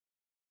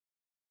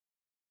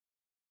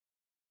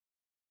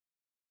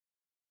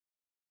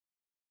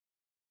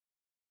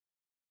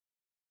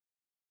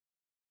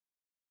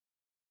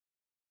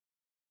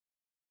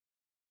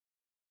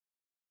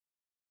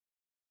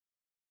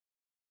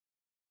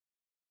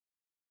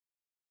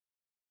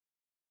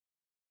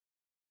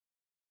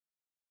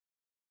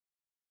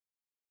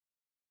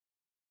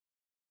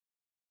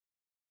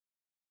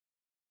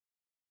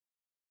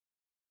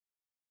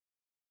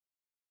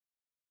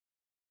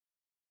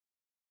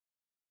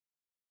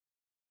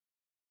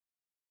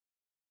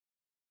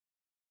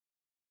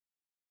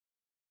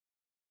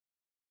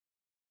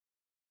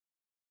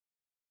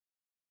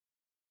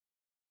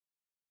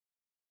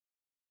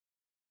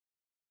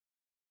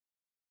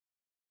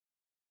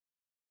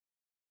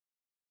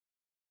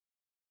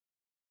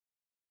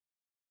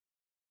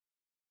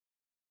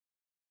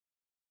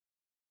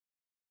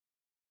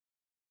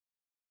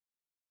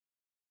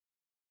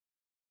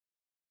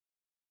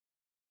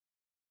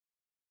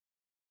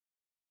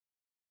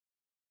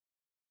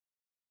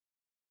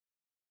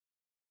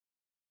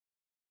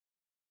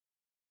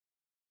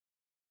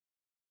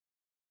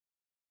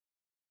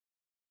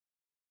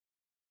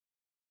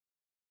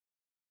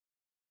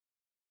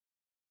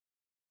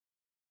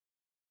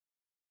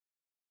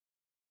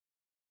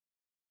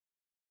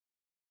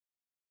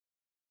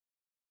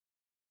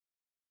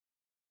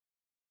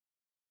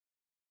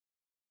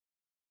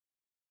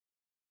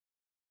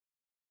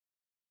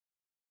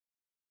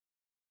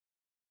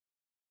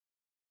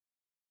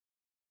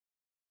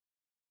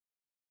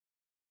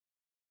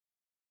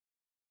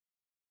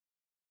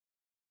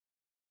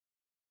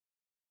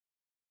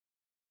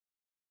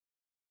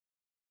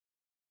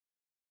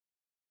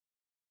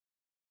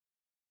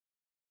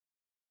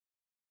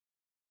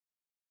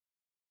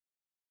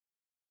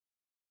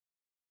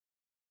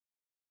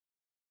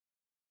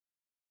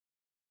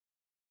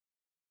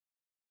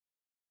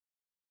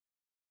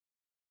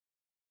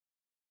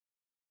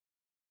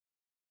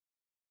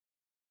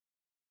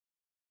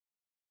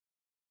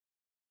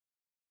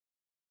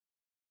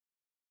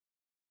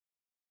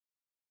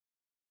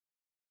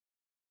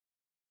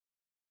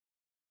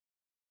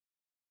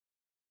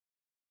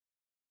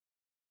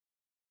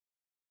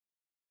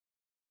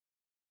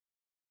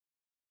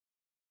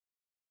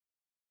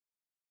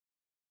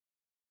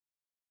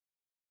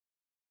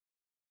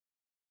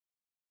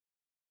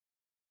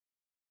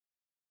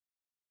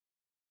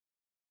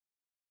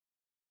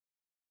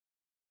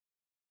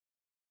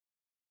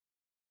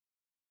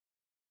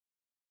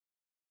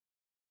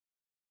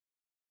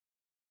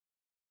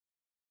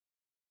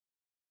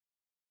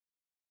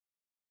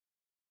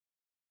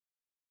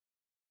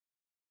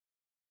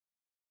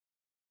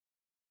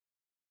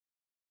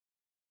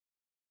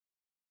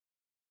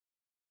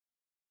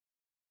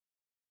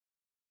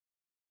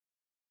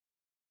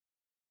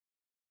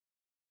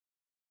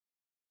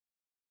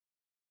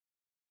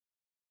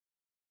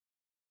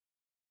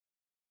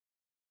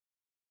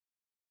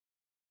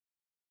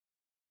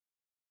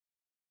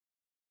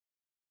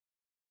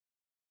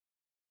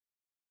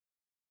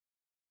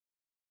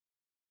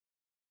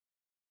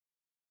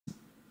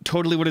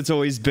totally what it's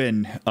always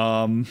been.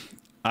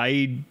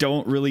 I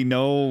don't really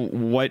know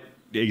what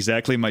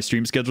exactly my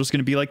stream schedule is going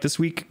to be like this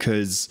week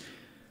because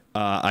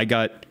I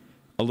got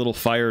a little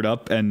fired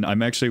up and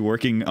I'm actually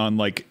working on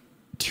like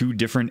 2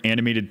 different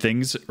animated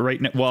things right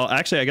now. Well,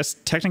 actually, I guess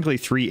technically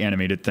 3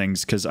 animated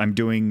things because I'm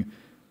doing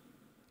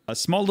a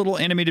small little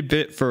animated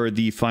bit for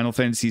the Final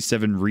Fantasy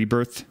VII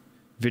Rebirth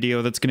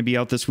video that's going to be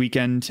out this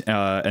weekend.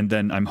 And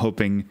then I'm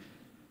hoping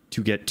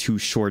to get 2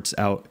 shorts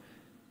out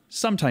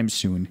sometime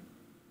soon.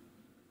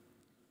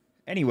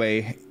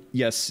 Anyway,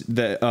 yes,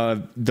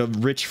 the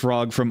rich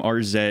frog from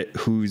RZ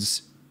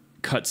whose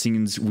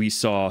cutscenes we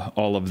saw,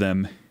 all of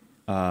them.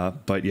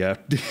 But yeah,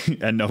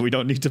 and no, we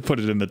don't need to put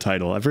it in the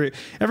title.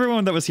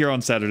 Everyone that was here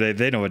on Saturday,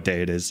 they know what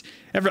day it is.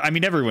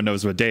 Everyone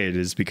knows what day it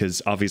is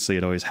because obviously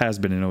it always has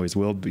been and always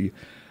will be.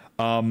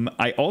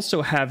 I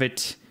also have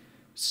it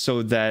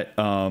so that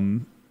I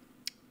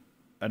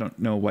don't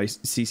know why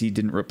CC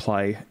didn't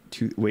reply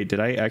to. Wait,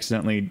 did I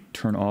accidentally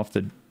turn off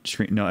the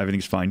screen? No,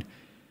 everything's fine.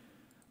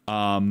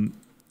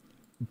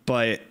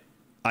 But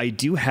I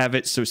do have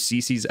it so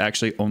CC's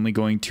actually only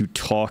going to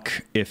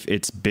talk if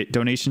it's bit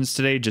donations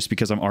today, just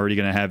because I'm already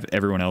going to have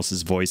everyone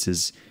else's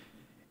voices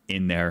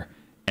in there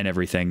and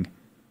everything.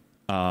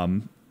 I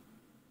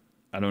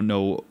don't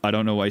know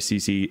why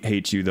CC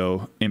hates you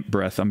though. Imp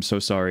Breath, I'm so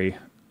sorry.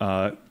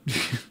 Let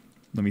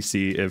me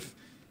see if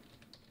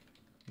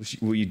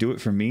will you do it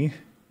for me?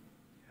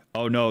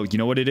 Oh no, you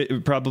know what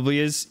it probably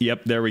is?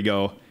 Yep, there we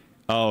go.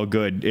 Oh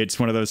good. It's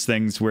one of those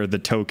things where the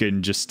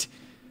token just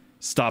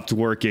stopped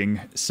working,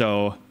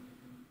 so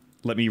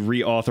let me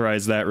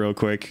reauthorize that real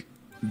quick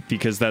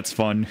because that's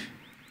fun.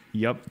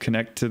 Yep,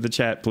 connect to the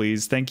chat,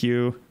 please. Thank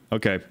you.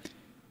 Okay.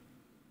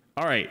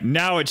 All right,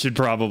 now it should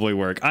probably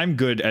work. I'm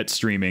good at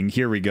streaming.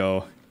 Here we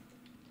go.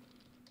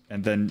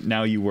 And then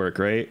now you work,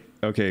 right?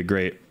 Okay,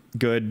 great.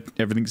 Good.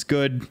 Everything's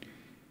good.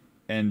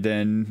 And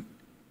then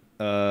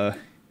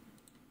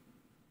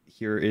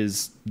here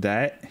is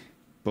that.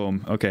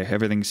 Boom. Okay,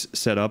 everything's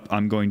set up.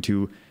 I'm going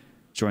to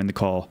join the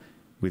call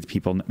with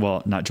people.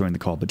 Well, not join the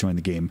call, but join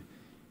the game.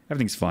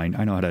 Everything's fine.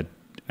 I know how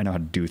to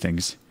do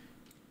things.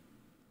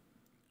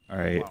 All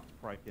right. Wow,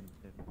 Criken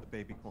in the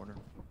baby corner.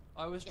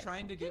 I was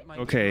trying to get my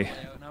okay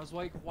layout, and I was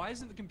like, why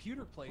isn't the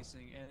computer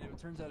placing? And it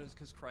turns out it was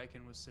because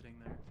Criken was sitting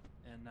there,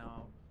 and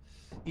now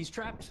he's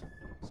trapped.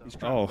 So. He's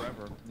trapped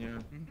forever. Yeah.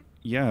 Mm-hmm.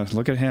 Yeah.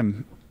 Look at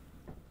him.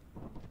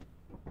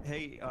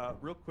 Hey,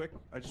 real quick,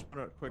 I just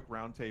put a quick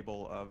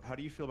roundtable of how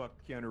do you feel about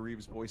Keanu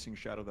Reeves voicing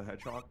Shadow the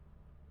Hedgehog?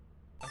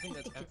 I think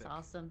that's epic. It's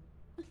awesome.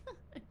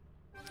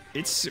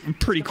 It's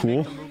pretty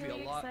cool. Make the movie a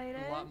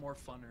lot more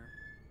funner.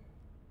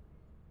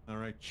 All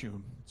right,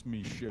 Chum, it's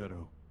me,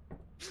 Shadow.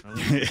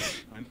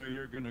 I know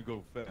you're gonna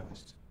go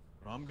fast,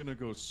 but I'm gonna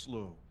go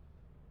slow.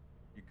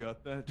 You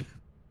got that?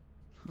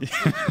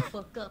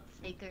 Fuck up,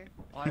 Faker.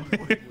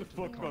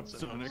 Fuck up,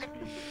 Sonic.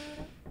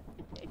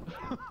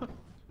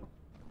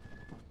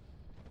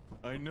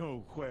 I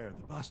know where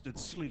the bastard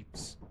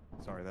sleeps.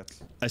 Sorry,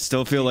 that's. I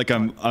still feel like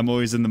I'm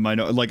always in the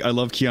minority. Like I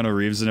love Keanu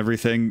Reeves and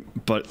everything,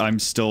 but I'm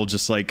still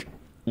just like,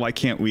 why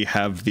can't we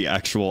have the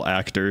actual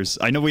actors?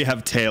 I know we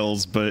have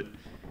Tails, but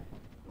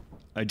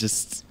I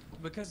just.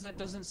 Because that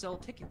doesn't sell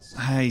tickets.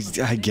 I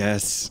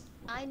guess.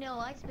 I know.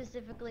 I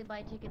specifically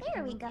buy tickets.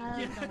 There we go.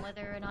 Based on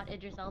whether or not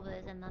Idris Elba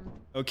is in them.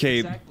 Okay,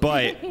 Exactly.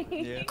 but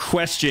Yeah.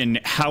 question: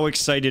 how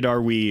excited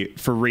are we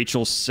for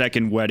Rachel's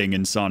second wedding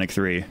in Sonic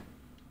 3?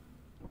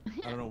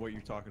 I don't know what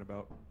you're talking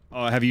about.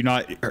 Have you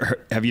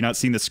not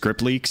seen the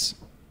script leaks?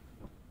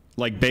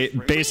 Like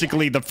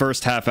basically the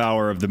first half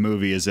hour of the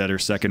movie is at her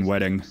second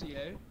wedding.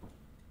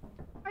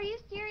 Are you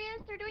serious?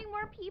 They're doing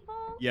more people?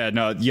 Yeah,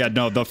 no,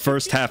 the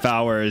first half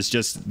hour is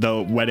just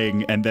the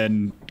wedding, and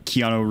then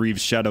Keanu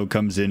Reeves' shadow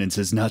comes in and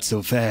says, "Not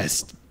so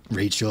fast,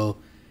 Rachel."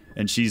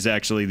 And she's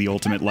actually the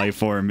ultimate life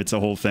form. It's a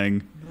whole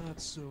thing. Not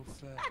so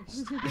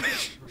fast. Oh my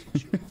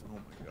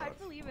I god.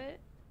 believe it.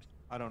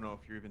 I don't know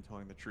if you're even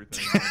telling the truth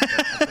anymore.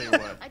 I'll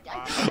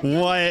tell you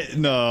what. What?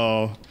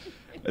 No.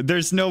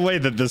 There's no way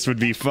that this would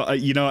be fun.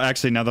 You know,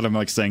 actually, now that I'm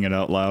like saying it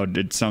out loud,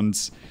 it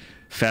sounds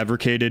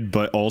fabricated,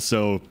 but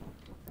also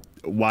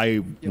why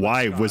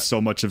was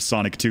so much of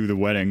Sonic 2 the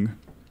wedding?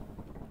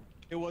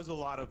 It was a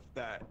lot of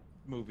that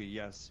movie,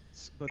 yes.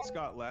 But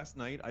Scott, last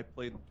night I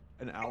played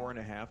an hour and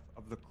a half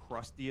of the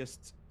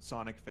crustiest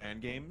Sonic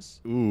fan games.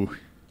 Ooh.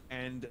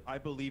 And I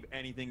believe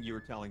anything you were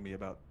telling me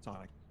about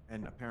Sonic.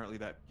 And apparently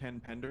that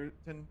Ken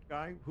Penderton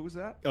guy, who's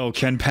that? Oh,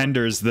 Ken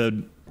Pender's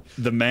the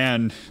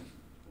man.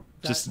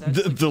 Just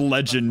the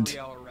legend.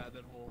 3-hour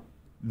rabbit hole.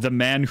 The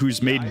man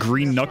who's made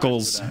Green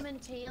Knuckles. Human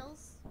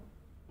Tails.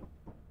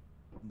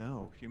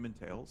 No, Human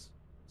Tales.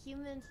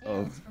 Human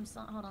Tales from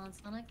hold on,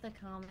 Sonic the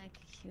comic,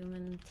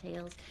 Human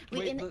Tales.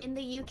 In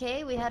the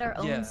UK we had our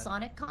own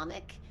Sonic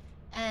comic,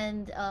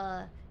 and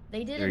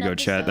they did. There you go,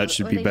 chat. That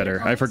should be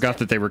better. I forgot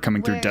that they were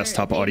coming through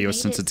desktop audio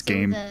since it's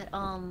game. That,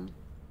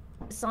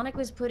 Sonic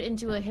was put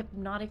into a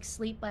hypnotic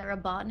sleep by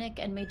Robotnik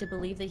and made to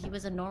believe that he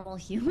was a normal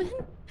human.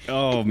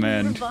 Oh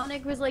man.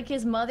 Robotnik was like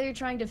his mother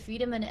trying to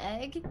feed him an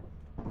egg.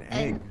 An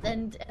egg?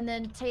 And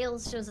then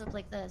Tails shows up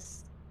like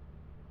this.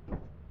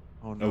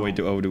 Oh no. Oh wait,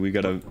 do we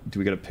got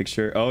a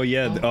picture? Oh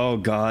yeah. Oh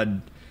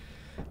god.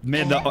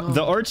 Man,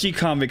 the Archie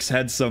comics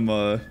had some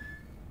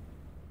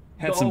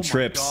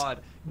trips. Oh my god.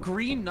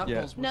 Green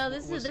Knuckles. No,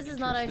 this is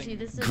not Archie.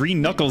 This is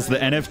Green Knuckles, the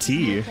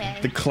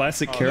NFT, the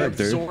classic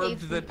character.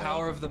 Absorbed the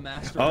power of the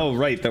master. Oh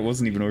right, that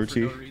wasn't even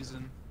Archie. For no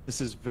reason. This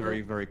is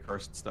very, very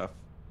cursed stuff.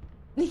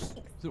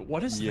 So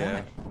what is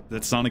that?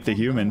 That's Sonic the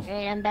Human.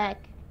 Alright, I'm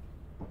back.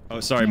 Oh,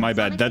 sorry, my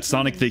bad. That's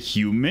Sonic the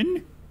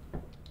Human?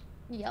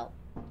 Yep.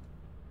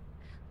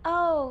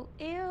 Oh,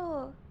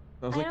 ew.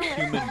 That was like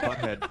human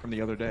butthead from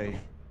the other day.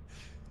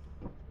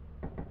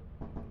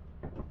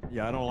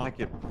 Yeah, I don't like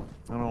it.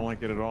 I don't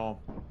like it at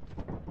all.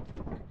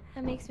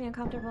 That makes me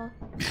uncomfortable.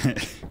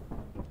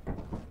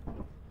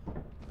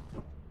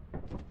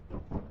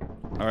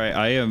 All right,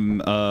 I am.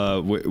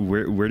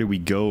 Where do we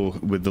go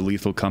with the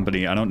Lethal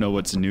Company? I don't know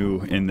what's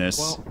new in this.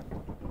 Well,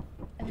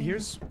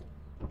 here's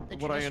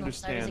what I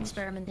understand.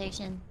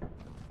 Experimentation.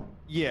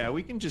 Yeah,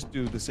 we can just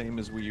do the same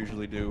as we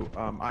usually do.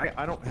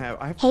 I don't have.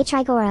 I have Hey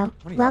Trigoro,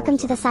 welcome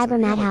to the Cyber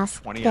Madhouse.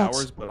 20 Bitch.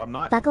 hours, but I'm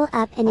not. Buckle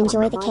up and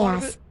enjoy the remember a lot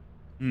of chaos. it.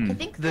 I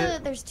think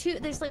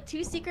there's like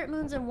 2 secret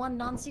moons and 1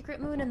 non-secret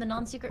moon, and the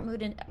non-secret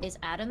moon is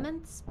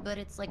Adamant, but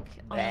it's like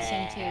on the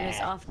same tier as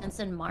Offense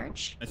in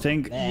March. I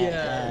think.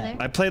 Yeah.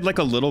 I played like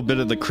a little bit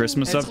of the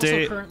Christmas It's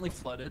update. also currently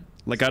flooded.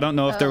 Like I don't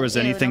know if there was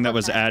ew, anything don't that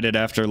was look that. added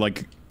after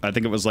like I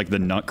think it was like the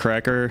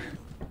Nutcracker.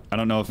 I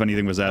don't know if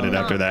anything was added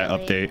after that Not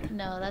really. update.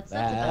 No, that's Oh,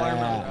 I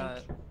remember I that.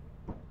 think.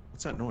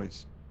 What's that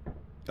noise?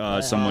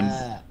 Someone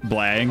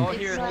blaying. Oh,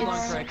 here, hold on,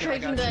 It's Criken, I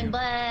Criken got going you.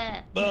 blah.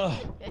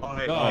 Ugh. Oh,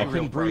 hey, No, I real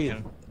couldn't breathe.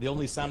 Criken. The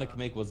only sound I could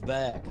make was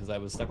that because I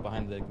was stuck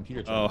behind the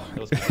computer. Oh. That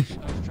was kind of cute.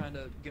 I was trying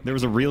to get There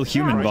was a real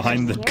human Yeah,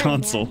 behind the scary,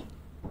 console.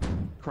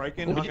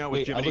 Criken hung out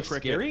with Wait, I Jiminy look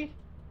Cricket. scary?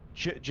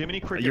 Jiminy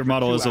Cricket. Your for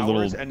model 2 is a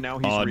little hours, and now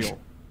he's odd. real.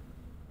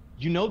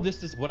 You know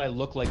this is what I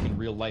look like in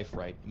real life,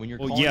 right? When you're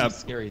Well, calling yeah. me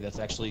scary, that's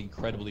actually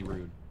incredibly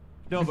rude.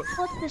 No, but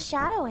What's the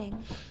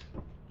shadowing?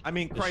 I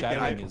mean, The Criken.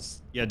 shadowing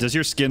is Yeah, does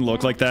your skin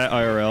look like that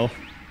IRL?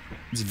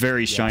 It's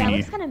very That shiny.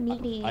 looks kind of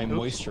meaty. I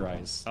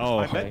moisturize. Oh.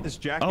 I met this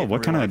jacket. Oh, in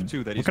what real kind life,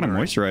 too, that of he's what kind of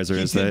wearing. moisturizer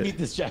He is did that? meet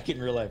this jacket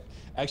in real life.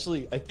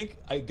 Actually, I think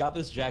I got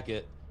this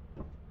jacket.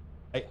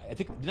 I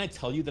think didn't I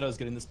tell you that I was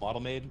getting this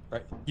model made?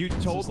 Right? You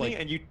This told was me, like-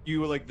 and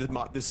you were like,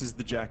 this is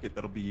the jacket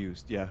that'll be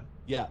used. Yeah.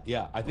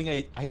 Yeah. I think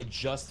I had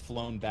just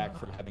flown back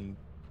from having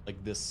like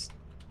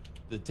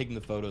taking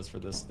the photos for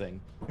this thing,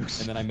 and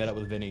then I met up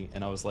with Vinny,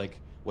 and I was like,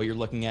 "What you're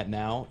looking at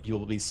now, you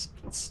will be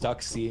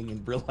stuck seeing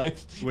in real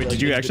life." Wait, Like,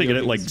 did you make actually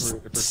video get it like things for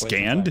quite some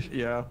scanned? time.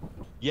 Yeah.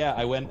 Yeah,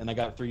 I went and I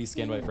got 3D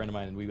scanned by a friend of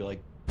mine, and we like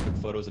took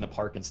photos in a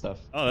park and stuff.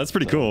 Oh, that's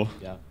pretty So, cool.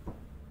 Yeah.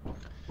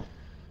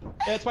 Yeah,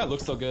 that's why it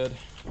looks so good.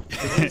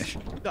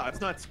 No,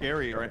 it's not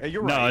scary. Or,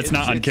 you're No, right. it's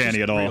not uncanny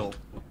just at all. real.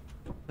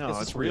 No, This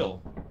it's is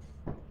real.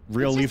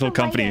 Real It's just Lethal the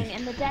Company. lighting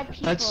And the dead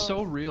people. That's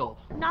so real.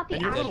 Not the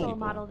And you're actual little-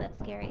 model that's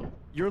scary.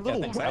 You're a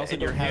little thanks. I wet, also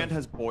and your don't have- hand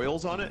has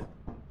boils on it.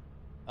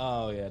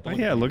 Oh yeah. Oh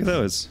yeah, look at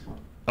those.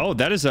 Oh,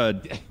 that is a.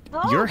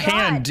 Oh, Your God.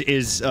 hand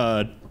is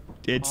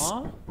it's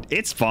Huh?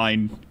 it's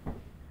fine.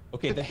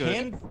 Okay, the Good.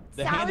 hand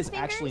Salad is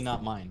actually fingers?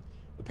 not mine.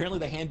 Apparently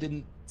the hand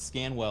didn't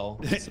scan well,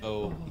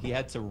 so he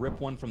had to rip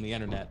one from the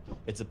internet.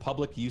 It's a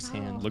public use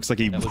hand. Looks like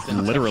he That was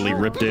in- literally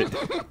ripped it.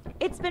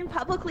 It's been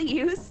publicly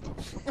used.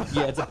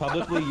 Yeah, it's a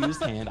publicly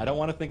used hand. I don't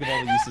want to think of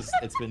all the uses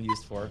it's been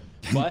used for.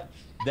 But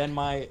then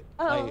my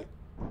Oh.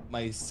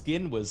 my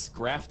skin was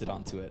grafted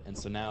onto it, and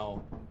so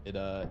now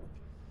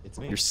it's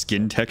me. Your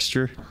skin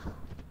texture.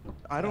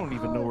 I don't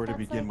even know Oh, where to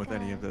that's begin like with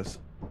any of this.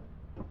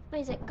 What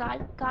is it?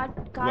 God.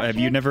 What, have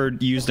you never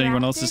used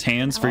anyone else's grafted?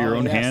 hands for your Oh,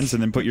 own yes. hands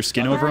and then put your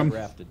skin Not over them?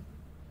 grafted.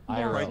 No,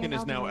 IRL. Criken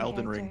is now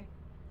Elden Ring. character.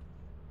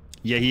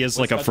 Yeah, he is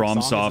What's like a that song?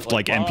 Is it FromSoft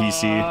like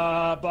NPC.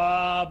 Ba,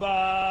 ba,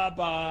 ba,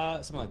 ba,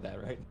 something like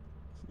that, right?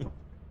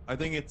 I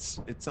think it's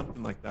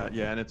something like that.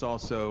 Yeah, and it's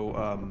also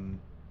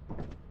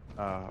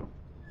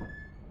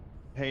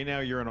hey, now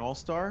you're an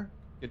all-star.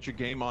 Get your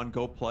game on,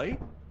 go play.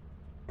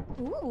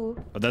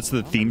 Ooh. Oh, that's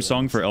the theme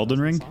song for Elden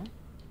Ring.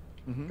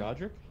 Mhm.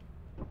 Godric?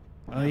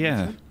 Oh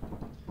yeah.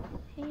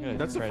 Yeah,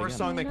 That's the try it first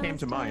again. song that came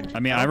to mind. I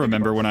mean, I don't think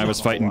remember about when I the was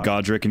song a fighting lot.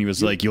 Godric and he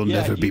was like, "You'll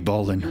Yeah, never be You're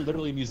ballin'."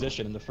 literally a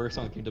musician, and the first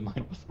song that came to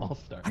mind was All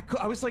Star.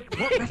 I was like,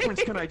 what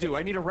reference can I do?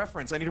 I need a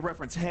reference.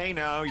 Hey,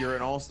 now you're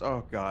an all-star.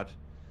 Oh God.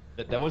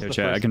 That was Here, the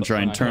chat, I first can try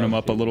song and I turn heard him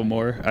up a too. little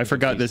more. I It's a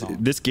forgot theme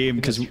this song. game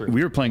It is because true.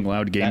 we were playing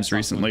loud That games song came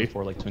recently.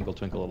 Before like Twinkle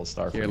Twinkle Little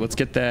Star. Here, let's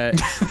get that.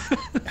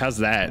 How's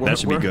that? That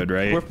should be good,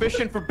 right? We're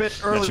fishing for bits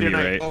should early be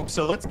tonight, right. folks.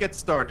 So let's get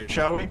started,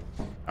 shall we?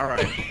 All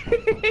right.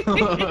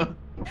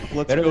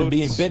 Let's Better go. than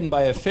being bitten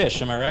by a fish,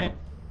 am I right?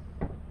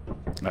 All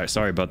right,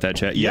 sorry about that,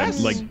 chat. Yeah,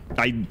 Yes.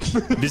 like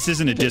this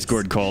isn't a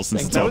Discord call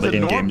since it's That all was the a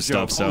Norm in-game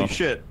joke. stuff. So Holy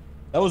shit.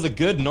 That was a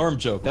good Norm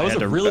joke. That I was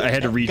had a to- really. I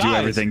had to redo Guys,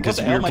 everything what 'cause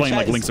the we hell? were My playing, chat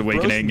like, is Link's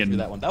Awakening roasting and, through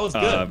that one. That was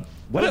good.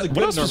 what That was a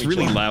good else was Normie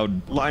really joke.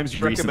 loud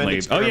Lime's recently?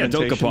 recommended Oh yeah,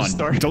 experimentation Dokapon.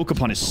 start.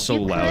 Dokapon is so You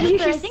loud. could,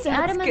 but I think Sounds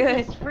Adamant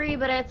good. is free,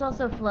 but it's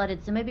also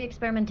flooded, so maybe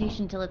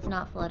experimentation till it's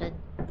not flooded.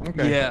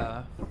 Okay.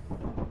 Yeah.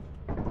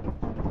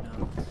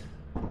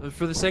 No.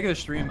 For the sake of the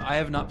stream, I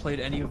have not played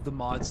any of the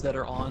mods that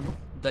are on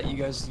that you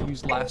guys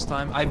used last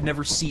time. I've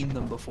never seen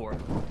them before,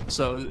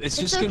 so it's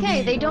just okay. gonna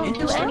be They don't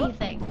do interesting.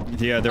 anything.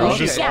 Yeah, they're all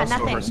just Yeah,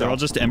 nothing. they're all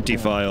just empty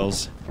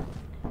files.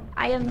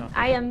 I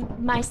am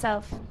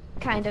myself,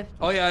 kind of.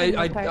 Oh yeah, for the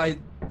most part.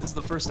 this is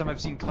the first time I've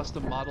seen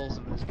custom models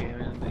in this game,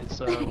 and it's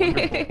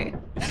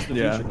wonderful.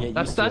 Yeah.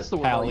 That's the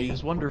word I'll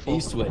use. Wonderful.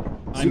 Used to it.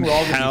 I'm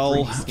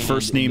Hal,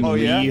 first name Oh,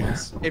 Lee. yeah?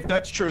 If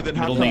that's true, then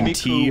how Middle come name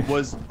Miku T.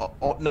 was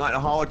not a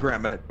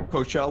hologram at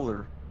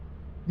Coachella?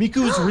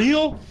 Miku's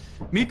real?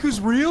 Miku's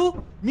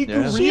real?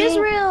 Miku's She is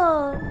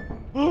real?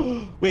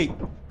 real. Wait,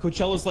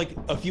 Coachella's like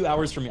a few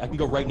hours from me. I can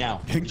go right now.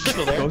 You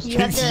still there? You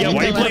have to Yeah,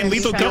 why are you let playing her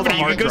Lethal travel.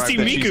 Company? Go see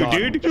Miku,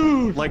 dude.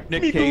 Dude, like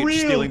Nick Miku Cage real.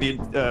 stealing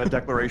the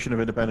Declaration of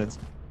Independence.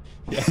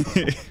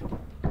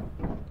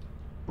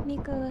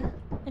 Miko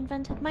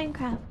invented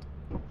Minecraft.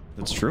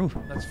 That's true.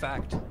 That's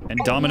fact. And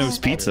Domino's I have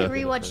to Pizza.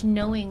 rewatch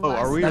Knowing. Oh,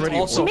 are we That's ready?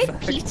 also She made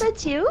fact. pizza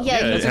too? Yeah,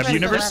 Yeah, you have you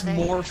never just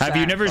more Have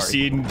you fact. never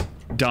seen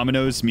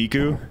Domino's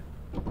Miku?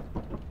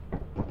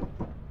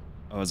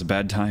 Oh, it was a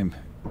bad time.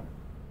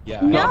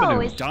 Yeah. No,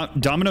 it's,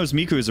 Domino's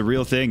Miku is a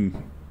real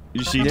thing.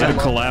 She did a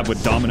collab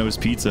with Domino's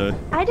Pizza.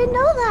 I didn't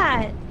know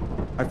that.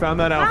 I found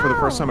that out for the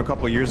first Wow. time a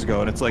couple of years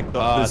ago, and it's like the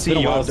It's been a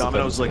CEO while of since I've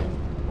Domino's been-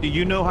 like, do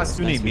you know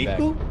Hatsune Nice to be back.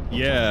 Miku?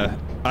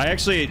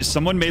 Yeah,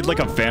 someone made like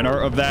a fan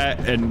art of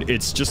that, and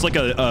it's just like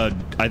I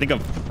think a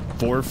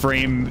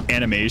 4-frame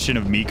animation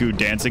of Miku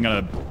dancing on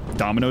a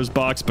Domino's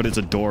box, but it's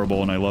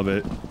adorable and I love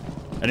it.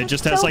 And it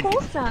just has so like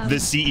wholesome. the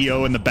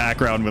CEO in the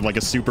background with like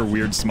a super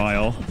weird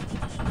smile.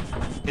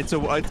 It's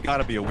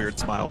gotta be a weird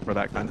smile for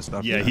that kind of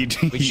stuff. Yeah,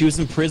 Wait, she was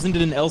imprisoned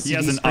in an LCD He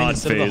has an screen odd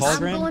instead face. of a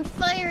I'm hologram? going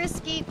fire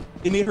escape.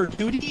 They made her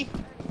 2D?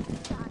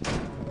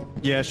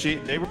 Yeah,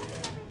 they were.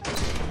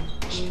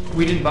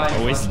 We didn't buy it.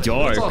 Oh, it's It's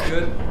dark. all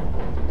good.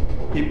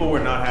 People were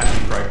not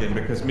happy, Criken,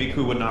 because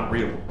Miku was not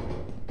real.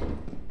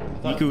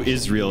 Miku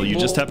is real, you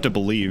just have to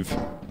believe.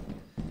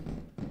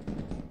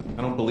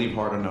 I don't believe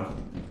hard enough.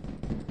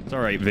 It's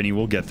alright, Vinny,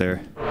 we'll get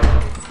there.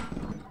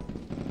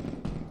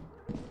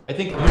 I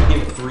think I'm gonna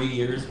give it 3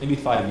 years, maybe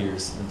 5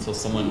 years, until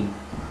someone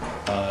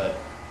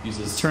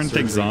uses Turn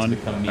things surgery to on.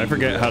 become I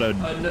forget how to...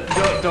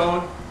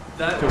 Don't.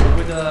 That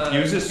would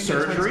Uses you think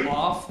it turns surgery?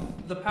 off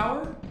the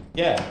power?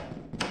 Yeah,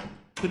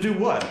 To do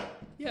what?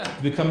 Yeah.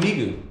 to become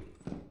Migu.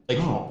 Like,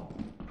 Oh.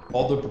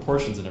 all the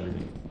proportions and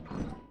everything.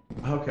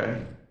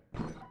 Okay.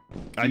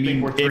 I You think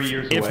mean, we're 3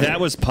 years if away? that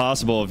was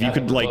possible, if you Yeah,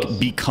 could we're like close.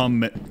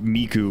 become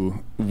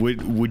Miku,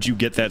 would you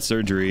get that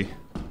surgery?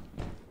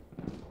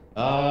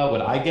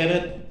 Would I get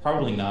it?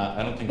 Probably not.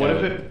 I don't think What I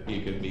if would it- be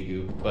a good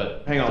Migu,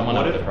 but Hang on, someone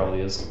what out if- there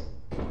probably is.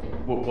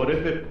 What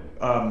if it,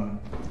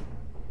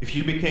 if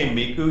you became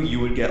Miku, you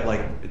would get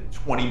like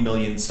 20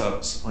 million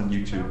subs on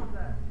YouTube.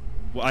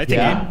 Well, I think.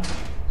 Yeah?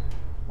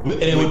 And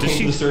it would does pay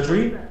she- for the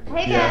surgery?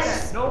 Hey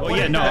Yes. guys. Well,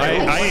 yeah, no,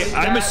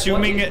 I'm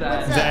assuming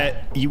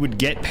that you would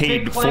get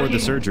paid for the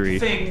surgery.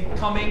 Thing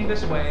coming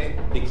this way.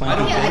 They claim I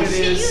don't it. know Yeah, I what it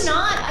shit is. you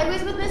not. I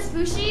was with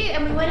MissFushi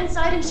and we went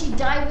inside and she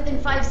died within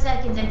 5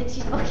 seconds. I think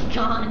she's fucking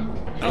gone.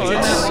 Oh, It's in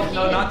that's- that-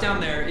 no, not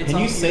down there. It's Can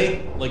up you here.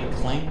 say, like,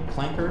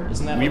 clanker?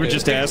 Isn't that We like were a-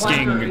 just Big asking-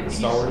 Clanker, he's-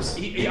 Star Wars? I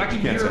can You hear can't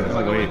say him if that.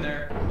 I go Wait. in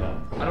there. Yeah.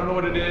 I don't know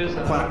what it is.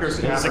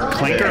 Clankers Is a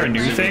clanker a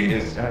new thing?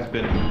 Has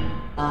been.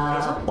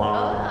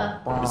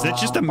 Is that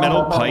just a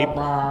metal pipe?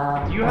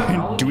 Do you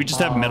have Do we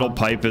just have metal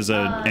pipe as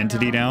an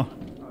entity now?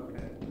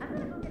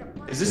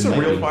 Is this a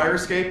real fire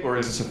escape or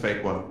is this a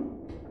fake one?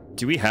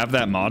 Do we have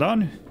that mod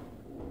on?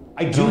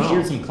 I do don't know.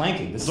 hear some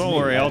clanking. This is Don't new.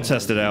 worry, I'll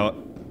test it out.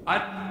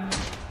 I.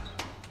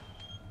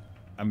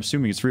 I'm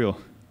assuming it's real.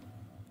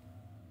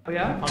 Oh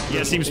yeah.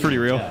 Yeah, it seems pretty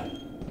real. Yeah.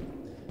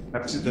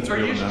 That's Or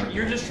real now.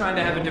 you're just trying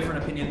to have a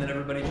different opinion than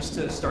everybody, just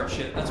to start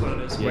shit. That's what it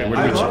is. Wait, Yeah. where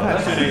I did we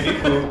love check?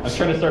 Hatsune Miku. I'm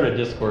trying to start a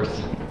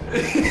discourse.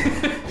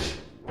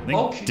 I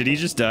think- Did he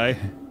just die?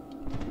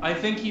 I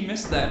think he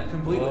missed that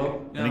completely.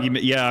 I think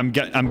yeah, I'm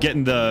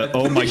getting the.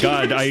 Oh my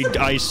god,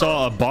 I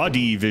saw a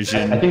body I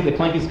vision. think the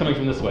clanky's coming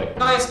from this way.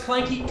 Guys,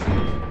 Clanky.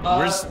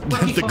 Where's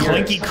the come here.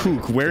 clanky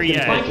kook? Where he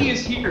at? Clanky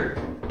is here.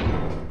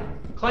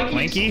 Clanky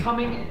Clanky? is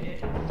coming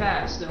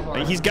fast and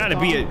hard. He's got to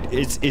be a.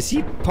 Is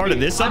he part of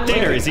this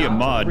update or is he a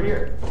mod?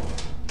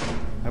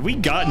 Have we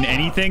gotten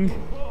anything?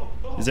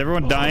 Is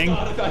everyone dying?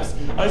 Guys,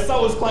 I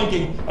saw what's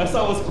clanking.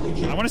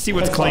 I wanna see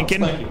what's I saw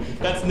clanking.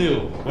 That's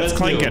new. What's That's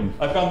clanking? New.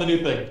 I found the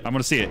new thing. I want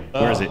to see it.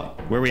 Where is it?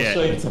 Where we I'll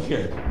show you. at? It's up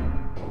here.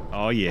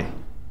 Oh yeah,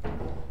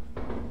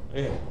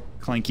 Yeah.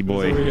 clanky It's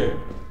over boy. here.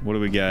 What do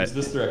we got? It's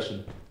this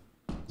direction.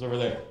 It's over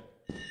there.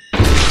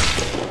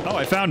 Oh,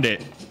 I found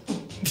it.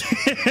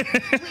 Wait,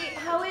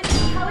 how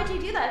would you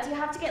do that? Do you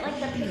have to get like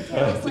the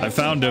pigtails? Like, I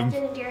found him.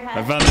 injected into your head?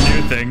 I found the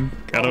new thing.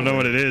 I don't know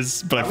what it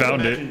is, but I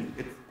found it.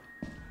 It's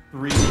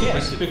 3 Yeah,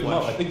 just pick him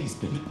up. I think he's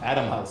been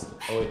atomized.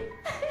 Oh wait.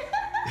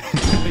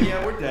 But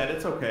yeah, we're dead.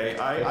 It's okay.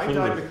 I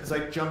died because I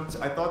jumped.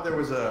 I thought there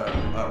was a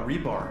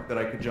rebar that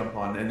I could jump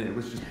on, and it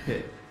was just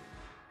pit.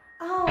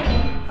 Oh,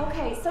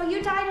 okay. So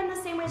you died in the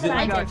same way that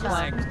I got did.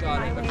 clanked,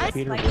 got it. My way is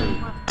Peter like-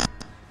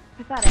 Bird.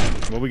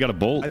 pathetic. Well, we got a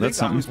bolt. I That's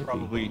think I was something.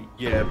 probably,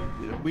 yeah,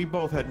 we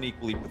both had an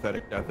equally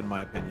pathetic death in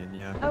my opinion,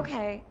 yeah.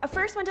 Okay, a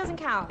first one doesn't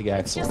count. Big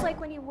It's axle. just like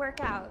when you work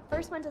out.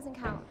 First one doesn't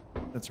count.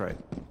 That's right.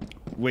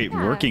 Wait,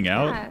 Yeah, working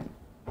out? yeah.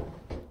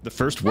 The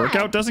first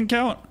workout doesn't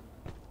count?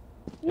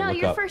 No, look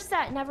your up. first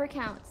set never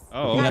counts.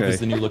 Oh, What happens okay.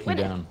 then you're looking When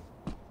it- down.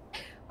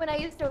 When I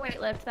used to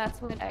weightlift,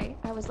 that's when I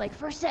was like,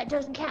 first set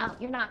doesn't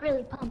count. You're not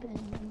really pumping.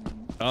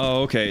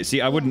 Oh, okay. See,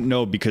 I wouldn't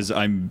know because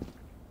I'm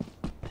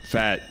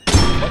fat.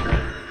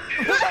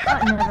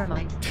 Oh, never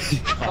mind.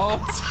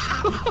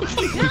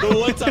 The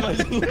one time I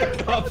didn't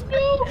look up.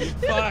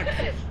 Fuck.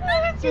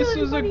 This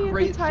was a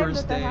great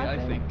first day, I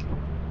think.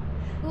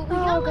 Well, we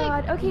got, Oh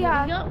like, god. Okay, we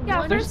yeah. got Yeah,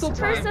 one- There's still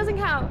first time. doesn't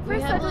count. We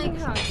First have, set doesn't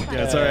like- count. It's fine.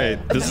 Yeah, it's all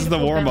right. This is the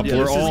warm up. Yeah,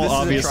 We're this is all a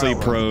obviously trial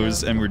run.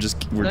 pros, and we're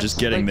just That's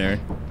getting like- there.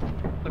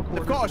 A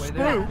quarter course, of the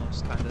way there, no.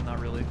 almost, kinda, not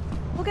really.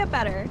 We'll get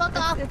better. Fuck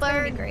off, It's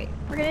gonna be bird. great.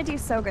 We're gonna do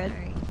so good.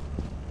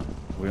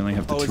 We only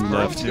have the Oh, it's two bird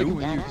left. too?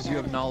 With you because you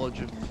have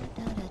knowledge of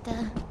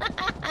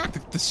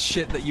the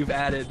shit that you've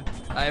added.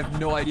 I have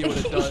no idea what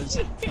it does.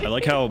 I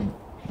like how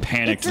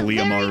panicked It's a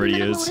Liam very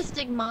already is.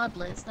 minimalistic mod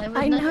list. I would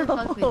I never know.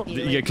 fuck with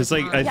you. Yeah, because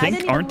like I I think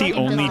didn't aren't the even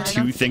only recognize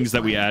two things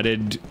that we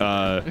added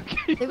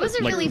There was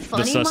a like really the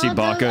funny sussy mod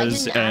though. I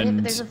bakas didn't add it, and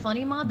but there's a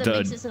funny mod that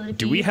makes it so that if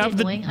do you we use have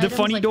the annoying the items,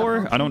 funny like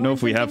door? I don't know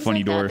if we have things funny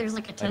like that, door. There's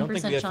like a I don't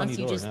think we 10% have funny chance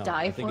you door, just no.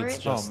 die I think for it's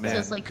it. just- So man.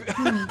 it's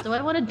like, do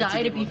I want to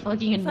die to be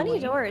fucking annoying? Funny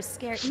door is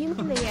scary. You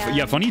mean the,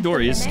 Yeah, funny door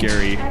is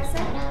scary.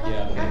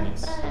 Yeah,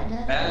 thanks.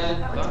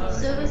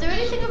 So is there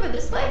anything over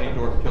this way?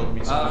 Door killed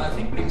me. I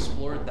think we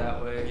explored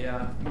that way.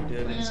 Yeah, we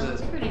did. Yeah, It's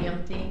it's a, pretty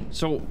empty.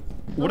 So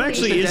what Okay.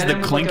 actually It's is a dead the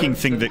end with, clinking like,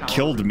 thing the that power.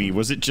 killed me?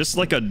 Was it just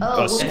like a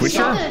Oh, it's squisher?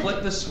 not-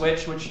 flip the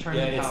switch, which turned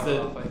Yeah, the it's power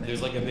the off. I think.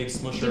 there's like a big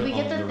smusher Did we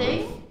get on the the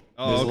thing? roof.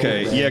 Oh, There's a okay.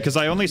 little Yeah, red- because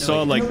I only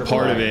saw like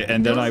part of it,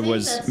 and then I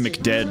was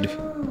McDead.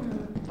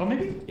 Oh,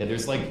 maybe. Yeah,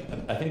 there's like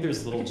I think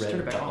there's little just turn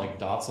red it back on. like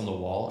dots on the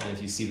wall, and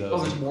if you see those, Oh,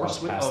 there's and more cross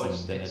switch- past oh, them,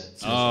 it's- then it's-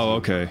 it. Oh,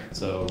 okay.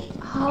 So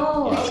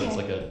Oh, yeah, so it's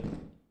like a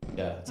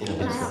it's a little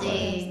bit. I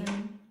see. If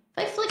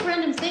I flick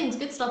random things,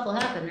 good stuff will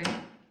happen, right?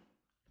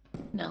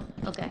 No.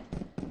 Okay.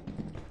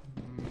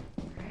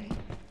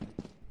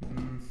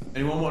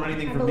 Anyone want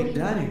anything from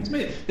McDaddy?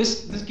 Wait,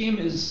 this game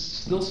is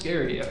still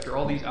scary after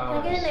all these Can I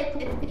hours. get a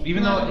McQuispy?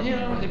 Even though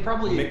it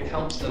probably Mc-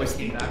 helps that I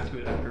whiskey. came back to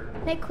it after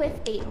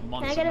McQuispy. Can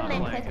months I get a of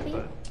not playing it, McQuispy?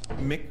 but-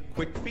 Mick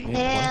Quickfeet?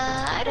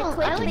 Yeah, I don't.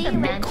 I like the McQuispy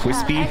man. with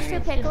McQuispy? extra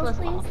pickles, It's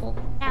please. awful.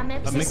 Yeah,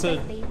 Makes a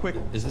McQuispy. Quick.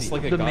 Is this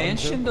like a The god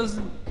mansion joke?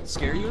 doesn't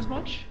scare you as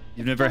much?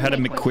 You've never had a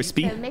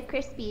McQuispy?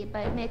 McCrispy,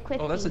 but McQuispy.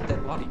 Oh, that's a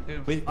dead body.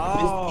 Ew. Wait,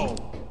 Oh.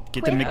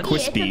 Get the Quispy. It's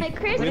McQuispy. a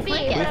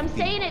McCrispy, but I'm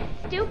saying it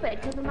stupid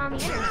because I'm on the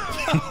internet.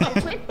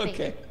 McQuispy.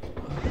 okay.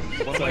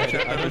 One of my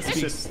I I would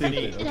speak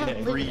stupid. Yeah.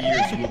 Okay. 3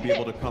 years you will be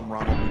able to come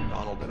Ronald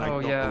McDonald, and I Oh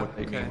don't yeah. know what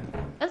they Okay. mean.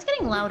 That's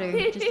getting louder.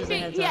 Just as a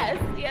heads up.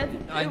 Yes.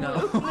 I know.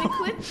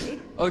 McQuispy.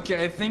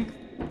 Okay, I think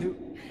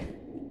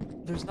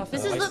there's nothing.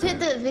 This is else. the pit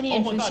that Vinny Oh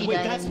and my god, Fushi wait,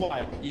 died that's in.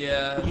 why.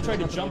 Yeah. You tried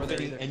to nothing jump over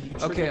there it either. and you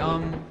Okay,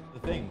 triggered the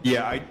thing.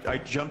 Yeah, I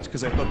jumped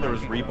because I thought there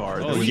was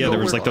rebar. Oh you yeah, know there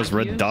was where like those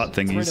red Clanky dot It's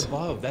right thingies.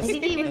 above. I That's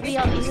think he would be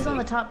up. He's on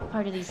the top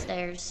part of these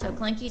stairs, so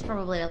Clanky's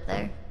probably up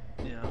there.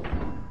 Yeah.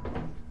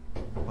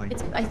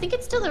 It's. I think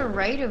it's to the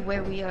right of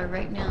where we are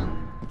right now.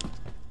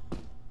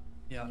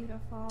 Yeah.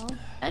 Beautiful.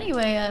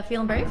 Anyway,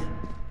 feeling brave?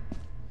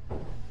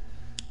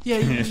 Yeah,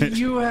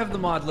 you have the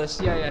mod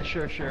list. Yeah,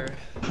 sure. Good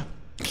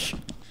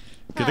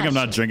thing I'm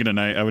not drinking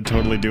tonight. I would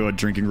totally do a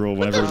drinking rule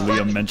whenever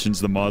Liam mentions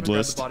the mod Grab the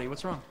list. body.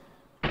 What's wrong?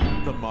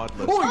 The mod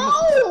list.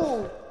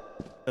 Oh!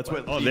 That's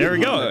what. Oh, there we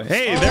go.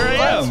 Hey, there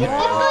I am.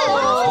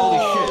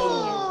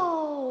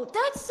 Oh!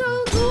 That's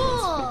so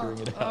cool! figuring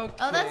it out. Okay,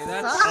 Oh, that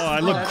that's sucks. Oh, I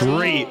look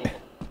great.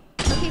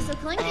 Okay, so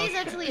Clanky is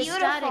actually a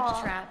static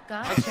Beautiful. trap.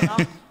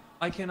 Gotcha.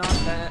 I cannot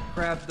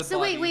grab the So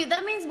body. wait,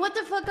 that means what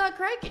the fuck got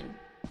Criken?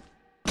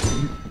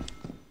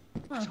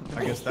 Huh.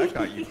 I guess that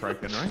got you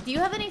Criken, right? Do you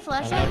have any I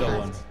flashlight got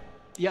left? one.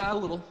 Yeah, a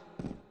little.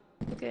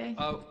 Okay.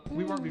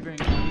 We weren't being very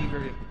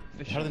efficient.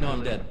 How do they know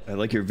I'm dead? I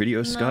like your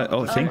video, Scott. No.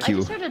 Oh, thank I you.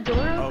 just heard a door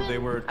open. they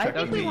were I think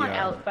checking we the, want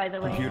out, by the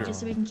way, computer.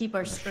 just so we can keep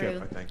our Ship,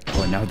 screw. I think.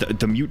 Oh, now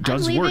the mute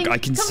does I'm work. leaving. I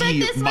can Come back see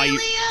this way, my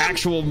Liam.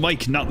 actual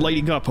mic not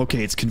lighting up.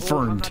 Okay, it's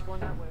confirmed.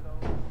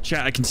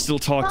 Chat, I can still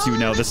talk to you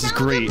now. This is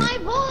great. My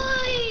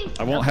voice!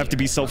 I won't have to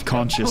be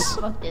self-conscious.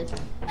 Fuck this.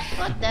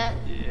 Fuck that.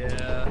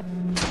 Yeah.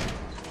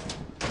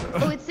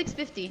 Oh, it's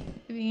 6:50.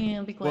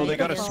 Be quiet. Well, they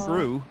got a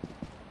screw.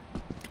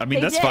 I mean,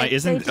 They that's did. fine. They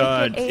Isn't did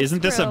get a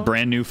isn't this a screw.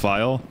 brand new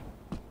file?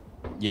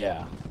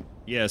 Yeah.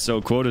 Yeah,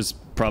 so quota's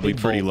probably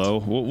Big pretty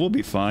bolt. low. We'll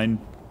be fine.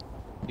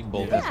 Big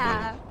bolt.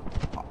 Yeah.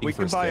 We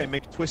can first buy day. a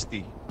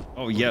McTwisty.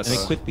 Oh yes.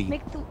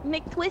 McQuispy.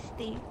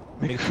 McTwisty.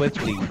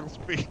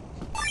 McQuispy.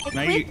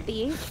 Now you-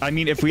 McQuispy. I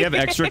mean, if we have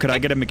extra, could I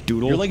get a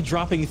McDoodle? You're like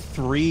dropping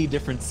 3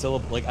 different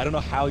syllables. Like I don't know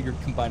how you're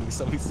combining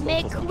so many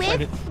syllables. I'm trying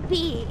to-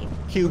 McQuispy.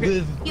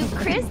 Cubic. You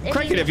Chris.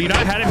 Cricket, have you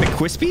not had a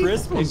McQuispy?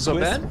 Crisp. So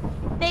Ben?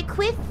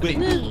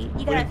 McQuispy.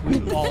 You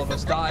got All of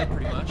us died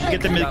pretty much.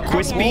 Get the That one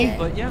McQuispy? roll,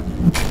 But yeah.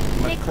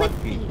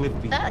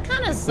 McQuispy. That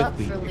kind of sucked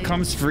for It Liam.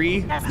 comes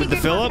free That's with the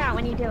good fill-up? workout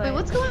when you do it. Wait,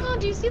 what's going on?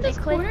 Do you see this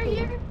corner McQuispy.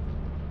 here?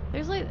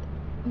 There's like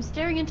I'm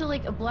staring into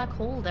like a black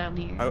hole down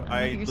here.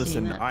 I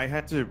listen. I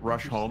had to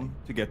rush home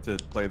to get to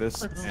play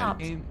this. Let's stop.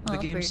 The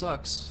game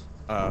sucks.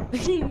 I'm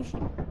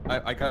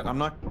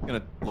not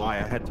gonna lie.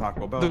 I had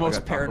Taco Bell. The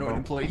most paranoid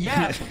employee.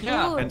 Yeah,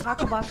 yeah. Ooh,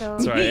 Taco Bell.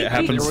 Sorry, it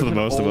happens to the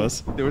most of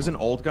us. There was an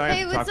old guy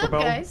Hey, at what's Taco up,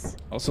 Bell. guys?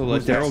 Also,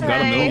 like Daryl got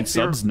a million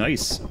subs.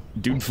 Nice.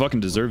 Dude fucking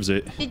deserves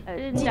it.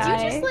 Did you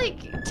just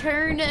like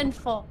turn and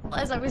fall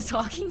as I was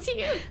talking to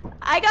you?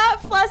 I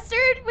got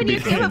flustered when you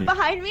came up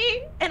behind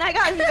me, and I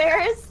got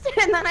embarrassed,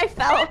 and then I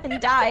fell and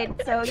died.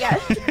 So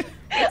yes.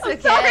 It's I'm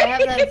okay. sorry. I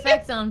have that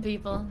effect on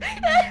people.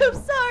 I'm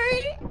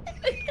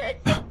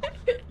sorry.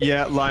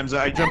 Yeah, Limes.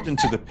 I jumped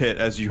into the pit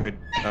as you had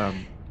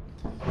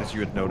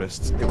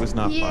noticed. It was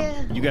not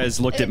fun. You guys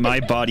looked at my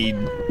body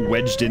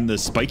wedged in the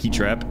spiky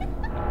trap.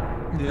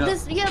 Yeah.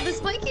 The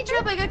spiky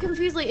trap. I got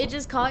confused. Like it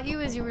just caught you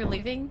as you were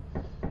leaving.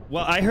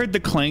 Well, I heard the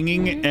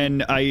clanging,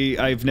 and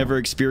I've never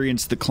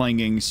experienced the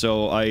clanging,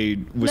 so I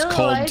was No, I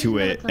called didn't to know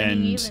the it, clanging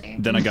and either.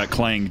 then I got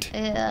clanged.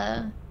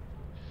 Yeah.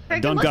 I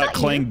Criken, done was got that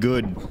clanged you?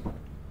 good.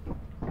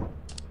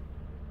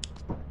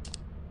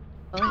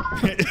 Oh.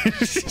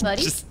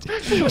 Buddy?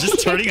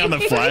 just turning on the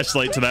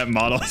flashlight to that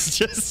model is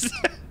just.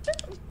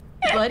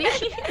 Buddy?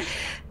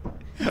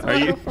 Are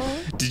you?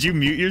 Did you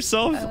mute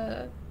yourself?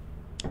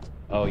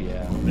 Oh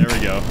yeah. There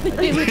we go.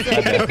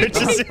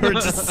 Okay. we're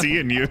just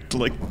seeing you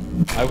like.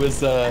 I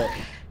was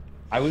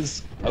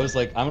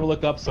like, I'm gonna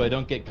look up so I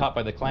don't get caught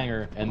by the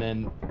clanger, and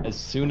then as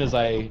soon as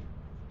I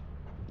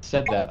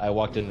said that, I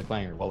walked into the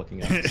clanger while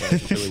looking up. So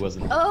it really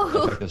wasn't an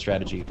effective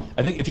strategy.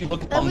 I think if you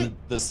look on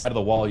the side of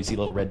the wall, you see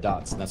little red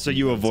dots. And that's So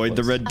you avoid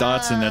the red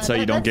dots, and that's how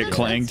you don't get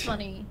clanged. That's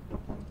funny.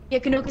 Yeah,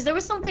 because there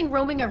was something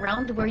roaming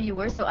around where you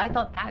were, so I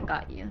thought that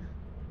got you.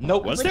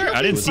 Nope. Was there?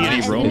 I didn't see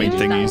any roaming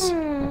thingies.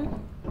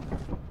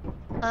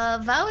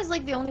 Val is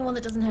like the only one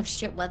that doesn't have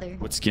shit weather.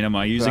 What skin am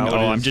I using? Val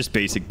Oh, is- I'm just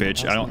basic,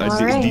 bitch. I don't.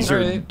 Alright. These are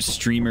Alright.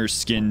 streamer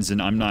skins,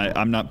 and I'm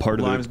not part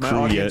of Limes, the my crew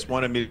audience yet.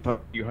 wanted me to tell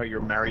you how you're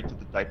married to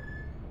the diaper.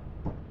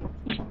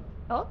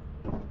 Oh?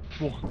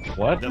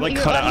 What? They're like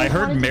Your cut out. I audience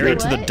heard wanted to married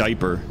to do the what?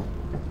 diaper.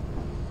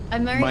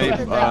 I'm married My, to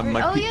the diaper.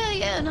 my Oh pe-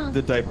 yeah, no.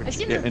 The diaper I've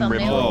seen yeah, the and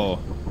thumbnail. Oh,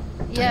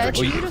 Yeah, it's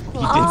Oh, you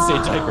beautiful. did say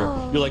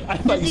diaper. You're like, I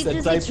thought Does you said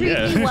does diaper. he treat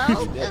Yeah. me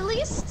well, at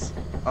least?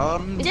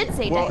 It did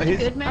say well, that. his-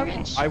 Good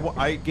marriage?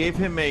 I gave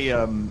him a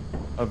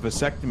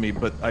vasectomy,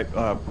 but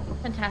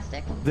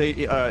Fantastic. they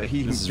This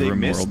is they Rim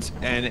missed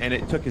World. and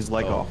it took his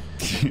leg off.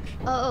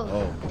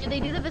 Oh. Did they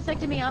do the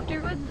vasectomy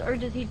afterwards, or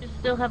does he just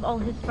still have all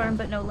his sperm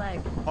but no leg?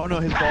 Oh no,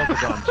 his balls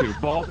are gone too.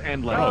 Balls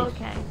and legs. Oh,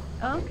 okay.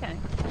 Okay.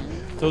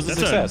 So it's a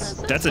success.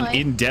 That's an fine.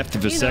 in-depth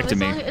You know,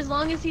 vasectomy. as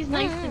long as he's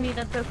nice to me,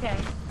 that's okay.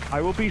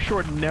 I will be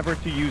sure never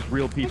to use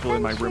real people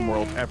in my Rim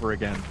World ever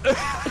again.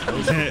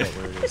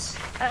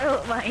 I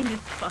don't mind,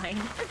 it's fine.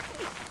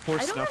 Poor I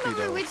don't Snuffy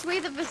remember though. which way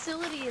the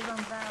facility is on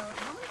Val. How many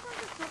times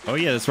has Snuffy Oh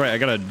yeah, that's right. I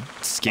gotta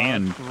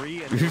scan.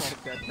 3 and they're all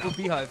dead now. Oh,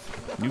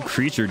 beehive. New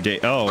creature day.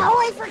 Oh,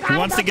 I forgot who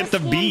wants to about get the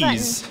scan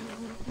bees? button.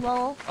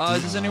 Lol.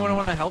 Does anyone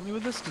want to help me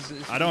with this?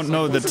 I don't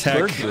know the What's tech.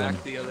 bird doing?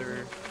 Back the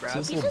other grab.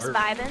 This He's little just bird.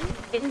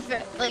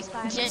 vibing. like,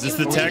 Is this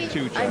the tech?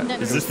 I've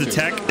never Is this the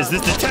tech? Is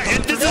this the tech?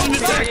 This isn't the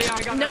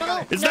tech.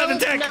 No, It's no, not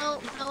the tech. No,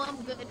 I'm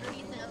good.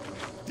 Please no.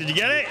 Did you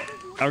get it?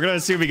 I'm gonna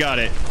assume we got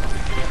it.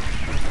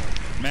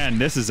 Man,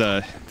 this is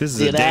a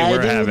day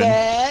we're having.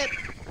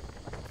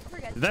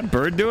 Did that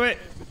bird do it?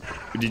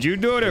 Did you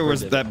do it, or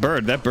was that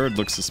bird? That bird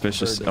looks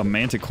suspicious. A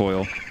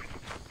manticoil.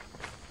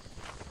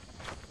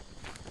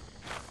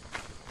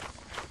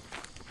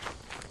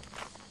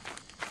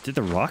 Did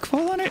the rock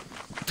fall on it?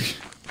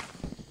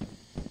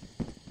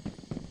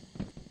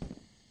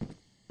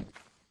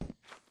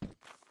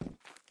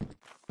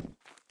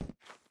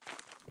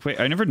 Wait,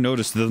 I never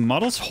noticed. Do the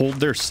models hold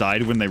their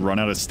side when they run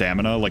out of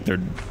stamina, like they're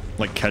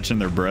like catching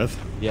their breath?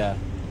 Yeah.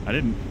 I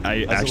didn't. I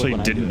That's actually when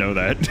I didn't do know it.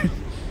 that.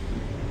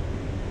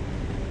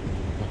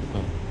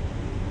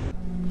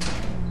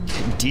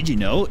 Did you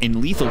know in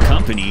Lethal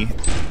Company,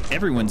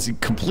 everyone's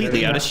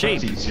completely out of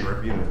shape?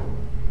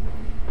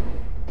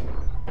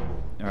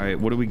 All right,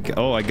 what do we?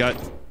 Oh, I got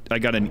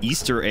an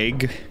Easter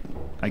egg.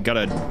 I got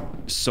a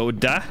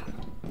soda.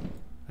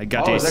 I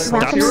got a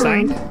stop Welcome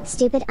sign. along,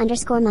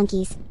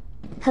 stupid_monkeys.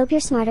 Hope you're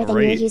smarter than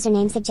Alright. your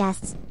username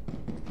suggests.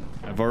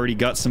 I've already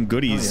got some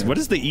goodies. What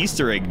does the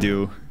Easter egg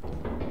do?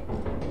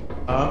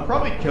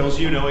 Probably kills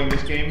you knowing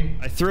this game.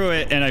 I threw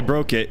it and I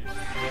broke it.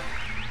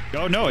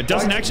 Oh no, it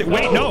doesn't actually.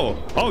 Wait,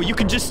 no. Oh, you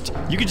can just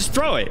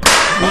throw it.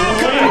 Oh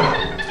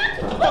god.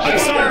 I'm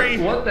sorry.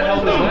 What the hell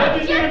is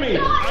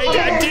that?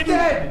 I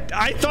didn't.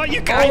 I thought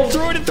you. I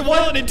threw it at the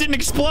wall and it didn't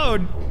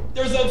explode.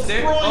 There's a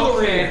throwing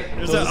over here.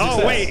 There's a.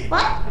 Oh wait.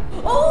 What?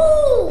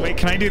 Oh! Wait,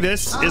 can I do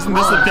this? Isn't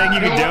this the thing you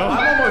can do?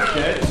 I'm almost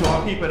dead, so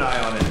I'll keep an eye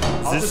on it.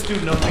 I'll this- just do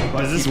nothing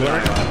but does this keep an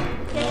work? eye on it.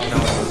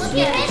 Look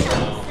at it.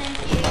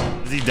 Thank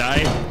you. Does he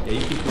die? Yeah,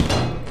 you can.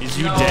 Is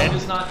you No, dead? it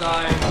does not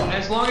die.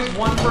 As long as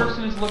one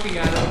person is looking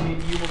at it,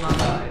 you will not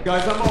die.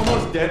 Guys, I'm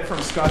almost dead from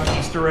Scott's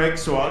Easter egg,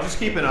 so I'll just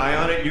keep an eye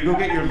on it. You go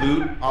get your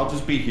loot. I'll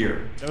just be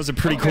here. That was a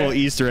pretty cool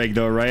Easter egg,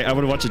 though, right? I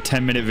would watch a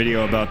 10-minute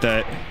video about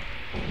that.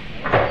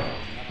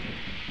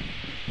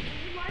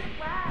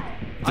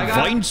 The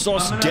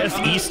Vinesauce Death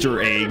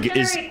Easter egg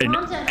is an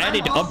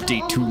added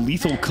update to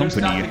Lethal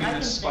Company.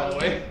 By the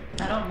way,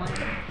 I don't like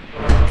it.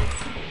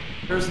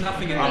 there's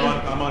nothing in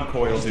I'm on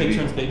coil Just take duty.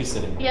 turns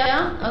babysitting.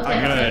 Yeah?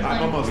 Okay.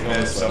 I'm almost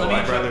dead, so Let me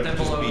I'd rather drop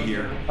them just be below.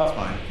 here. That's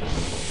fine.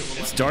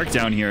 It's dark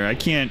down here. I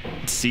can't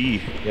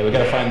see. Yeah, we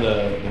gotta find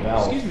the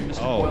valve. Excuse me,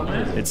 Mr. Oh,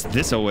 Boylan. it's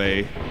this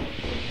away.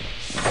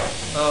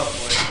 Oh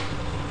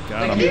boy.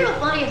 Got It'd be him. real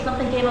funny if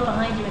something came up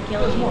behind you and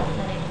killed you.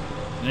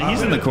 And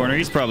he's in the corner.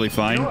 He's probably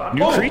fine.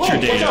 New creature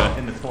data.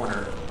 In the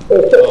corner. I got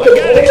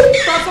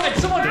it. Outside,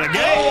 someone! Did I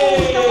get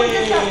it? Someone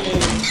just helped me.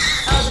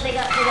 Oh, but they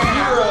got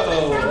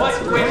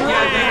What? Wait,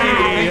 yeah,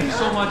 thank you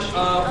so much.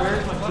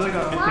 Where's my phone?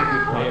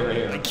 Right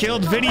here. I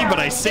killed Vinny, but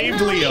I saved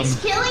Liam. He's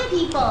killing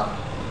people.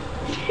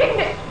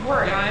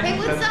 Work. Hey,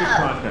 what's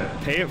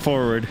up? Pay it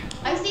forward.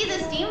 I see the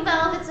steam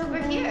valve. It's over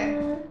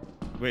here.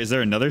 Wait, is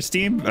there another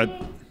Steam?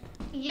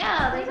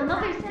 Yeah, there's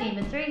another steam.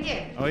 It's right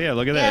here. Oh yeah,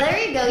 look at Yeah, that.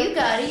 there you go. You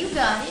got it. You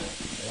got it.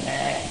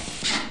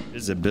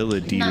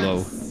 Visibility low.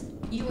 Nice.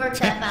 You worked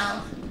that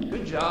valve.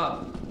 Good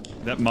job.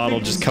 That model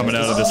just coming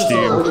out of the Oh,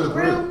 Steam. look,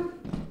 room.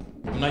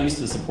 I'm not used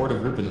to the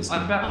supportive group in this I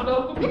game. found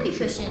a Whoopee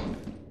cushion.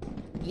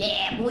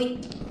 Yeah, boy.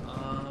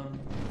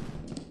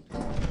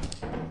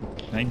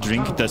 Can I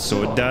drink the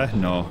soda?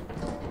 No.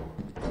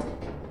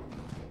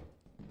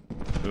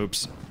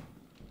 Oops.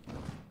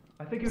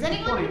 Is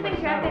anyone keeping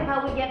track of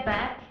how we get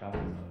back?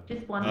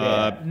 Just one.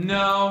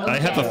 No. I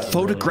have a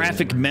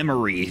photographic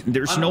memory.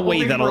 There's no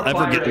way that I'll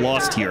ever get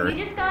lost We here.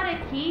 just got a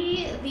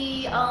key.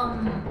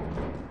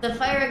 The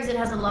fire exit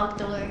has a locked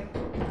door.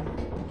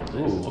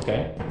 Ooh,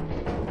 okay.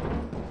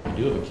 We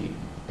do have a key.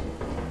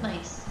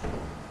 Nice.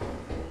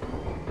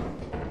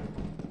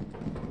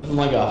 Nothing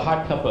like a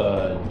hot cup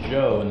of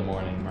Joe in the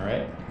morning, am I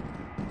right?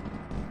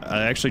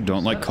 I actually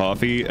don't like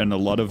coffee, and a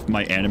lot of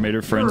my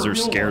animator friends are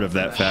scared of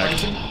that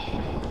fact.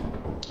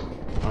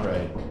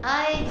 Alright.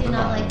 I do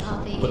not like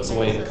coffee. Puts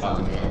away the so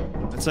coffee.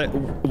 It's like,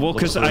 well, Looks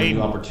because for a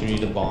new opportunity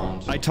to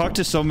bond. I talk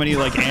to so many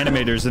like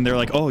animators, and they're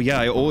like, "Oh yeah,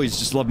 I always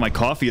just love my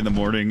coffee in the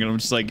morning," and I'm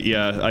just like,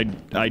 "Yeah,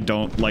 I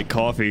don't like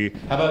coffee."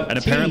 How about and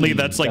apparently tea?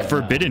 that's like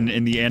forbidden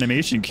in the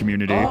animation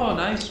community. Oh,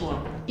 nice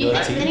one. Do you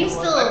think Vinny's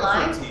still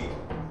alive?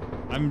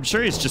 I'm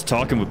sure he's just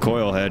talking with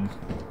Coilhead.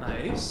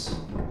 Nice.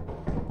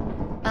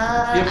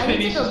 I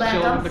need to go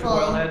back. I'm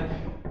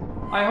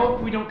full. I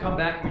hope we don't come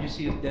back and we just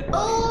see his dead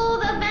body. Oh,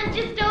 the vent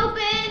just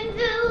opened.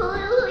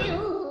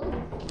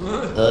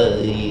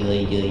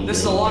 This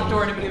is a locked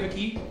door. Anybody have a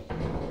key?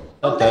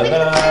 Oh, let me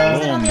get the fire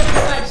exit on the other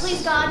side,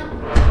 please, God.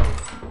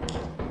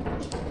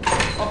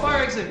 Oh,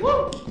 fire exit.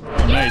 Woo!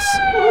 Nice.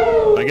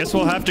 I guess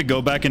we'll have to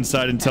go back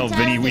inside and tell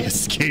Vinny we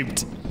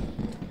escaped.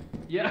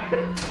 Yeah.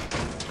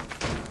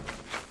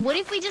 What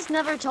if we just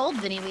never told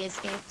Vinny we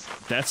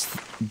escaped? That's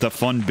the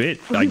fun bit,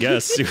 I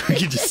guess. We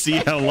can just see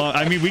how long.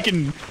 I mean, we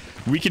can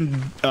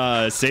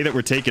say that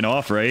we're taking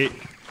off, right?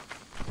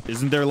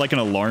 Isn't there like an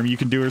alarm you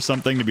can do or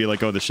something to be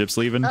like, oh, the ship's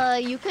leaving?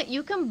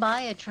 You can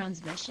buy a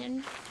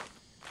transmission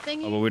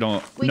thingy. Oh, but we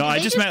don't. Wait, no, did I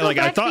they just just meant go like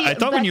I back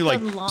thought when you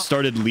like the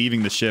started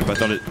leaving the ship, I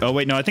thought it. Oh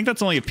wait, no, I think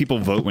that's only if people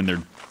vote when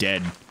they're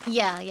dead.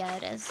 Yeah,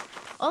 it is.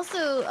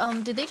 Also,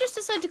 did they just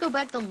decide to go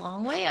back the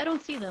long way? I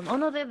don't see them. Oh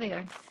no, they're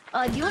there.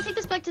 Do you want to take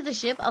this back to the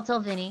ship? I'll tell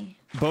Vinny.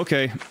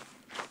 Okay.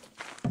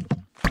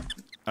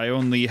 I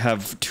only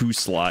have 2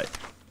 slot.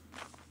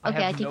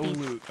 Okay, I take no these.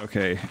 loot.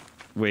 Okay.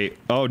 Wait.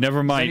 Oh,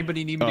 never mind.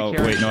 anybody need me to oh,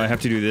 carry wait. No, I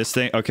have to do this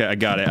thing. Okay, I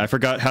got it. I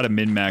forgot how to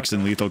min-max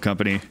in Lethal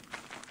Company.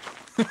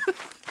 Yeah,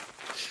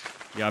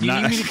 I'm Do you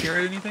not. need me to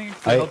carry anything?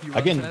 To I- help you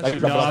run again, fast? I-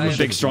 No, I'm a Go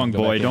big, strong back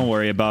boy. in. Don't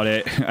worry about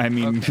it. I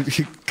mean,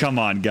 come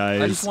on,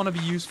 guys. I just want to be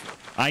useful.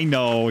 I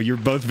know you're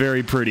both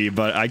very pretty,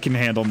 but I can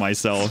handle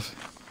myself.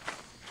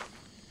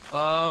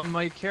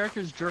 My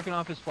character's jerking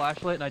off his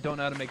flashlight, and I don't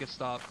know how to make it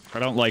stop. I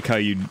don't like how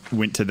you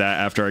went to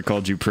that after I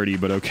called you pretty,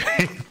 but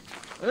okay.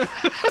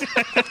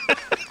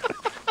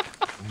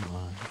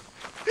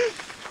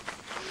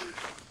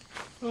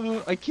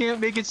 I can't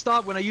make it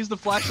stop when I use the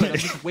flashlight. I'm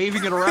just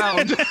waving it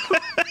around.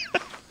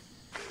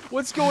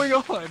 What's going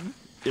on?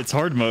 It's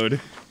hard mode.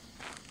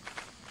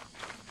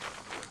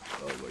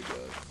 Oh my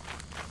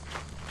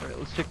god. Alright,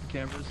 let's check the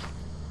cameras.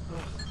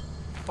 Ugh.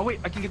 Oh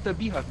wait, I can get the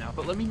beehive now,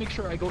 but let me make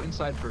sure I go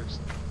inside first.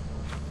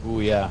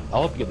 Ooh, yeah.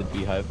 I'll help you get the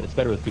beehive. It's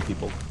better with 2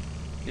 people.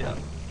 Yeah.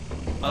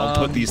 I'll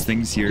put these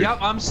things here. Yep,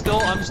 I'm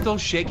still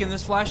shaking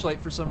this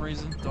flashlight for some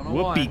reason. Don't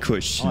know why. Whoopee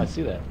cush. Oh, I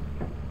see that.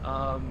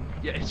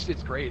 Yeah,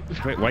 it's great.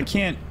 Wait, why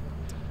can't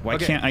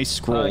I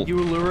scroll? You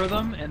lure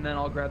them, and then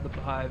I'll grab the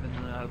beehive, and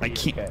then I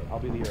can't. Okay, I'll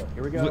be the hero.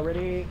 Here we go. What-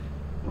 Ready?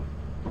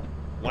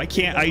 Why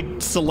can't I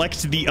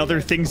select the other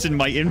things in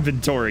my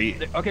inventory?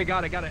 Okay,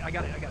 got it.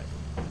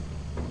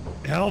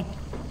 Help!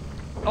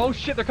 Oh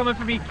shit, they're coming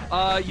for me. You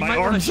My might want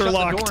to arms are shut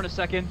locked. the door in a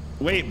second.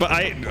 Wait, but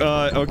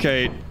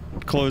okay.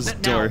 Close the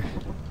Now. door.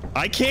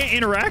 I can't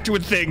interact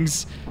with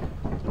things.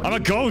 I'm a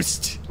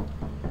ghost.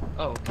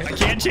 Oh, okay. I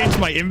can't change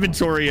my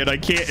inventory, and I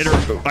can't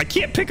I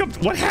can't pick up.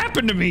 What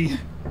happened to me?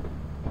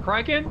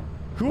 Criken?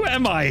 Who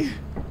am I?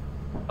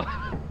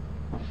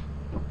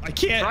 I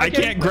can't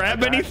Criken?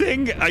 grab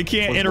anything. I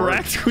can't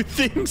interact with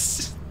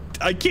things.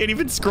 I can't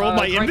even scroll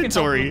my Criken helped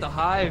inventory. with the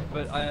hive,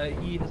 but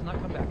he has not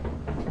come back.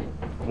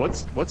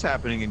 What's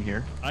happening in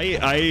here? I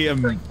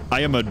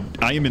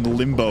am in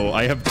limbo.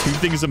 I have 2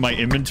 things in my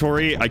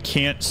inventory. I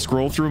can't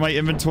scroll through my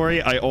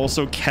inventory. I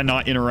also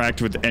cannot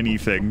interact with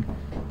anything.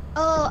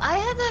 Oh, I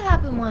had that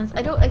happen once.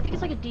 I think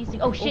it's like a DC.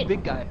 Oh shit! Oh,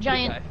 big guy.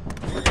 Giant.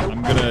 Big guy.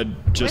 I'm gonna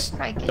just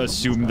Criken?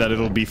 assume that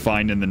it'll be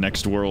fine in the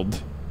next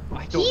world.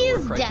 I don't He know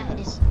is where Criken dead.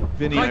 is.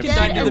 Vinny, Criken I've died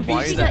seen to your the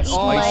vines beast. that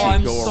Oh, spicy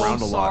I'm go so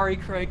around a lot. sorry,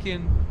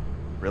 Criken.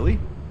 Really?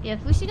 Yeah,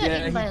 Fushi got Yeah,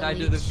 eaten he by a died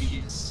leech. to the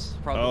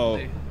beast.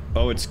 Probably.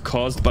 Oh, it's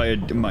caused by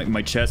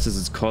my chat says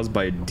it's caused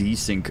by a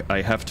desync.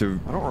 I have to.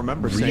 I don't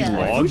remember saying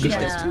relog. that.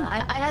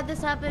 Yeah, I had this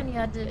happen. I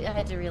had to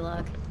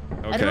relog. I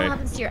don't know Okay. what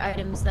happens to your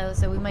items though,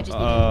 so we might just.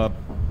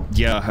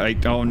 Be Yeah.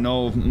 Oh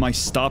no, my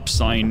stop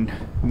sign,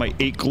 my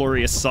 8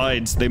 glorious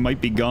sides, they might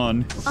be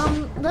gone.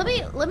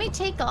 Let me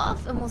take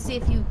off, and we'll see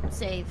if you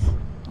save.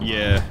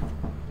 Yeah.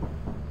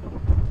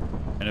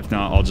 And if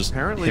not, I'll just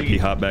Apparently- hippie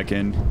hop back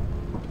in.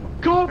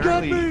 Go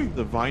get me!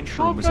 The vine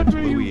shroom was in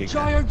Bluey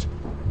again.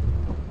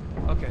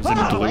 Okay. Is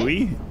it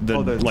Bluey? The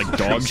like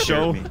dog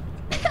show? Me.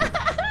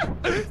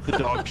 The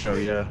dog show,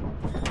 yeah.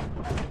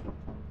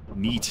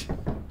 Neat.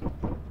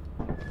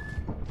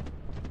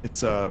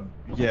 It's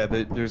yeah.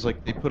 There's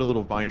like they put a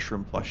little vine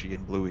shroom plushie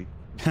in Bluey,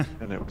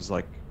 and it was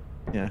like,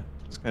 yeah,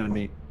 it's kind of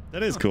neat.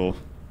 That is cool.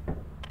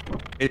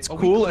 It's Oh,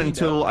 we cool cleaned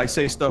until up. I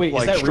say stuff Wait, is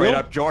like that straight real?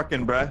 up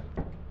jorkin', bruh.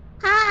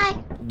 Hi.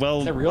 Well,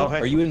 Is that real? Oh, hey.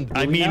 Are you in?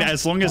 I Bluey mean, now?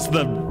 as long as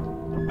the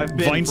I've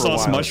been vine for a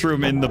sauce while.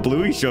 mushroom in the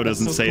Bluey show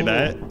doesn't so say cool.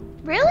 that.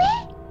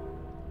 Really?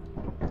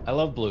 I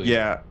love Bluey.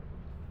 Yeah,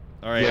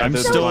 All right, yeah. I'm the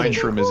still vine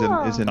shroom is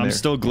in I'm there.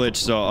 still glitched,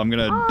 so I'm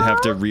gonna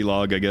have to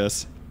relog, I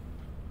guess.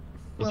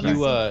 If Well,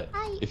 you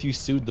Hi. if you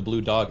sued the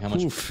blue dog, how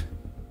much? Oof.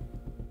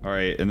 All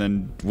right, and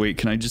then wait,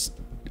 can I just?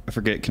 I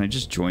forget. Can I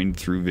just join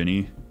through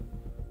Vinny?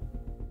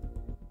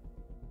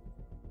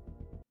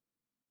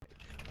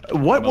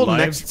 What I'm will alive?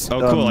 next? Oh,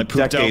 cool! I pooped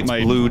out decade's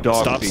my blue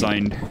dog stop be?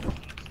 sign.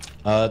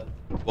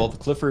 Well, the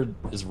Clifford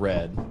is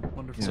red,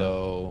 Wonderful.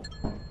 so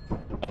I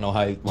don't know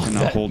how.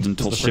 Cannot hold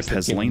until ship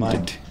has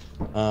landed.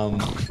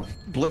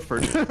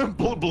 Blifford.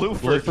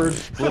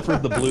 Blueford.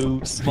 Blifford the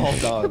blue small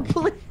dog.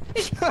 Blifford.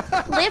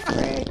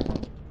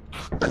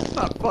 That's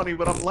not funny,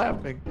 but I'm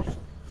laughing.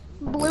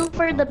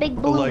 Blooper, the big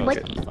blue like lip.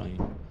 it. Funny.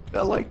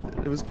 I liked it.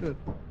 It was good.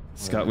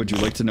 Scott, would you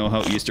like to know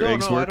how Easter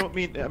eggs no, work? I don't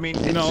mean. I mean,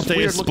 it's No, just they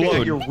weird looking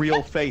explode. at your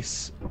real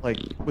face, like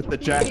with the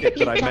jacket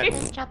that I met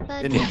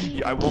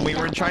when we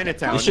were in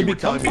Chinatown. It should you be were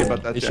telling me comforting.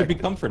 about that. It should be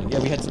jacket. comforting. Yeah,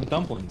 we had some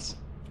dumplings.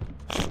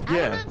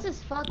 Yeah. Adamance is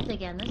fucked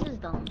again. This is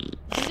dumb.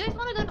 Do you guys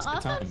want to go to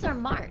offense or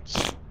march?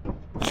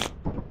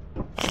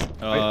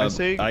 I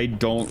say- I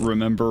don't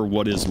remember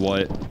what is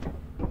what.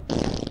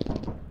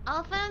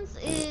 Offense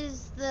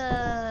is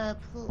the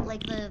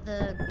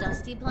the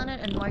dusty planet,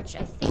 and march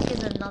I think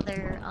is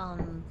another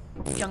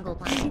jungle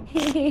planet.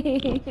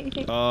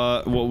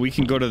 Well, we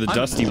can go to the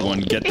dusty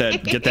one. Get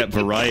that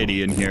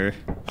variety in here.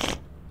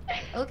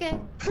 Okay.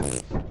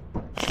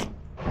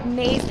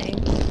 Amazing.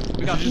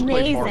 We got just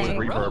play more with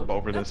Amazing. reverb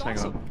over this.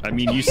 That's Hang on. I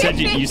mean, you said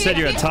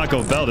you had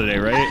Taco Bell today,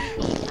 right?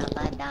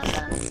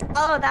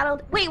 Oh,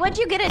 that'll. Wait, what'd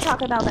you get at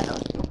Taco Bell though?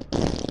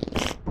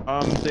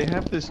 They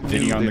have this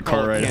Video new on they the call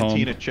car it ride home.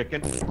 Cantina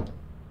chicken,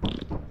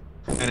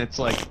 and it's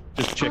like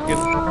just chicken.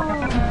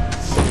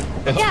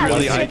 Yeah,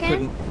 Really, it's I chicken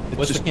couldn't. It's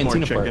What's the just more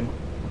cantina part? chicken.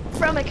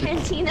 from a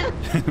cantina.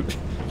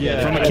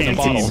 Yeah, From a it's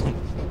canteen. bottle.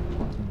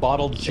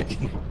 Bottled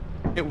chicken.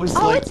 It was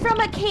Oh, like it's from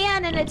a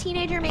can, and a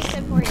teenager makes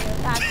it for you.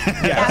 That's,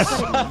 Yes.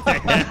 that's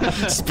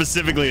what it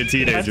Specifically a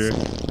teenager.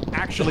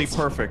 actually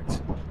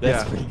perfect.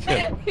 That's Yeah. pretty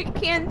good. means.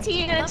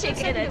 Cantina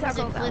chicken at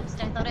Taco Bell.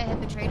 Eclipsed. I thought I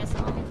had betrayed us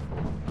all.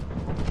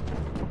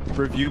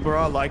 Review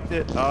bra liked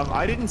it.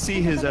 I didn't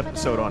see his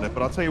episode on it,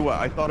 but I'll tell you what,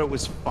 I thought it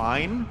was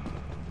fine.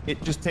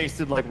 It just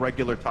tasted like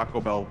regular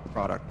Taco Bell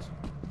product.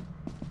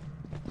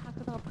 Taco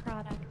Bell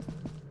product.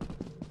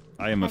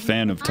 I am a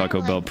fan of Taco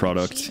I like Bell the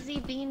product. cheesy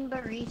bean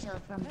burrito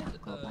from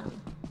Taco Bell.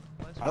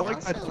 I like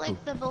also that too.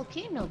 like the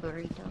volcano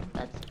burrito.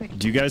 That's pretty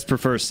Do you guys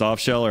prefer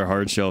soft shell or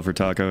hard shell for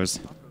tacos?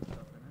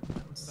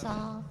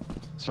 soft.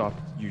 Soft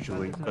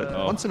usually, but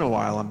Oh. once in a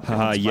while I'm.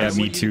 Haha, yeah, What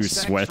me you'd too.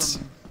 expect Sweats.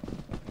 from,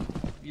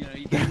 you know,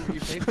 you pay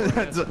for it.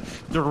 That's a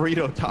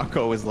Dorito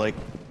taco is like,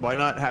 why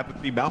not have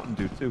it be Mountain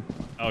Dew too?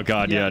 Oh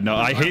god, yeah. No,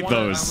 I hate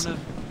those.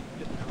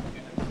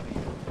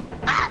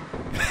 I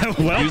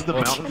wanna Well, Use the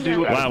Mountain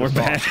Dew. as wow, the we're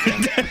sauce.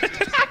 bad.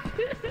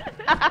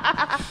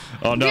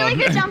 Oh no. Really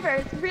good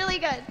jumpers. Really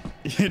good.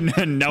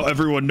 Now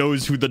everyone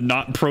knows who the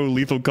not pro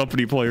Lethal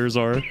Company players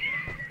are.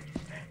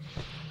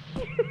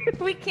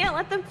 We can't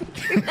let them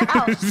figure it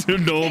out.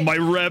 No, my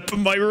rep.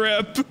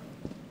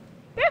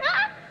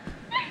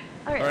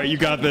 All right, you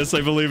got this.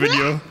 I believe in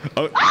you.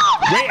 Oh,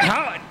 wait,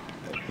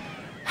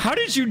 how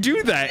did you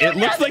do that? It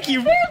looks like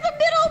you. Here's the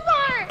middle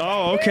part.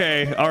 Oh,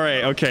 okay. All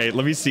right. Okay.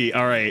 Let me see.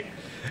 All right.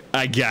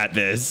 I got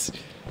this.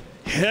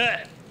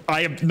 I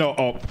am no.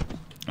 Oh,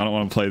 I don't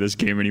want to play this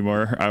game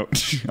anymore. I'm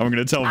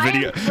gonna tell I am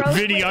Vinny. grossly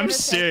Vinny, I'm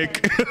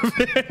sick.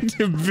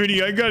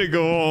 Vinny, I gotta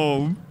go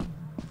home.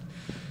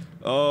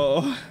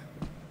 Oh.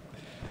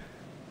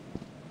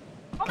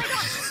 Oh my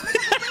god!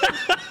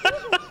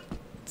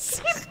 It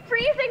keeps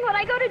freezing when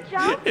I go to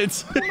jump.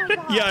 It's Oh my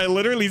God. yeah, I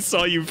literally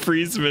saw you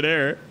freeze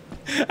midair.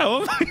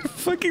 How am I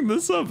fucking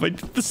this up? I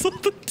did this on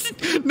the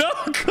no,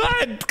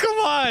 God, come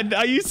on!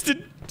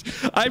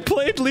 I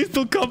played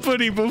Lethal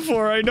Company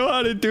before. I know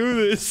how to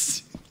do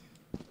this.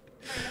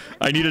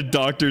 I need a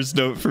doctor's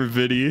note for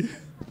Vinny.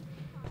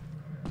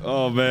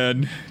 Oh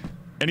man,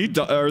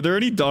 are there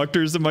any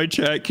doctors in my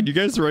chat? Can you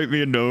guys write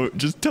me a note?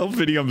 Just tell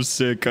Vinny I'm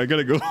sick. I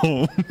gotta go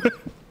home.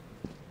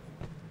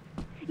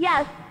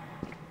 Yes.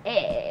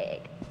 Are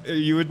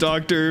you a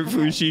doctor,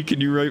 Fushi? Can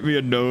you write me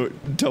a note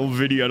and tell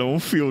Vinny I don't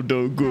feel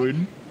no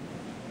good?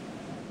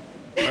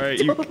 All right,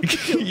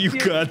 you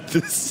got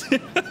this.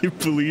 I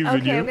believe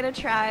in you. Okay, I'm gonna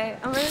try.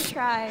 And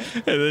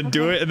then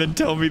do it, and then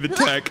tell me the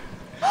tech.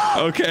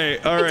 Okay,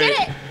 all right. I did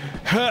it.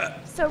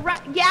 So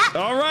yeah.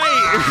 All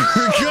right,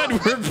 we're good.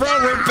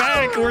 We're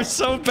back. We're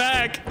so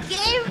back.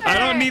 Gamer. I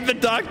don't need the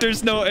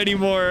doctor's note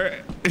anymore.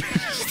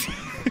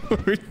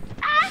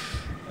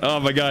 Oh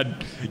my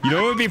god. You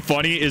know what would be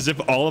funny is if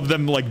all of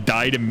them like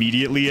died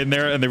immediately in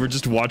there and they were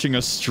just watching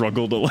us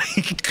struggle to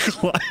like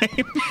climb.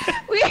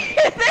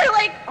 They're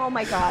like, oh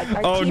my god.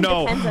 Our team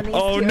depends on these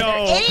two.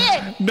 No.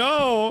 Idiot.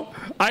 No.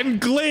 I'm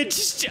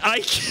glitched.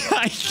 I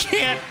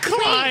can't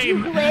climb. Wait,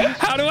 you glitched?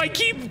 How do I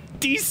keep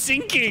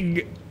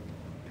desyncing?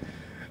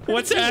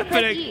 What's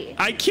happening?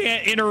 I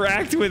can't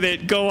interact with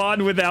it. Go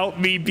on without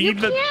me. You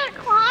can't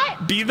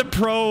climb. Be the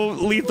pro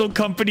Lethal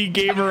Company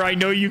gamer I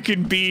know you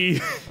can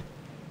be.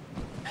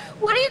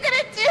 What are you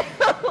gonna do?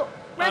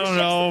 I don't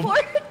know.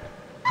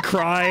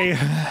 Cry.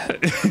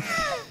 Good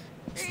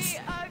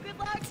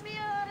luck,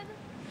 man.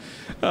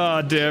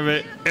 Oh, damn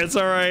it. It's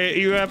alright.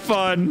 You have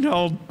fun.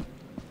 I'll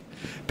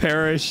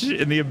perish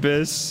in the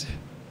abyss.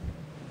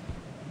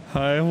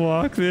 I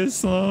walk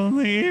this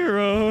lonely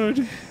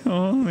road.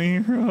 Only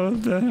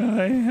road that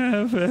I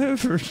have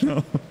ever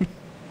known.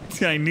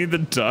 I need the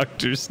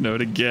doctor's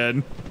note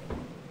again.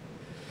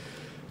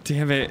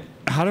 Damn it.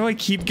 How do I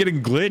keep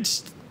getting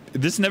glitched?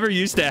 This never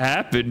used to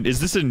happen. Is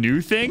this a new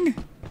thing?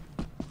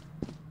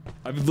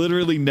 I've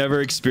literally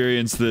never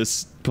experienced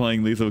this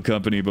playing Lethal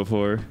Company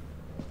before.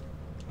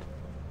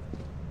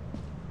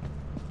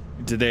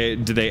 Did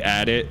they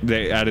add it?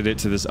 They added it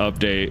to this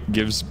update.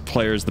 Gives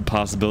players the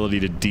possibility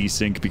to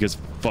desync because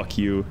fuck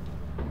you.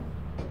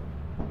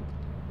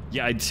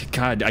 Yeah,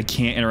 God, I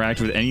can't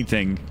interact with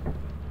anything.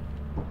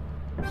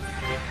 Do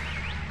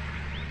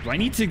I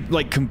need to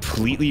like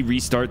completely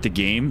restart the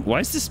game? Why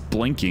is this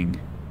blinking?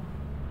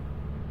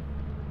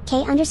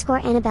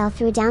 K_Annabelle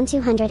threw down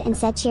 200 and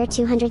said cheer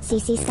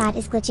 200cc Scott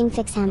is glitching,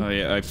 fix him. Oh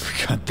yeah, I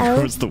forgot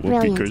there was the whoopee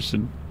brilliant.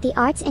 cushion. The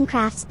arts and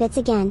crafts bits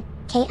again.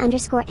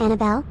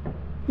 K_Annabelle.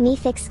 Me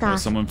fix Scott. Oh,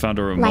 someone found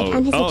a remote. Like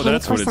I'm his oh,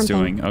 that's what it's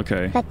something. doing.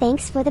 Okay. But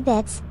thanks for the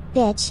bits,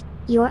 bitch.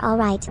 You're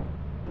alright.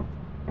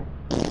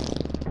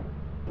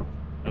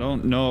 I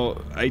don't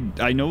know.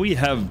 I know we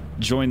have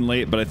join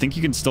late, but I think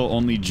you can still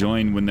only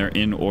join when they're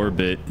in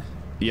orbit.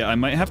 Yeah, I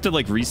might have to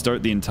like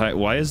restart the entire...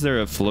 Why is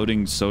there a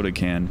floating soda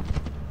can?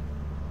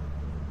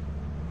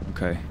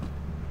 Okay.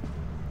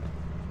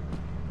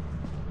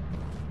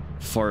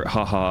 Fart,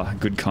 haha,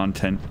 good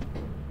content.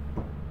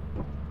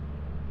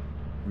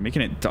 I'm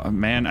making it...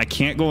 Man, I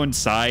can't go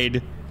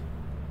inside.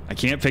 I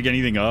can't pick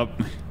anything up.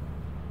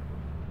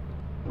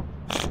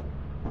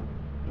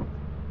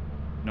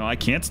 No, I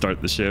can't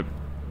start the ship.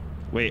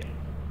 Wait.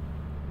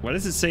 Why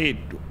does it say...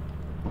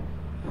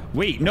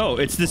 Wait, no,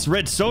 it's this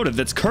red soda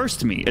that's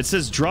cursed me. It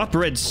says drop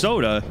red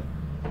soda.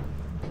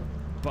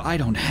 But I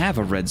don't have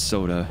a red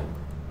soda.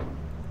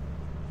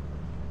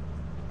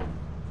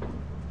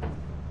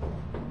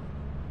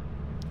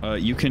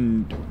 You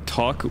can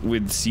talk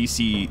with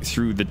Cece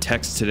through the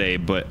text today,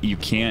 but you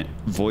can't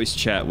voice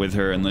chat with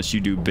her unless you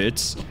do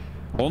bits.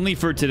 Only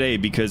for today,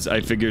 because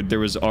I figured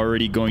there was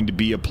already going to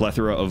be a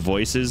plethora of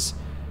voices.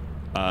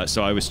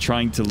 So I was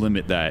trying to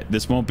limit that.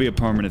 This won't be a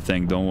permanent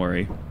thing, don't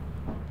worry.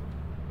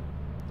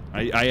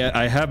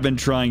 I have been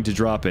trying to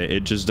drop it.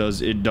 It just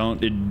does, it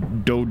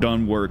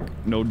done work.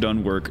 No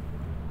done work.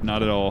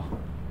 Not at all.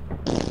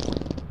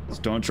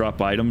 Just don't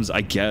drop items,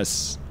 I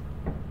guess.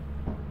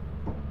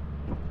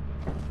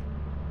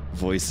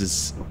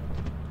 Voices.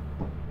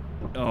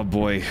 Oh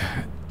boy.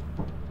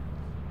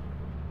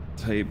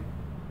 Type.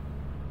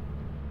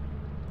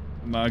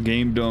 My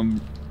game done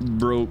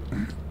broke.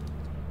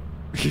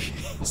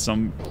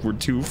 Some were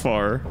too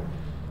far.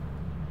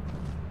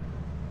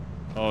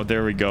 Oh,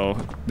 there we go.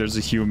 There's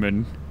a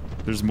human.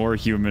 There's more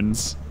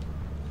humans.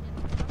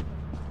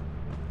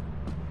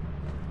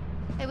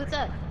 Hey, what's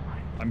up?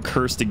 I'm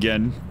cursed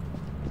again.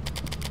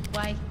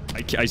 Why?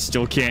 I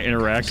still can't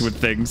interact with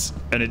things,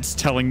 and it's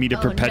telling me to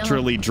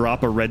perpetually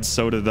drop a red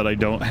soda that I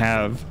don't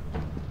have.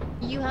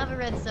 You have a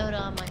red soda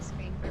on my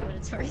screen for what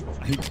it's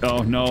worth. Oh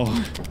no.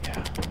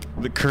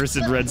 The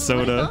cursed red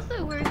soda. It's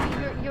also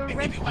worth your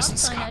red stop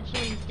sign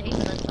actually stays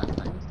with us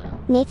sometimes, so.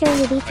 Nathan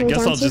Ruby threw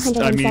down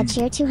 200 and said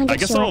cheer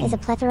 200 sure is a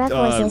plethora of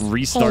voices.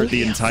 Restart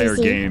the entire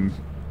game.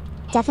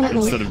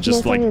 Definitely. Instead of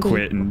just Nathan like Ruby.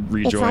 quit and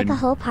rejoin. It's like a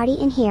whole party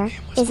in here,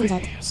 isn't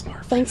it?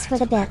 Thanks for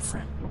the bits.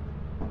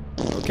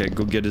 Okay. Okay,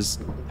 go get his.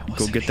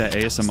 Go get that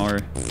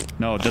ASMR.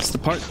 No, that's the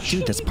part.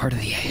 Dude, that's part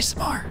of the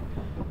ASMR.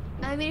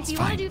 I mean, if you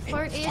want to do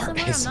fart ASMR,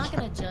 I'm not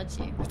gonna judge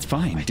you. It's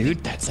fine,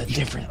 dude. That's a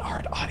different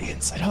art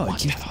audience. I don't want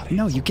that audience.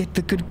 No, you get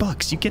the good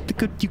bucks. You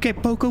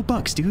get Boko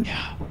bucks, dude.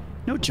 Yeah.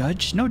 No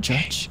judge. No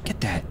judge.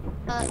 Get that.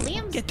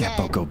 Liam's Get dead. that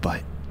Boko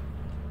butt.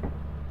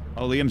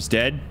 Oh, Liam's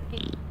dead?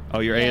 Oh,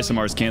 your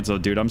ASMR's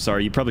canceled, dude. I'm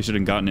sorry. You probably should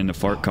have gotten into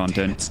fart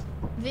content.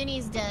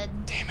 Vinny's dead.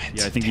 Damn it.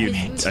 Yeah, I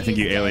think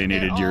you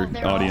alienated your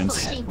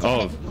audience.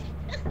 Oh.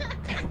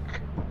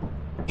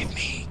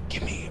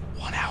 Give me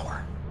 1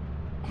 hour.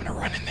 I'm gonna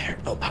run in there.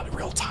 No, not in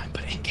real time,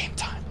 but in game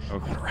time. Okay.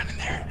 I'm gonna run in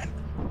there and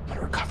I'm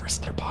gonna recover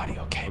their body,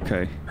 okay?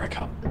 Okay. Here I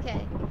go.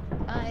 Okay.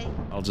 Bye.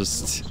 I'll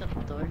just Shut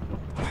the door.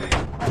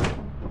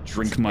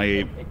 drink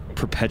my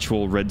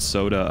perpetual red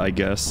soda, I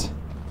guess.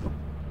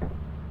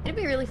 It'd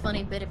be a really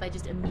funny bit if I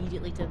just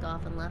immediately took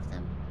off and left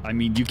him. I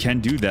mean, you can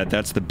do that.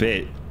 That's the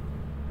bit.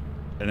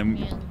 And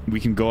then we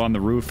can go on the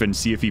roof and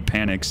see if he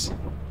panics.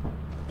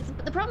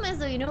 The problem is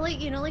though, you know,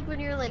 like when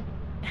you're like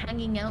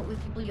hanging out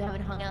with people you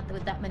haven't hung out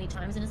with that many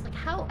times, and it's like,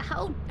 how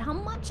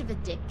much of a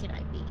dick can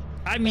I be?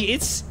 I mean,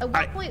 it's. At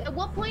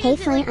what point? Hey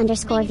is it, like,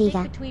 Flame_Viva.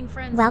 being between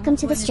friends, Welcome and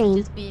to the when it's stream.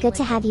 just being, Good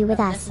to like, have you with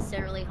us.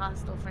 Unnecessarily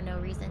hostile for no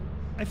reason.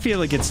 I feel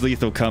like it's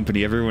Lethal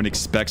Company. Everyone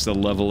expects a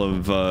level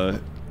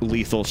of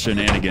lethal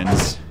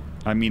shenanigans.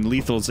 I mean,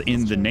 lethal's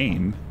in the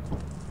name.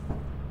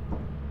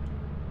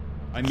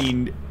 I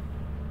mean,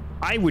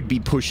 I would be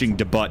pushing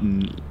the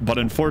button, but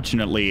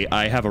unfortunately,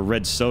 I have a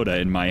red soda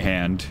in my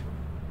hand.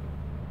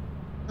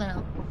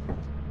 Well.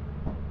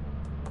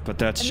 But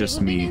that's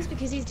just me. me. The thing is,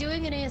 because he's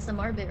doing an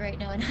ASMR bit right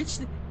now, and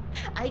actually,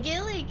 I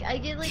get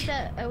like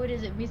that. What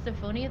is it,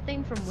 misophonia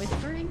thing from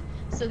whispering?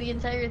 So the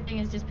entire thing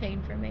is just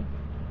pain for me.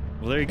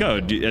 Well, there you go.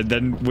 And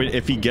then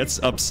if he gets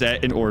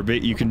upset in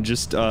orbit, you can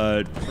just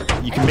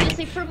you can make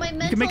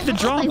the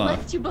drama. I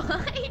left you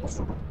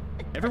behind.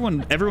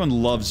 Everyone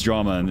loves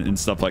drama and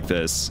stuff like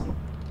this.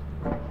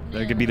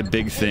 That could be the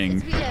big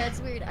thing. Yeah,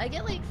 it's weird. I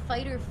get like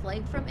fight or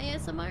flight from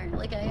ASMR.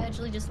 Like I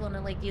actually just want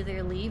to like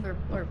either leave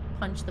or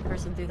punch the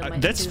person through the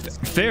mic. That's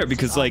fair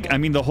because like I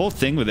mean the whole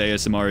thing with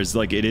ASMR is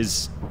like it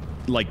is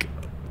like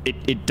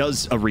it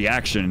does a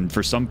reaction.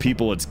 For some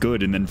people it's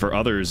good, and then for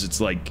others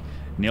it's like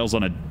nails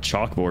on a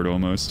chalkboard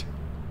almost.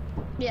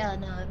 Yeah,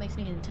 no, it makes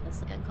me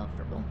intensely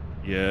uncomfortable.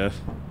 Yeah.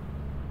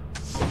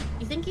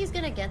 You think he's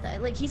gonna get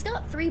that? Like he's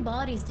got 3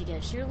 bodies to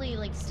get. Surely,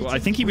 like. Well, I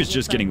think he was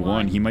just getting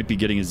one. He might be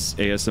getting his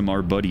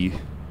ASMR buddy.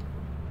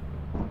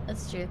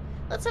 That's true.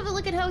 Let's have a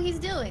look at how he's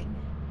doing.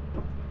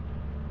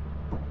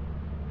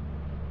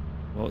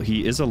 Well,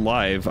 he is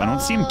alive. I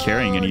don't see him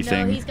carrying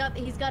anything. No,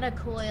 he's got a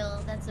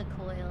coil. That's a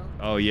coil.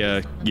 Oh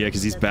yeah, yeah,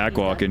 because he's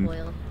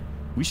backwalking.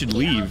 We should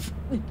leave.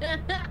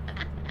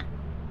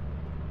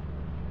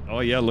 Oh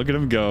yeah, look at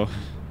him go.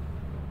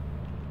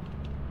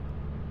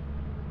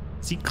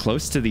 Is he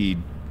close to the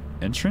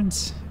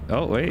entrance?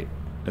 Oh wait,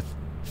 I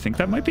think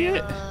that might be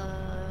it.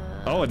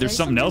 Oh, there's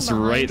something else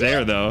right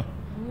there though.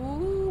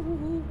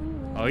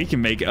 Oh, he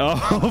can make.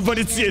 Oh, but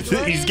it's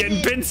he's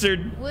getting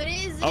pincered. What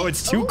is it? Oh,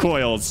 it's 2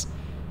 coils.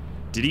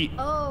 Did he?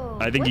 Oh,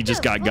 I think he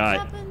just got.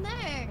 Happened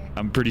there?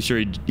 I'm pretty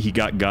sure he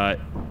got.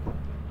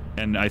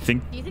 And I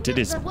think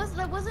that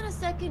wasn't a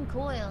second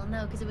coil,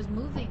 no, because it was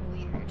moving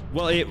weird.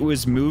 Well, it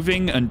was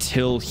moving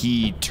until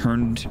he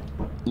turned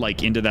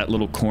like into that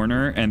little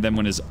corner, and then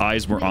when his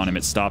eyes were on him,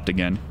 it stopped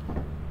again.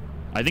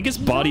 I think his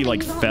body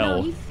like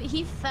fell. No,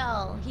 he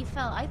fell. He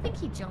fell. I think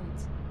he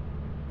jumped.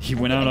 He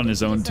went out on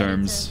his own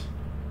terms.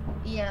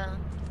 Yeah,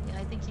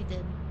 I think he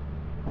did.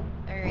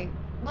 All right.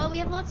 Well, we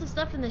have lots of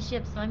stuff in the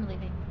ship, so I'm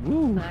leaving.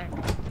 Woo. Bye.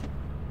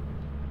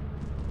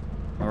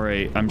 All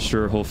right, I'm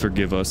sure he'll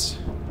forgive us.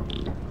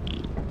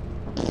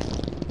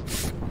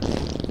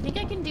 I think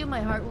I can do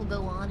My Heart Will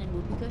Go On and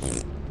Whoopee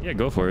Cushion. Yeah,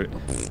 go for it.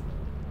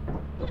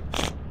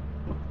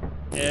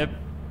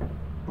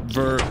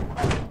 Ever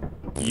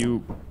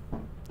you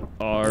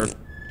are,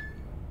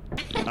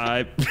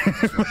 I.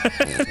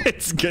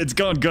 It's good. It's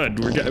going good.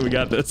 We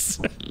got this.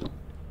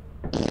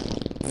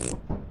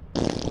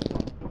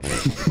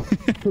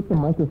 Put the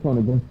microphone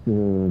against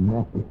your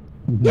neck.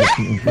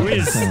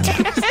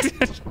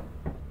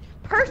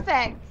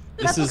 Perfect.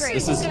 This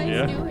is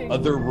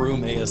other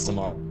room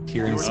ASMR.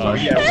 Hearing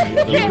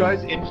yeah, you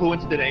guys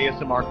influenced an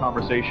ASMR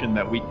conversation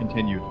that we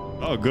continued.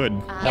 Oh, good.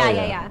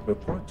 Yeah.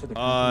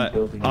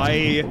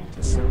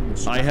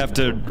 I have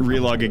to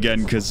relog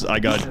again because I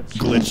got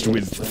glitched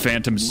with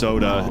Phantom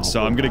Soda,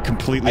 so I'm gonna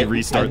completely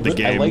restart the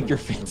game. I like your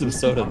Phantom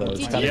Soda though.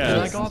 It's kind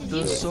of I got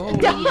the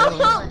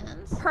soda.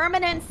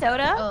 Permanent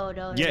soda? Oh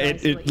no. Yeah,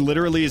 it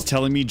literally is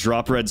telling me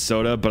drop red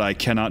soda, but I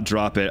cannot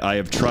drop it. I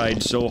have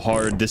tried so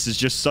hard. This is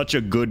just such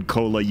a good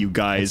cola, you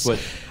guys.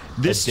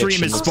 This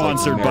stream is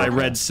sponsored by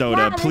Red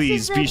Soda. Yeah,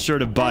 Please be sure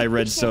to buy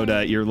Red Soda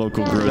at your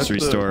local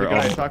grocery store. The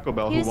guy at Taco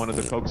Bell who wanted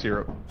the Coke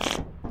syrup.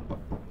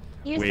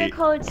 Use the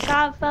code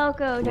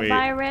ScottFalco to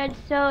buy red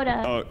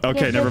soda. Oh,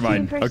 okay, never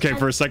mind. Okay,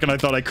 for a second I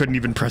thought I couldn't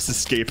even press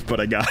escape, but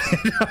I got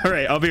it. All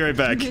right, I'll be right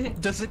back.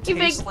 Does it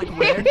taste like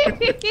red?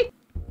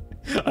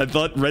 I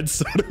thought Red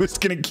Soda was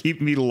gonna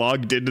keep me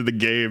logged into the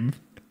game.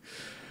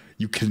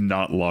 You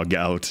cannot log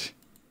out.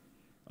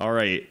 All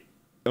right.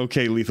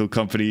 Okay, Lethal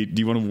Company. Do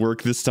you want to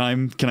work this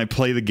time? Can I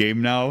play the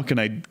game now? Can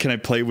I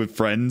play with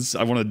friends?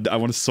 I want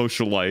to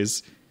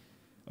socialize.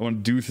 I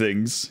want to do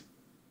things.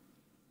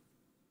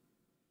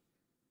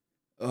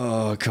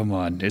 Oh, come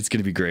on. It's going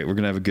to be great. We're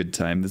going to have a good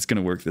time. It's going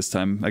to work this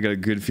time. I got a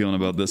good feeling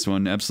about this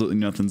one. Absolutely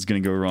nothing's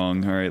going to go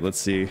wrong. All right, let's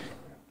see.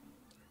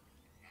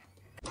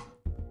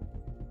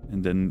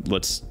 And then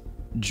let's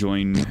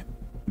join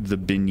the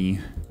Binny.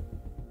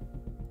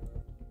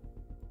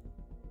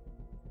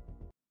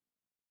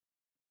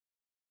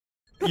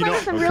 You know,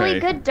 some really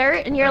good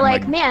dirt, and you're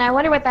like, man, I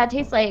wonder what that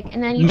tastes like.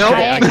 And then you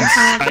try it.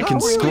 I can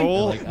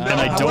scroll, and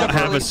I don't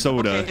have a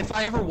soda. Okay, if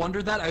I ever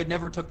wondered that, I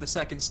never took the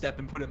second step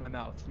and put it in my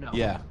mouth. No.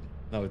 Yeah.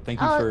 No, thank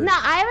you Oh, for... no,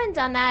 I haven't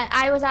done that.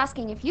 I was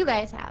asking if you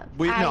guys have.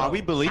 We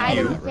believe I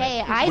you. didn't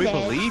say I We did.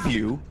 believe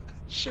you.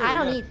 Sure, I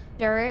don't eat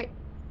dirt.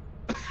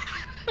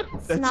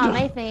 It's not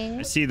my thing.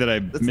 I see that I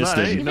missed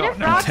an Even if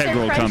rocks and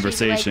integral crunchies,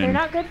 conversation. Like,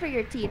 they're not good for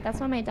your teeth. That's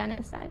what my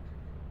dentist said.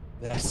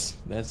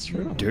 That's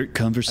true. Dirt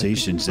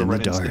conversations in the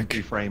dark.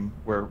 Frame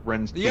where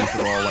Ren's teeth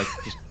are all like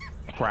just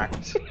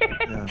cracked.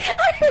 Yeah.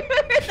 I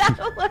remember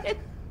that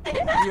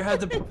one. You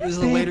had to. This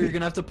is later. You're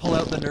gonna have to pull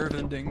out the nerve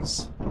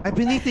endings. I've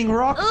been eating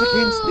rocks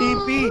again,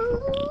 Stevie.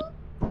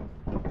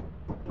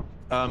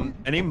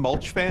 Any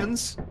mulch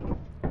fans?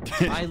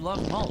 I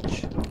love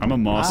mulch. I'm a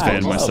Moss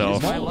fan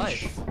myself. My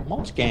life.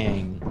 Mulch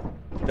Gang.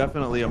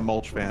 Definitely a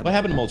mulch fan. What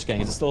happened to Mulch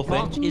Gang? Is it still a thing?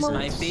 Mulch is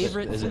my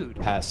favorite Is food.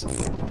 it past?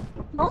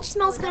 Mulch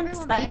smells kind of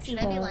Everyone back? spicy Should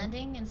I be though.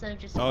 landing instead of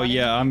just? Oh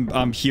yeah,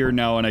 I'm here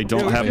now, and I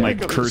don't we have can my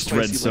go to cursed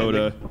red spicy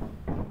soda.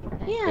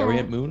 Yeah, we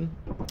hit Moon.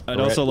 I'd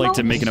also like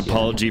to make an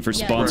apology for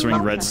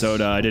sponsoring red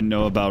soda. I didn't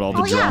know about all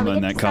the drama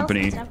in that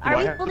company. Are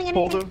we holding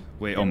anything?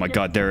 Wait, oh my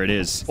God, there it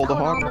is. Hold the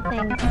hog.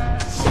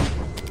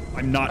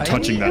 I'm not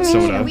touching that Are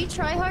soda. we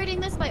try-harding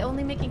this by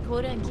only making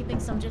quota and keeping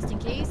some just in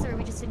case, or are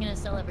we just gonna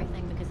sell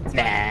everything because it's?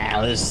 Nah,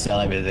 let's sell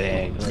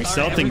everything. We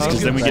sell things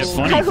because then we get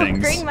funny I will things.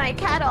 bring my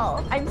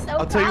kettle. I'm so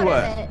I'll tell you proud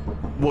what. of it.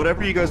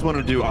 Whatever you guys want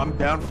to do, I'm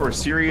down for a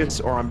serious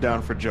or I'm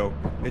down for joke.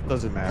 It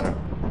doesn't matter.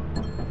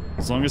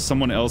 As long as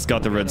someone else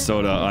got the red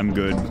soda, I'm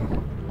good.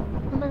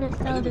 I'm gonna I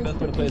sell think the this. best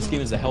way to play this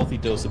game is a healthy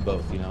dose of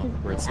both, you know?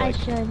 Where it's I like,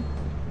 should.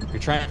 you're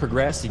trying to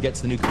progress, you get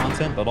to the new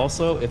content, but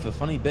also, if a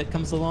funny bit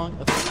comes along,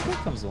 a funny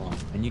bit comes along,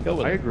 and you go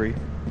with it. I agree.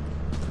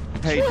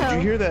 Hey, did True. you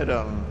hear that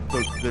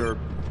they're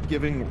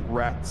giving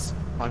rats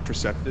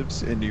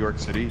contraceptives in New York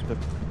City to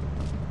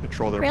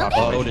control their Really?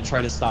 population? Oh, to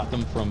try to stop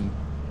them from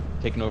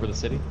taking over the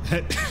city?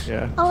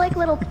 Yeah. Oh, like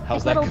little,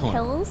 How's like that little going?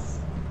 pills?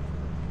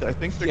 I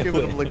think they're Yeah,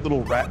 giving but- them like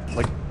little rat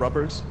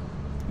rubbers.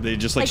 They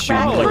just like Like shoot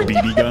 'em with like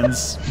rat- BB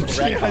guns.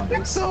 Rat Yeah, I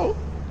think condoms. so.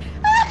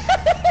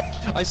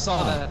 I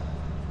saw that.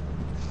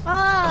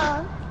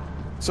 Ah.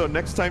 So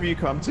next time you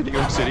come to New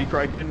York City,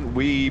 Criken,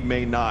 we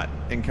may not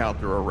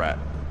encounter a rat.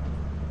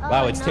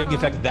 Wow, Oh, it's no. taking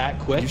effect that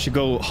quick? You should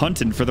go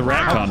hunting for the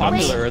rat How condoms.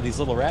 popular are these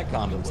little rat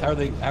condoms? How are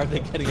they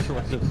getting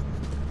everyone to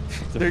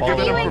They're follow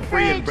giving How do them you for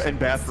free in encourage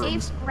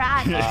bathrooms. safe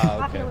rat Ah, okay.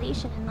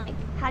 population? Like,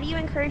 how do you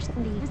encourage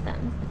them to use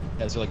them?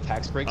 Is there like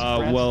tax breaks? for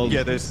rats? Well,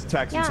 Yeah, there's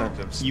tax Yeah.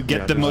 incentives. you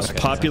get Yeah, the there's most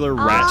tax popular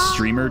rat Oh.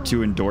 streamer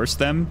to endorse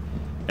them,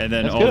 and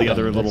then That's all good the then.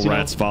 other little That's, you know,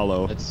 rats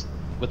follow. It's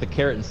with the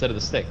carrot instead of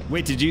the stick.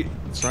 Wait, did you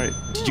That's right.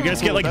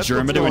 guys get like That's Germa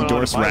what's to going on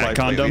endorse in my rat life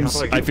lately. condoms? How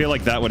about I you? feel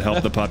like that would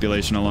help the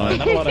population a lot.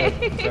 Not a lot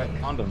of rat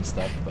condom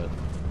stuff, but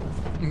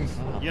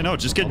You know,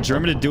 just get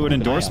Germa to do an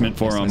endorsement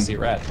for them. I see a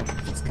rat.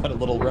 It's got a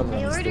little rubber I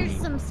on his ordered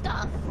thingy. some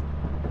stuff.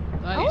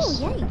 Nice.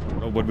 Oh, yay.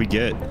 What'd we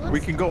get? We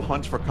can go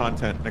hunt for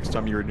content next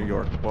time you're in New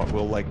York.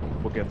 We'll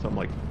get some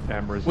like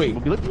cameras. Wait, we'll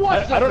be like,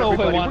 what? I don't know if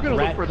I everybody? want We're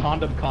gonna rat look for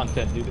condom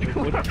content, dude.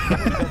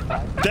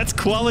 That's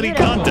quality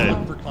Beautiful.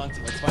 content. For content.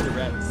 Let's find a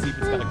rat and see if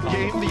it's got a condom.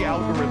 game the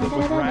algorithm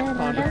with rat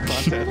condom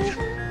content.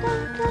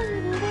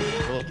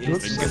 We're like in the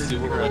zoo,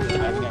 we're like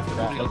diving after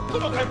rat.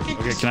 Like,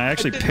 Okay, can I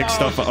actually pick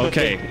stuff up?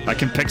 Okay, I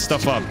can pick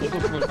stuff up.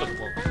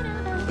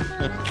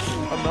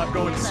 I'm not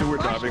going sewer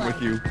diving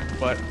with you,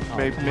 but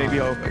maybe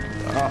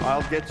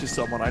I'll get you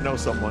someone. I know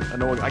someone.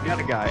 I got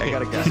a guy.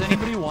 Does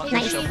anybody want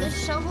Nice. the Hey, shovel?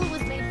 this shovel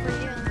was made for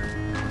you.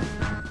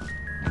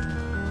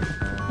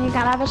 You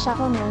gotta have a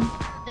shovel, man.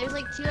 There's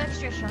like 2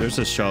 extra shovels. There's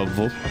a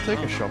shovel, I'll take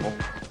a shovel.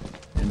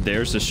 and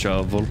there's a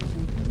shovel.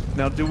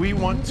 Now, do we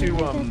want to?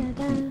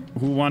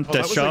 Who want Oh, the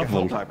that was like a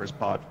shovel? Helldiver's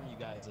pod. you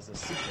guys as a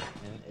secret,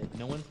 and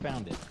no one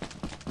found it.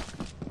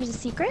 There's a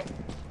secret?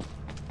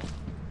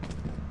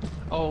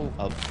 Oh,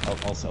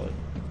 I'll sell it.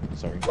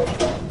 Sorry.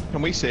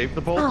 Can we save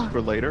the bolts Oh.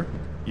 for later?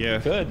 Yeah,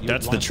 Good.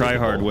 that's the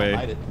try-hard way.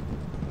 Hide it.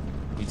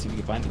 You see if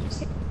you can find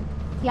it.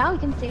 Yeah, we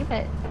can save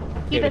it.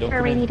 Keep but it don't for a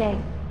come in. rainy day.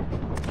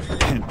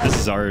 This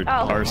is our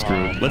Oh.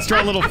 screw. Let's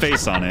draw a little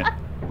face on it.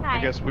 Hi.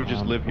 I guess we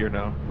just live here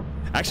now.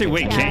 Actually,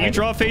 wait, Yeah. can't you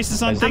draw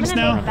faces on I'm I'm things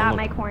gonna make now? that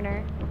my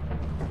corner.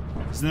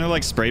 Isn't there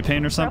like spray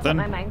paint or Or I'll something?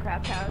 put my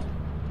Minecraft house.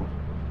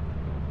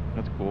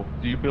 That's cool.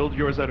 Do you build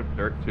yours out of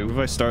dirt What too? if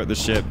I start the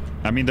ship?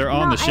 I mean, they're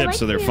on No, the I ship, like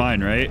so they're to-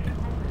 fine, right?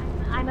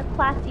 I'm a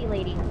classy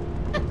lady.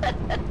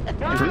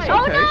 Nice,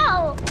 Oh okay.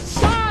 no!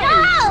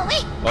 No!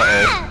 Wait!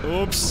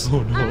 Uh-oh. Oops.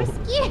 Oh no. I'm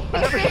scared. I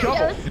have a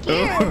shovel. I'm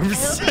scared.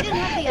 Oops. We didn't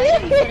have the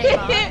items today,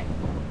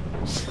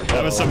 Bob.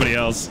 That was somebody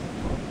else.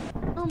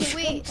 Oh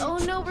wait. Oh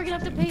no, we're gonna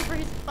have to pay for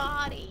his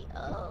body.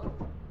 Oh.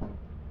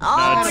 Oh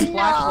That's- no.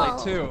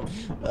 Flashlight too.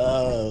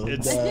 Oh,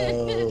 It's-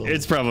 no.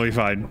 It's probably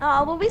fine.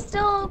 Oh well, we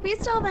still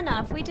have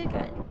enough. We did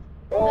good.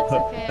 That's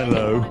okay.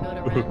 Hello. I just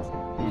wanna go to rent.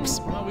 Oops.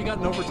 Well, we got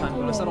an overtime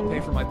bonus. That'll pay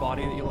for my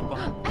body that you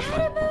left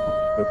behind.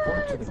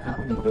 Report to the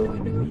company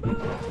building immediately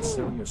to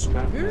sell your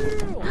scrap.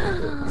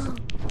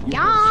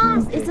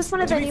 Yes. Is this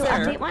one of the To be new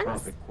fair, update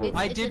ones?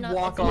 I It's did enough-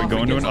 walk it's off. We're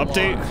going to an against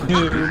a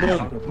update?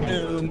 log.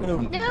 New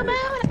moon.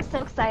 I'm so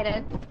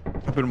excited.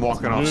 I've been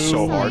walking off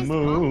so Size hard.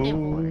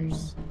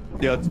 omnivores.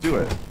 Yeah, let's do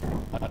it.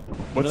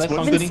 What's that what's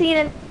song, Been Vinny? seeing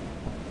it.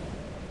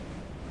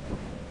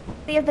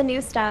 They have the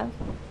new stuff.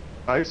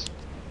 Nice.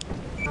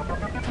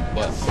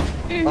 What?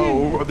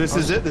 Oh, this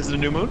is it? This is a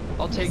new moon?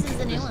 I'll take This is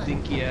the new this one.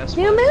 dinky ass.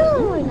 New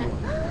moon.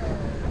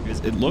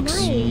 It looks.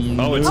 Nice.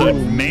 Oh, it's a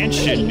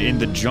mansion in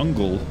the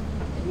jungle.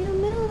 New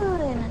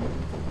moon.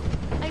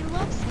 I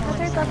love small.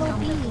 There's double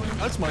B.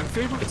 That's my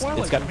favorite It's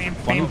Twilight. got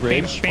Funny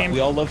Bridge. We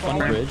all love Funny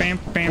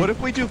Bridge. What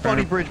if we do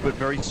Funny Bridge, but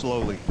very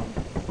slowly?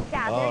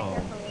 Yeah, Oh.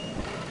 very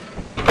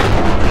carefully.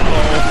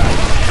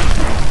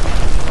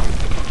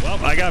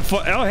 Well, I got. Oh,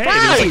 hey,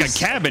 there's like a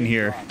cabin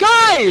here.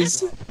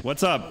 Guys!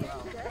 What's up?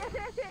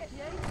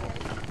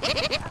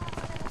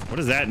 What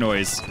is that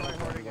noise?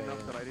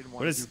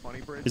 What is?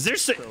 Is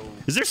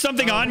there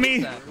something on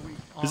me?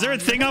 Is there a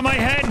thing on my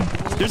head?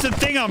 There's a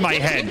thing on my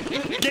head.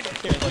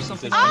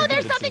 Oh,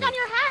 there's something on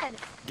your head.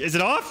 Is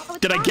it off?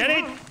 Did I get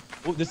it?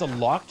 Oh, there's a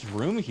locked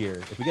room here.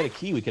 If we get a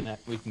key, we can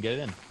get it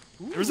in.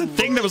 There was a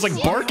thing that was like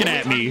barking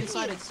at me.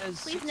 Inside it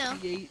says Please no.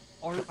 68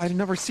 art. I've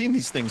never seen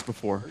these things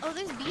before. Oh,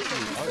 there's bees.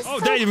 Oh,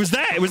 it was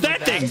that. It was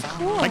that thing.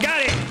 I got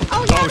it.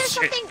 Oh yeah, Oh, there's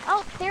shit. something.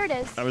 Oh, there it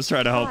is. I was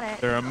trying to help. Got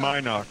it. They're a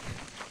Minoc.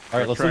 All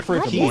right, let's look for a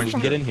What key. is We can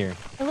that? get in here.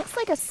 It looks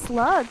like a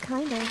slug,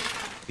 kind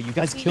of. But you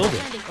guys killed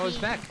it. Oh, it's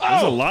back.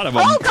 There's a lot of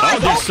them. Oh,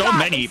 God, there's oh, so God.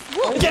 many.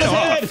 Whoa. Get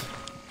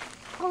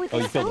off. Oh, Oh,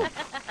 you killed it.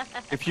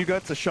 If you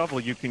got the shovel,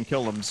 you can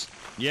kill them.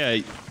 Yeah,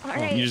 All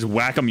right. you just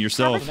whack them Have a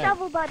yourself.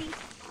 shovel, buddy.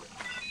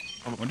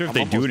 I wonder if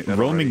they do it.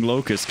 Roaming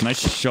locust. Can I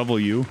shovel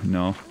you?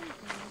 No.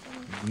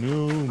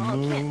 No,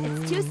 Oh, can't.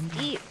 It's too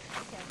steep.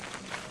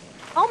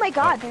 Oh my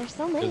God, there's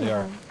so many There they of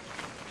are. them.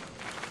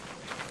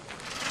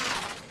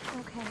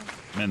 Okay.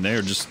 Man,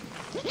 they're just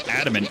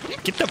adamant.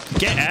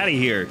 Get out of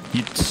here,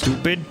 you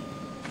stupid.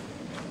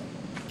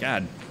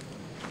 God.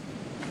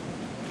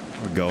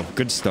 There we go.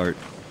 Good start.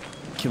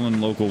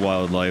 Killing local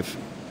wildlife.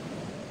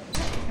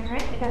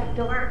 Alright, I got a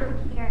door over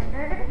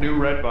here. New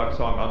Redbug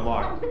song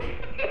unlocked.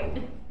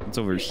 What's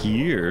over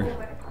here?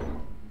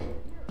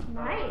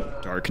 Nice.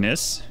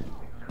 Darkness.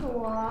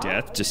 Cool.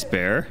 Death.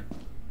 Despair.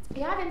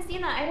 Yeah, I haven't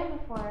seen that item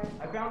before.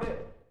 I found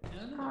it.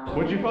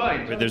 What'd you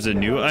find? Wait, there's a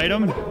new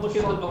item? Look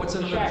at oh, it's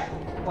another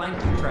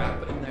plankton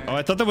trap in there. Oh,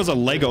 I thought that was a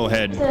Lego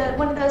head.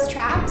 One of those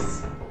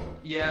traps?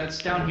 Yeah,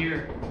 it's down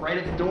here, right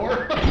at the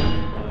door.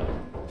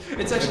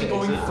 It's actually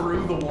going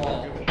through the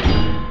wall.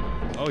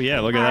 Oh yeah,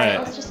 look Alright, at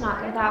let's just not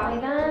go that way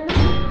then.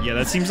 that. Yeah,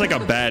 that seems like a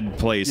bad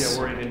place.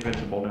 Yeah, we're in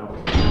Invincible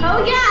now.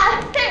 Oh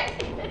yeah!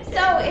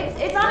 So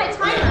it's on a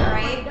timer,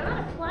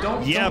 right?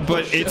 Don't. Yeah, don't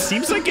but push it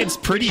seems like it's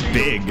pretty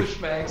big. Push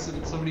back so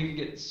that somebody can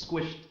get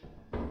squished.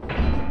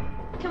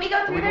 Can we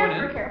go through we there going if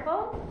in? we're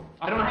careful?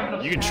 I don't have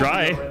enough. You can time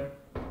try. to go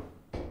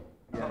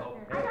in. I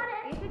got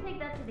it. You should take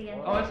that to the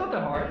end. Oh, it's not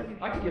that hard.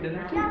 I can get in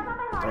there too. Yeah, it's not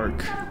that hard.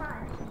 Dark. You gotta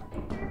run.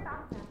 Make sure you're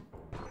fast enough.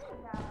 There you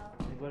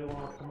go. Anybody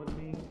want to come with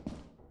me?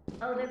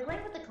 Oh, they're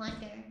playing with the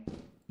clanker.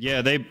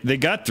 Yeah, they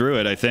got through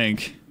it, I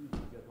think.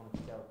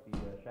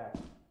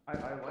 I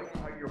like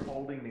how you're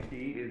holding the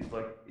key. Is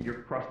like your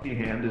crusty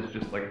hand is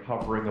just like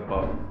hovering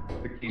above.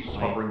 The key's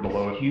hovering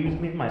below it. Excuse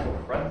me, my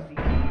crusty.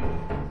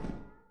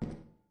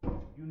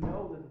 You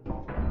know this is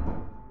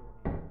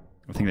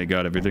I think they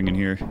got everything in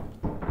here.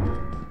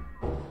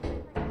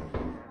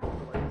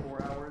 Like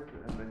 4 hours,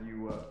 and then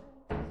you.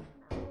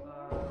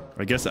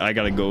 I guess I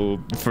gotta go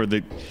for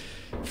the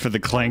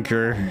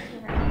clanker.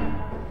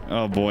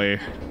 Oh boy.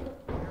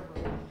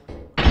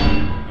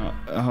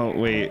 Oh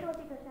wait.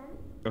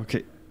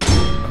 Okay.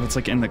 Oh, it's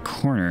like in the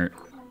corner.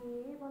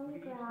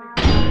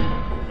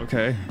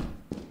 Okay.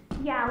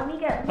 Yeah, let me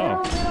get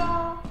Oh.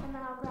 little, and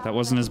then I'll grab. That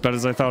wasn't as bad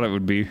as I thought it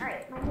would be.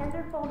 Alright, my hands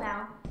are full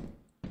now.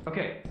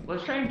 Okay,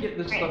 let's try and get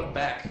this stuff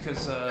back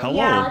because. Hello.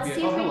 Yeah, let's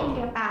see if we hello.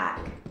 can get back.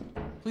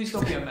 Please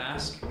don't be a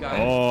mask, guys.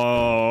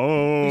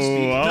 Oh, Please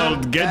speak. I'll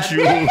No, get bad.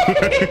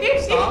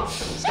 you.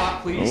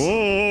 Stop, please.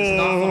 It's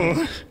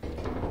not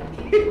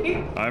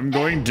funny. Oh, I'm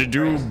going to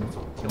do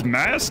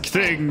mask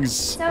things.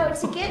 So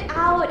to get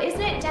out, isn't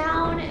it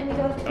down and we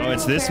go through? Oh,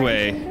 it's this where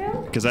way. we came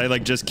through? Because I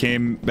like just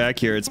came back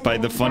here. It's by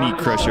the funny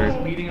crusher.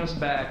 Leading us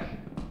back.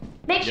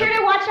 Make sure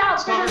to watch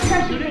out for those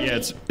crushing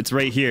Yeah, it's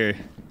right here.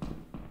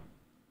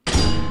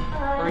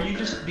 Or are you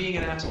just being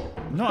an asshole?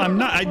 No, I'm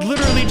not. I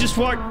literally just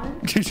walked.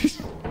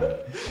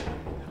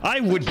 I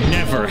would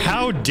never.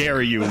 How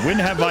dare you? When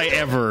have I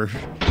ever?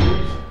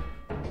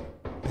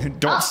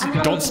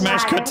 Don't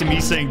smash cut to me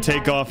saying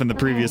take off in the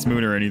previous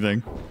moon or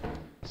anything.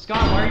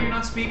 Scott, why are you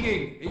not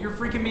speaking? You're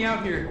freaking me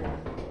out here.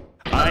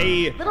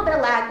 A little bit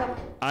of lag.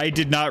 I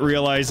did not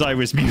realize I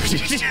was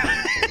muted.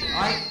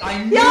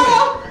 I knew it.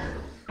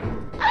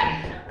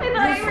 I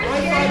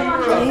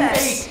thought you were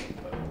scared.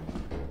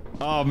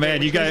 Oh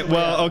man, you guys.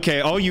 Well,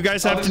 okay. All you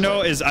guys have to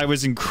know is I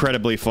was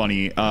incredibly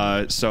funny.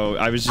 So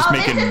I was just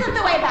making this isn't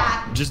the way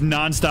back. just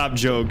non-stop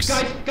jokes.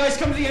 Guys,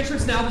 come to the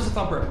entrance now. There's a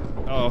thumper.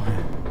 Oh.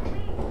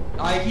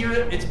 I hear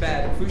it. It's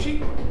bad.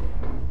 Fushi?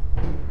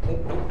 Oh,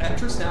 no.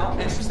 Entrance now.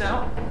 Entrance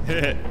now.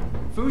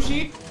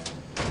 Fushi?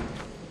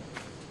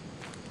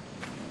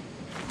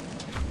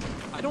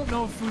 I don't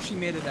know if Fushi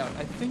made it out.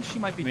 I think she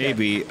might be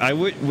Maybe. dead. I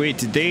would wait.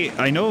 Did they?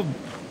 I know.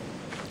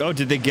 Oh,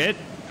 did they get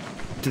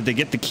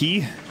the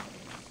key?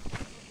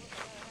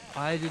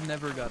 I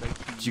never got a key.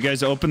 Did you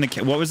guys open the?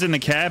 What was in the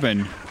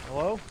cabin?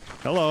 Hello?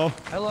 Hello.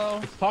 Hello.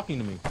 It's talking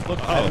to me. Look.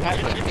 Oh.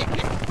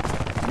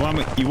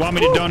 You want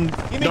me to done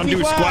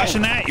do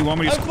squashing that? You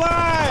want me to?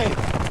 Fly.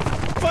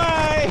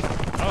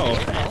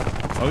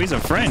 Oh, he's a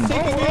friend.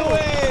 Taking me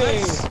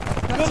away. That's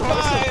Goodbye,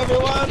 awesome.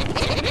 everyone.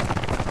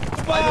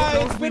 Bye.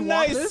 It's been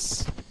nice.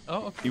 This?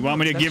 Oh, okay. You want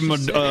me to give him a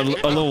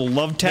little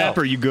love tap?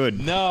 Or are you good?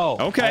 No.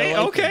 Okay.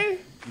 Okay.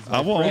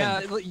 I won't.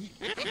 Yeah,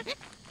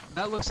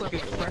 that looks like a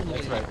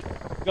friendly. That's right.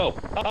 Go.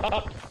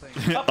 Up.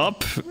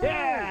 Up.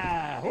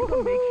 Yeah.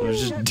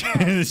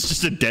 It's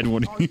just a dead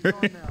one here.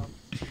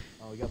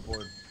 Oh, we got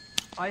bored.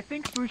 I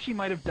think Fushi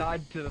might have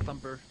died to the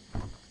thumper.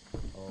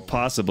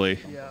 Possibly.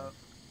 Yeah.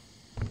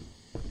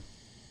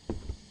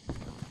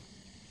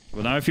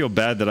 Well, now I feel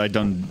bad that I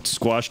done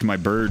squashed my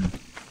bird.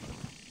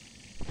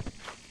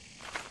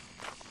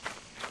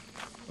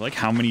 I like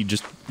how many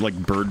just like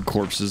bird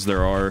corpses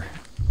there are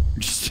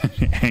just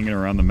hanging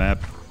around the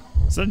map.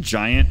 Is that a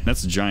giant?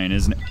 That's a giant,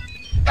 isn't it?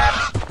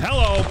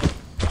 Hello!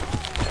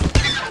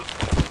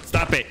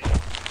 Stop it!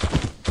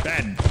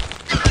 Bad.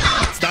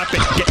 Stop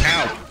it! Get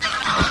out!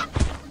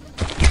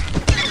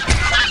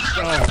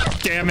 Oh,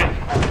 damn it!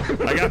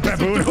 I got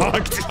baboon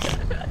hooked!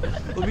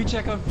 Let me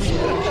check on Fushi.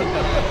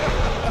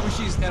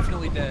 Fushi's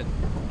definitely dead.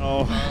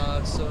 Oh.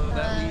 So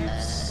that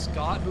leaves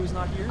Scott, who's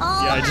not here.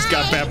 Oh, yeah, I just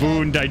got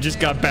babooned. I just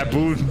got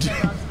babooned.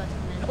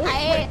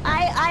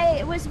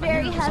 I was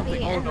very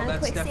heavy in no, the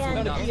that's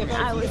quicksand, definitely and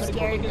I was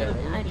scared.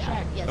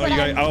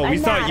 We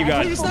thought you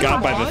got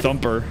got by the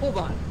thumper. Hold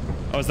on.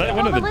 Oh, is that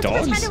one of the Let's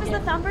dogs? pretend it was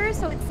the thumper,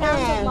 so it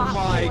sounds a lot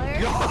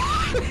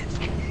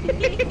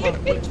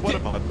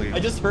cooler. I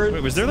just heard.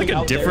 Wait, was there like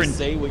a different?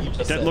 Say what you just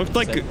that said. looked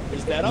like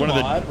Is that one of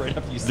mod right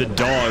after you the said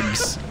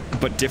dogs,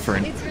 but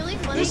different. It's really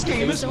funny. This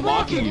game is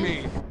mocking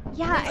me.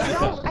 Yeah,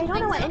 I don't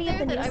know what any of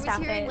the new stuff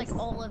is. Like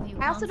all of you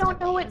I also don't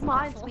know what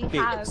mods we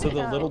have. So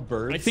the little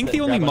birds. I think the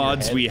only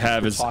mods we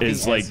have is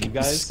like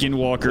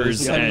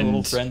skinwalkers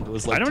and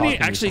I don't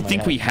actually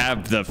think we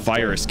have the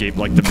fire escape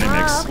like the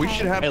mimics. We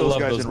should have those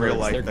guys in real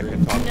life that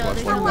can talk to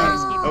us like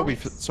that. That would be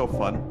so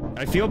fun.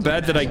 I feel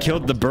bad that I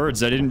killed the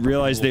birds. I didn't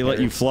realize they let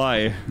you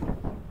fly.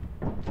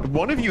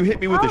 One of you hit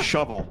me with a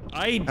shovel,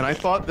 and I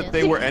thought that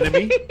they were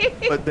enemy,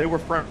 but they were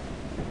friends.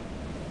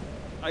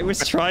 I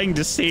was trying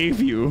to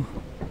save you.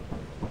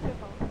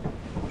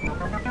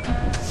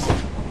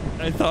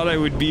 I thought I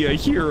would be a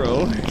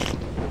hero.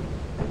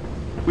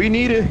 We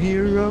need a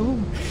hero.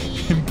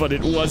 But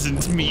it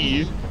wasn't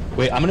me.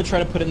 Wait, I'm gonna try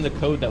to put in the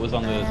code that was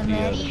on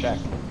the check.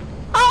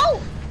 Oh!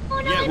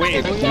 Oh no! Yeah,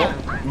 wait.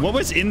 What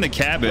was in the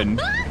cabin?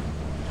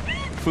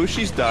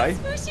 Fushi's died.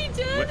 Fushi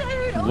did. I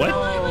heard What?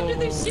 alive under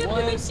the ship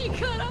and then she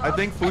cut off. I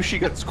think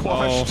Fushi got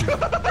squashed.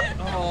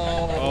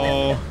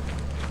 Oh.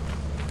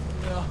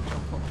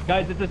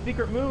 Guys, it's a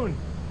secret moon.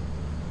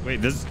 Wait,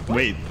 this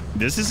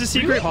is a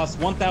secret? It costs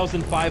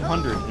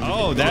 1,500.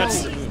 Oh,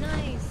 that's.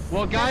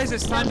 Well, guys,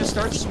 it's time to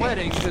start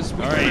sweating because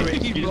we Alright.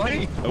 keep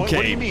running. Okay. What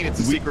do you mean it's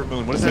a secret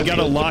moon? What does We that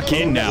gotta mean? lock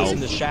in now. In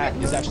the shack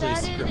is actually a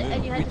secret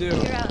moon. We do.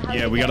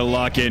 Yeah, we gotta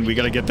lock in. We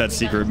gotta get that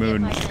secret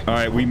moon. All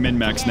right, we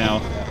min-max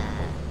now.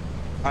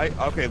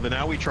 Okay, then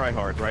now we try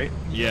hard, right?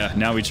 Yeah,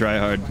 now we try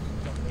hard.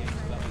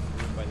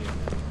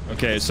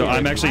 Okay, so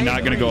I'm actually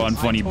not gonna go on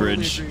Funny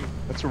Bridge.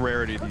 That's a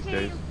rarity these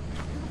days.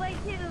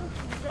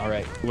 All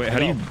right. Wait, how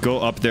do you go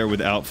up there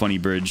without Funny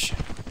Bridge?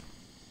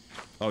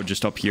 Oh,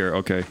 just up here.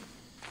 Okay.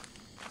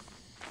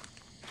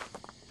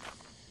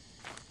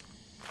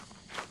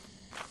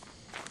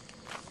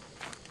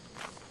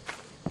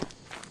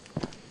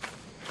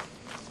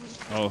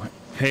 Oh,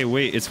 hey,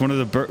 wait, it's one of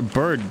the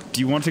bird.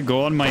 Do you want to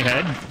go on my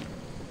head? I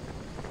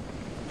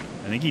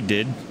think he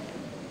did.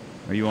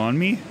 Are you on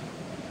me?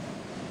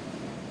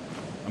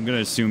 I'm gonna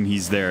assume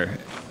he's there.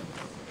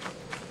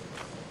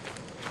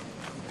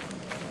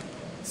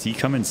 Does he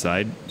come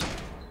inside?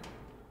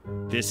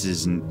 This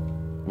isn't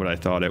what I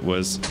thought it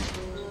was.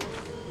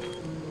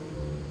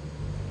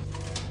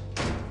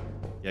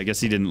 Yeah, I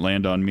guess he didn't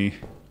land on me.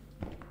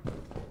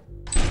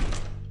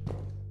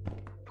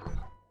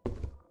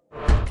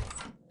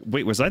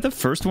 Wait, was I the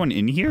first one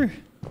in here?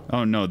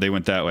 Oh no, they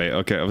went that way.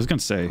 Okay, I was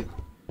gonna say.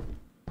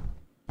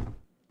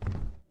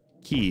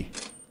 Key.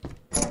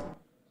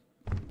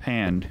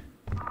 Pan.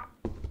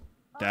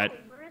 That.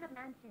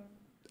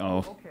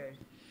 Oh.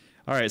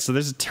 All right, so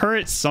there's a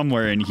turret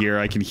somewhere in here.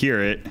 I can hear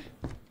it.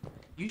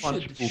 You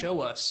should show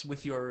us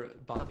with your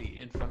body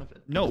in front of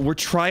it. No, we're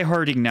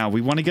try-harding now.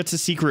 We want to get to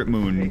Secret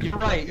Moon. You're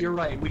right. You're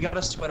right. We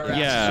gotta sweat our asses.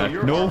 Yeah,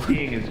 So no,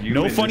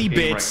 no in funny this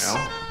game bits. right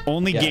now?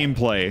 Only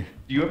gameplay.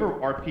 Do you ever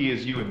RP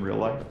as you in real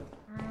life?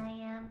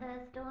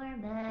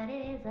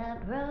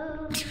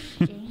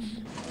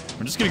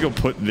 I'm just gonna go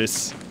put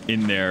this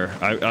in there.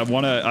 I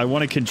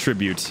wanna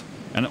contribute,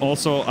 and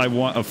also I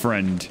want a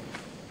friend.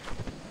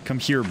 Come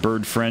here,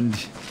 bird friend.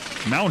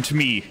 Mount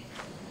me.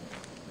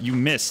 You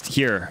missed.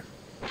 Here.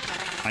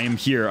 I am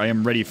here. I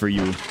am ready for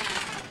you.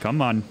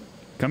 Come on.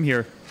 Come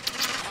here.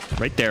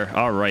 Right there.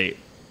 All right.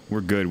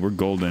 We're good. We're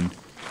golden.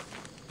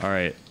 All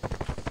right.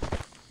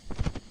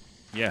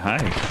 Yeah, hi.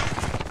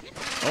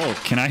 Oh,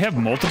 can I have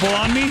multiple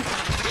on me?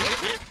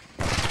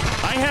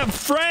 I have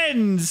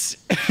friends!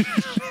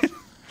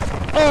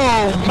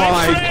 Oh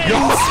my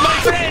god! My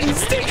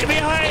friends! Take me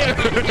higher!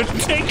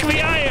 Take me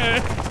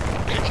higher!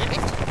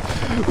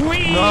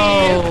 Wee!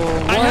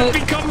 No! I have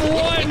become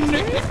one!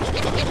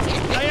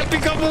 I have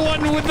become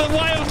one with the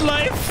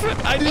wildlife!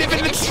 I live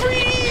in the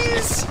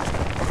trees!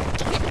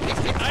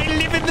 I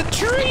live in the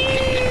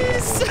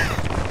trees!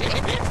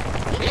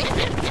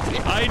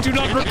 I do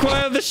not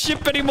require the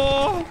ship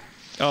anymore!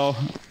 Oh.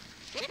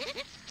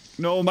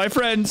 No, my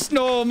friends!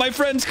 No, my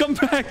friends, come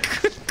back!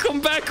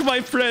 Come back,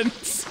 my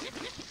friends!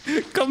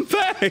 Come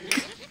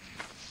back!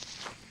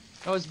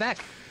 Oh, it's back.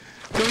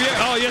 Come here!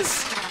 Oh,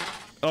 yes!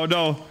 Oh,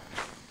 no.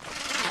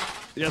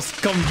 Yes,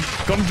 come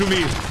to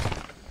me.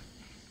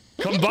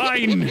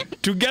 Combine!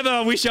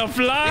 Together we shall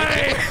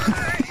fly!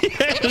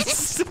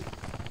 Yes!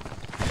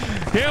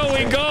 Here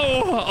we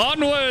go!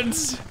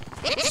 Onwards!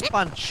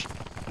 Sponge.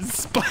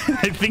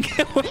 I think.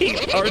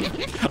 Wait,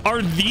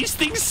 are these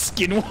things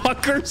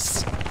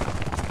skinwalkers?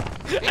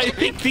 I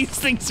think these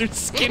things are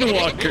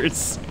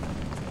skinwalkers.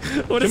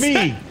 What is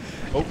that?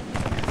 Oh.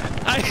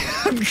 I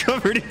am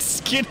covered in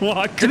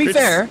skinwalkers. To be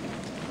fair,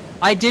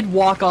 I did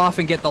walk off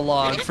and get the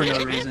log for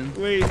no reason.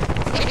 Wait.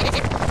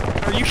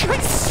 Are you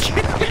guys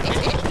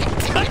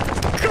I'm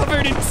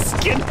covered in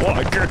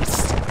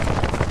skinwalkers.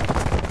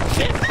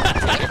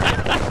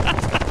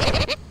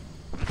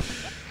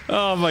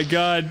 Oh my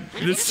god,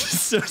 this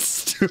is so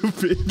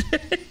stupid.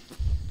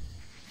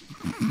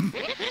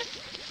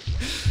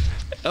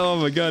 Oh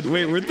my god,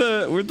 wait, where'd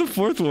the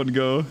fourth one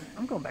go?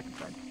 I'm going back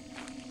inside.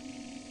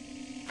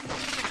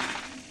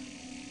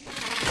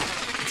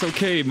 It's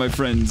okay, my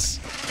friends.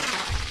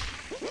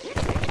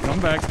 Come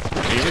back.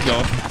 Here we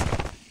go.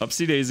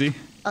 Upsy daisy.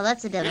 Oh,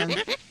 that's a dead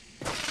one.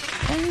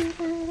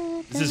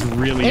 This is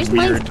really There's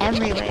weird. mines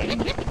everywhere.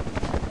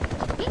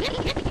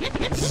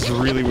 This is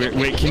really weird.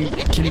 Wait,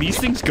 can these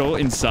things go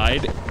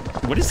inside?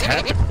 What is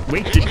happening?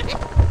 Wait, did...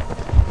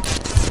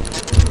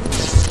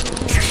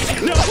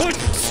 No!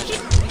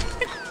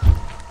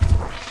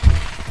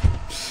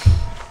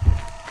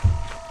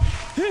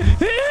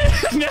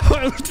 No!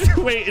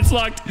 Wait, it's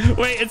locked.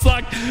 Wait, it's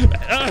locked.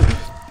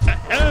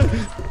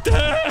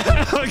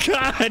 Oh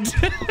god!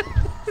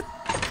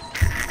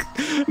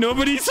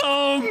 Nobody's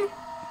home!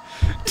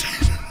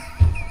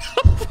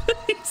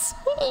 Nobody's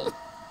home!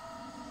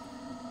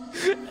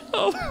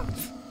 Oh.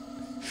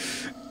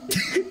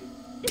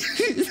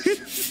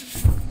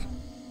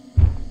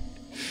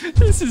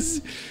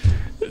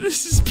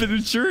 This has been a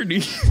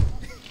journey.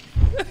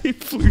 I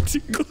flew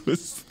too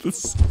close to the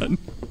sun.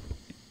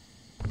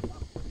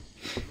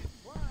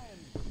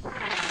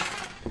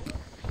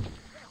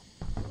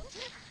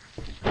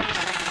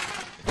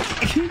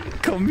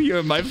 Come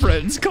here, my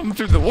friends. Come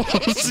through the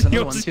walls.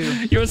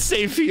 You're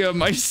safe here,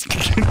 my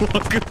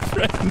skinwalker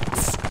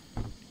friends.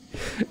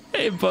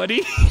 Hey,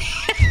 buddy.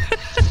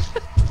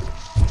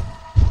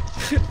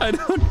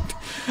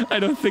 I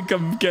don't think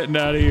I'm getting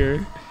out of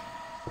here.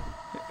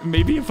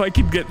 Maybe if I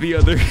can get the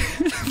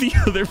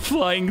other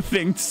flying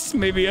things,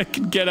 maybe I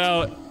can get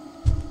out.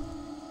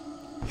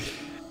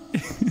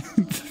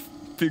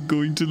 They're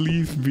going to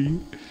leave me.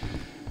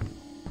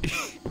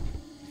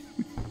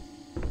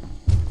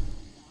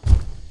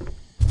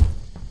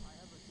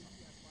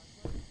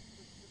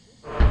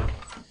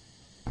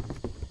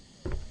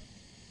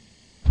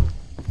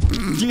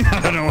 I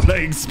don't know what I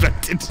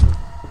expected.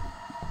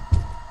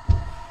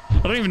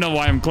 I don't even know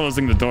why I'm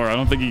closing the door. I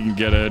don't think you can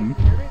get in.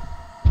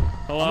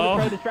 Hello? I'm gonna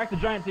try to distract the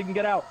giant so you can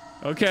get out.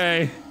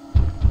 Okay.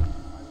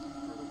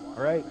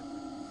 Alright.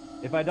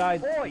 If I die,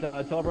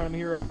 tell everyone I'm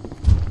here.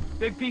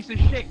 Big piece of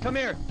shit, come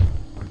here.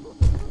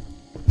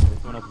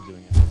 Someone else is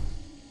doing it.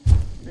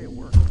 Hey, it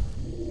worked.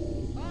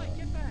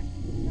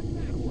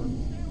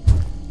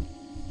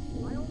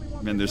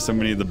 Man, there's so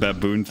many of the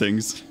baboon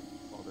things.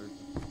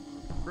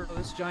 Bro,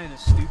 this giant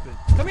is stupid.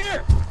 Come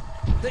here!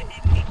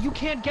 You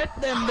can't get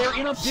them. They're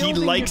in a building. He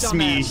likes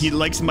me. He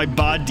likes my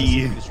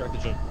body.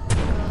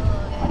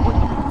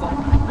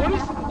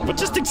 What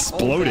just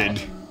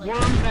exploded? Worm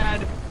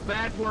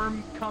bad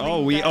worm coming.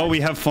 Oh, we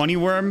have funny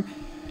worm.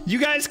 You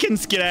guys can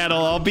skedaddle.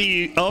 I'll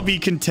be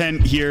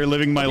content here,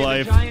 living my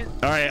life.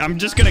 All right, I'm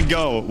just gonna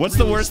go. What's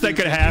the worst that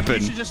could happen?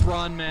 You should just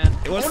run, man.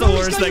 What's the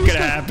worst that could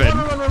happen?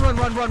 Run.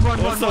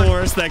 What's the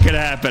worst that could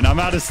happen? I'm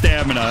out of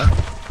stamina.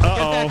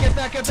 Uh-oh. Get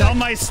back. Tell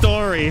my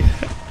story.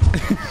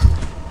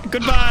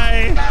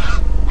 Goodbye.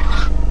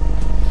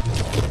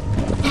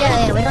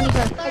 Yeah, we don't need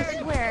to. I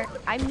swear,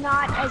 I'm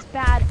not as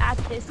bad at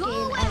this game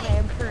as I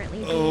am currently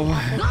being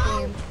at this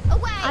game.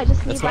 I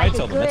just need That's what I like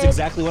tell a them. That's good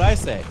exactly what I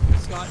say.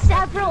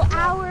 several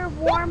hour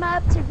warm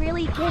up to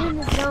really get in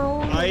the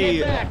zone.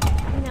 You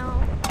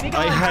know.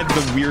 I had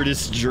the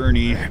weirdest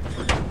journey.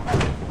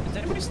 Is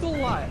anybody still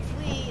alive?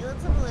 Wait,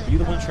 let's have a look. Are you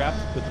the one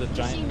trapped with the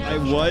giant? I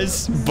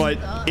was, but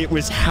it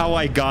was how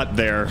I got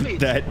there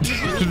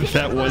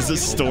that was a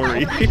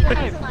story.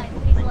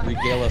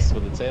 Regale us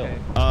with a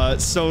tail.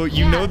 So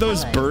you know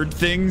those bird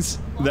things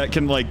that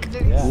can like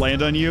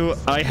land on you?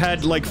 I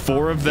had like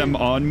 4 of them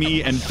on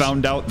me and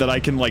found out that I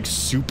can like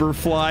super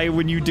fly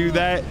when you do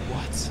that.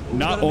 What?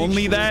 Not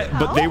only that,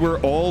 but they were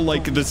all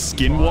like the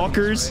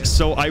skinwalkers,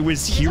 so I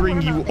was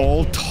hearing you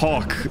all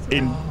talk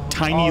in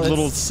tiny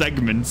little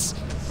segments.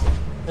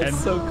 That's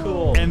so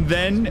cool. And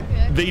then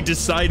they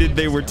decided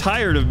they were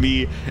tired of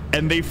me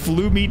and they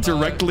flew me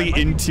directly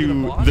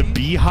into the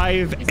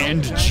beehive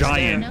and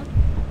giant.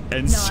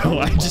 And so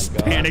I just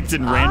panicked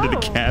and ran to the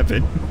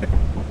cabin.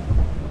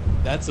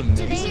 That's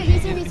amazing.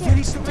 Do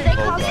they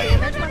cause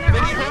damage when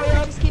they're on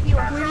you, or just give you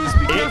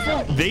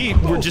a They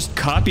were just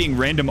copying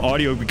random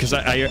audio because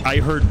I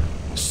heard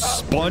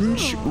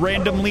Sponge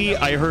randomly.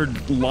 I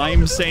heard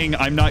Lime saying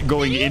I'm not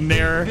going in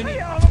there.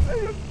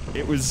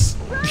 It was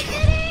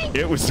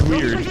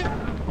weird.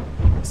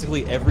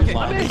 Basically every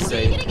line you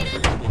say.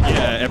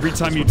 Yeah, every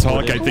time you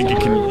talk, I think it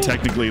can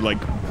technically like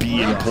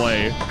be in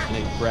play. And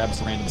it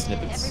grabs random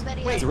snippets.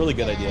 It's a really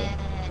good idea.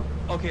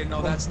 Okay,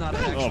 no, that's not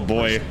an actual Oh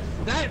boy,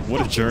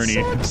 what a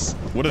journey!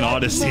 What an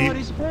odyssey!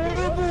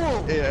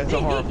 Yeah, it's a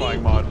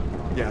horrifying mod.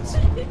 Yes.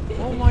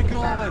 Oh my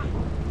god.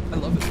 I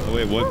love it. Oh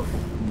wait,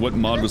 what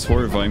mod was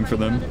horrifying for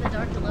them?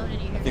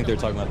 I think they're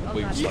talking about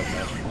what you were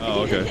talking about.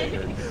 Oh,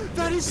 okay.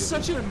 That is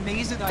such an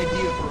amazing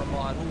idea for a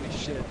mod. Holy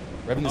shit.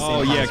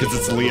 Oh yeah, because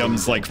it's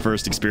Liam's like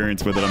first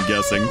experience with it, I'm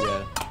guessing.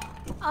 Yeah.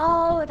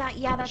 Oh,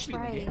 that's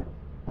right.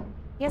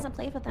 He hasn't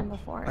played with them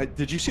before.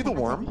 Did you see the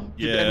worm?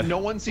 Yeah. Did no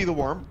one see the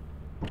worm?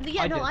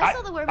 Yeah, no, I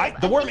saw the worm.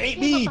 The worm ate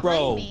me,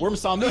 bro. Worm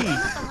saw me.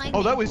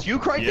 Oh, that was you,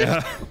 Criken?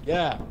 Yeah.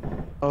 Yeah.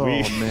 Oh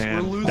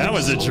man, that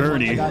was a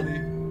journey.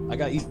 I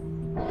got you.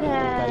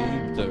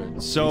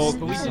 So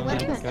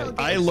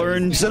I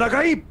learned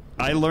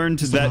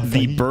that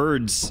the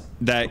birds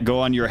that go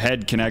on your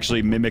head can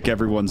actually mimic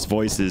everyone's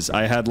voices.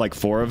 I had like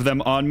 4 of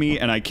them on me,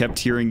 and I kept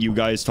hearing you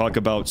guys talk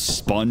about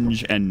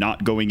Sponge and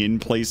not going in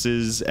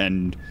places,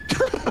 and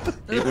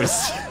it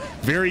was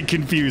very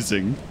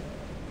confusing.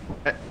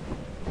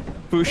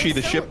 Fushi,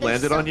 the ship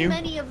landed on you? There's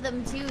so many of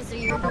them too, so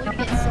you're going to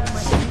get so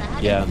much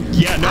mad. Yeah.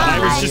 Yeah, no, I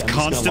was just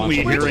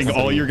constantly hearing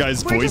all your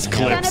guys' voice We're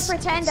clips. gonna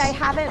pretend I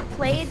haven't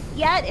played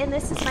yet, and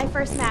this is my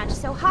first match.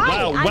 So hi,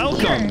 Wow, I'm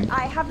welcome. here.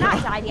 I have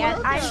not died yet.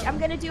 I'm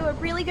gonna do a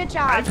really good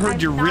job. I've heard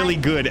you're really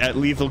good at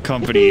Lethal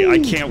Company. I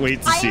can't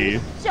wait to I see.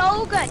 am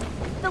so good.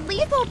 The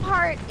lethal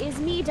part is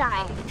me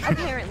dying,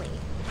 apparently.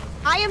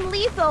 I am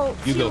lethal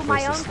You go to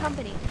my first. own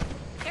company.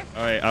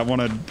 All right, I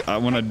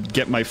wanna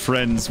get my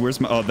friends. Where's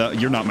my? Oh,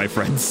 you're not my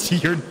friends.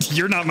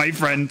 You're not my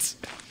friends.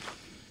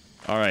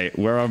 All right,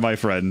 where are my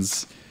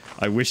friends?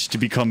 I wish to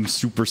become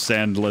Super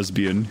Sand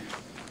Lesbian.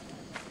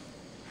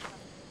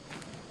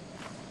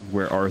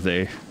 Where are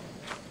they?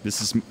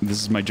 This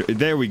is my.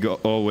 There we go.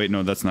 Oh wait,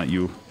 no, that's not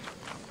you.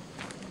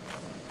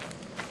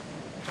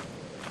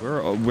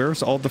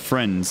 Where's all the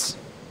friends?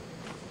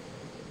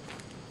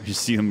 I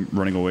just see them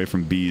running away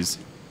from bees.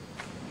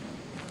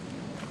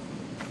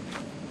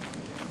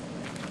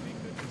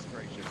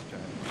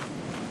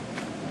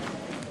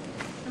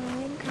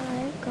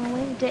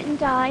 Going. Didn't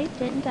die.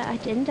 I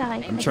didn't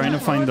die. I'm trying to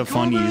find the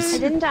funnies. I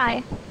didn't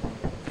die.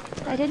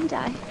 I did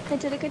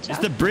a good job. Is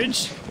the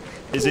bridge?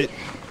 Is it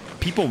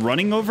people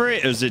running over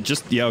it? Or is it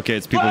just? Yeah, okay,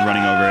 it's people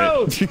running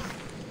over it.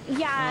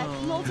 Yeah,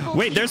 multiple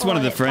Wait, there's people one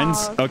of the friends.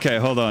 involved. Okay,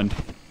 hold on.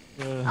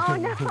 Oh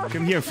no.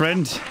 Come here,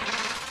 friend.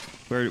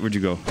 Where'd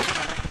you go?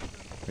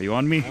 Are you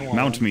on me?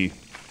 Mount me.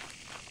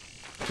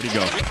 Where'd you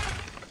go?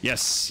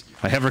 Yes,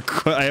 I have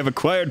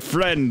acquired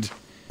friend.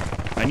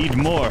 I need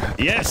more.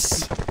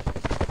 Yes.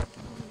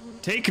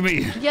 Take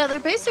me. Yeah, they're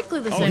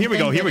basically the same. Oh, here we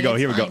go. thing, Here we but go.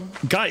 Here we it's go.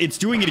 fine. God, it's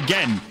doing it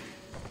again.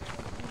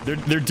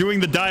 They're doing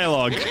the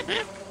dialogue. Ow!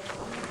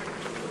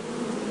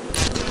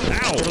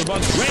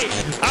 Wait!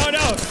 Oh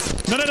no!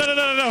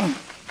 No!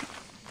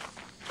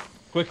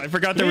 Quick! I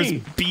forgot there was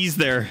bees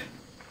there.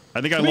 I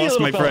think I Come here, lost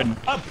my little fella. friend.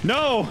 Up.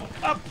 No!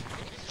 Up!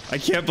 I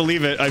can't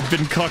believe it. I've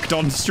been cucked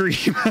on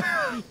stream.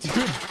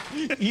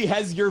 Dude, he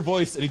has your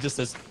voice and he just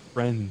says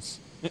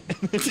friends.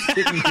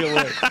 Taking you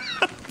away.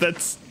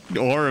 That's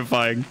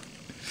horrifying.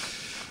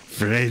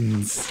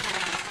 Friends.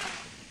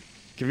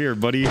 Come here,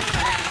 buddy.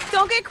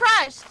 Don't get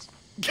crushed.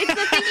 It's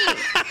the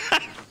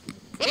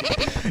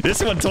thingy.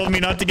 This one told me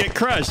not to get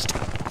crushed.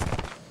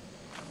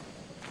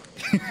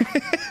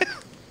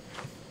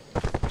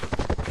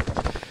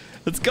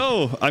 Let's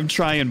go. I'm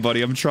trying,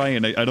 buddy. I'm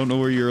trying. I don't know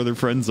where your other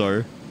friends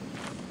are.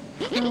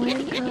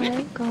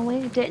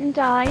 Going. Didn't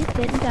die.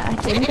 Okay.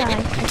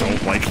 I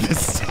don't like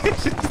this.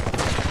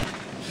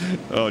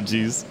 Oh,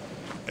 jeez.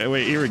 Hey,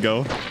 wait, here we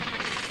go.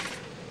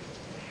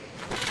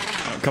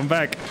 Oh, come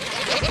back.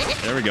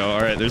 There we go.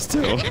 All right, there's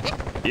 2.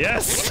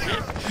 Yes!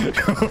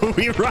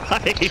 We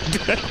ride!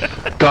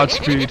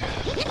 Godspeed.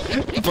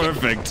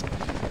 Perfect.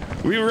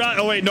 We ride.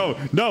 Oh, wait, no.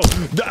 No.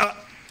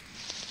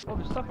 Oh,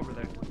 there's stuff over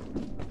there.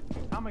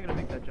 How am I gonna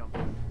make that jump?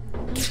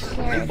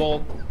 Big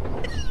bolt.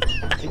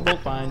 Big bolt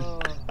fine.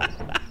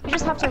 You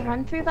just have to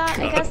run through that,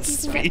 I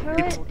guess. You can get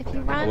through it if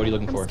you run. What are you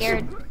looking I'm for?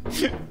 Scared.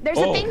 There's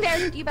a thing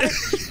there. You better,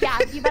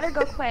 you better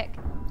go quick.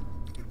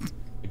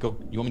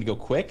 You want me to go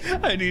quick?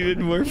 I needed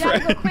more You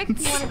friends. gotta go quick if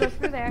you want to go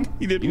through there.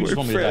 You need You more just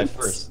want me to friends.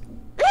 die first.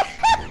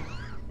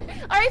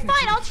 Alright,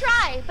 fine, I'll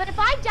try. But if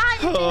I die,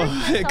 I'm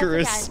Oh,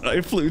 Icarus. again.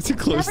 I flew too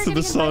close Never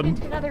to the gonna get invited sun.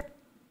 to another...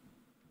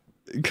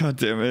 God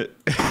damn it.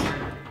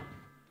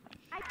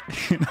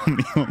 I'm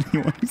the only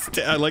one who's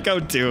dead. I like how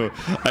too.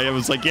 I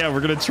was like, yeah, we're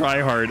gonna try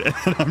hard. And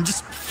I'm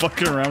just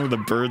fucking around with the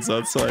birds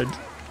outside.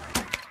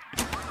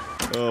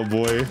 Oh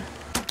boy.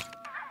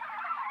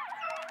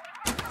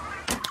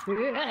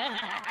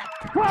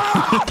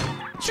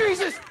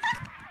 Jesus!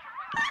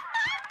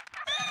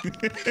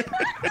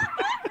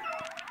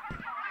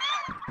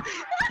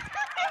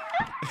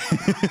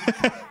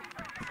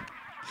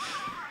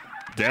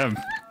 Damn.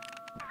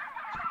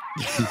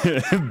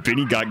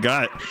 Benny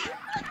got.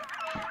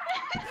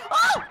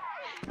 Oh!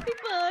 Hey,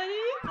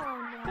 buddy.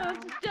 Oh, no.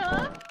 Don't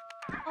stop.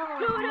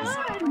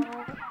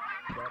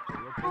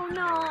 Oh,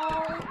 no.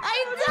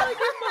 I died.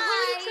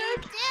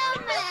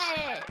 Damn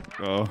it.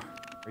 Oh.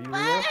 Are you Why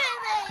real? are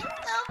they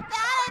so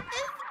bad at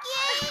this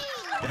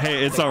game?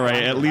 Hey, it's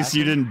alright. At least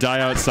you didn't die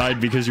outside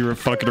because you were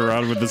fucking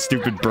around with the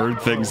stupid bird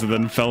things and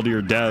then fell to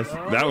your death.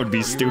 That would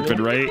be stupid,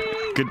 right?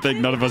 Good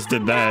thing none of us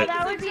did that.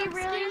 That would be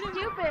really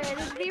stupid.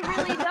 It'd be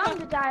really dumb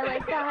to die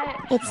like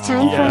that. It's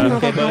time for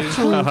another hot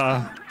train.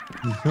 Haha.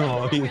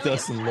 No, he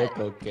doesn't look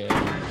okay.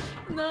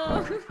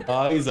 No.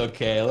 Oh, he's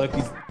okay. Look,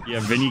 he's... Yeah,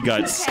 Vinny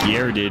got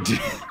scared.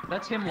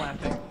 That's him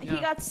laughing. He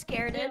got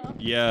scared.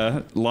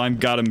 Yeah, Lime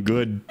got him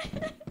good.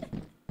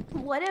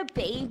 What a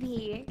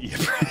baby.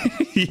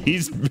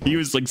 He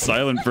was like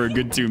silent for a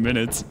good 2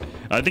 minutes.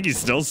 I think he's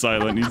still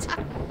silent. He's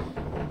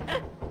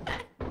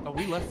Oh,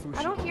 we left Fushi.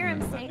 I don't hear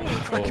him saying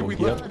anything. Oh, we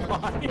yep. left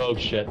behind. Oh,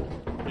 shit.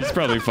 he's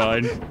probably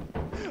fine.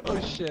 Oh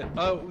shit.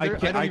 Oh, I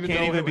can't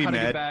even be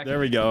mad. There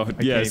we go.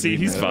 Yeah, see,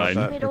 he's fine.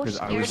 Because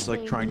I was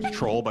like trying to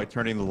troll by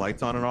turning the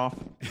lights on and off.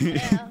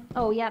 Yeah.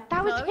 Oh yeah,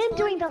 that was him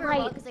doing the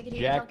light. Because I could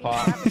hear you talking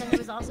Jackpot. crap, but then there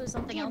was also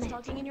something else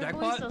talking in your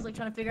Jackpot? voice, so I was like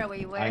trying to figure out where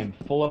you were. I am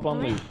full up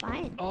on loot.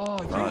 Fine. Oh,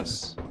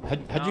 Us.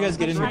 How'd you guys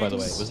get in here, by the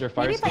way? Was there a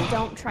fire Maybe if I escape?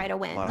 don't try to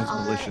win.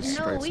 Malicious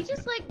No, strikes. we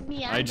just like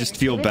meandered. I just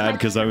feel bad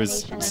because I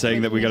was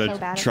saying that we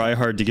gotta try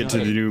hard to get to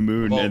the new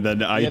moon, and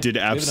then I did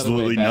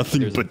absolutely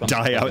nothing but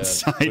die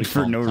outside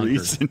for no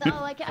reason.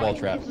 Oh, I can Wall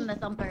give traps. him the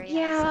thumper.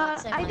 Yeah,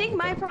 so I think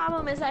my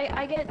problem is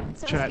I get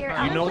so Chat, scared. you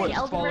I know was what? like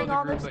Elden Ring Follow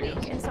all the this group, I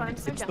week, and so I'm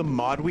so It's the jumpy.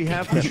 mod we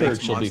have that Sure, makes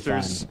she'll be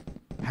monsters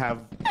have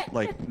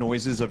like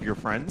noises of your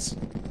friends.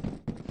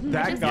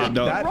 That Just got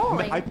no. that.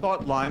 rolling. I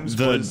thought Lime's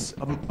The was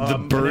the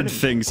bird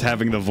things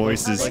having the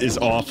voices is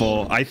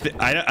awful. I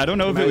don't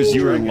know if it was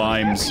you or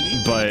Lime's,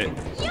 but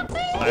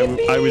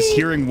I was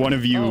hearing one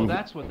of Oh, you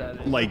that's what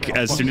that is. like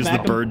as soon as the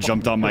bird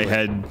jumped on my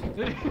head.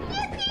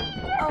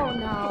 Oh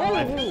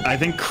no. I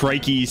think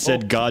Crikey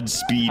said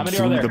Godspeed How many are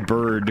through there? the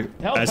bird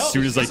Help, as help.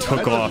 soon as I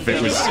took off. It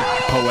was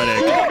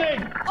poetic.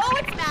 Oh,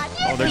 it's mad.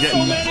 Oh, they're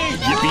getting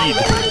yippied.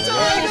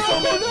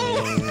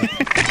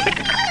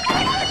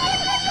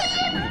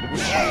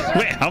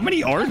 Wait, how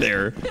many are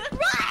there?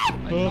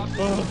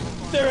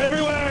 They're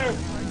everywhere!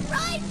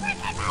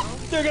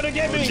 They're gonna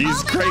get me!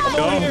 Jeez, Crikey.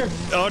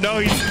 Oh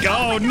no,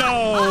 oh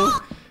no!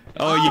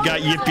 Oh, you got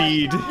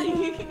yippied.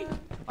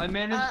 I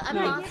managed I'm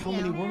to lost How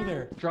many were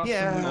there? drop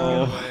Yeah. some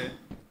Oh.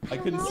 I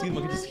couldn't see them.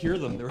 I could just hear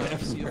them. They were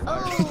everywhere.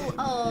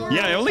 Oh.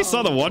 Yeah, I only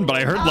saw the one, but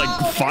I heard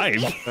like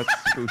 5. That's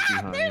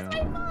Fushi, huh? Yeah.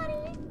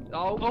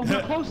 Oh,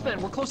 we're close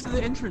then. We're close to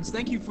the entrance.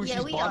 Thank you, Fushi's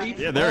Yeah, we body. are.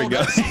 Yeah, there Oh, we go.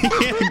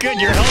 that's- Good,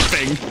 you're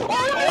helping.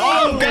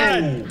 Oh,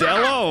 good.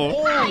 Hello.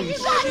 Holy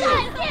shit!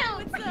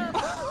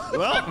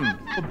 Well,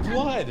 The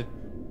blood!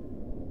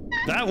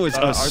 that was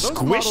Are a those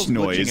squish models glitching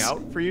noise.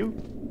 out for you?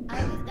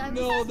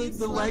 No,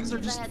 the legs are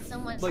just I had so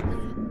much like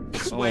Oh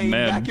swaying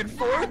man. back and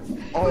forth.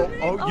 Oh,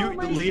 Oh you,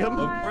 my Liam.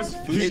 God. Of course,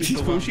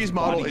 Fushi's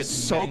model body is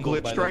gets so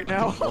mangled by glitched the right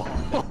now. fucking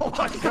Oh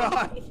my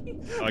god.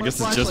 I guess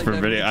it's just for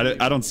video.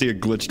 I don't see a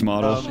glitched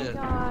model. Oh my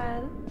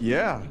god.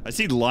 Yeah, I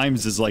see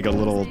Lime's is like a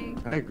little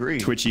I agree.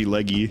 twitchy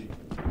leggy.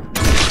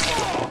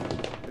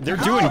 They're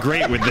doing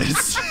great with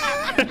this.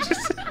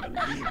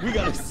 We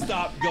gotta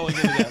stop going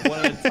into that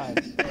one at a time.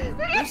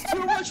 There's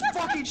too much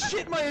fucking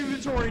shit in my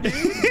inventory, dude.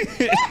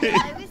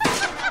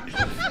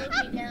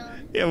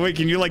 Yeah, wait,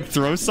 can you like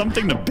throw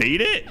something to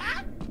bait it?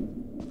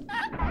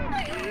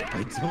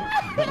 I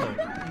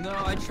don't know.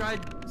 No, I tried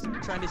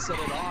trying to set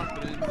it off,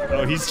 but it didn't work.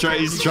 Oh, he's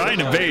trying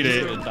to bait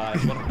it.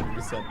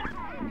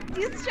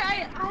 He's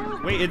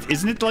trying. Wait,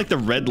 isn't it like the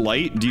red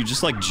light? Do you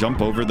just like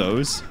jump over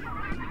those?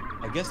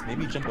 I guess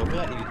maybe jump over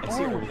that. I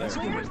see it over there.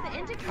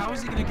 How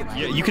is he gonna get?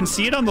 Yeah, you can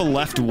see it on the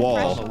left wall.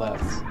 On the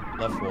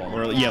left wall.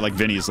 Or yeah, like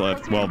Vinny's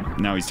left. Well,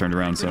 now he's turned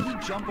around, so. Did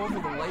he jump over the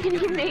light? Can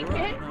you make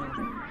it?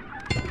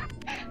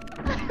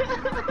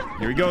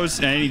 Here he goes,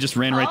 and he just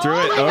ran right through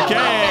it.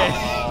 Okay.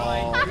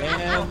 Oh,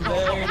 man,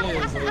 there it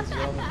is, ladies and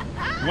gentlemen.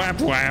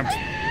 Whap whap.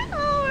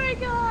 Oh my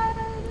god.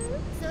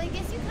 So I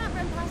guess you can't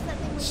run past that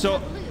thing with So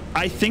the blue.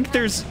 I think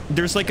there's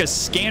like a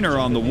scanner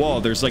on the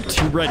wall. There's like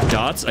 2 red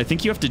dots. I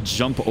think you have to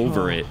jump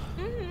over it.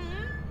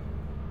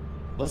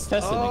 Let's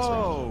test it next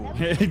round.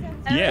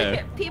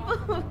 Yeah. People,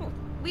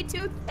 we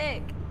too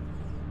thick.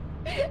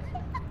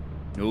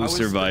 No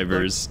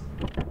survivors.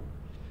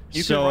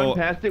 You can run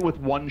past it with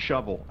 1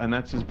 shovel, and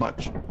that's as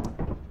much.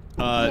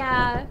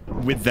 Yeah.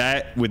 With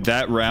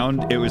that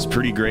round, it was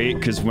pretty great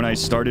because when I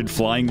started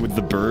flying with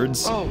the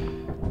birds,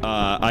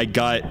 I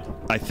got,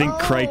 I think,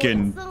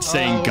 Criken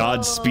saying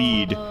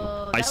Godspeed.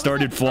 I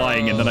started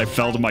flying and then I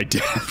fell to my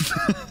death.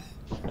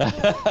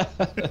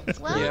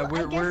 Well, Yeah,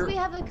 I guess we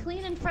have a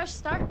clean and fresh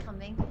start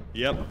coming.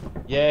 Yep.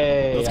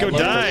 Yay! Let's go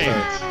die.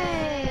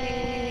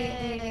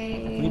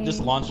 We can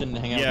just launch it and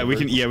hang out. Yeah, we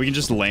can. Yeah, we can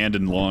just land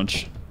and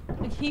launch.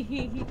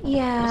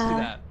 Yeah. Let's do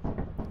that.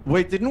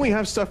 Wait, didn't we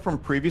have stuff from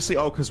previously?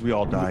 Oh, because we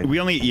all died.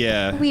 We only,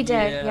 yeah. We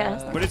did,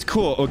 yes. But it's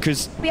cool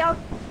because. We all.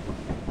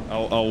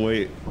 Oh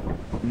wait.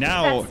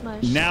 Now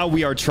That's much.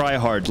 we are try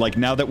hard. Like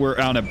now that we're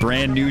on a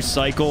brand new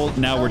cycle,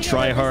 now we're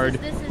try hard.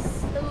 This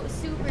is so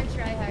super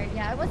try hard.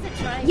 Yeah, I wasn't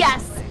trying.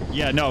 Yes.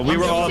 Yeah, no, we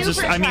were all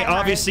just, I mean,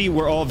 obviously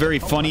we're all very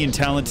funny and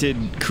talented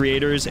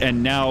creators,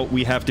 and now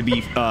we have to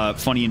be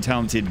funny and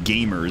talented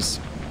gamers.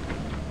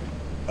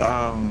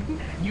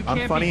 You I'm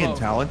can't funny be and both.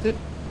 talented?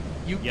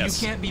 You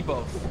can't be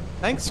both.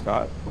 Thanks,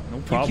 Scott. No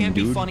You problem, can't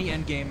dude. be funny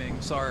and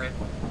gaming. Sorry.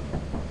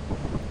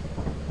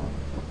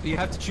 You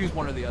have to choose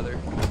one or the other.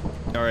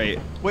 All right.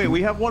 Wait,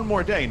 we have 1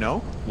 more day, no?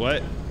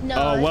 What? No,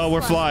 Oh, well, it's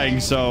we're flying,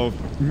 so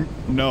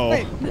no.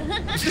 Wait,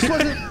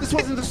 this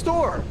wasn't the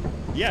store.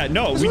 Yeah,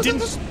 no, we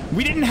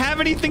didn't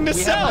have anything to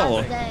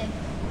sell.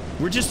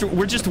 We're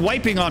just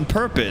wiping on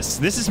purpose.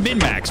 This is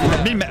min-max.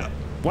 We're min-max.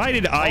 Why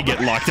did I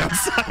get locked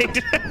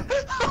outside?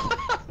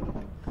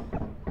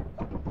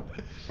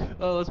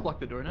 Oh, let's block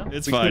the door now.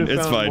 It's We fine. could've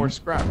It's found fine. More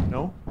scrap,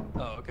 no?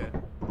 Oh, okay.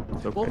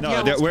 It's okay. Well, No,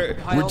 yeah,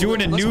 we're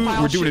doing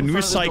a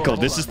new cycle.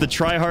 This is the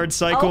try hard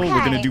cycle. We're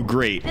gonna Okay. do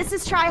great. This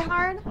is try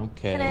hard.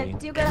 Okay. Gonna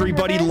do good on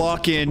Everybody purpose.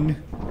 lock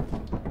in.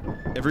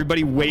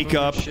 Everybody wake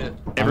up. Shit.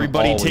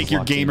 Everybody I'm always take your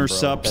locked in, gamer bro.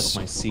 subs. That's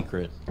my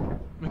secret.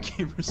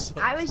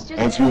 I was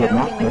just joking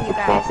with you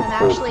guys. I'm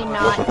actually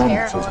not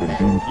terrible at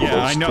this.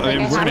 Yeah, I know,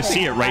 and we're gonna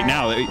see it right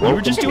now. You were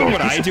just doing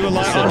what I do a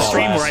lot on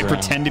stream, where I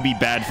pretend to be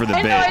bad for the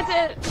I know I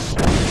bit. did.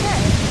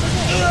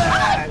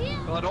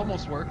 Well, it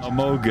almost worked.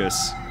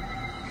 Amogus.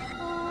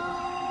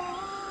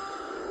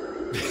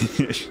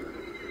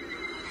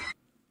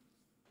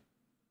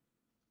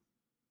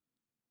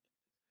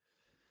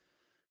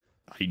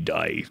 I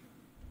die.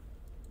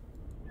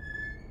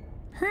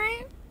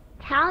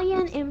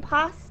 Italian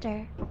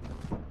imposter.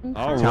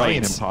 All Italian right.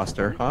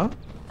 imposter, huh?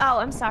 Oh,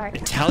 I'm sorry.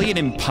 Italian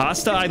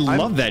impasta? I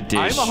love that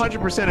dish. I'm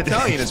 100%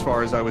 Italian as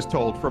far as I was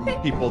told from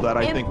people that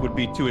I think would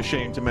be too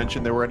ashamed to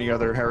mention there were any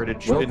other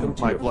heritage in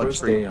my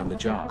bloodstream. on the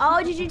job.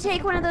 Oh, did you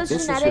take one of those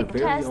This is genetic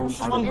your very tests?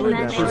 own And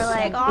then they were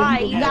like,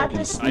 oh, you got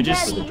this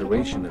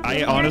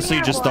I honestly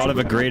just thought of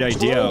a great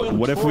idea.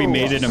 What if we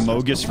made an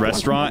Amogus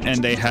restaurant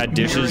and they had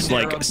dishes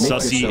like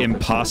sussy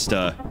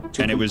impasta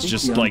and it was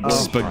just like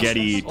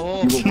spaghetti? You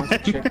will want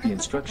to check the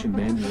instruction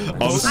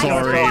manual. I'm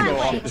sorry.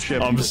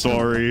 I'm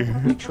sorry.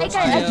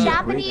 Like a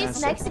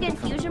Japanese Mexican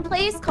fusion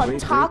place called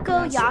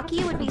Taco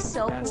Yaki would be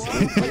so cool.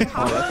 Like,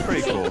 Oh, that's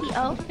pretty cool.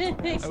 Taco.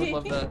 I would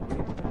love that.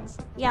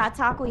 Yeah,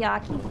 Taco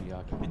Yaki.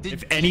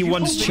 If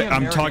anyone's,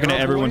 I'm talking to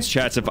everyone's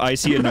chats. If I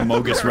see an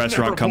Amogus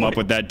restaurant come up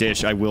with that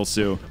dish, I will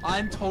sue.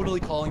 I'm totally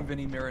calling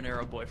Vinny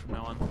Marinara Boy from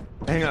now on.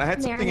 Hang on, I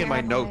had something in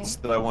my Marinara notes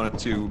that I wanted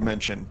to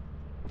mention.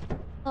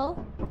 Oh.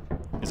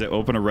 Is it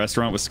open a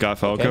restaurant with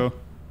ScottFalco? Okay.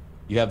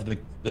 You have the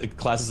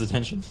class's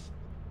attention.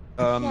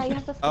 Yeah, you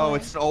have the Oh,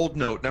 it's an old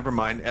note. Never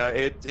mind.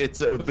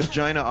 It's a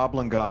vagina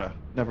oblongata.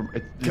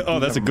 Oh,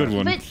 that's a good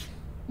one. But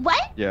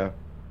what? Yeah.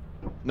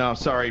 No,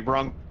 sorry,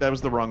 wrong. That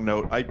was the wrong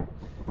note.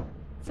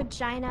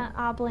 Vagina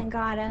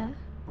oblongata.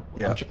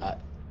 Yeah.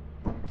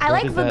 I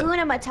like is that?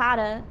 Vaguna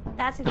Matata.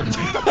 That's a good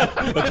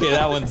one. Okay,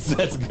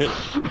 that's good.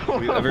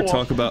 Will you ever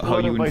talk about how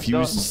you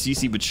infused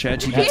CC with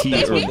ChatGPT,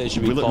 That's what they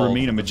should or be will it called,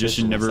 remain a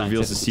magician never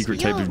reveals the secret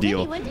type of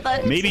deal?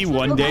 Maybe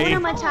one day,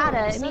 Vaguna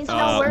Matata. It means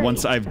no worries.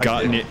 once I've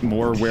gotten it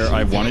more where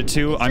I want it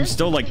to. I'm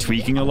still like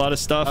tweaking a lot of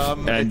stuff,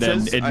 and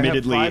then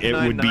admittedly it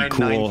would be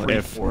cool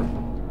if,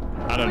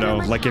 I don't know,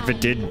 like if it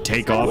did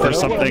take off or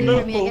something.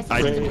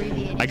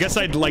 I guess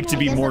I'd like to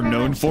be more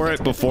known for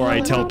it before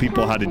I tell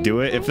people how to do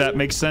it, if that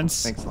makes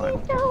sense. Thanks,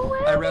 Lime.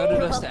 I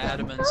routed us to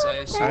Adam and say,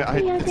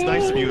 It's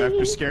nice of you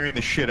after scaring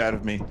the shit out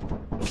of me.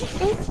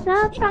 It's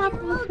no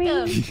problem for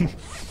you.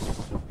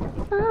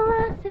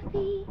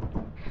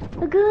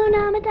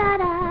 Hakuna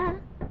Matata.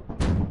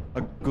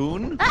 A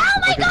goon? Oh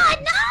my god,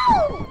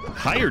 no!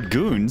 Hired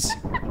goons?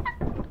 Oh,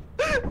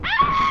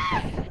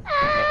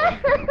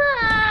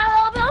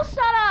 Bill,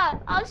 shut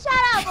up! Oh,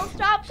 shut up! I'll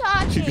stop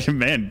talking.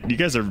 Man, you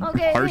guys are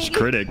Okay, harsh thank you.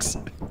 critics.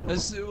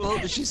 Well,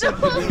 she said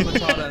Hakuna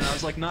Matata, and I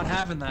was like, not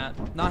having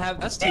that. Not have.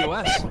 That's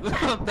TOS.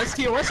 That's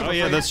TOS. Oh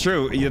yeah, that's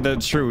true. Yeah,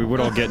 that's true. We would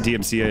all get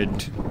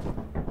DMCA'd.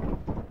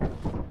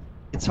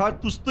 It's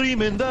hard to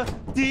stream in the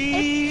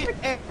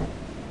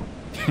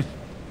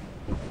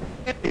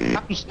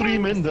to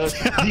stream in the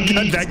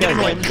that getting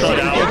like cut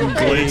out and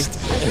glitched.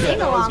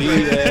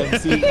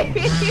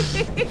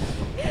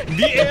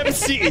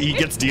 DMC. He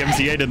gets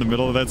DMCA'd in the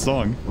middle of that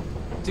song.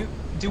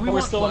 Do we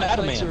want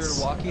flashlights or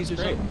walkies or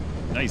something?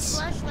 Nice.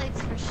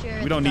 Flashlights for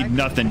sure. We don't need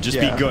nothing. Just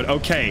be good.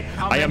 Okay.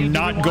 I am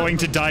not going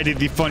to die to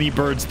the funny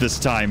birds this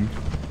time.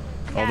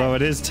 Although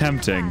it is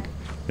tempting.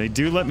 They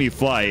do let me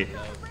fly.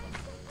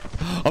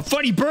 A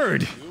funny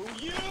bird!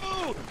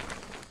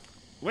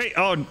 Wait,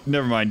 oh,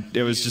 never mind.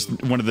 It was just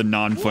one of the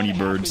non-funny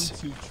birds.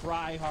 To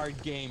try-hard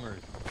gamers.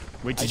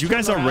 Wait, did you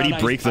guys already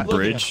break the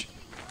bridge?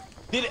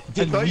 I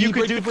thought you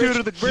could do 2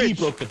 to the bridge. He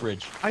broke the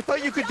bridge. I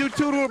thought you could do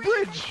 2 to a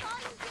bridge.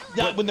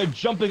 Not when they're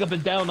jumping up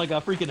and down like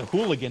a freaking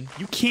hooligan.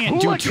 You can't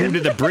do 2 to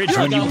the bridge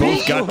when you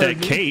both got that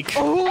cake.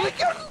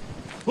 Hooligan!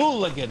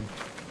 Hooligan!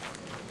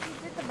 He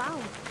did the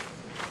bounce.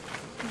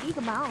 He did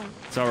the bounce.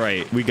 It's all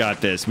right. We got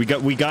this. We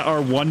got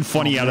our one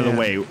funny out of the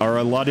way. Our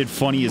allotted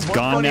funny is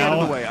gone funny now. out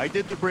of the way. I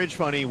did the bridge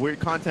funny. We're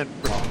content.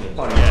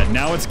 Funny. Yeah,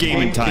 now it's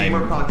gaming time.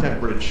 Gamer content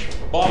bridge.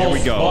 Here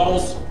we go.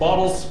 Bottles.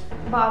 Bottles.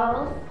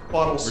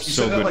 We're You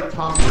so said that good. like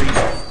Tom Brady.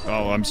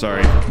 Oh, I'm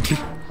sorry.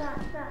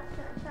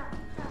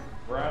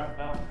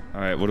 All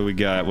right, what do we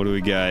got? What do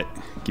we got?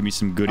 Give me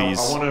some goodies.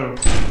 I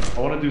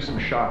want to do some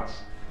shots.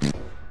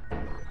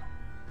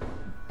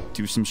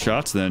 Do some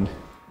shots then.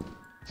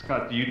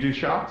 Scott, do you do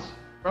shots,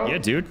 bro? Yeah,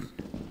 dude.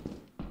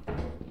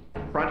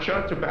 Front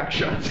shots or back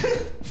shots?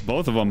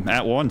 Both of them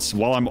at once,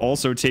 while I'm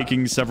also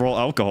taking several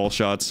alcohol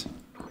shots.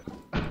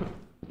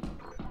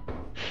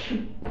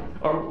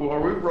 Are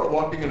we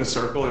walking in a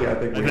circle? Yeah,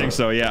 I think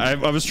so, yeah.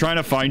 I was trying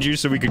to find you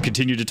so we could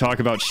continue to talk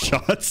about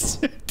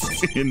shots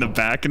in the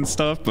back and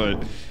stuff,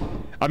 but...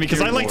 I mean,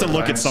 because I like to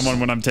look at someone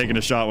when I'm taking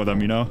a shot with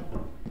them, you know?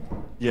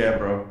 Yeah,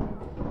 bro.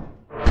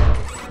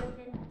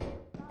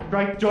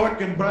 Strike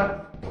Dorkin,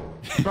 bruh.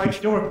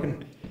 Strike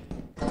Dorkin.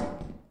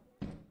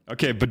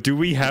 Okay, but do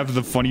we have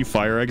the funny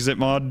fire exit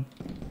mod?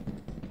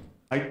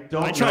 I don't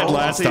know. I tried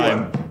last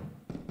time.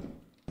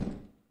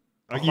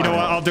 You know what?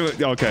 I'll do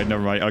it. Okay,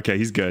 never mind. Okay,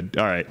 he's good.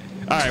 All right.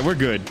 All right, we're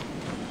good.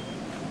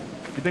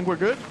 You think we're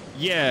good?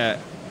 Yeah.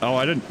 Oh,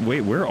 I didn't...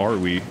 Wait, where are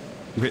we?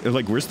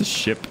 Like, where's the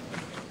ship?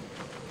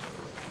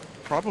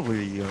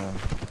 Probably, Wait,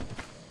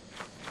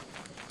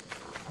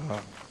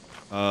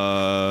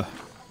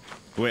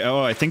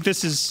 oh, I think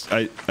this is...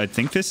 I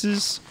think this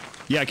is...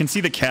 Yeah, I can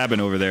see the cabin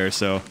over there,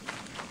 so...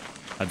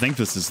 I think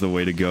this is the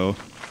way to go.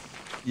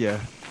 Yeah.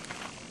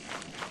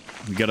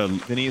 We gotta...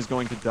 Vinny is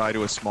going to die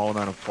to a small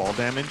amount of fall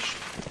damage.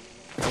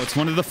 Oh, it's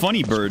one of the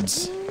funny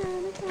birds.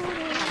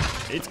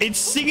 It's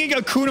singing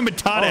Hakuna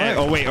Matata.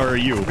 Oh, wait, or are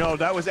you? No,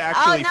 that was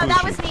actually Oh, no,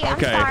 that was me. I'm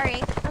Okay.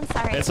 sorry. I'm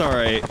sorry. It's all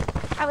right.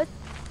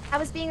 I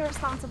was being a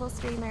responsible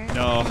streamer.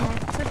 No.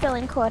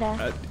 Fulfilling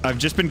quota. I've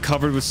just been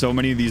covered with so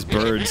many of these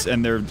birds,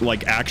 and they're,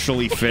 like,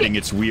 actually fitting.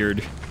 It's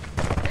weird.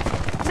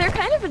 They're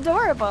kind of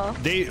adorable.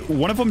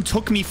 One of them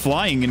took me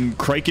flying, and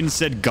Criken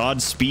said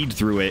Godspeed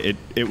through it.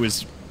 It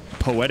was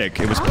poetic.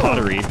 It was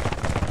pottery.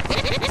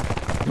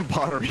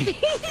 Pottery.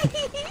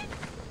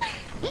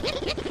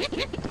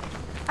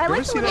 I like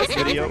the see little that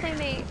sounds video? that they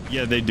make.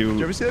 Yeah, they do. Did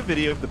you ever see that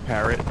video of the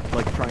parrot,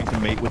 like, trying to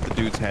mate with the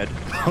dude's head?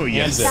 Oh,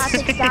 yes. That's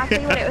exactly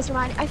what it was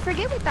reminding. I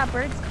forget what that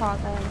bird's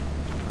called, though.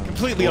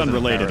 Completely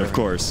unrelated, of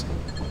course.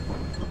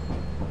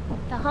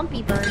 The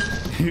humpy bird.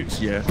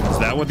 Yeah. Is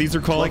that what these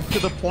are called? Like, to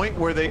the point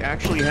where they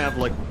actually have,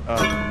 like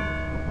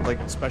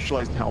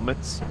specialized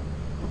helmets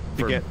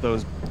to get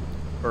those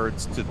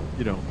birds to,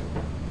 you know...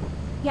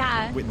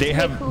 Yeah. They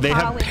have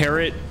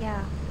parrot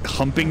yeah.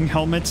 humping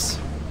helmets.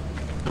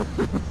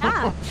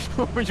 Ah.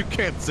 You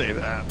can't say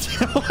that.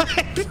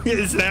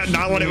 Is that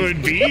not what it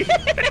would be?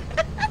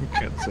 You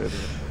can't say that.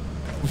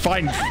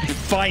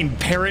 Fine.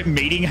 Parrot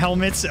mating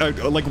helmets.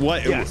 Like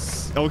what?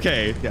 Yes.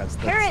 Okay. Yes.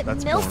 Parrot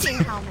that's milking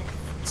more. helmet.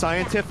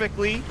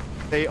 Scientifically,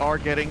 they are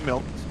getting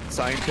milked.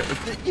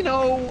 Scientific. You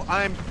know,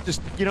 I'm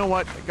just. You know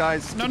what,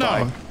 guys?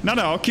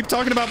 No. Keep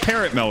talking about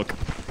parrot milk.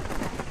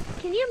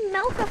 Can you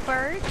milk a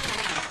bird?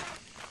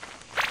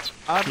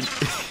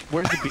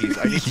 Where's the bees?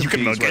 I need some You can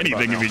bees milk right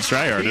anything about if you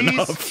try hard Bees?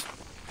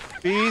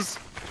 enough. Bees.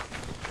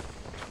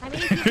 I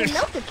mean, if you can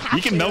milk a cat.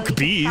 You can milk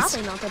bees.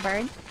 Probably milk a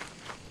bird.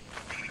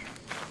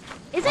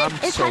 Is I'm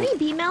so- honey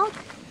bee milk?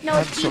 No,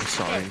 I'm it's so bee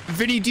sorry.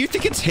 Vinny, do you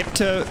think it's hip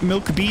to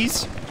milk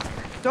bees?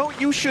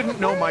 You shouldn't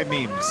know my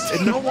memes.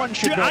 And no one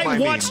should Dude, know my I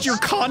memes. watched your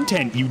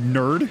content, you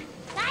nerd.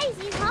 Guys,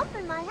 he's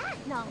humping my hat.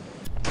 No.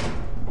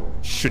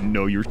 Should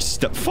know your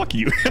stuff. Fuck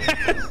you.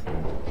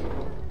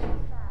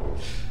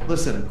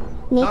 Listen.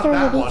 Nathan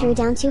Ruby threw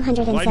down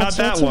 200 and Why not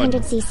said that cheer one?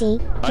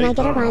 200cc. Can I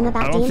get a rhyme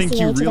about I don't DMCA think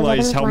you to the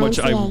realize rhythm how of much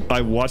YMCA?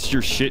 I watched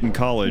your shit in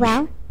college.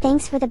 Well,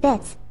 thanks for the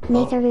bits,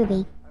 Nathan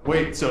Ruby.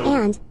 Wait, so...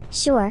 And,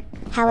 sure,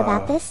 how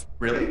about this?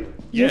 Really?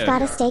 You've Yeah. got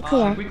to stay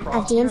clear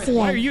of DMCA.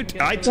 Why are you?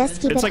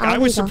 Just keep it's it like all I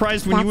was legal.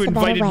 surprised when you That's the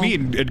better invited way.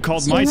 me and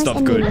called my Streamers stuff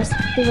and good. memers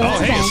who will Oh,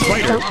 hey, today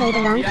Spider. don't play the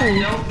wrong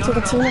thing to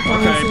the tune of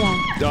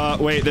YMCA.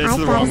 Wait, this is I've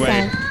the gotta wrong way.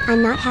 say,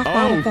 I'm not half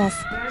bad Oh. at this.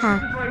 Huh.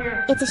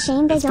 It's a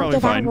shame they It's don't probably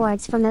give out fine.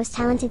 awards for most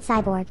talented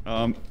cyborg.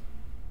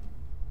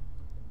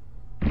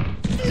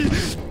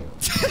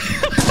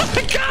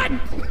 God!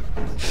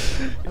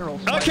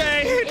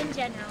 Okay. In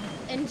general.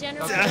 In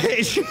general.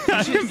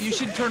 You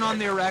should turn on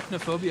the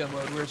arachnophobia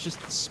mode where it's just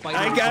spider.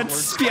 I got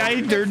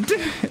spidered.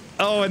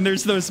 Oh, and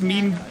there's those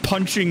mean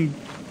punching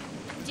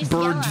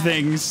bird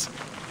things.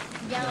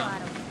 Yell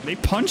at him. They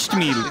punched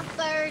me. Fuck off,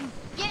 bird.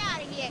 Get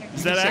out of here.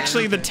 Is that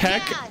actually the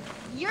tech? Yeah,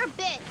 you're a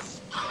bitch.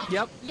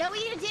 Yep. You know what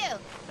you do?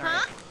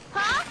 Huh?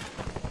 Huh?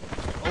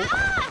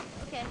 Ah!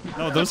 Okay.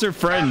 No, those are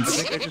friends.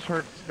 I think I just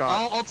heard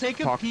Scott I'll take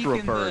a talk peek through a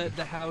in bird.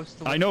 the house.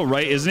 To I know,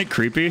 right? Isn't it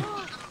creepy?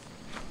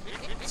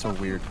 So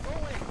weird.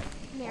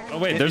 Oh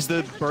wait, there's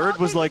the bird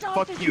was like,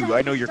 "Fuck you!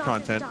 I know your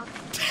content."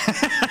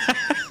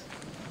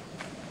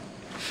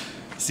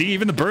 See,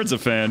 even the bird's a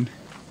fan.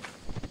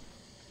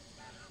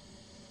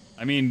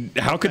 I mean,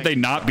 how could they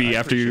not be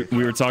after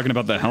we were talking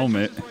about the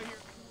helmet?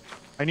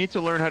 I need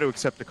to learn how to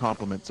accept a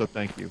compliment, so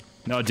thank you.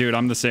 No, dude,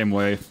 I'm the same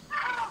way.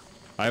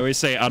 I always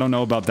say, I don't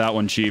know about that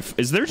one, Chief.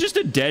 Is there just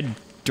a dead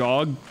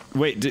dog?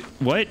 Wait,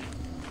 what?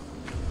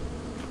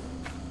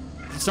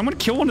 Did someone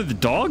kill one of the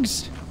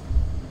dogs?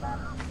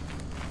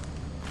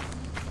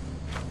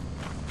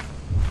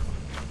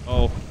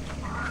 Oh.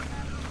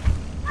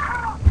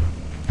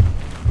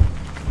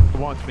 It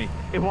wants me.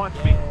 It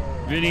wants me.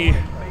 Vinny,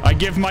 I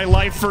give my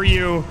life for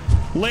you.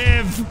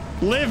 Live!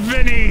 Live,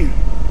 Vinny!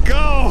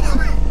 Go!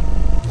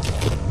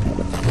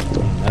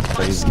 That's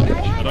crazy.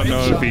 I don't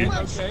know if he...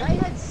 I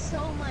had so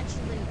much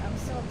loot. I'm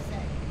so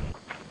upset.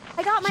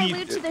 I got my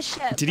loot to the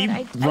ship. Did he but I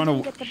run didn't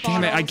away? get the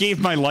Damn it, I bottles. gave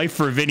my life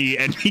for Vinny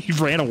and he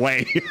ran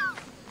away.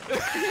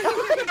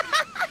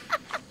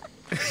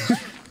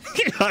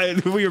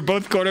 We were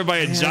both cornered by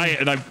a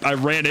giant and I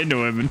ran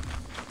into him and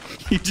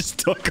he just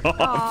took off.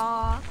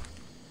 Aw.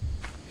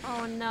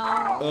 Oh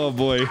no. Oh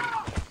boy.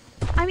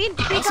 I mean,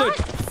 they Also, got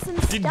some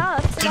stuff.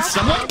 So Did that's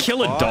someone fine.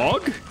 kill a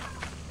dog?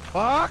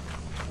 Fuck!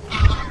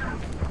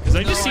 Because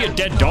I just see a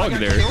dead dog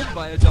there. Killed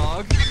by a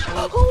dog.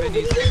 Oh,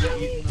 Vinny's gonna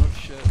get eaten. Oh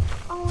shit.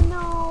 Oh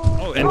no.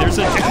 Oh, and there's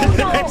a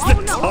there's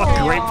the dog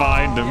right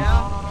behind him.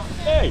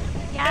 Hey!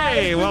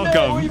 Hey,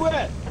 welcome. Where you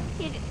at?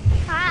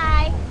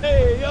 Hi.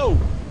 Hey, yo!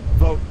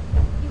 Vote.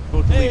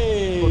 Vote to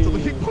Hey. leave. Vote to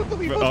leave. Vote to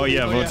leave. Oh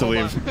yeah, vote to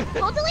leave.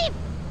 Vote to leave.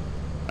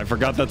 I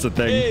forgot that's a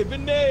thing. Hey,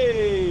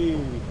 Vinny!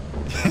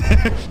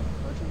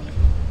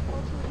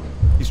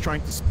 He's trying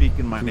to speak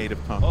in my native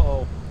tongue.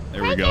 Uh-oh.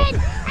 There we go.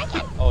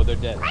 Oh, they're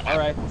dead.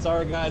 Alright,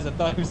 sorry guys, I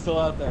thought he was still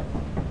out there.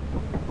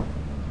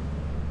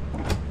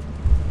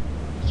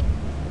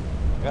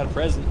 I got a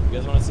present. You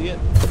guys want to see it?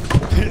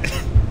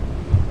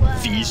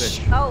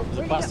 Fish. Oh, It's a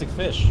where'd plastic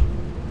fish.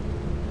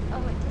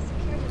 Oh, it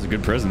disappeared. It's a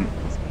good present.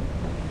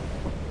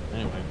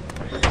 Anyway.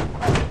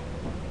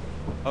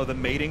 Oh, the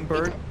mating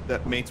bird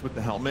that mates with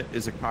the helmet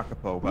is a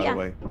kakapo, by Yeah. the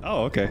way.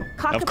 Oh, okay.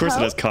 Of course it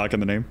has cock in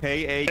the name.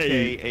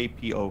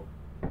 K-A-K-A-P-O.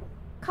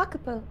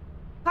 Kakapo.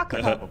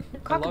 Kakapo.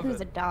 Kakapo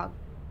is a dog.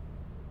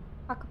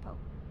 Kakapo.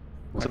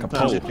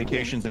 Sometimes it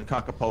vacations in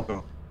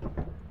Acapulco.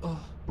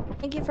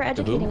 Thank you for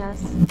educating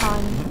us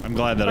on. I'm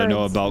glad that I know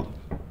birds. about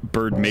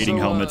bird mating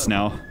So, helmets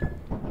now.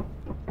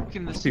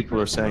 In the People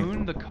are saying.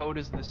 moon, the code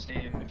is the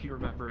same if you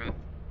remember it.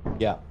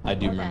 Yeah, I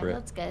do Okay, remember it.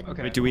 that's good.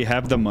 Okay. Wait, do we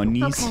have the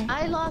monies? Okay.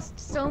 I lost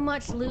so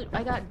much loot.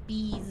 I got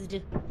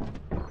beezed.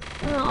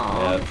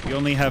 Aw. We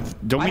only have.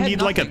 Don't I we had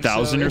need like nothing,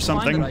 1,000 so or it's fine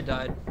something? that I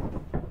died.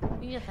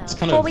 It's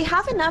kind Well, of... we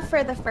have enough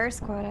for the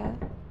first quota.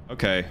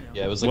 Okay.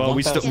 Yeah, it was like Well,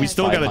 we still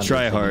gotta 1,500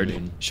 try for the hard.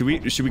 moon.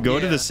 Should we go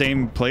to the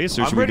same place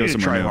or I'm should we ready go to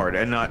somewhere try new? hard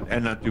and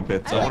not do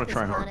bits. I want to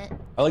try hard.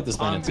 I like this I'm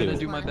planet too. gonna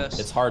do my best.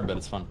 It's hard, but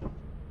it's fun.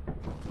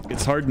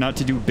 It's hard not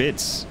to do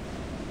bits.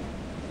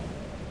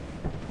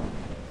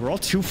 We're all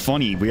too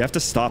funny. We have to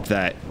stop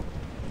that.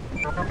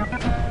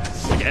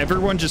 Like,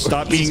 everyone just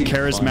stop being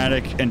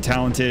charismatic and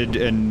talented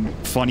and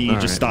funny. All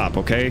Just right. stop,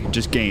 okay?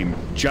 Just game.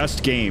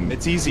 Just game.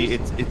 It's easy.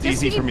 It's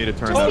easy for me to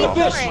turn just that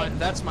be off. boring.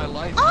 That's my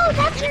life. Oh,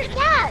 that's your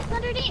cat. It's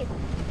underneath.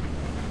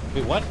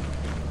 Wait, what?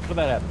 What did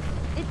that happen?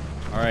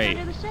 All right.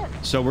 Under the ship.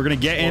 So we're gonna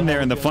get in there,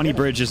 and the funny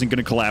bridge isn't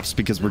gonna collapse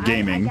because we're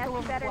gaming. I guess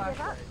we better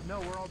give up. No,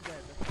 we're all dead.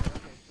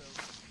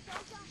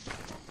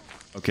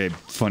 Okay,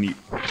 funny.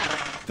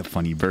 The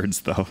funny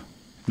birds, though.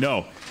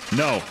 No,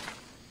 no,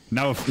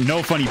 no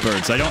funny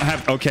birds. I don't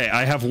have. Okay,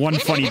 I have one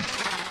funny.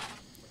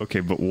 Okay,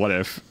 but what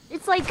if?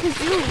 It's like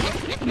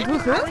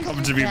kazoo.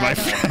 Come to me, my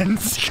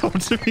friends. Come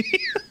to me.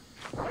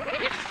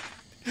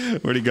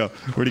 Where'd he go?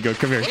 Where'd he go?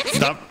 Come here.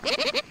 Stop.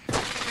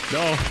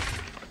 No.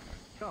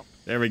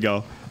 There we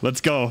go.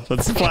 Let's go.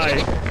 Let's fly.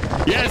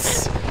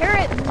 Yes!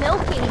 Parrot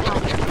milking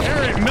helmet.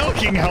 Parrot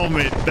milking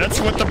helmet. That's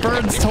what the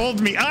birds told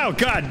me. Oh,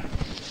 God.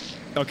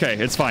 Okay,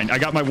 it's fine. I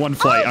got my one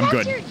flight. I'm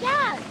good.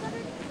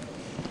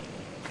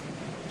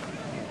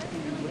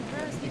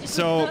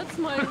 So, That's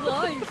my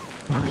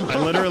life. I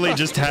literally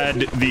just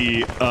had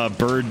the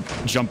bird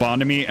jump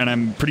onto me, and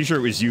I'm pretty sure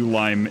it was you,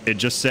 Lime. It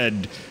just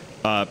said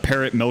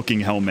parrot milking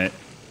helmet.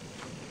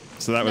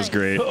 So that was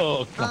great.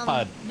 Oh,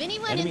 God. Vinny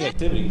went Enemy in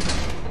activity.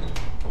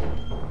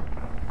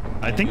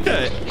 I think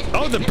that...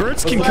 Oh, the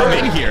birds can come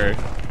in here.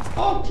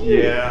 Oh,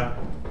 cute. Yeah.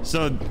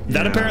 So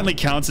that apparently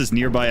counts as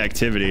nearby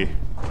activity.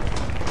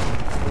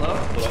 Hello?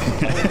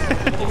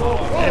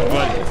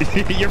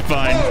 Hey, but you're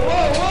fine.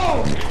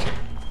 Whoa!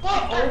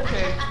 Oh,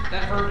 okay.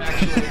 That hurt,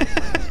 actually.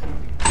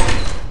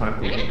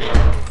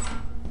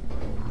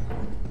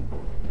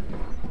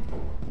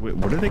 Wait,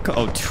 what are they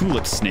called? Oh,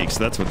 tulip snakes.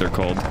 That's what they're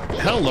called.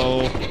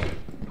 Hello.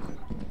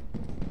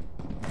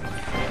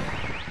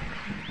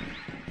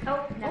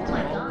 Oh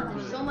my god,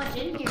 there's so much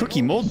in here.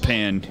 Cookie mold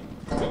pan.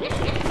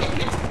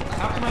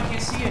 How come I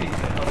can't see anything?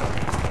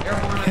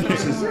 Airborne,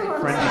 This is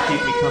friendly,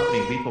 keep me company,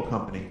 lethal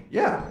company.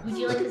 Yeah. Would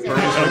you like to say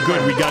Oh,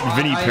 good. We got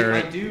Vinny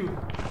Parrot. I do.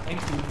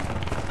 Thank you.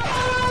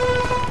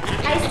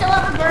 I still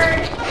have a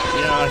bird.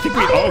 Yeah, I think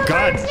we... Oh,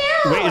 God.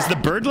 Wait, is the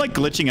bird, like,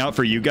 glitching out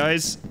for you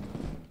guys?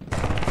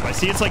 I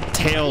see its, like,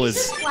 tail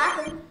is...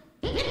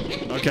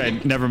 Okay,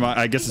 never mind.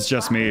 I guess it's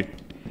just me.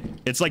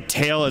 It's, like,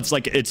 tail. It's,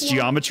 like, its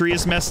geometry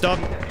is messed up.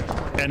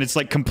 And it's,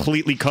 like,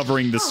 completely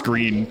covering the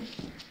screen.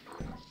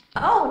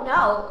 Oh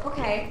no.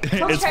 Okay.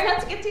 I'll It's- try not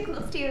to get too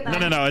close to you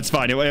then. No, it's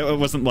fine. It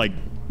wasn't, like,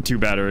 too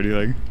bad or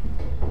anything.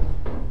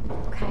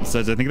 Okay. So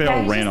I think they Yeah,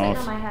 all he's ran just off.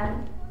 sitting on my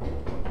head.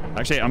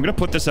 Actually, I'm gonna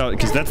put this out,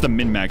 because that's the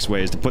min-max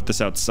way, is to put this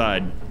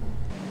outside.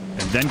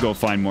 And then go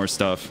find more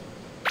stuff.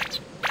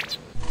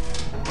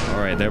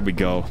 Alright, there we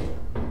go.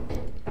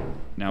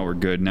 Now we're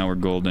good. Now we're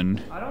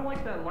golden. I don't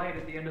like that light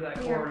at the end of that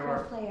We are pro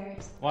corridor.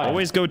 players. Why?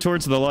 Always go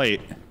towards the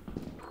light.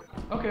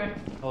 Okay.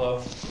 Hello.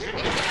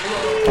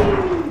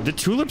 The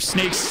tulip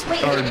snakes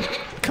are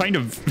kind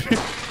of...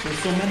 There's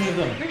so many of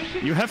them.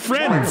 You have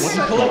friends!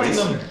 I'm collecting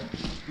them.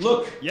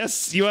 Look.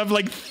 Yes, you have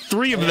like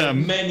 3 of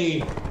them.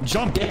 Many.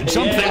 Jump, Yes.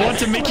 jump, they want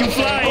to make you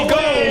fly! Go!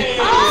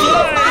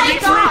 Oh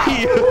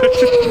Fly,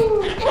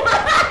 be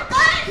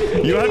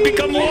free! You have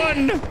become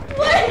one!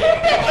 I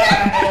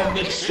am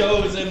the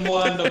chosen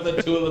one of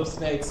the tulip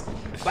snakes.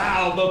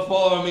 Bow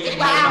before me.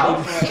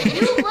 Wow.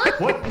 You look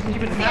What is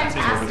even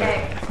happening over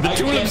there? fantastic. The I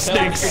tulip can't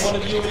tell which snakes! one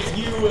of you is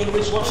you and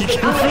which one He is can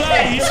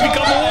fly! He's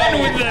become one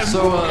with them!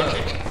 So,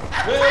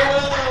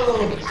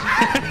 Farewell.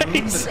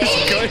 He's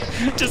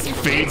just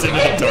fades into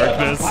the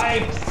darkness.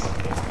 Pipes.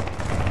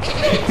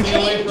 Take me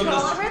away from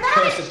Control this over that?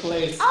 cursed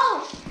place.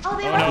 Oh,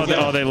 they Oh left.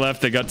 no, they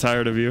left. They got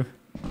tired of you.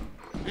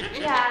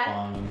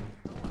 Yeah.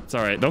 It's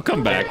alright, they'll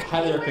come back.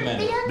 Highly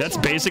recommend it. That's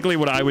basically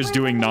what I was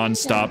doing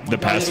non-stop the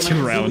past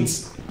 2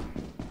 rounds.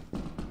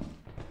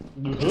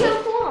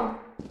 So cool.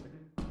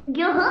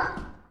 Yeah.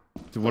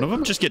 Did one of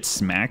them just get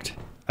smacked?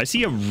 I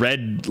see a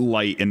red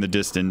light in the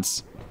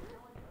distance.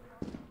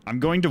 I'm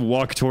going to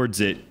walk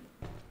towards it.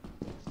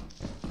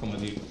 Come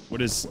with you.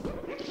 What is...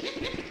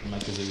 My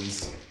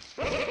kazoos.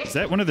 Is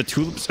that one of the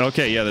tulips?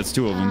 Okay, yeah, that's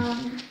 2 of them.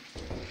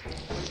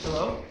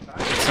 hello?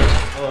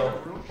 Hello.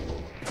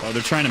 Oh,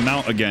 they're trying to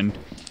mount again.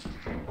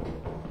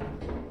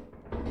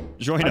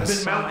 Join I've us.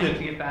 been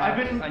mounted. I've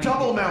been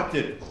double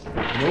mounted. You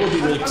know what would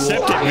be really cool?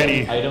 Accept it,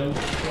 Vinny. Item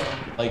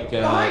like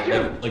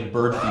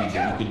bird feed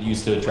that you could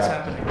use to What's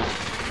attract. happening?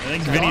 I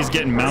think Vinny's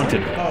getting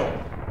mounted.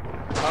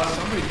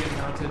 Somebody's getting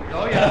mounted.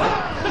 Oh,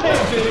 yeah.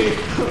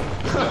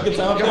 Good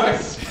time,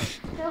 Guys,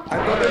 I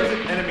thought there was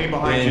an enemy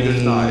behind you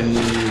this side.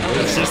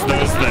 It's just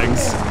those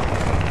things.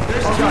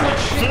 There's too much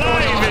shit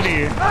Fly, going on.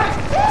 Vinny!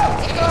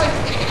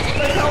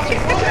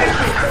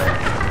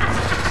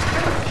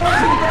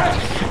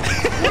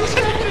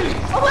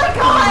 Oh my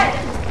god!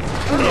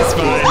 He's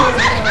fine.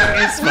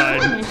 He's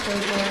fine.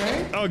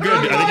 Oh,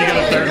 good. I think you got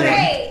a third one.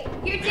 Great.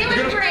 You're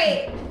doing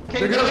great.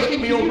 They're gonna keep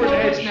me over the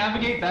edge.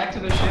 Navigate back to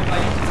the ship. I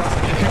need to drop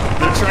the ship.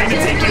 They're trying to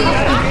take you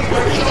home.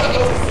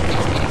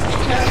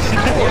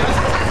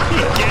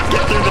 You can't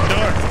get through the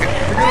door.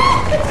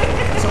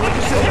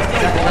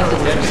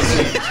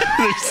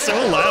 They're so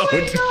loud.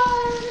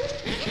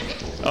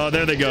 Oh,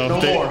 there they go.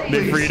 No more, They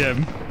please. freed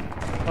him.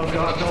 Oh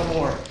god, no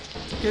more.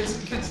 Kids,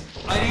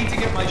 I need to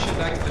get my ship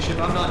back to the ship.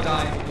 I'm not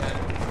dying yet.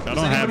 I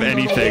don't have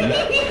anything.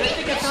 I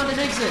think I found an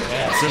exit.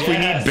 So if we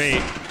need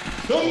bait,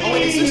 Oh,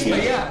 it's this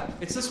way. Yeah,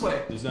 it's this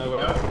way. There's no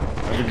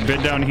way. we've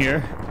been down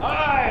here.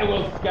 I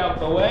will scout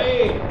the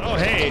way. Oh,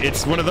 hey,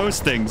 it's one of those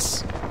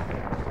things.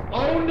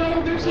 Oh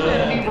no, there's an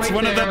enemy right It's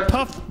one of there.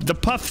 the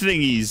puff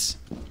thingies.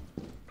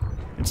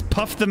 It's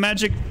Puff the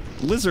Magic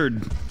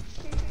Lizard.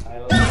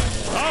 Oh!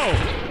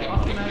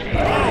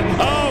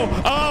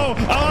 Oh!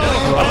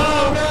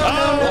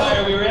 Why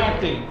are we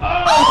reacting?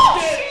 Oh!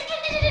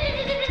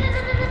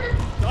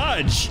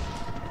 Dodge!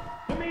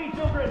 To me,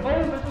 children.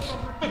 Oh,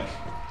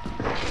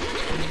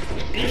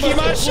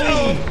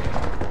 Ikimasho!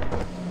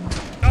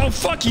 Oh,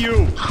 fuck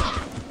you!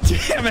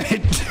 Damn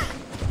it!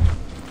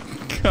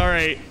 All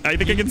right, I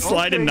think I can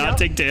slide and not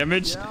take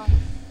damage.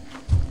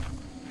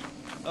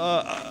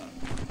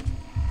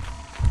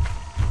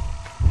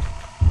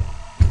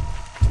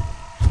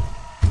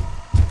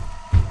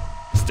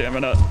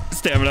 Stamina,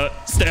 stamina,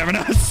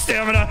 stamina,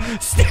 stamina,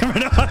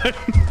 stamina.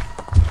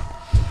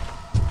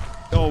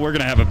 Oh, we're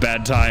gonna have a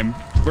bad time.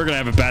 We're gonna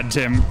have a bad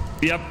Tim.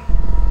 Yep.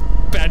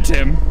 Bad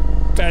Tim.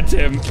 Bad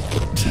Tim.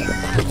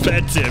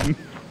 Bad Tim.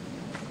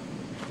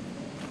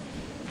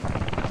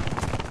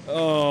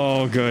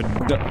 Oh, good.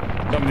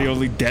 I'm the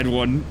only dead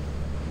one.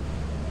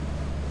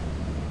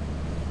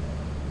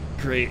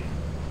 Great.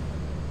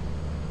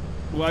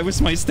 Why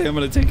was my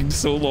stamina taking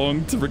so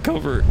long to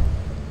recover?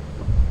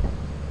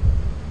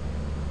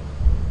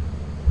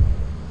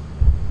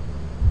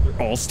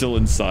 They're all still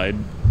inside.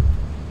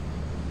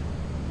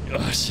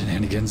 Oh,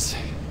 shenanigans.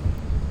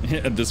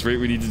 At this rate,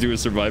 we need to do a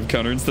survive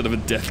counter instead of a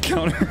death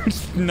counter.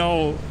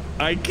 No,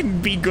 I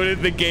can be good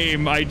at the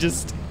game. I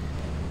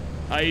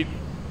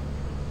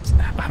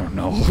don't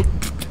know.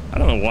 I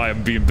don't know why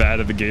I'm being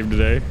bad at the game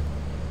today.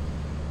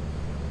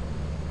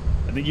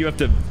 I think you have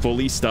to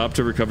fully stop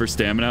to recover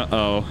stamina.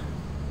 Oh.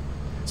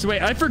 So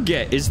wait, I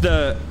forget. Is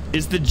the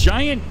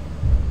giant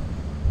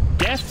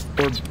deaf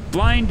or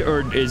blind,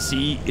 or is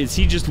he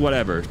just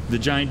whatever? The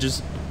giant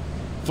just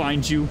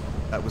finds you?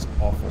 That was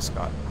awful,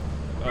 Scott.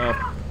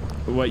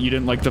 What, you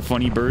didn't like the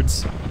funny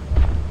birds?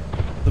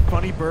 The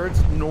funny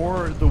birds,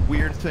 nor the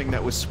weird thing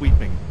that was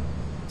sweeping.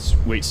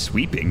 Wait,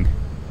 sweeping?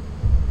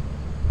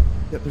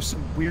 Yeah, there's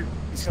some weird...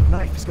 He's got a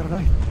knife. He's got a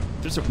knife.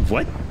 There's a...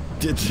 What?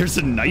 There's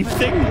a knife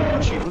thing?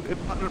 Look at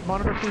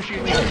monitor Fushi.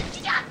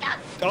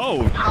 Oh.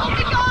 Oh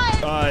my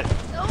god!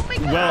 Oh my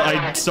god. Well,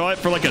 I saw it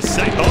for like a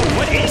sec. Oh,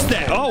 what is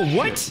that? Oh,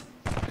 what?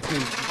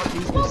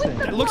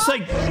 It looks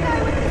like...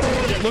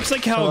 It looks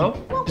like how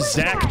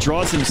Zach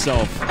draws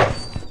himself.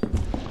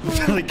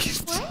 Like,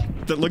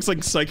 that looks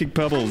like psychic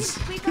pebbles.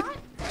 We got...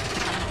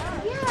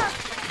 Yeah,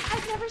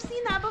 I've never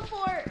seen that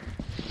before.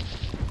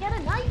 Get a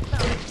knife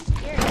though.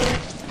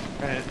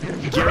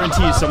 Scary.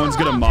 Guarantee someone's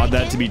gonna mod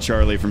that to be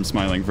Charlie from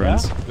Smiling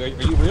Friends. Yeah? Are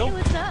you real? Hey,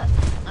 what's up?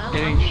 It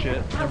ain't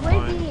shit. That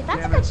would be.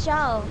 That's a good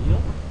show.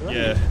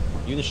 Yeah.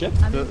 You in the ship?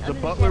 The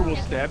butler will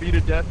stab you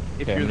to death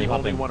if you're the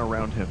only one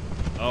around him.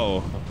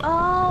 Oh.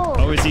 Oh.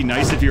 Oh, is he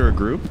nice if you're a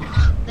group?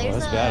 There's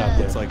that's bad out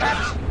there. It's like...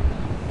 I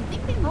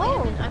think they might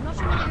have been. I'm not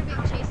sure what they're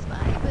being chased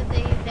by, but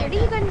Where do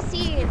you go to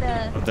see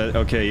the...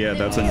 Okay, yeah,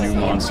 that's a new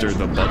monster,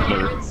 the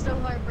butler. It's so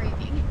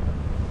heartbreaking.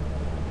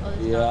 Oh,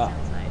 there's Yeah. dogs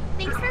outside.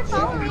 Thanks for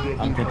following.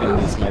 I'm thinking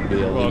this might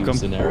be a Welcome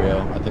scenario.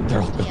 I think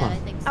they're all gone. Yeah, I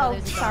think so. Oh,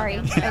 There's a dog sorry.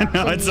 outside.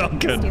 No, it's all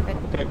good. Stupid.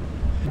 Okay.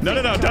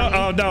 No, don't.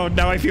 Oh, no,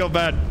 now I feel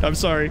bad. I'm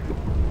sorry.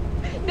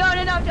 No,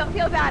 don't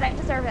feel bad. I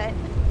deserve it.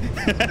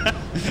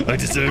 I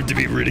deserve to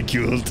be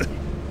ridiculed.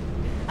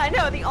 I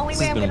know. The only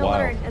way I'm been gonna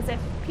wild. learn is if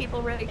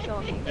people really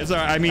kill me. It's all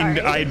right. I mean,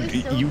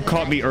 you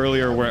caught me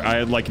earlier where I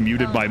had like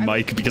muted my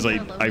mic because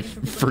I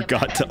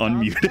forgot to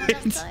unmute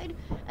it.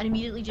 And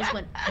immediately just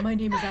went, my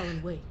name is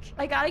Alan Wake.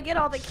 I gotta get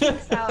all the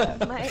kinks out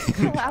of my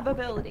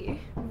collabability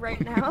right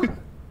now.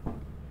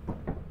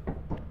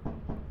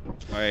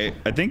 All right.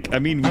 I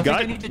mean, we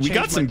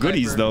got some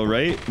goodies though,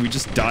 right? We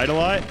just died a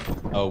lot.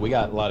 Oh, we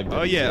got a lot of goodies.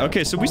 Oh yeah.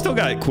 Okay, so we still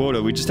got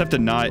quota. We just have to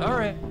not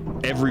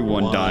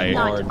everyone die.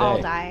 Not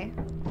all die.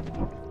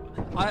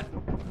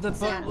 The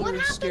butler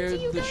scared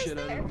the shit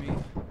out of me.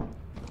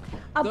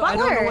 A butler? I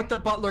don't know what the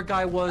butler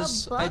guy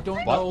was. I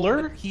don't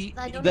Butler? know. He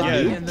got Yeah,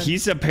 me and then,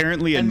 he's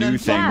apparently a and new then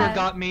thing. Thumper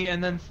got me,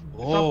 and then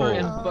Thumper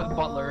and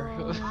Butler.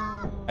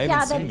 I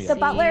Yeah, haven't seen him the yet.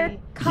 butler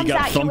comes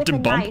got at you with thumped a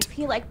and bumped? knife.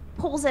 He like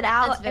pulls it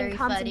out That's very and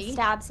comes funny. and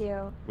stabs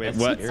you. Wait, That's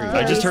what? scary.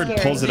 I just heard Very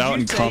pulls it scary. out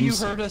and Did you say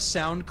comes. you heard a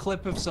sound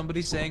clip of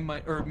somebody saying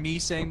me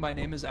saying my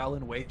name is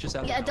Alan Wake just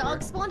out of Yeah, a nowhere?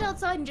 dog spawned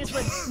outside and just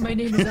went, my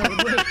name is Alan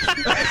Wake.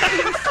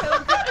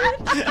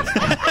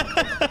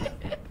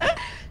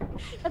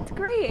 That's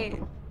great.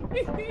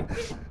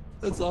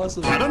 That's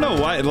awesome. I don't know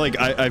why. Like,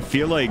 I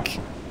feel like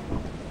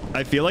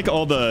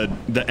all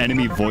the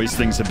enemy voice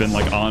things have been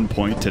like on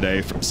point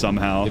today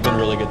somehow. They've been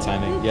really good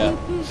timing. Yeah.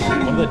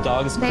 One of the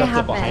dogs They crept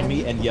have up behind been.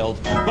 me and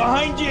yelled,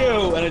 "Behind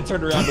you!" And I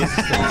turned around and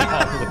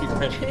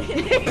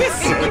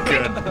So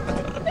good.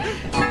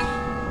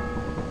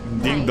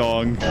 Ding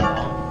dong.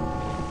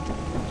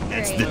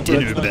 That's the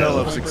dinner That's the bell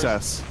of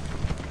success.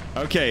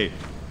 Okay.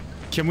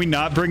 Can we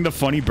not bring the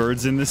funny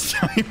birds in this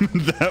time?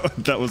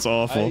 that was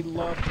awful. I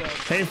love that.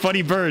 Hey,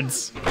 funny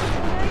birds.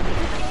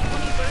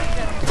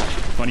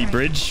 Funny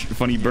bridge?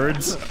 Funny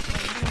birds?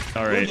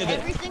 All right.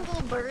 Every single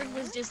bird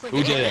was just like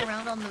Who did it?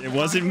 around on the It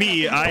wasn't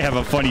me. I have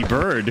a funny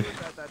bird.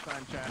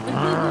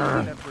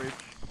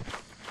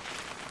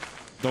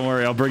 Don't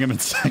worry, I'll bring him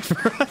inside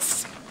for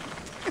us.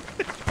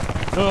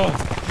 Oh,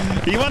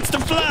 he wants to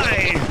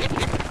fly.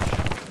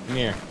 Come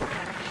here.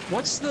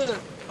 What's the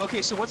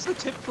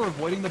tip for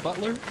avoiding the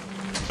butler?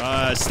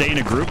 Stay in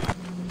a group.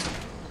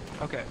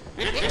 Okay.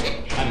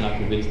 I'm not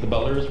convinced the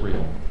butler is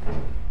real.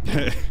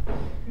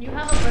 You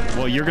have a bird.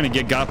 Well, you're gonna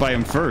get got by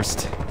him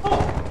first. So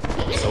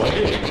I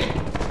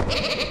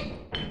did.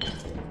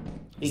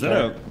 Is that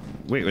a...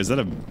 Wait, was that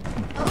a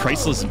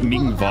priceless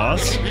Ming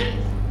vase?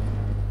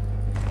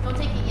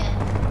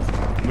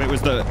 Wait,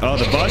 was the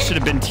bus should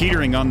have been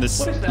teetering on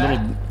this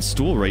little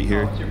stool right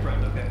here. Oh, it's your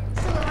friend, okay.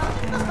 So how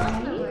does the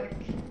butler work?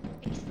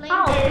 Explain.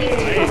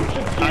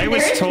 I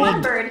was There's told.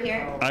 one bird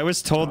here. I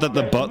was told that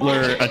the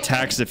butler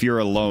attacks if you're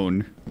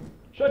alone.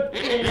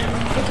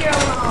 If you're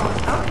alone,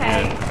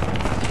 okay.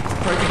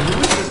 Criken,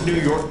 who is this New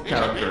York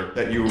character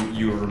that you're...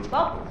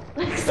 Well,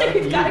 so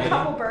you've got a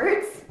couple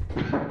birds.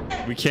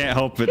 We can't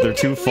help it. They're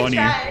too funny.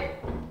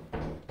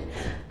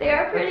 They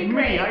are pretty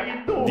great. How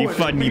you doing? The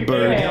funny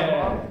bird.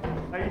 How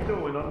you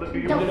doing? I'm the New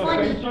York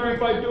funny. Sorry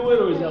if I do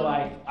it, or is it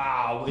like,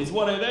 ah, it's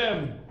one of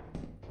them?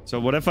 So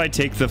what if I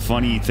take the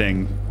funny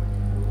thing?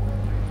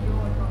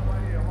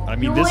 I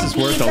mean, this is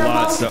worth a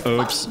lot, so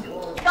oops.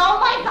 Oh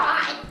my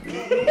god!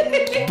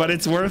 But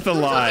it's worth a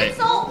lot. It's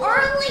so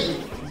early!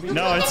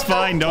 No, it's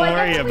fine. Don't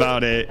worry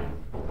about it.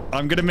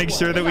 I'm gonna make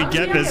sure that we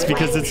get this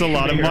because it's a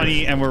lot of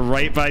money and we're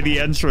right by the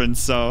entrance,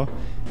 so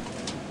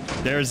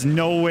there's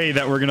no way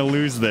that we're gonna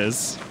lose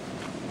this.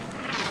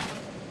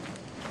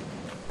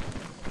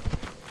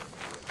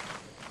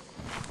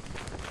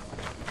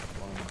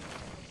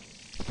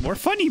 More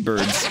funny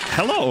birds.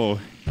 Hello.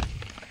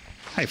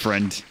 Hi,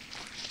 friend.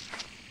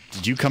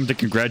 Did you come to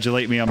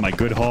congratulate me on my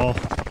good haul?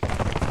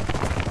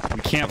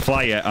 We can't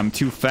fly yet. I'm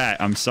too fat.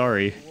 I'm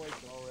sorry.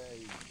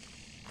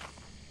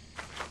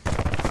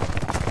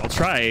 I'll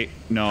try.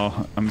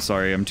 No, I'm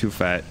sorry. I'm too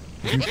fat.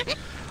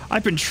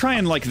 I've been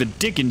trying like the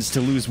dickens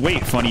to lose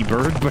weight, funny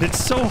bird, but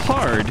it's so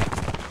hard.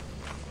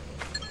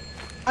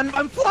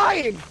 I'm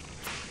flying!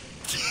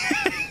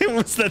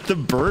 Was that the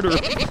bird or...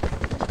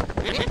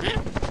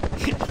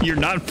 You're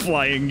not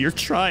flying, you're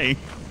trying.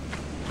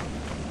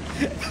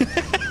 There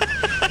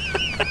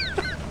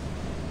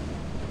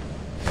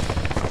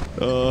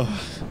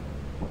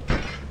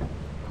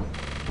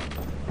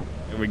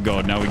we go.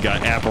 Now we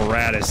got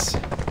apparatus.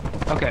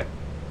 Okay.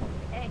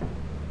 Hey.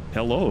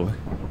 Hello.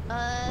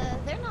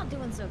 They're not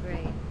doing so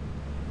great.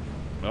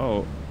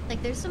 Oh.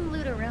 Like, there's some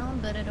loot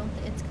around, but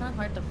it's kind of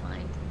hard to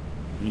find.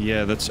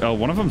 Yeah, that's... Oh,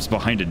 one of them's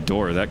behind a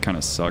door. That kind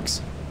of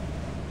sucks.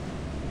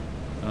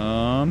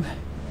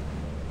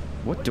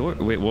 What door?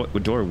 Wait,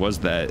 what door was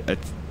that?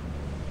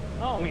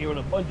 Oh, you're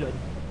a bunch of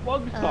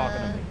bugs talking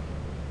to me.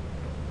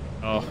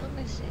 Oh. Let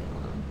me see.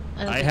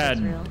 I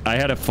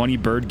had a funny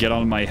bird get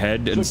on my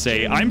head and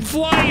say, "I'm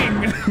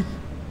flying!"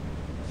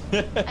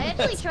 I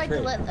actually tried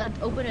to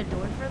open a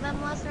door for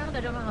them last round. I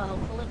don't know how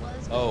helpful it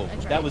was. Oh,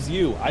 that was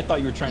you. I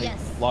thought you were trying to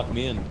lock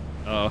me in.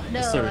 Oh.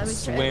 No, started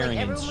swearing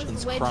and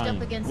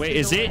crying. Wait,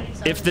 is it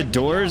if the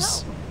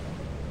doors?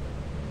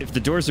 If the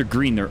doors are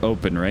green, they're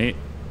open, right?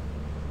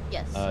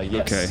 Yes.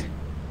 Yes. Okay.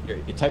 Here,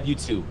 type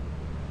U2.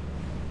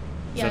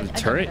 Yeah, is that a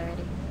I turret? got it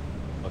already.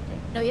 Okay.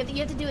 No, you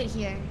have to do it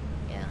here.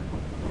 Yeah.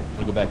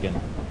 I'll go back in.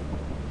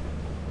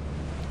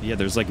 Yeah,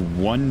 there's like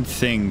one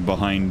thing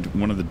behind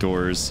one of the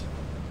doors.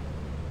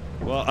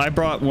 Well, I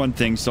brought one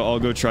thing, so I'll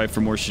go try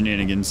for more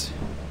shenanigans.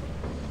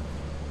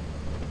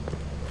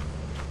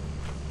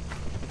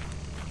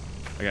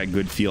 I got a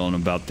good feeling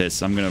about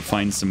this. I'm gonna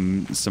find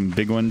some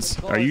big ones.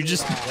 Are you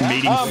just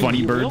mating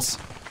funny birds?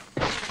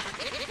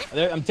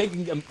 I'm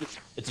taking.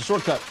 It's a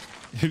shortcut.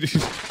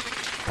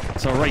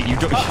 It's all right. You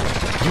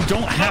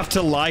don't have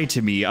to lie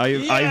to me.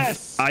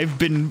 I've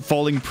been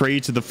falling prey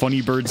to the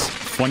funny bird's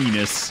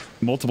funniness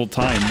multiple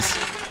times.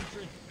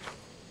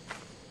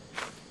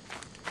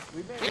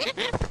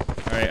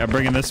 All right, I'm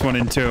bringing this one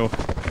in too.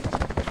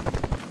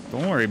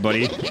 Don't worry,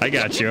 buddy. I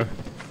got you.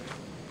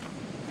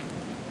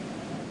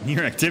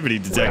 Near activity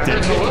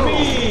detected.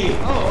 Me!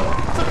 Oh.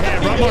 Hey, I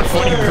brought more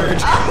funny bird.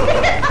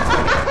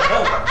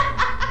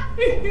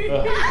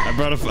 I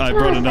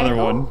brought another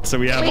one, so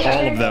we have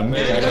all of them.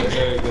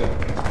 Very good.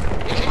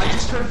 I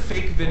just heard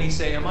fake Vinny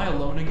say, "Am I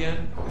alone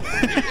again?"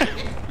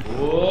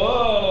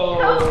 Whoa!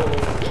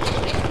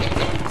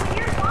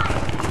 You're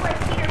fine. Do you like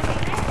Peter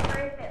Pan, or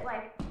is it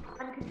like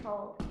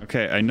uncontrolled?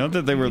 Okay, I know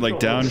that they were like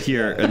down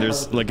here, and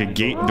there's like a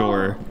gate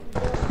door.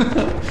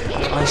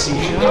 I see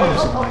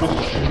shadows.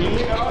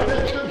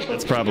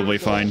 That's probably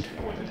fine.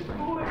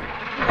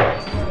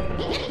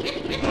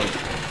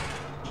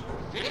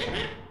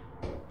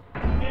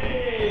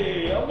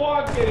 Hey, I'm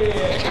walking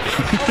here.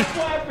 I'm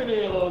flapping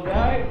here, little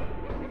guy.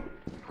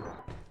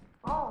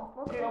 Oh,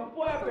 okay. Hey, I'm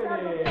flapping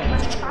here.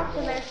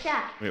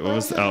 Wait, what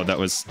was? Oh, that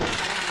was.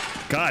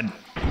 God,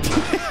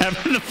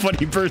 having the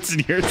funny birds in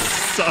here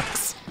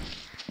sucks,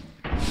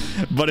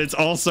 but it's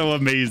also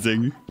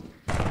amazing.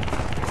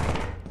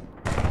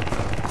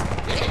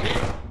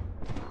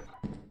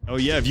 Oh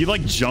yeah, if you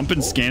like jump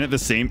and scan at the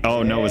same.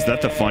 Oh no, is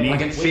that the funny? I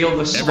can feel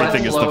the sweat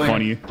Everything is the flowing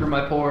funny. through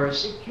my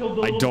pores.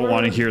 I don't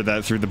want to hear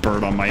that through the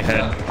bird on my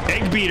head.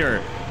 Egg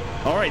beater.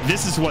 All right,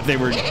 this is what they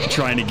were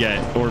trying to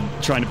get or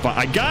trying to find.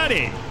 I got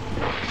it.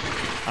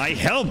 I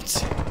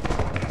helped.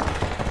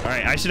 All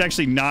right, I should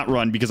actually not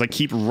run because I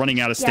keep running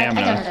out of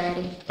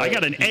stamina. I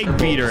got an egg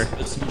beater.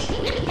 Just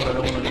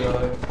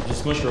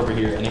smushed over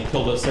here, and he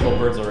killed several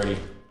birds already.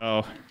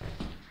 Oh.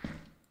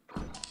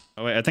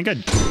 Oh wait, I think I.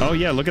 Oh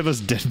yeah, look at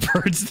those dead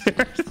birds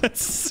there.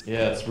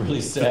 Yeah, it's really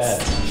sad.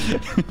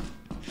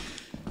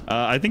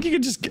 I think you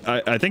could just.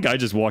 I think I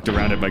just walked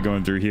around it by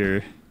going through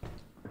here.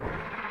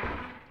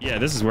 Yeah,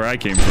 this is where I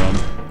came from.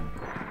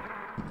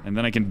 And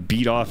then I can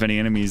beat off any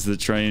enemies that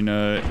try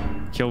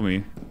and kill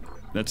me.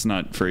 That's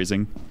not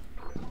phrasing.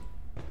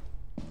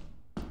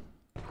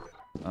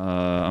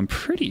 I'm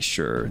pretty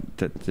sure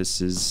that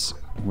this is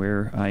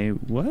where I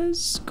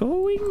was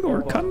going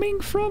or coming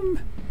from.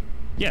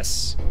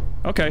 Yes.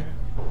 Okay.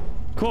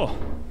 Cool.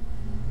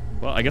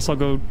 Well, I guess I'll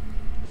go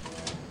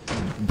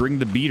bring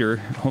the beater.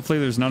 Hopefully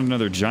there's not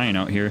another giant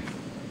out here.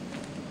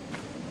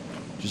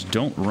 Just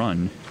don't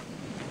run.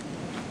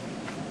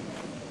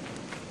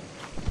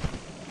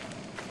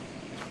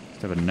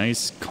 Just have a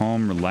nice,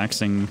 calm,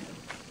 relaxing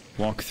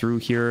walk through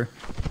here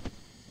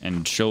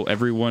and show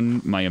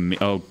everyone my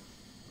oh.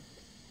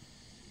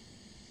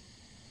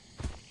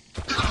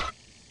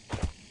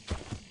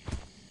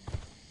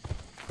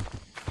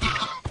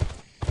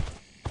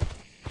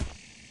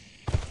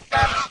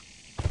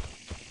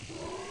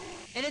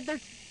 And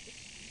there's...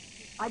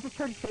 I just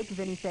heard fake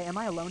Vinny say, am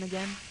I alone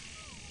again?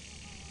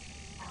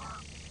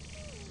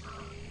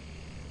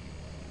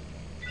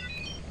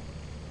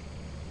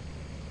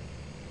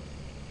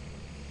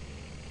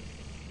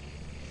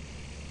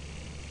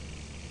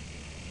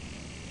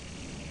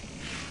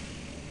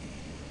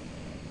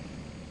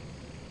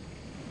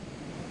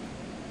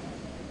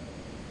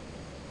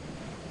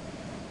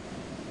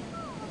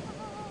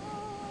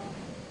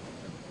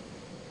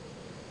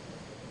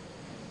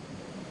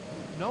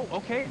 No,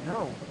 okay,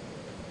 no.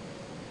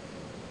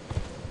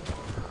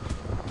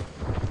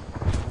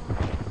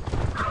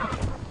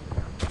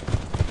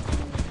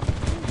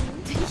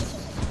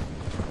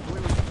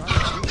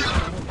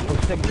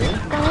 Do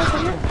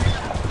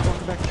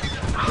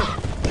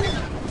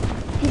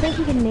you think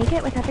you can make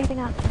it with everything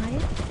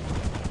outside?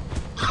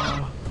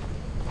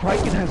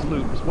 Criken has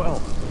loot as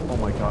well. Oh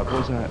my god, what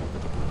was that?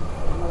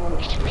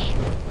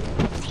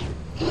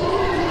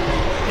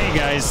 Hey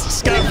guys,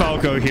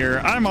 ScottFalco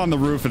here. I'm on the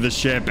roof of the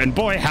ship, and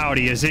boy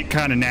howdy is it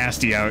kind of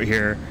nasty out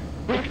here.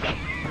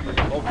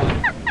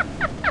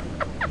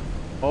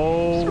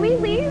 Oh. Should we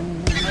leave?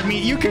 I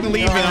mean, you can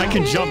leave and I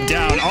can jump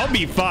down. I'll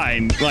be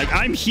fine. Like,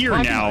 I'm here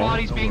now.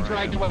 Body's being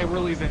dragged away. We're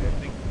leaving.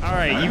 All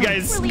right, you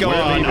guys go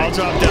on. I'll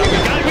drop down.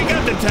 We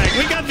got the tech.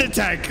 We got the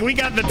tech. We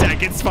got the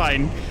tech. It's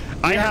fine.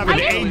 I have an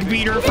egg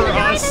beater for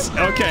us.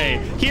 Okay,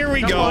 here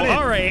we go.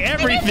 All right,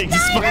 everything's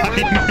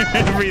fine.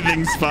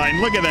 Everything's fine.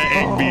 Look at that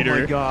egg beater. Oh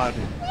my god.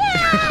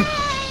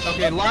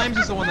 Okay, Limes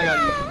is the one that got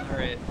eaten.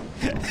 Alright.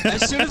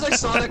 As soon as I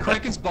saw that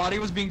Criken's body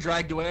was being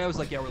dragged away, I was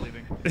like, yeah, we're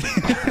leaving.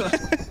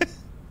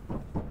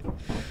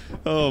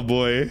 Oh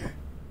boy.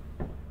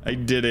 I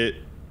did it.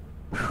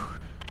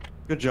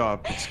 Good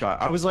job, Scott.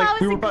 I was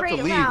like, we were about to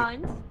leave,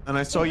 and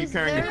I saw you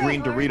carrying a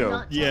green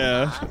Dorito.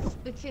 Yeah.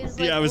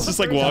 Yeah, I was just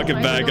like walking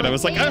back, and I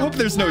was like, I hope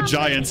there's no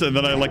giants, and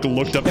then I like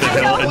looked up the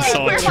hill and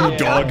saw 2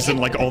 dogs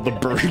and like all the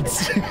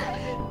birds.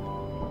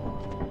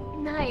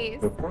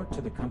 Nice. Report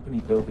to the company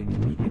building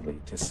immediately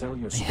to sell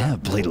your I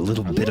have played a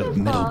little bit of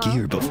Metal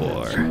Gear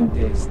before. 2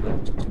 days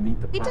left to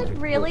meet the We did project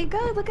really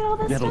good. Look at all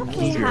the Metal stuff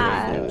we Gear.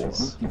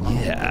 have.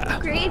 Yeah.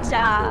 Great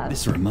job.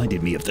 This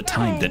reminded me of the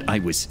time that I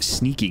was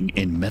sneaking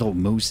in Metal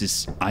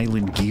Moses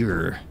Island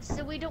gear.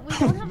 So we don't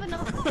have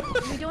enough.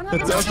 We don't have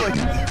That sounds like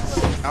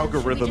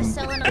algorithm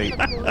bait.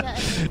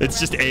 It's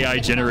just AI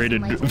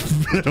generated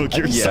Metal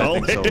Gear Yeah,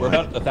 Solid. I think so. We're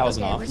about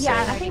 1,000 off.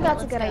 Yeah, I think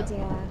that's a good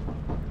idea.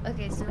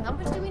 Okay, so how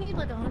much do we need?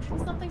 Like 100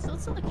 and something? So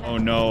it's still the Oh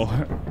no.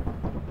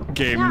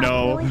 Game, Yeah,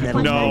 no.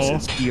 really No.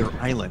 Moses Gear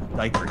Island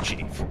Diaper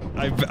Chief.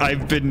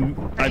 I've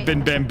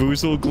been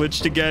bamboozled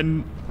glitched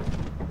again.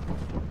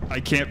 I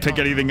can't pick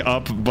anything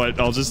up, but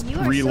I'll just You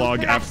are so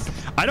relog after.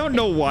 I don't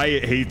know why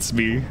it hates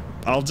me.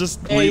 I'll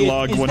just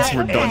relog once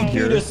we're done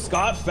here.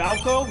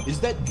 ScottFalco?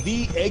 Is that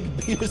the egg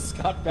beater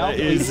ScottFalco?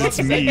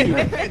 It's me.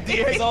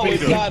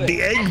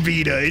 The egg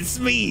beater, it's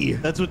me.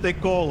 That's what they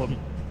call him.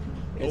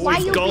 Why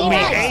Always you call me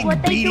BS? Egg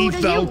What they Beady do to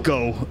you?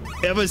 Falco.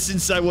 Ever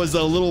since I was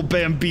a little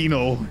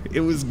bambino. It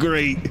was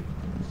great.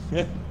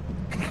 The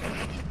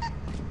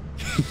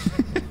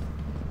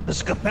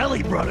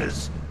Scapelli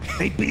brothers.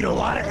 They beat a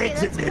lot of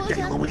eggs in their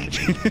day,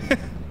 Luigi.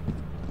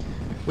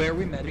 Wait, are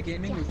we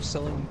metagaming? We're just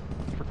selling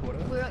for quota?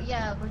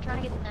 We're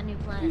trying to get to that new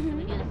planet. So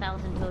we need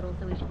 1,000 total.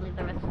 So we should leave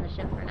the rest of the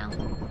ship for now.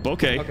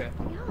 Okay. Okay.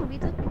 Yeah, we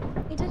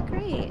did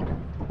great.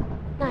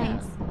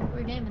 Nice.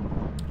 We're gaming.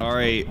 All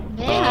right.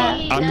 Yeah.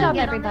 Good job,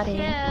 Get on the everybody.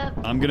 ship.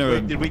 I'm gonna.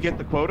 Wait, did we get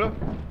the quota?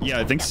 Yeah,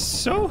 I think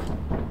so.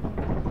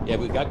 Yeah,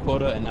 we got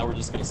quota, and now we're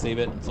just gonna save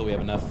it until we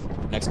have enough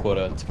next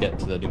quota to get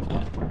to the new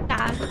planet.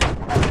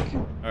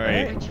 All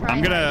right.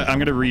 I'm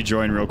gonna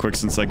rejoin real quick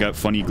since I got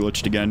funny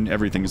glitched again.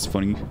 Everything is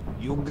funny.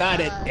 You got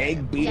it,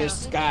 egg beater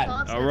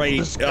Scott. All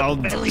right.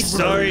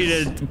 Sorry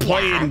to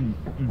play and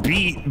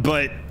beat,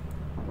 but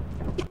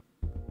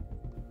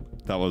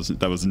that was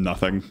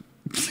nothing.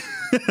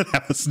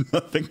 That was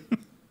nothing.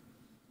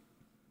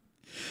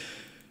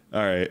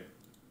 All right.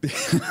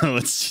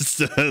 let's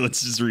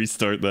just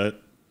restart that.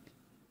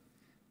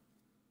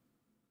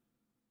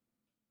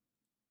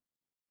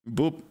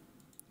 Boop.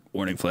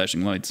 Warning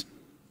flashing lights.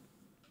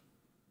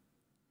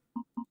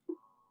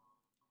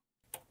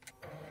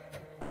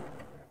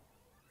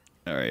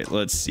 All right,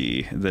 let's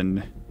see.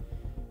 Then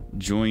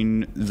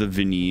Join the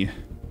Vinny.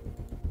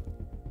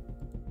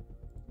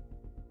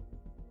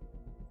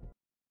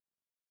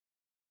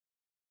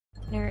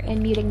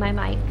 And muting my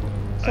mic.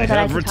 I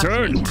have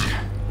returned.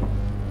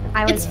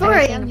 It's 4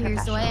 a.m. here,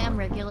 so I am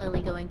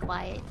regularly going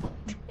quiet.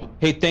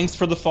 Hey, thanks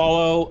for the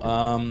follow.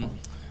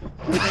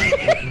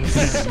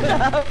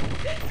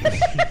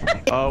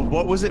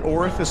 What was it?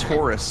 Orifice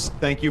Horus.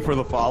 Thank you for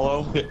the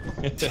follow.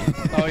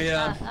 Oh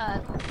yeah.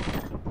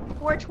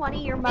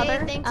 420, your mother.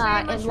 Hey, thanks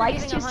very much and for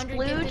likes giving to 100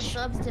 gifted splooge.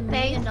 subs to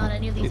me and not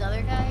any of these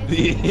other guys.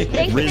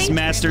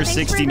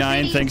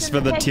 Rizmaster69, thanks for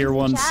the tier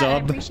 1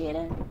 sub. Appreciate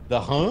it. The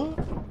huh?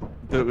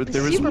 There was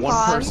Super one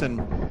Bob.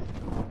 person.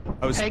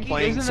 I was Peggy,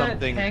 playing isn't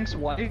something. that Hank's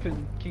wife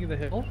in King of the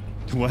Hill?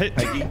 What?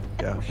 Peggy?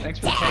 Yeah. Thanks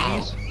for the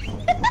Peggies.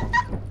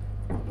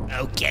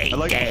 Okay. I'd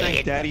like to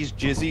thank Daddy's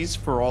Jizzies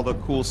for all the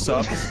cool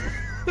subs.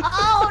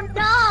 Oh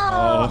no!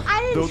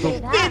 I didn't say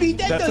that. Baby,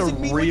 that's a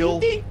real.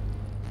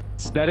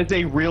 That is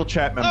a real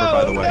chat member,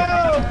 by the way.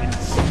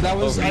 That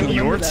was Oh, I remember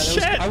your that.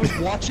 chat? I was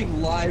watching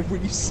live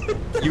when you said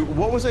that.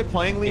 What was I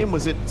playing, Liam?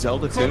 Was it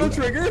Zelda 2? Chrono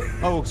Trigger?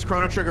 Oh, it was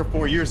Chrono Trigger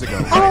 4 years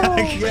ago. Oh.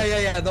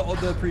 yeah.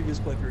 The previous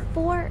playthrough.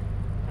 4.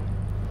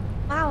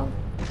 Wow.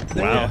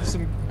 They have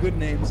some good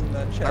names in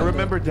that chat. I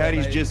remember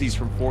Daddy's Jizzies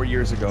from 4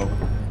 years ago.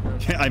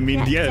 I mean,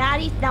 yeah.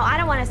 Daddy, no, I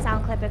don't want a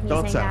sound clip of me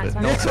Don't saying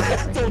sound that. it. So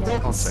I'm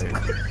Don't say it.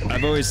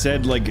 I've always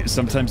said, like,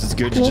 sometimes it's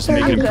good to just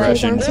Nathan make an Ruby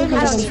impression. down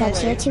 200 and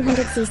said tier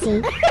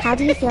 200cc. How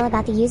do you feel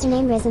about the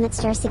username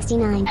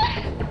RismAtStar69?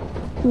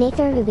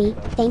 Nathan Ruby,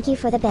 thank you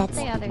for the bits.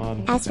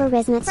 As for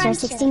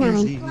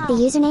RismAtStar69, the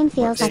username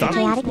feels like a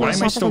chaotic Why am I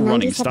mashup of still a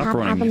running? 90s Stop hip-hop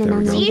running. album There and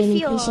we go.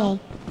 non-gaming cliche.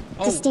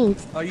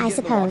 Distinct, I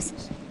suppose.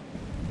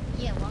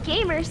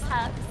 Gamer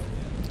subs.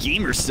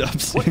 Gamer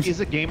subs. What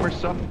is a gamer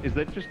sub? Is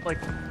that just like...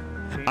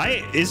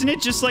 Isn't it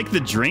just like the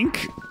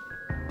drink?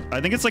 I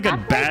think it's like a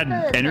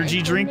bad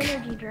energy drink.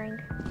 Energy drink.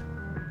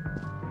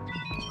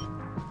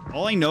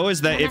 All I know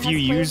is that And it if you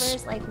has use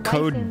flavors like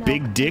code waifu milk,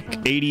 Big Dick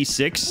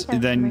 86,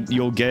 then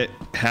you'll get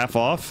half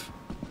off.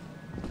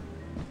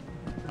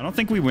 I don't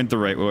think we went the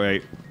right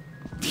way.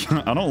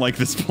 I don't like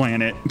this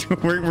planet.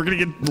 We're gonna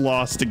get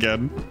lost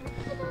again.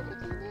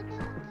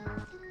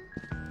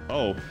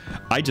 Oh,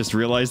 I just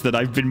realized that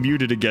I've been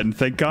muted again.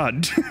 Thank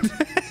God.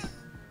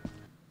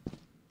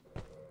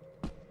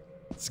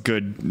 It's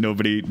good.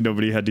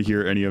 Nobody had to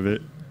hear any of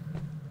it.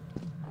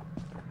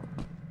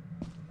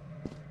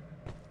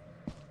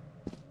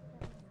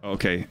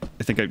 Okay,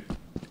 I think I...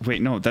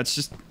 Wait, no, that's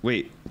just...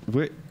 Wait,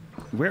 where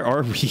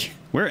are we?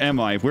 Where am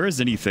I? Where is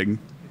anything?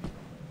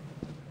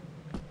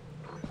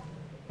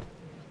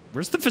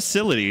 Where's the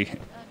facility?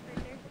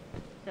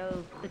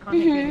 So the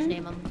content creators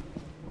name them,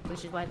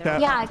 which is why they're...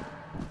 Yeah.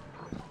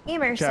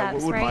 Gamer Chat,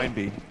 subs, what would right? mine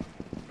be?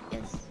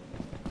 Yes.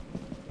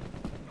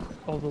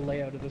 Oh, the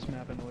layout of this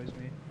map annoys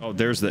me. Oh,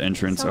 there's the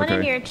entrance. Someone in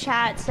Okay. your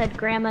chat said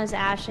grandma's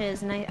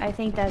ashes, and I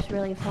think that's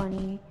really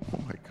funny. Oh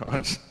my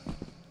gosh.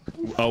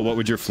 Oh, what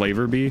would your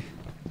flavor be?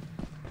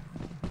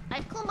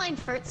 I'd call mine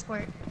Furt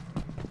Squirt.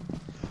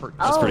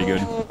 That's pretty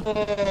good.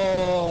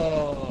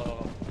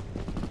 Oh.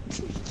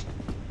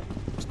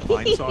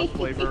 Pine sauce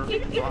flavor.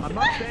 I'm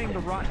not saying the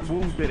rotten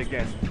wound bit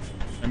again.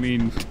 I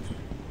mean,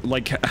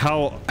 like,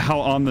 how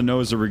on the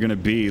nose are we gonna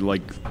be?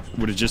 Like,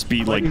 would it just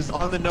be like...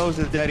 on the nose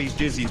of Daddy's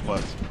Jizzies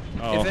was.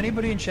 Oh. If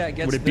anybody in chat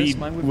gets Would it this, be-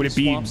 mine would it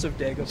be Swamps of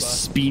Dagobah.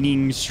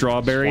 Speening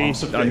strawberry?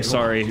 Swamps of I'm Dagobah.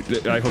 sorry.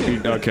 I hope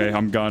you... Okay,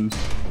 I'm gone.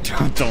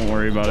 Don't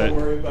worry about it. Don't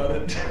worry about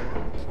it.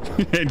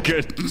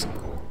 Good.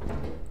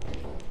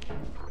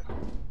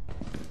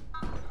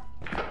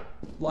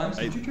 Limes,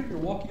 did you turn your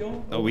walkie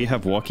on? Oh, we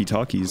have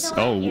walkie-talkies.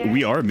 Oh,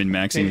 we are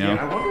min-maxing I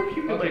now. wonder if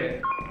you could Okay.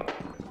 like...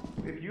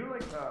 If you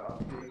like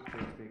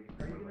big...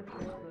 Are you gonna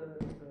kill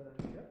the...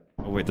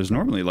 Oh, wait, there's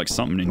normally, like,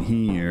 something in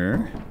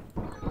here.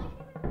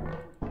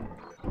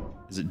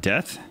 Is it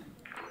death?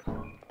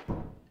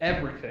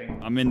 Everything.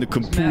 I'm in the This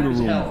computer map is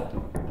room.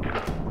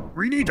 hell.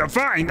 We need to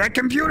find that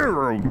computer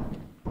room.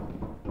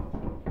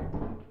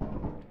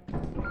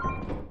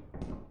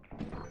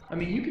 I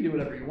mean, you can do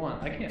whatever you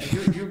want. I can't.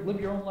 You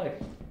live your own life.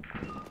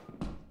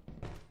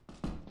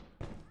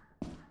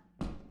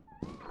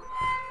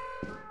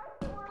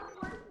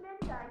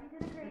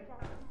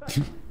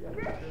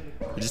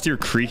 I just hear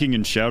creaking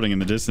and shouting in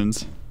the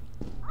distance.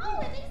 Oh,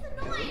 it makes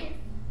a noise!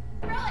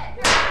 Throw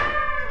it!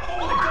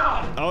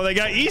 Oh, they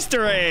got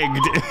Easter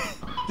egged.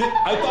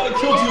 I thought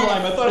I killed you,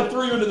 Lime. I thought I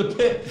threw you into the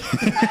pit. Oh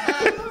my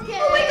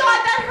god,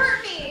 that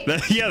hurt me!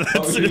 Yeah,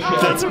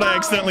 that's what I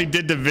accidentally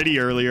did to Vinny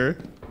earlier.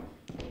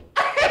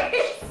 Wow,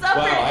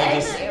 I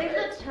just...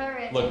 There's a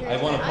turret. Look,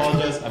 I want to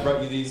apologize. I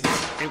brought you these.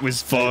 It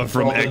was far For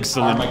from all the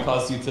excellent. harm I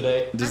caused you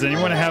today. Does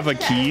anyone have a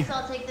key? So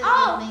I'll take this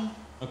Oh! with me.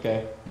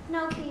 Okay.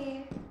 No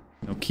key.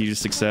 No key to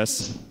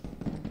success.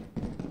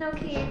 No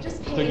key, just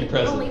Took pain. your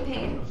present. Only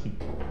pain.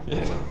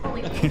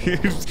 Only pain.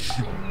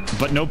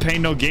 But no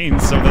pain, no gain.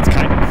 So that's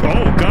kind of...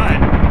 Oh, God.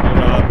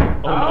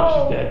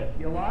 Oh, she's dead.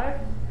 You alive?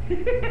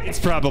 It's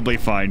probably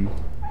fine.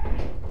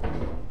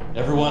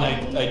 Everyone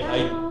I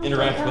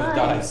interact with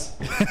dies.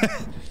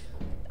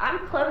 I'm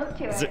close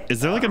to it. Is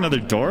there like another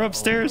door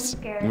upstairs?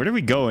 Where do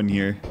we go in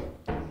here?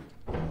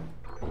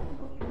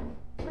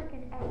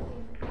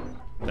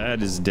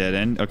 That is dead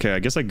end. Okay, I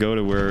guess I go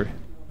to where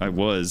I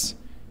was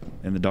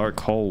in the dark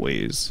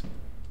hallways.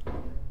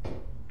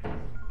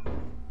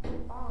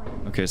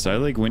 Okay, so I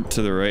like went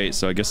to the right,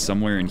 so I guess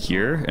somewhere in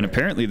here, and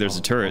apparently there's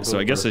a turret, so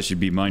I guess I should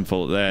be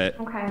mindful of that.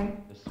 Okay.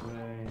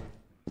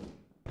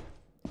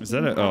 Is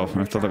that a... Oh,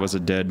 I thought that was a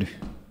dead...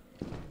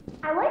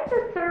 I like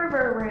the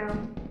server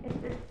room. It's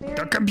very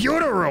The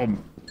computer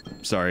room!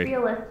 Sorry.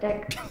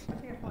 realistic.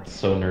 That's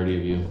so nerdy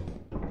of you.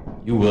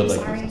 You would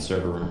like the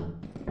server room.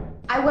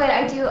 I would.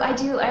 I do.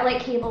 I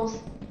like cables.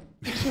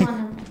 I chew on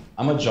them.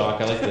 I'm a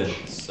jock. I like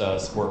the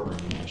sport room,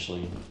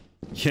 actually.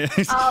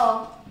 Yes.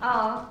 Oh.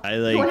 I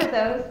like... One of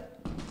those.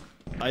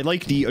 I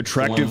like the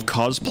attractive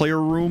cosplayer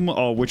room,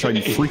 which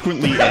I'm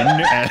frequently in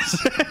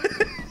as...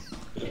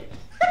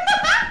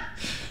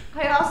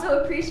 I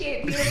also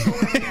appreciate beautiful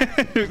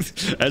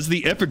women. As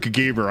the epic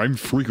gamer, I'm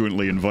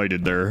frequently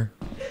invited there.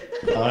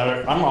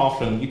 I'm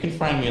often. You can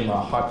find me in the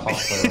hot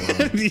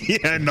cosplayer room.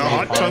 Yeah, in the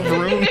hot tub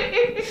room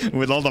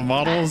with all the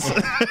models.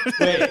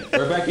 Wait,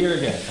 we're back here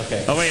again.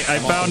 Okay. Oh wait, I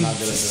I'm found also not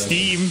good at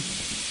Steam.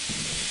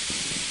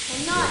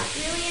 I'm not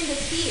really into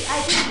feet.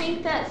 I just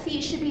think that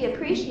feet should be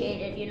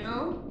appreciated, you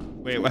know?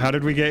 Wait, how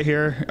did we get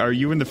here? Are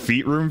you in the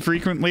feet room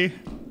frequently?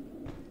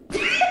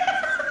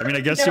 I mean,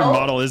 I guess your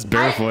model is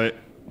barefoot.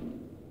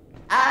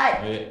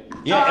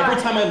 Yeah,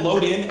 every time I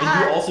load in and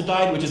you also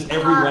died, which is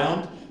every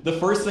round, the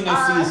first thing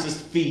I see is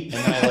just feet,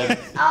 and then I like.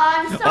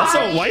 I'm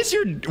sorry.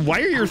 Also,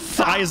 why are your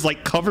thighs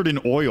like covered in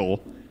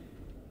oil?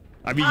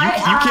 I mean,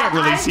 you can't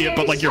really see it,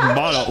 but like your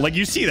model, like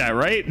you see that,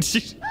 right?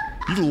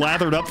 You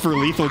lathered up for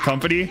Lethal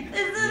Company.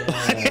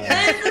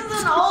 This is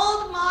an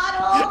old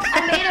model.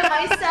 I made it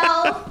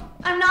myself.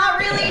 I'm not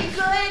really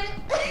good.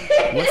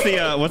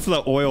 What's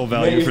the oil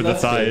value for the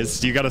thighs?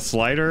 Do you got a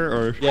slider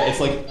or? Yeah, it's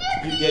like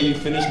you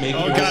finish making.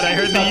 Oh god, I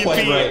heard the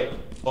yippee. yippee. Right.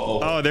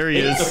 Oh, there he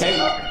is. It's okay.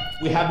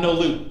 We have no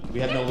loot.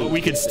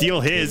 We could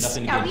steal his.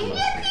 Nothing to give to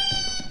us.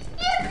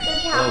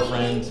 Hello,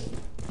 friend.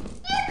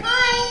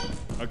 Hi.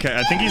 Okay,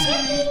 I think he's.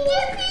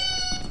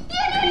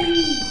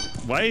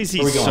 Why is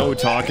he so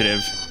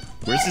talkative?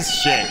 Where's his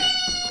shit?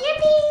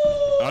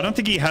 I don't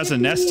think he has a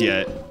nest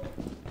yet.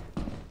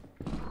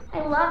 I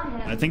love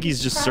him. I think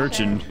he's just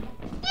searching.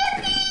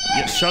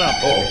 Yeah, shut up.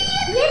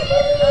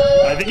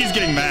 Yippee. I think he's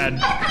getting mad.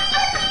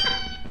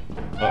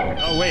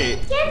 Oh wait.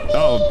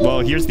 Oh well,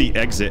 here's the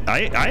exit.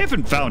 I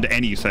haven't found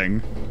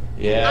anything.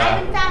 Yeah. I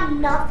haven't found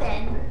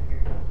nothing.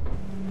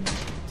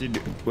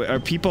 Are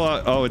people?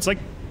 Oh, it's like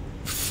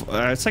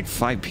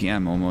 5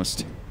 p.m.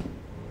 almost.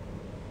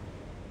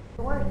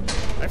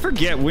 I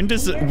forget when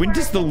does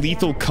the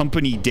Lethal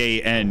Company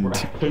day end?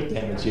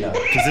 Damage, yeah.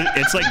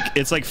 Because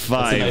it's like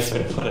 5. That's a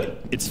nice way to put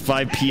it. It's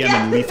 5 p.m.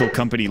 in Lethal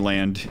Company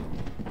land.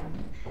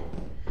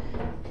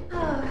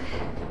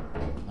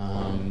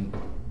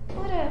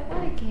 What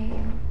a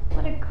game.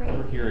 What a great.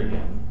 We're here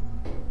again.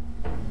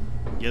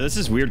 Yeah, this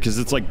is weird because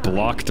it's like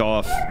blocked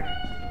off.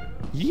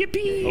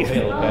 Yippee!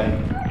 Okay, okay.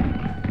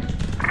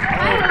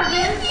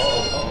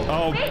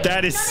 Oh,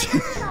 that is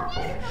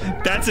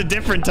that's a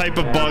different type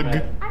of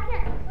bug.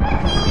 I'm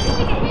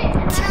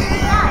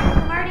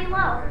already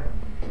low.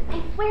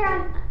 I swear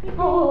I'm.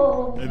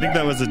 Oh. I think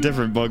that was a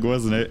different bug,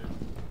 wasn't it?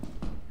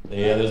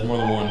 Yeah, there's more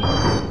than one.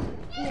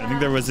 I think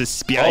there was a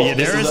spider. Yeah,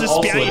 there is a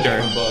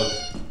spider.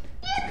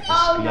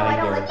 Oh no, I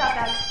don't like that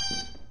bug.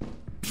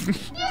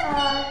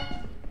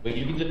 Wait,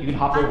 you can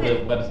hop over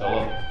the web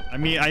solo. I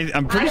mean,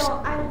 I'm pretty.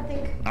 I don't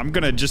think. I'm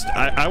gonna just.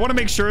 I want to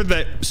make sure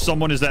that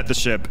someone is at the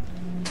ship,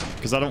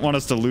 because I don't want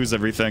us to lose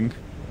everything.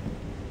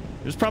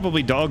 There's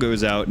probably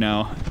doggos out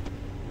now.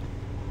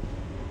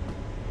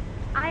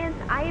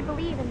 I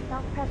believe in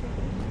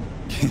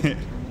self-preservation.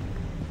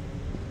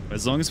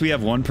 As long as we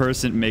have one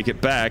person make it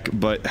back,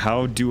 but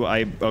how do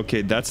I...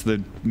 Okay, that's the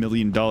 $1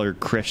 million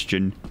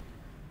question.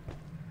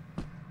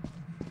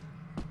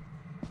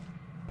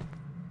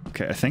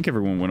 Okay, I think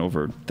everyone went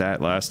over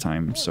that last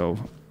time, so...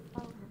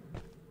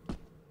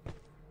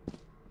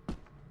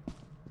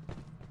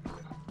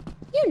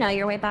 You know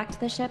your way back to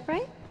the ship,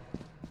 right?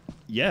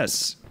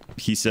 Yes,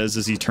 he says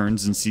as he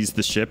turns and sees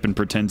the ship and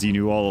pretends he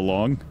knew all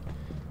along.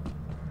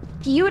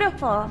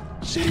 Beautiful.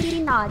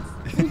 She nods.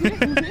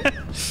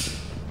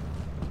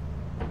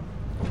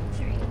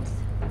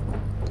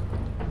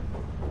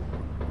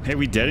 Hey,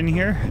 we dead in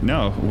here?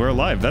 No, we're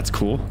alive. That's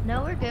cool.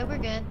 No, we're good. We're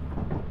good.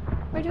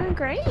 We're doing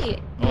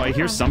great. Oh, I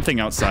hear something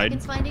outside.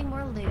 It's finding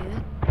more loot.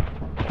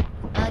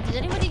 Did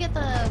anybody get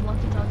the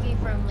walkie-talkie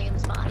from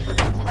Liam's body? We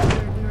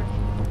were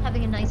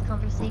having a nice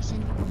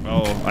conversation.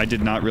 Oh, I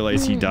did not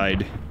realize he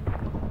died.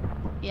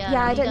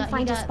 Yeah, I didn't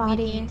find his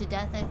body. To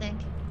death, I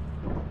think.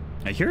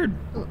 I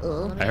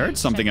heard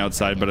something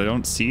outside, but I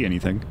don't see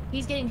anything.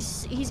 He's getting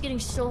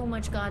so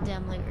much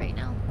goddamn loot right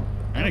now.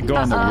 I'm gonna go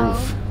on the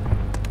roof.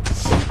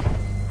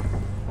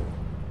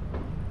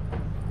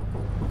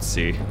 Let's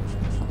see.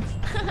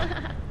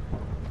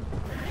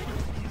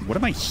 What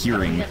am I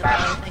hearing?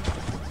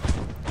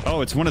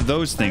 Oh, it's one of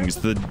those things.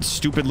 The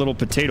stupid little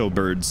potato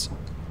birds.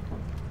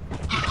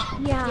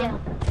 Yeah.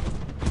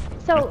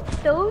 So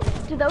do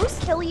those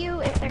kill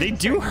you if they're? They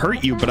do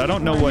hurt you, but I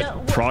don't know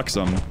what procs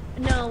them.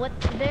 No, what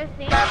their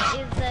thing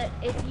is that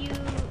if you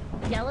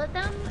yell at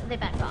them, they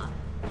back off.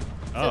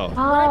 Oh. So when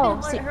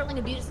I've been hurling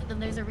abuse at them,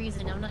 there's a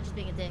reason. I'm not just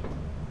being a dick.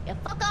 Yeah,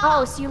 fuck off!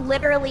 Oh, so you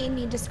literally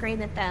need to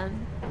scream at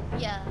them.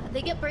 Yeah,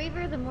 they get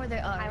braver the more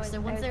there are.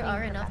 So once there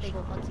are enough, they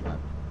will fuck you up.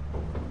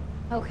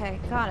 Okay,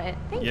 got it.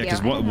 Thank you. Yeah,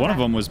 because one of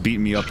them was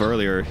beating me up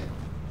earlier.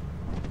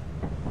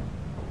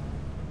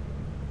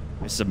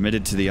 I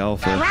submitted to the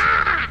alpha.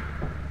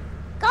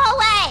 Go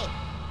away!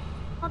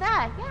 Oh,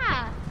 that,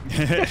 yeah.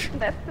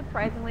 That's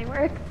surprisingly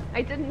works.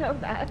 I didn't know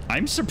that.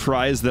 I'm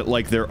surprised that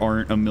like there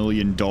aren't a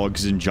million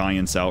dogs and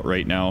giants out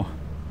right now.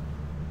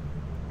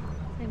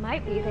 They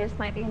might be. They just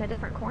might be in a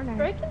different corner.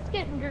 Criken's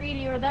getting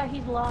greedy, or that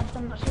he's lost.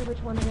 I'm not sure which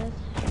one it is.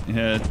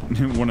 Yeah,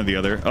 one or the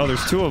other. Oh,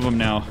 there's two of them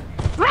now.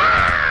 Go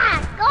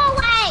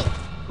away!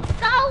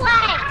 Go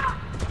away!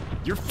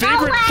 Your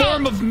favorite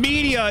form of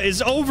media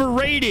is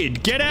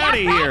overrated. Get out of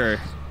here.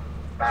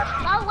 Go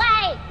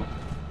away!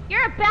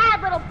 You're a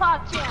bad little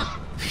pop champ.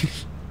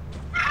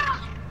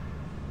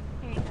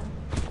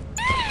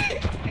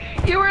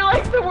 You were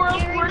like the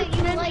world's Hearing worst that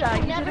you ninja.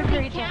 like, You never did a be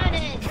great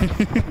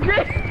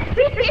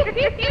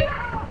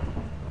job.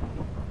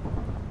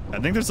 I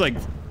think there's like,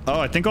 oh,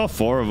 I think all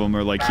four of them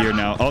are like here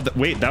now. Oh,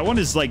 wait, that one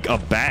is like a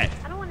bat.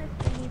 I don't want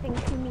to say anything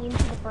too mean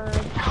to the bird.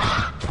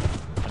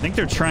 I think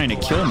they're trying to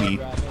kill me.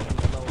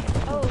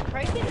 Oh,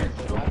 Criken is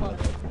so close.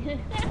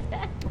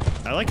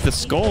 I like the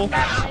skull.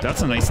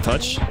 That's a nice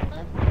touch.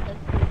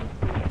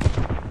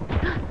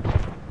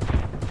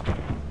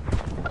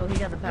 Oh, he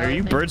got the power Are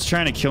you thing. birds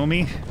trying to kill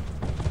me?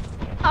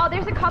 Oh,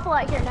 there's a couple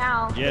out here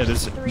now. Yeah,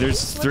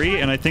 there's three,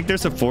 and I think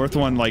there's a fourth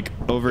one like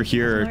over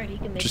here,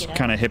 just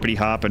kind of hippity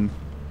hopping. Do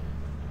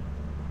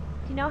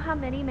you know how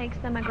many makes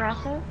them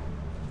aggressive?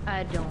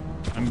 I don't.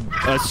 I'm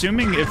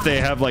assuming if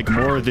they have like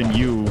more than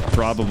you,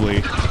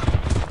 probably.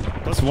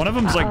 Plus, one of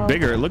them's like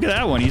bigger. Look at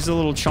that one. He's a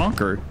little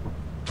chonker.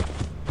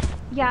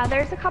 Yeah,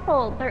 there's a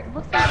couple. There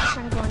looks like they're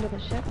trying to go into the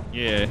ship.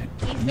 Yeah.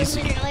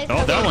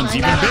 Oh, that one's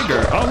even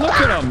bigger. Oh, look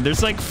at them.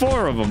 There's like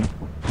four of them.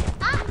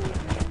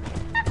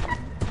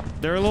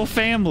 They're a little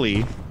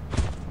family.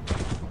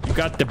 You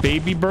got the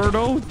baby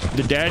birdo,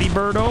 the daddy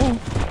birdo,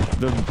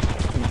 the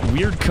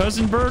weird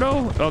cousin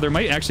birdo. Oh, there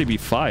might actually be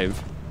five.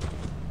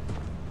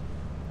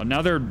 Oh,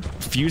 now they're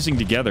fusing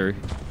together.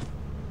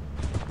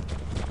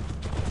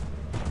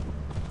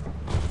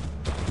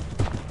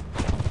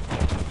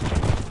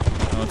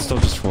 Oh, it's still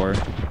just four.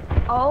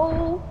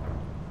 Oh.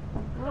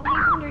 What are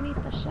you underneath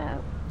the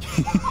ship?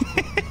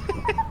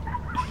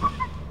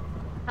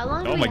 How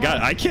long Oh my god,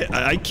 I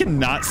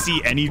cannot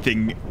see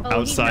anything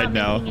outside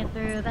now. Making it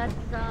through. That's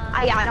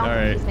I don't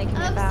think he's making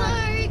it back.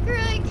 Sorry,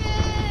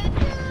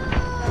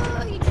 Criken.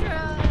 No, he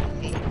tried.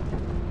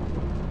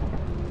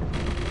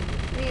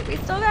 We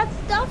still got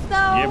stuff though.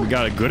 Yeah, we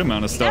got a good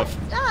amount of stuff.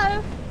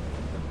 Stuff.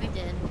 We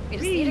did. We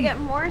just need to get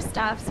more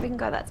stuff so we can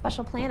go to that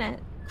special planet.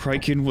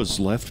 Criken was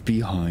left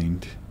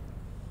behind.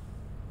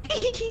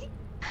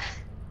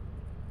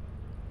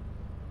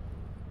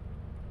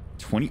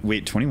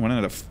 21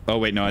 out of... Oh,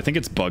 wait, no, I think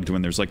it's bugged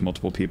when there's, like,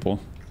 multiple people.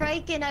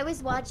 Criken, I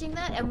was watching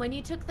that, and when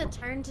you took the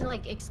turn to,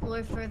 like,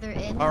 explore further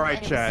in, All right,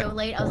 and it chat. was so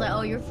late, I was like,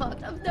 oh, you're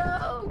fucked up.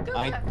 No, go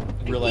back.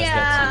 I realized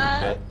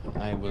that too,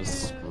 but I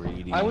was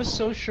greedy. I was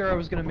so sure I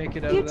was gonna make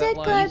it out You of that did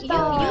line. good,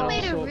 though. You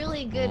made a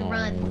really good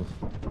run.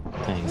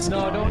 Thanks,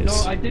 No,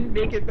 I didn't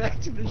make it back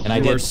to the ship. And I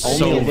did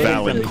so only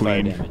valid, fire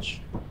Queen.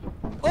 damage.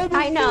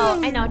 I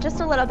know, just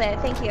a little bit.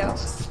 Thank you.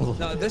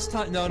 No, this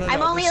time, no.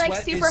 I'm only the like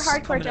sweat super is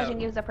hardcore coming judging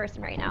out. you as a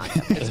person right now.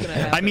 It's gonna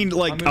happen. I mean,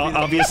 like, I'm gonna be the-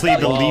 obviously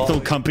the Well-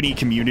 Lethal Company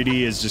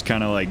community is just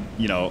kind of, like,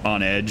 you know,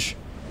 on edge.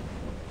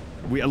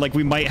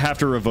 We might have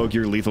to revoke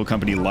your Lethal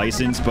Company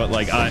license, but,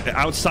 like,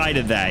 outside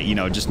of that, you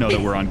know, just know that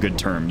we're on good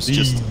terms.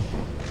 Just...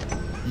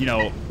 You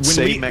know,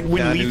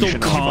 when Lethal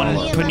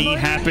Company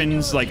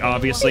happens, like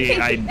obviously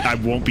I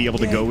won't be able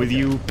to go with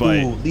you, but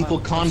Ooh, Lethal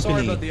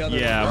Company.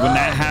 yeah, when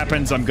that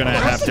happens, I'm gonna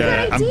have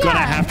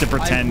to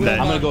pretend that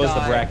I'm gonna go as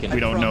the Bracken. we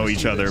don't know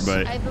each other,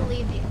 but I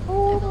believe you.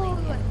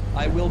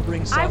 I will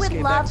bring Sasuke I would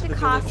back love to to the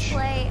village.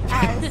 cosplay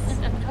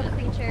as a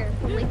creature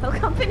from Lethal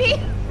Company.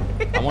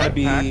 I want to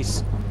be.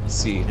 Let's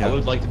see. I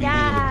would like to be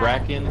either the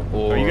Bracken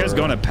or. are you guys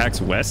going to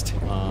PAX West?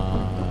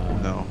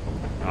 No.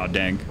 Oh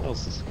dang.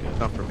 Else is good.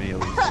 Not for me, at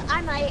least.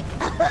 I might.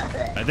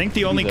 I think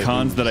the only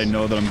cons that I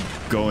know that I'm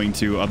going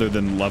to, other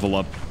than Level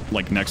Up,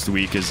 like next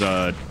week, is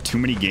Too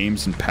Many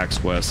Games and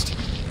PAX West.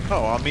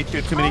 Oh, I'll meet you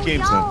at Too Many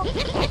Games then.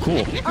 Oh,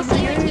 cool.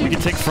 We can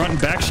take front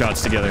and back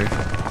shots together.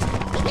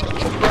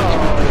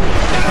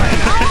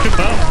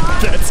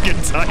 Well, that's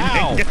good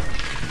timing.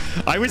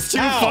 Ow. I was too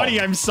funny.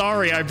 I'm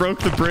sorry. I broke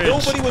the bridge.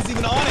 Nobody was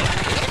even on it.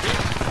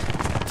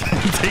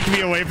 Take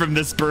me away from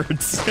this,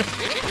 birds.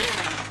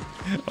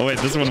 Oh wait,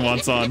 this one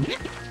wants on.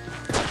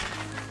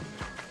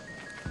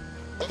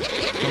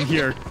 Come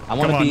here. I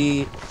want to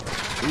be.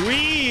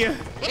 Wee.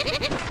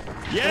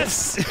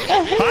 Yes.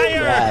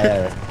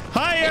 Higher.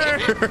 Higher.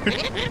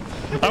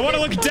 I want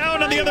to look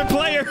down on the other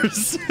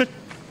players.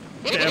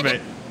 Damn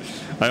it.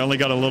 I only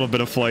got a little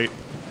bit of flight.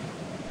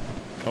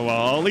 Oh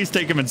well, I'll at least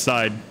take him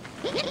inside.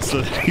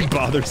 so that he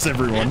bothers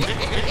everyone.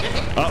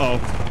 Uh-oh.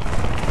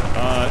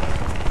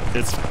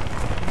 It's...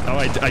 Oh,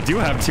 I do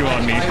have 2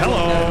 on me.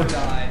 Hello!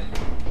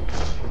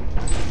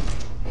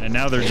 And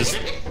now they're just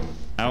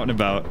out and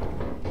about.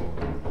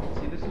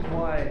 See, this is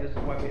why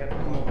we have to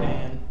come up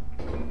and...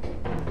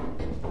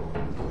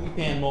 Cookie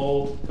pan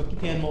mold. Cookie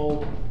pan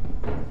mold.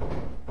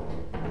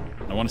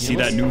 I want to see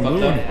that new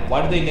moon.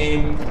 Why did they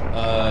name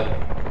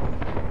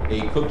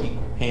a cookie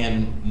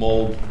pan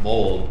mold,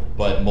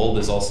 but mold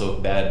is also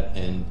bad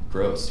and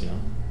gross, you know?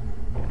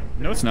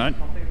 No, it's not.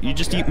 You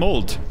just eat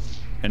mold.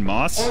 And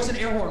moss. Oh, there's an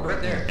air horn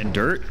right there. And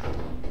dirt.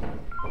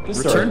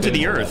 Just Return to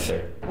the earth.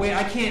 Wait,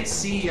 I can't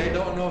see. I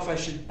don't know if I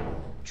should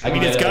try. I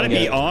mean, it's got to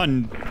be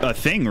on a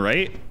thing,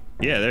 right?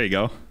 Yeah, there you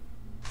go.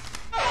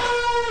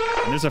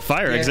 And there's a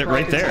fire exit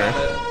right there.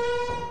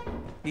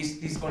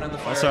 He's going on the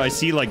fire. Also, I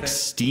see like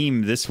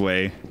steam this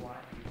way.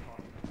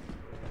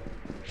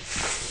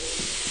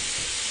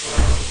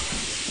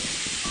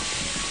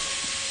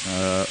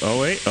 Oh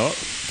wait, oh,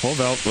 pull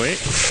valve, wait.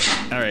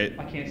 All right,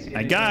 I can't see.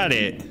 I got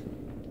it.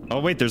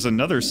 Oh wait, there's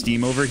another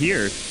steam over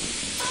here.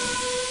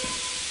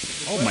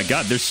 Oh my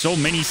god, there's so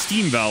many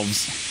steam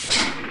valves.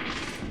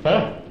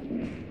 Huh?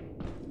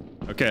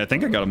 Okay, I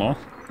think I got them all.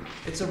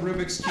 It's a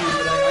Rubik's Cube,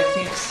 but I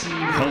can't see.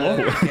 Hello.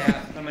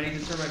 Yeah, I might need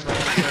to turn my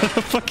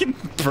brain. Fucking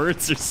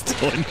birds are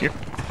still in here.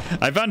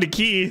 I found a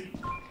key.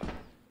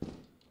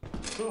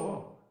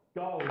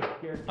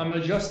 I'm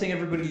adjusting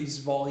everybody's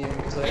volume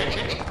because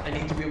I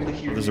need to be able to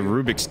hear. There's a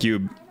Rubik's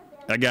Cube.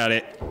 I got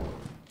it.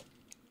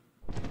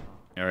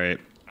 All right.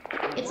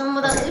 Get someone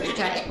without loot to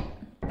try it.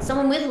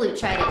 Someone with loot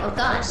tried it. Oh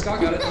god.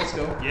 Scott got it. Let's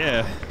go.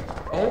 Yeah.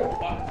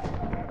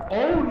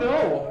 Oh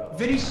no!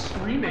 Vinny's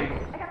screaming.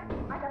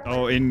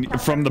 Oh,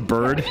 from the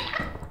bird.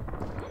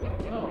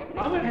 Oh,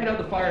 I'm gonna head out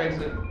the fire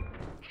exit.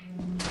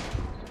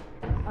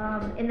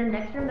 In the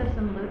next room, there's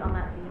some loot on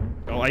that beam.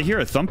 Oh, I hear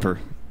a thumper.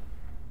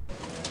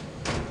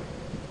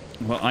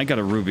 Well, I got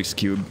a Rubik's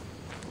Cube.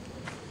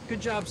 Good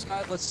job,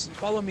 Scott. Let's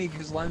follow me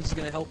because Limes is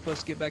gonna help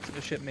us get back to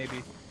the ship, maybe.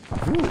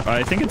 Ooh,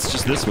 I think it's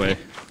just this way.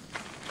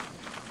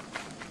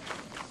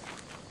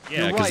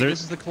 Yeah, because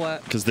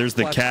there's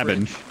the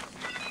cabin. Bridge.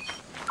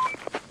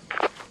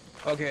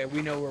 Okay,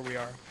 we know where we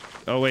are.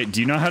 Oh wait,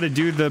 do you know how to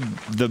do the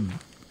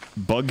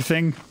bug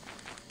thing?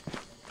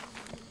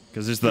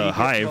 Because there's the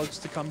hive. Bugs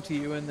to come to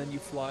you and then you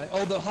fly.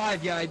 Oh, the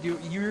hive. Yeah, I do.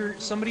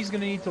 Somebody's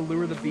gonna need to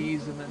lure the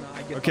bees and then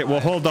I get. Okay, well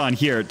hold on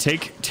here.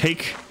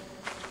 Take.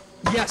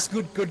 Yes,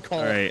 good call.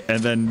 All right,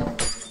 and then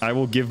I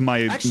will give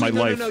my life.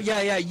 No.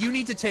 Yeah. You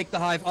need to take the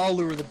hive. I'll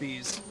lure the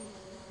bees.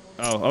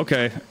 Oh,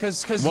 okay.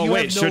 Because well, you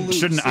wait. have no loot,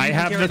 shouldn't so I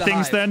have the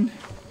things then?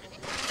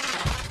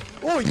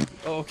 Oh,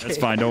 okay. That's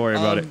fine. Don't worry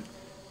about it.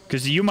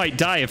 Because you might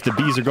die if the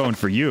bees are going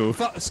for you.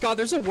 Scott,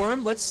 there's a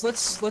worm.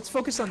 Let's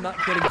focus on not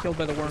getting killed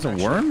by the worm.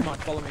 There's a worm? Come on,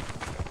 follow me.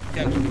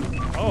 Yeah.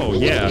 Oh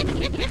yeah.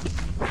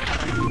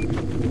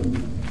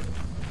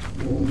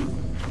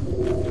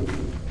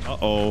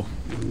 Uh-oh.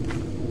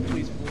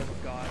 Please, oh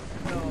God.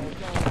 No.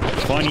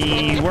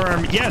 Funny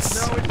worm.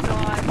 Yes. No, it's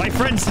not. My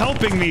friend's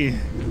helping me.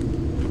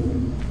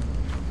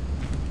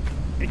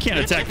 It can't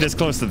attack this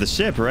close to the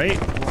ship, right?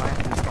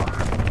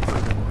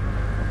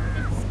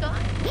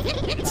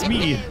 It's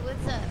me. Hey,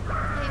 what's up?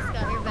 Hey,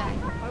 Scott, you're back.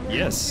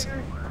 Yes.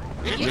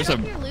 There's Your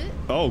loot?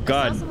 Oh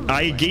god.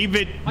 I gave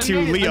it to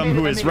Liam,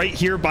 who is right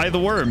here by the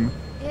worm.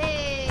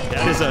 Hey.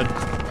 That is a...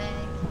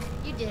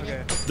 You did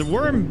it. The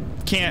worm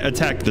can't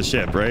attack the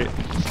ship, right?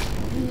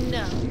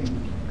 No.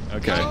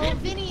 Okay. Oh,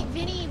 Vinny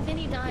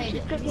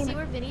died. Did you see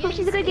where Vinny is?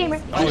 She's a good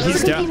gamer. Oh,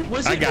 he's down.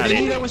 I got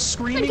Vinny it. that was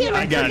screaming?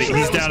 I got it.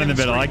 He's down in the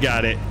middle. I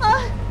got it.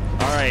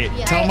 All right.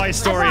 Yeah. Tell my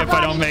story if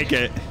I don't make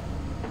it.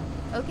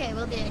 Okay,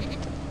 well then.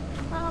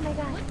 Oh my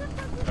god.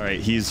 All right.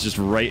 He's just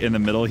right in the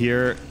middle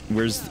here.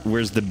 Where's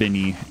the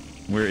Binny?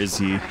 Where is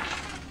he?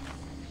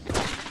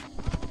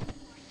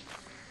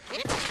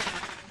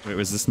 Wait,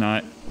 was this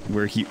not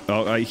where he...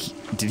 Oh,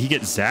 did he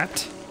get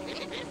zapped?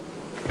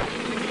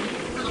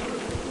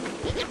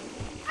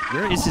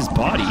 Where is his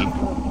body?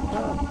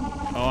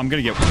 Oh, I'm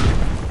gonna get...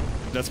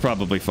 That's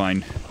probably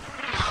fine.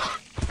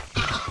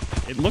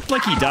 It looked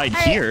like he died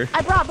here.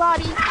 I brought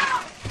body.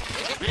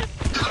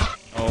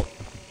 Oh.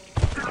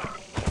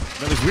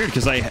 That was weird,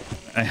 because I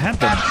had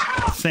the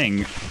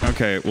thing.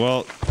 Okay,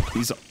 well,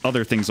 these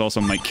other things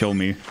also might kill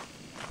me.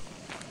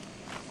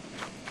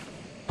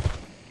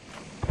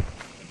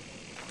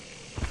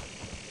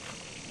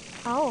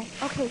 Oh,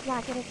 okay,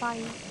 yeah, get his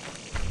body.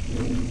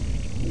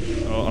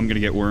 Oh, I'm gonna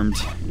get wormed.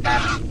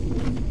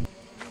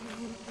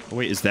 Oh,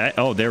 wait, is that?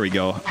 Oh, there we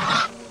go.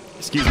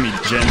 Excuse me,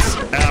 gents.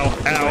 Ow.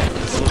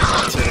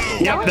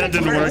 Yep, that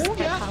didn't work.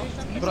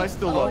 But I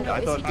still looked.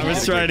 I thought I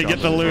was trying to get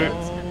the loot.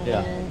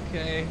 Yeah.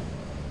 Okay.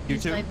 You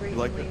too? You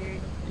liked it?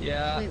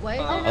 Yeah. Wait, why?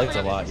 I liked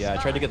it a lot. Yeah, I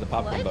tried to get the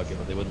popcorn bucket,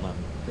 but they wouldn't let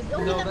me.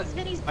 Oh, that was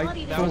Vinny's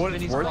body. For what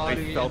it's worth, I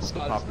felt the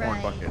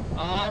popcorn bucket.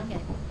 Okay.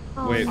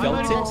 Wait,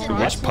 felt it?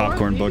 which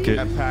popcorn bucket?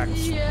 At PAX,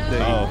 they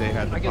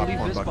had the I can leave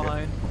popcorn this bucket.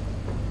 behind.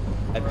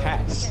 At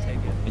PAX.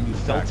 And you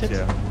felt it?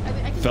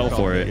 Yeah. Fell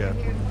for it. Yeah.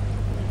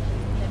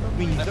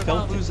 mean, I don't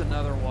want to lose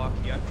another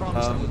walkie. I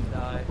promise I wouldn't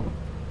die.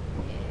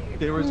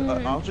 There was.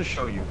 I'll just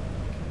show you.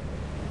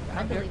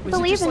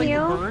 Believe in you.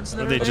 Or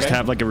they just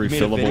have like a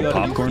refillable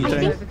popcorn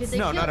thing?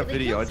 No, not a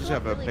video. I just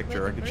have a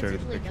picture. I can show you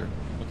the picture.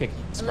 Okay,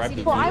 describe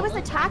the Well, I video.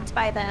 was attacked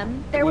by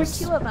them. There were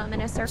two of them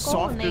in a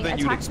circle, and they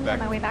attacked me on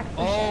my way back.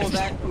 Oh,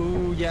 that.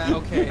 Ooh, yeah.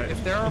 Okay.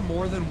 If there are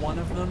more than one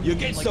of them, You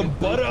get some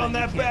butter on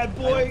that bad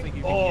boy.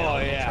 Oh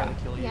yeah.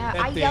 Yeah,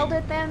 I yelled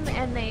at them,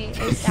 and they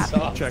stabbed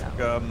me. Check.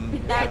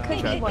 That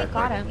could be what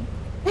got him.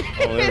 Oh,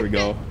 there we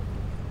go.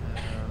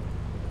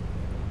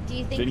 Do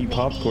you think Vinny maybe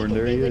Popcorn,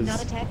 there they he would is.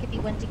 not attack if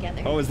you went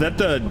together? Oh, is that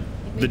the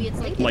Maybe it's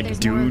like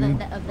there's more of Dune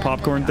them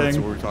popcorn That's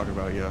thing? what we're talking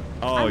about. Yeah.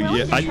 Oh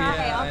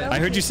yeah, I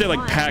heard you say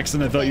like PAX,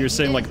 and I thought you were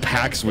saying like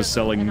PAX was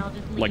selling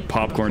like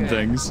popcorn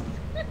things.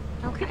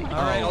 Okay. All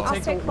right, I'll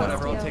take stick close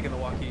whatever. to I'll you. take in the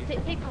walkie.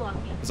 Take the walkie.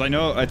 Cause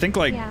I think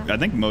like I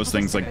think most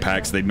things like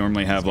PAX they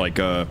normally have like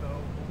a.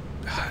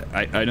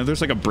 I know there's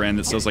like a brand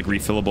that sells like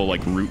refillable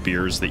like root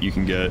beers that you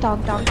can get.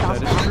 Dog.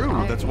 That is true.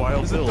 That's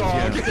Wild Bill's.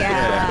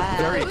 Yeah.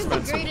 Very It was a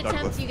expensive. great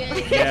attempt, you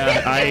guys.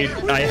 Yeah,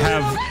 I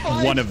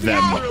have one of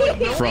them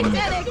from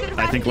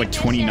I think like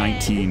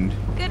 2019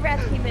 Good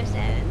recipe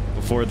mission.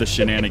 before the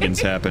shenanigans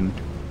happened.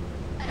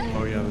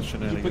 Oh yeah, the Did you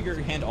shenanigans. put your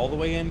hand all the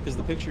way in? Because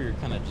the picture, you're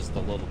kind of just a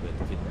little bit.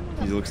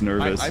 He looks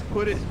nervous. I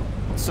put it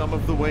some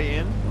of the way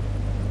in.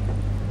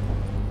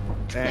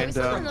 And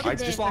I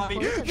just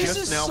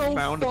now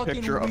found a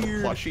picture of a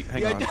plushie.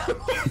 Hang on.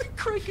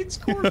 Criken's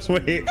corpse.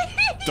 Wait,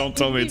 don't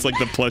tell me it's like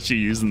the plushie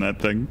using that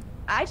thing.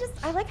 I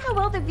like how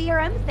well the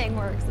VRM thing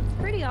works. It's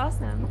pretty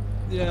awesome.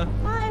 Yeah.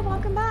 Hi,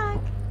 welcome back.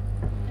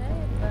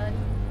 Hey, bud.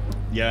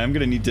 Yeah, I'm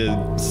gonna need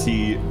to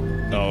see.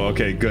 Oh,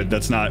 okay, good.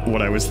 That's not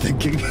what I was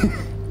thinking.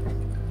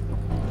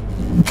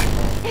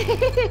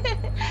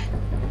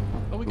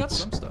 Oh, we got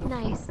some stuff.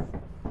 Nice.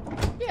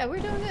 Yeah, we're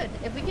doing good.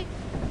 If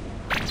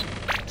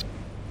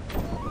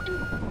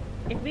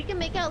we can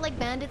make out like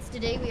bandits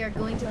today, we are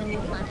going to a new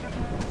planet.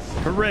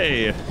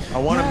 Hooray! I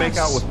want to make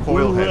out with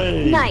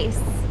Coilhead. Nice.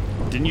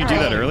 Didn't you do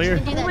that earlier?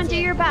 Everyone do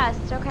your best,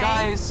 okay?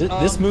 Guys,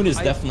 This moon is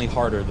definitely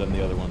harder than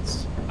the other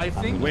ones. I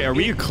think. Wait, are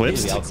we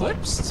eclipsed? It's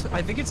eclipsed?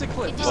 I think it's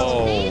eclipsed.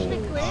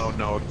 Oh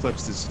no,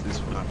 Eclipse is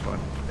not fun.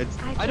 It's.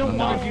 I don't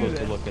Not want to do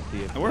supposed to that. look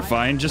at the. We're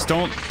fine. Just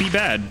don't be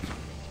bad.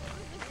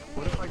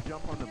 What if I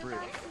jump on the bridge?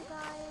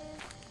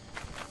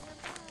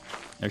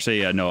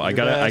 Actually, yeah, no. I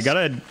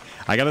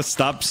gotta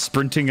stop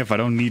sprinting if I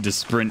don't need to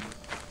sprint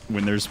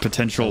when there's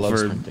potential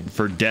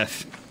for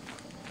death.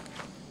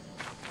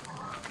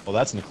 Well,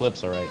 that's an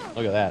eclipse, all right.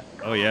 Look at that.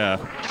 Oh yeah,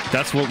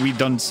 that's what we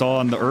saw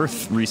on the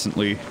Earth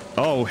recently.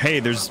 Oh hey,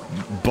 there's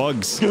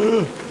bugs.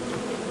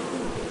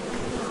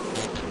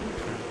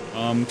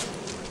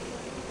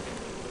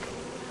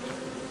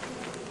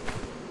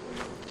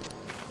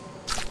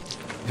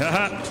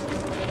 Haha.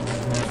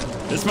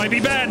 This might be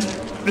bad.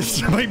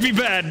 This might be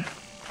bad.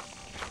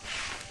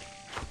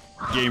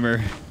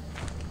 Gamer.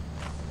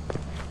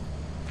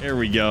 There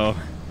we go.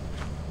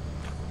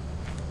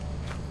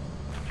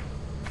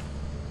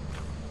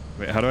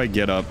 Wait, how do I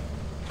get up?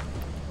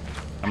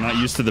 I'm not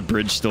used to the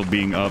bridge still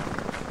being up.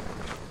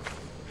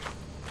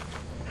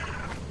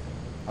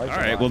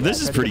 Alright, well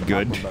this is pretty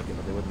good.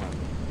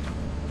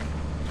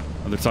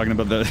 Oh, they're talking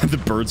about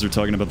the birds are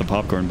talking about the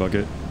popcorn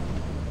bucket.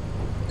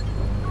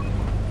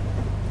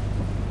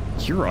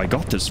 Here, I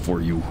got this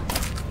for you.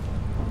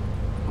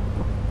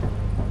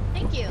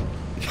 Thank you.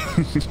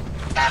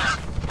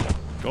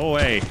 Go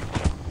away.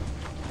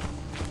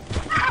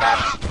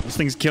 Those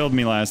things killed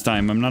me last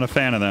time. I'm not a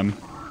fan of them.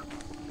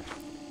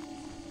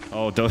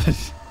 Oh,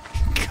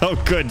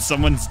 oh, good.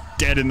 Someone's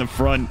dead in the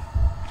front.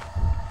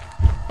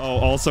 Oh,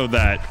 also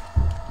that.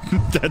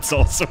 That's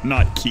also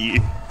not key.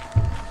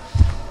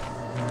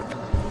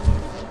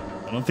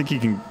 I don't think he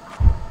can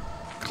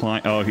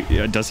climb. Oh,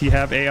 does he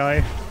have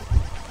AI?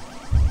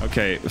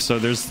 Okay, so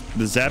there's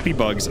the zappy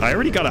bugs. I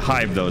already got a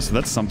hive though, so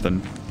that's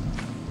something.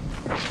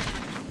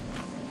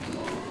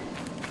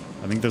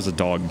 I think there's a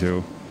dog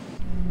too.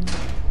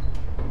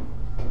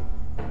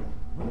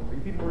 Are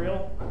you people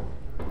real?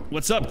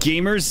 What's up,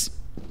 gamers?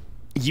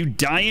 You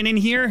dying in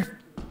here?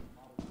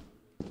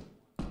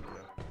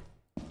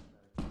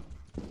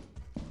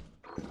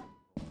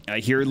 I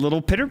hear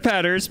little pitter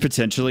patters,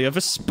 potentially of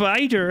a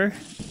spider.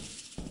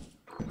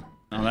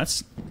 Oh,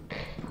 that's.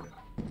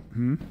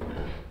 Oh,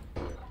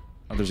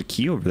 there's a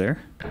key over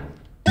there.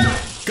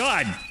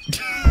 God!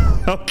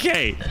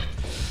 Okay.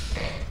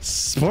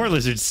 Spore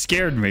lizard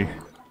scared me.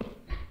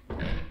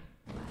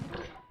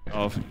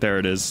 Oh, there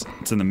it is.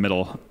 It's in the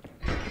middle.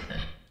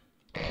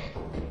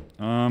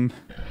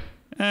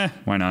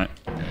 Why not?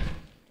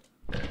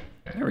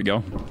 There we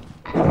go.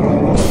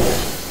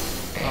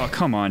 Oh,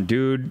 come on,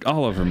 dude.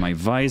 All over my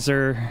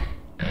visor.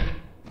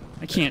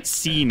 I can't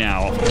see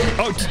now.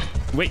 Oh,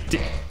 wait.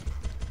 Did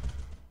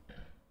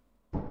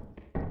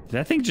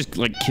that thing just,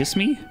 like, kiss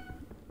me?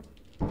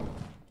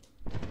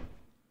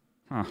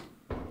 Huh.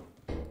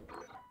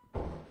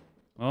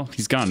 Well,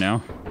 he's gone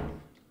now.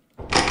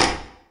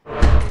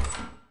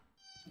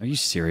 Are you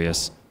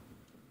serious?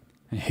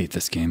 I hate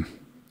this game.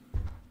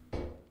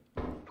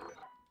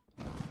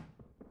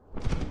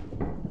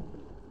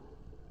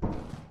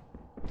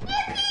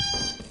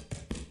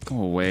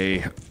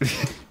 Okay.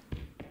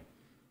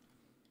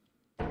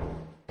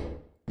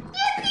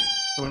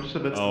 Someone just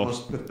said that's the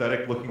most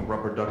pathetic looking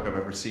rubber duck I've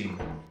ever seen.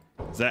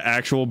 Is that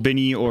actual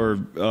Binny or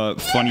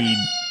funny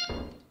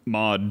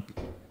mod?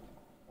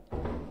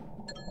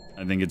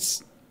 I think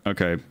it's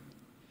okay.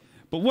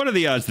 But what are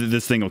the odds that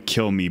this thing will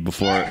kill me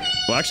before?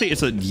 Well, actually,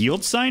 it's a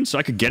yield sign, so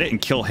I could get it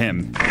and kill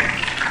him.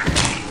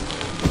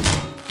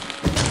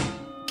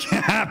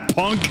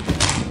 Punk.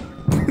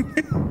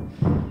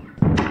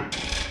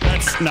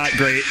 That's not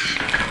great.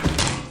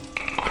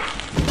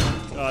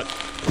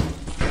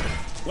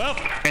 Well,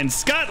 and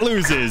Scott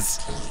loses.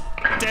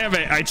 Damn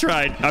it, I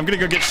tried. I'm gonna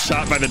go get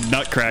shot by the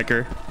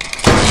Nutcracker.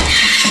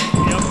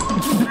 Yep.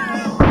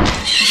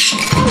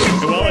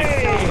 Well,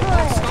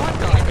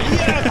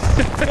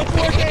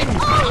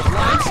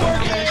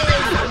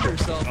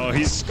 oh,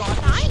 he's Scott.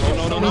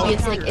 No. Maybe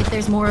it's like if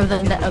there's more of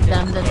them than there are.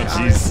 Okay,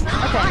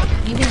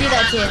 you can do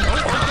that too.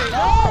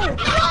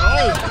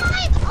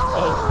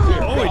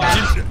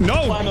 No!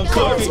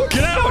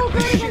 Get out!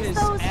 His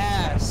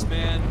ass,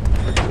 man.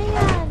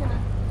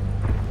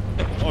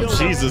 Oh,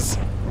 Jesus.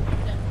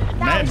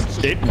 Man,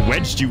 it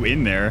wedged you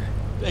in there.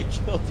 They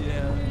killed you.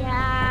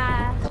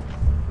 Yeah.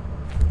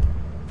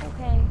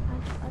 Okay,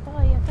 I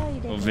thought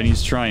you did. Well,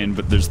 Vinny's trying,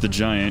 but there's the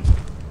giant.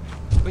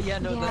 But yeah,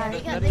 no,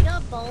 they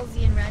got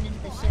ballsy and ran into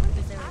the ship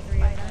because there were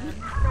 3 of them.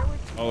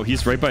 Oh,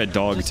 he's right by a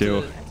dog,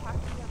 too.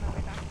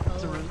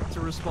 To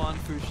respond,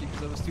 Fushi,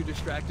 because I was too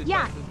distracted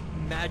by the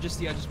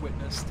majesty I just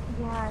witnessed.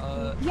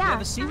 Yeah,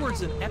 the C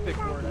word's an epic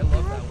word. I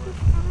love that word.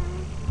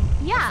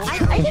 Yeah,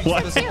 I did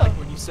What? too. Like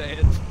when you say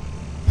it.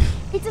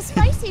 It's a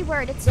spicy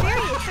word. It's very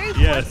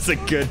Yeah, it's a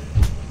good...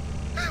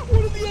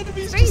 What are the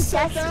enemies just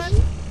said that?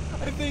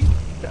 I think.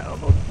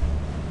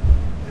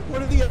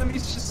 What are the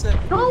enemies just said?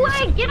 Go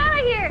away! Get out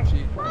of here!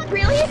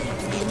 Really?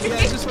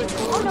 Yeah, it's just like,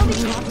 oh no,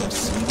 they dropped the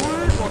C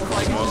word while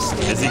Criken just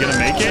stands. Is he gonna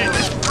make it?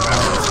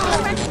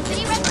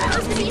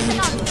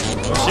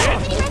 Oh, shit!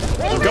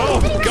 Go!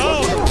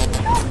 Go!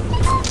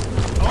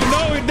 Oh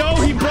no,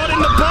 he brought in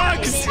the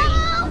box!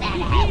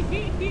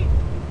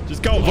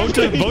 Just go, vote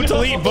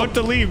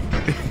to leave.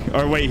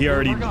 Or wait, he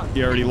already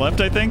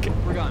left, I think?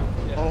 We're gone.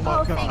 Yeah. Oh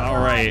my god.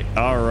 Alright.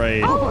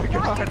 Oh my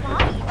god.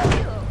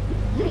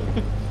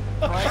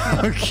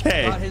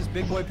 Okay. Got his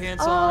big boy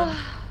pants on.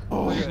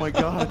 Oh my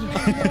god.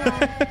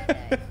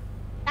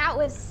 That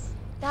was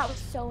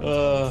so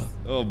intense.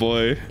 Oh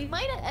boy. We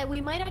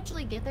might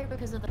actually get there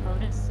because of the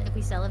bonus if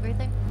we sell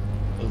everything.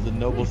 It was a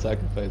noble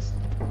sacrifice.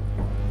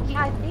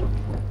 Yeah, I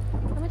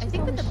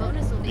think that the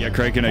bonus will be. Yeah,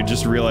 Criken, I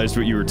just realized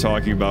what you were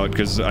talking about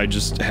because I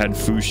just had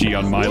Fushi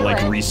on my like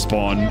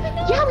respawn.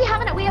 Yeah, we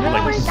haven't like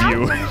already down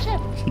view. on the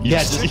ship.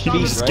 Yeah,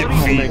 just skip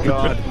Oh feet. my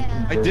god.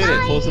 I did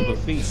it. Close up a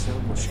feet.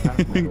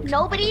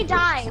 Nobody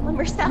die when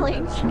we're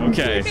selling.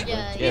 Okay.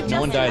 Yeah, if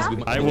no one dies, we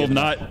might I will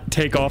not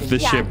take off the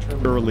ship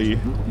early.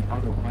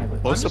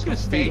 Close up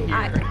his feet.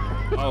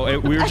 Oh,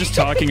 we were just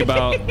talking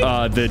about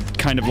the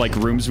kind of like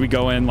rooms we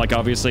go in. Like,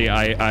 obviously,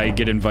 I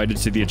get invited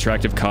to the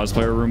attractive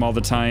cosplayer room all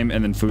the time,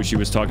 and then Fushi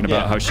was talking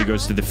about how she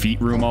goes to the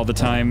feet room all the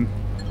time.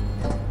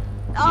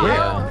 Oh.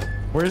 Yeah.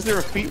 Where is there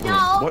a feet room?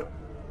 No.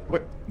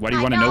 What? Why do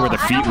you want to know where the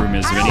feet room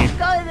is, Vinny?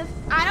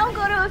 I don't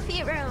go to a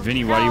feet room.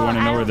 Vinny, why do you want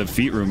to know where the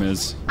feet room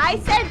is? I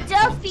said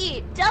duh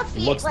feet.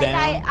 Looks like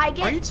down. I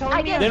get. Are you telling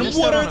I me get that Then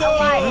what are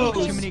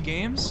those? too many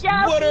games?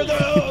 What are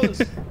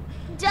those?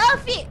 Duh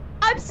feet.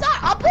 I'm sorry.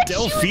 I'll put shoes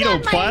Delfito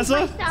on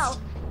Plaza? myself.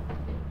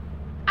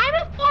 I'm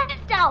a forest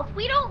elf.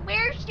 We don't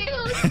wear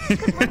shoes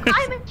because we're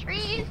climbing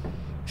trees.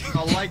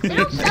 They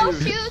don't sell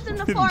shoes in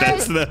the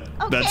forest. That's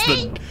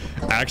the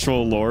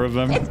actual lore of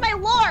them. It's my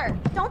lore.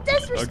 Don't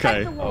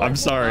disrespect the lore. I'm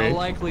sorry. A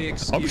likely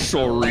excuse. I'm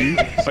sorry.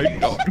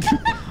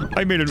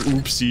 I made an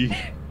oopsie.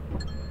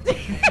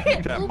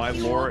 My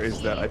lore is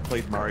that I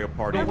played Mario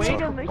Party and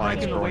saw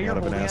Vines growing out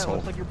of an asshole.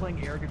 Looks like you're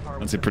playing air guitar.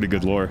 That's a pretty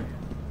good lore.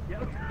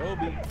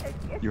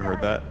 You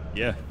heard that?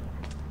 Yeah.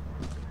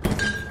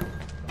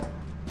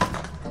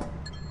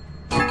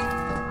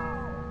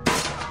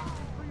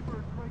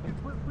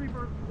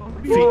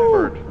 Feet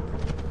bird.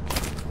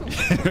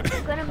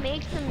 I'm gonna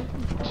make some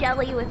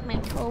jelly with my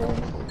toes.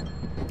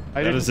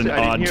 That is an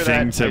odd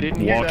thing to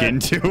walk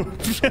into. When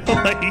you step in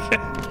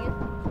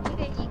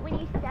it,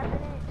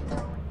 you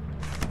know.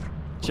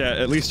 Chat,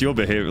 at least you'll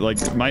behave. Like,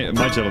 my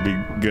chat will be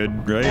good,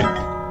 right?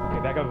 Okay,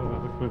 back up.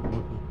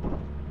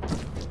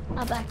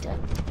 I backed up.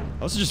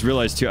 I also just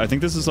realized, too, I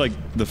think this is, like,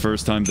 the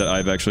first time that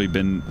I've actually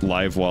been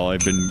live while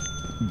I've been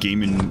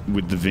gaming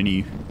with the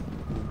Vinny.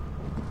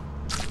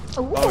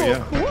 Ooh, oh, yeah.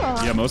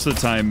 Cool. Yeah, most of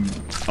the time,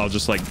 I'll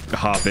just, like,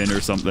 hop in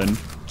or something.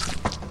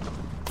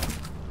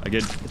 I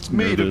get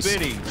nervous. Me,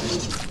 Vinny.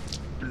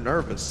 You're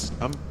nervous.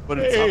 But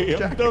Hey,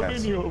 it's I'm the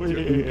Vinny over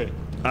here.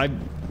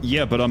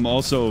 Yeah, but I'm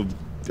also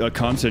a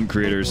content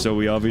creator, so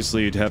we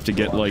obviously have to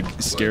get, like,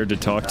 scared to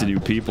talk to new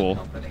people.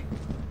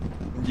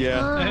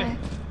 Yeah.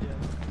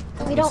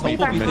 We don't leave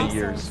our many houses.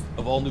 years.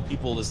 Of all new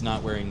people is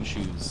not wearing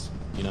shoes,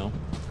 you know?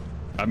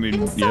 I mean,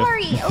 I'm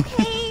sorry,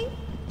 okay?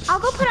 I'll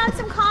go put on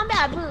some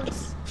combat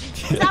boots.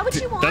 Is that what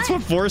you want? That's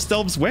what forest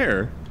elves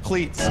wear.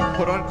 Cleats.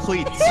 Put on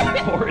cleats.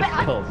 Forest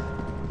Hills.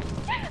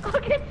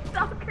 Look at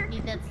stalker.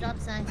 Need that stop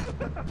sign.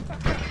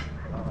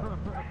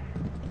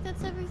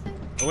 That's everything.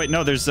 Oh wait,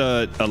 no, there's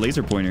a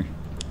laser pointer.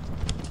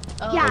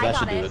 Oh, yeah, I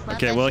got do it. it.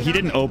 Okay, well he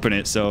didn't open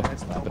it, so.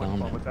 Slap it on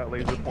there. With that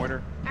laser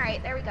pointer. All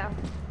right, there we go. All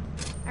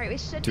right, we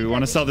should. Do we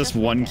want to sell this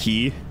one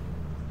key?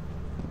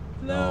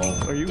 No.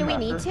 Are you Do we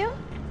hacker? need to?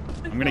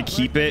 I'm gonna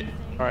keep it,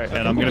 All right,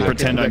 and I'm gonna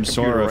pretend I'm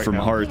Sora from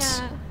Hearts.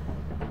 Yeah.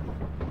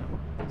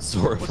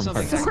 Sora What's from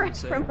something Hearts. I Sora can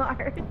say? from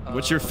Hearts.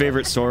 What's your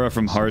favorite Sora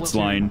from Hearts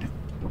line?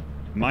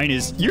 Mine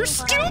is, "You're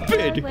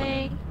stupid!"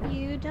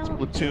 You don't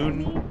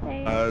Platoon,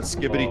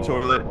 skibbity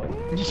toilet,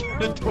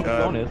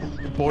 Bonus.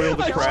 boil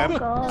the crab.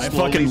 I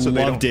slowly fucking so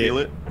they loved don't feel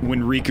it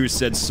when Riku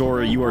said,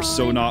 "Sora, you are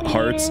so not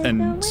Hearts,"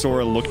 and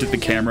Sora looked at the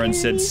camera and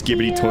said,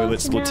 "Skibbity toilet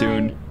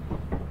Splatoon."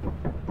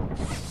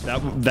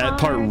 That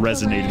part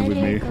resonated with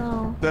me.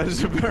 That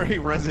is a very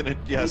resonant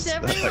yes. Is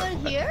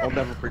everyone here? I'll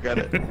never forget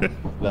it.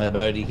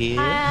 Everybody here?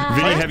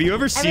 Vinny, have you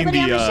ever seen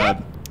Everybody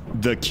on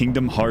the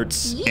Kingdom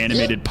Hearts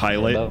animated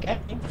pilot? Okay.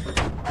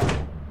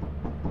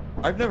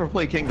 I've never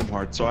played Kingdom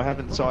Hearts, so I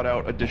haven't sought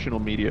out additional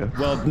media.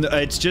 Well,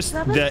 it's just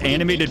the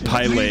animated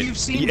pilot.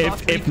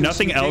 If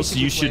nothing else,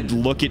 you should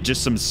look at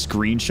just some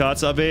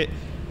screenshots of it.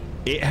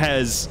 It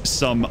has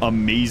some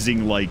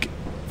amazing like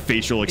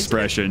facial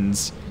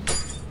expressions.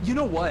 You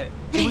know what?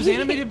 It was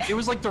animated. It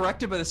was like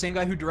directed by the same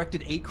guy who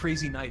directed 8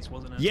 Crazy Nights,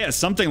 wasn't it? Yeah,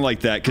 something like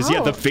that. Because yeah,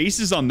 the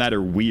faces on that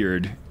are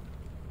weird.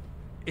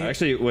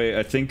 Actually, wait.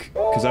 I think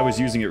because I was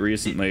using it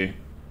recently,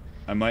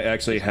 I might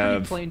actually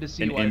have an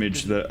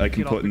image that I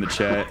can put in the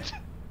chat.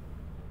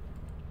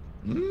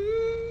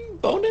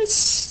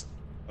 Bonus.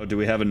 Oh, do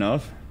we have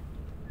enough?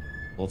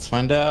 Let's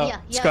find out. Yeah,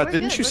 Scott, we're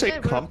didn't good, you we're say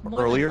good, we're "cum" more than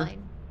earlier?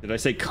 fine. Did I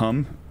say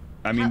cum?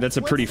 I mean, that's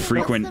a pretty what's the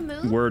frequent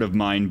moon? word of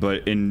mine,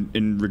 but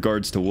in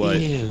regards to what?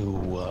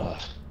 Ew.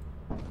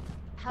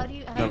 How do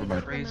you Never go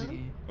mind. to the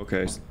moon?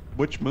 Okay.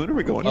 Which moon are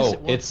we going? Oh,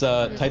 it's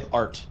type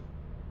art.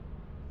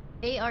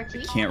 ART?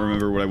 Can't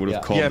remember what I would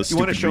have called Yeah, the if you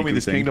want to stupid show me Riku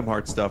this thing. Kingdom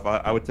Hearts stuff,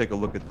 I would take a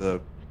look at the.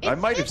 I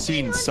might have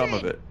seen some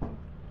of it.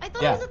 I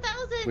thought Yeah. it was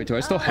 1,000. Wait, do I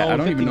still have? I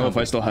don't even know if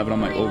I still have it on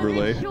my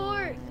overlay.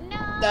 Short.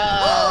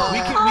 No. We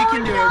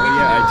can do it. Oh,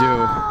 yeah,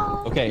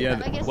 I Okay.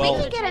 Yeah, I guess well,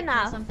 we could get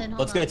enough.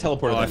 let's get a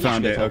teleporter. do. Oh, I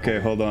found it.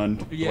 Okay, hold on.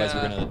 Otherwise, we're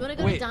Yeah. gonna. You wanna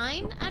go Wait. to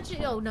Dine?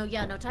 Actually, oh no,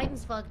 yeah, no.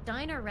 Titans fuck.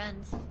 Dine or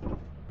Rens?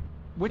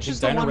 Which Is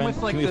is the Dino one Ren- with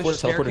like can we the afford a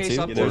teleporter staircase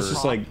too? up Yeah, to there's the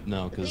just top? like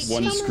No, because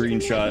one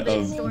screenshot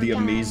of the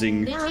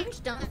amazing They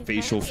changed Dine.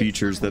 facial It's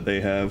features fine. that they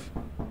have.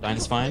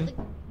 Dine's fine.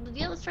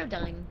 Yeah, let's try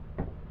Dine.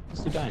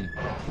 Let's do Dine.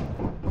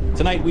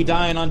 Tonight we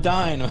dine on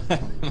Dine.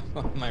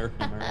 Am I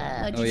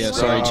right? Oh yeah,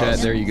 sorry, Chad.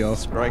 There you go.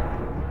 Strike.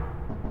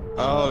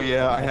 Oh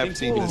yeah, I have think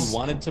seen people this.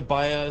 wanted to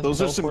buy a. Those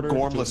are some teleporter to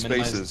gormless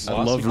minimize faces. I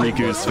cost. love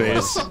Riku's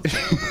face.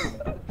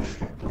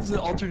 This is an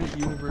alternate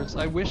universe.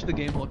 I wish the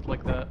game looked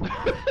like that.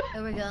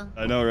 There we go.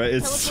 I know, right?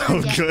 It's so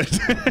Teleport, good.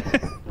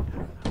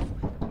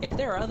 If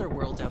there are other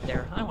worlds out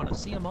there, I want to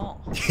see them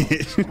all.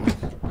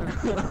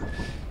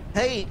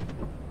 Hey,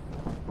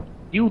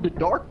 you, the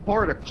dark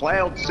part of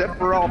Cloud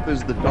Sephiroth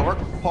is the dark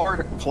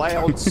part of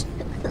Cloud's.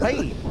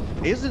 Hey,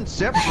 isn't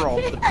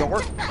Sephiroth the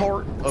dark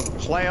part of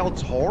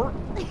Cloud's heart?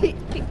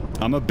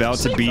 I'm about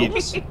to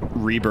beat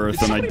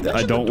Rebirth, and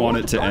I don't want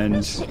it to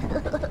end.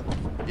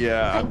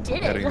 Yeah, I'm did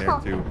it. heading there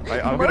too.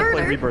 I'm gonna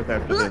play Rebirth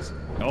after this.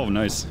 Oh,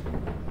 nice.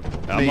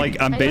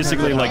 I'm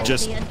basically like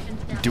just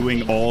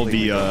doing all the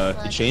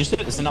You changed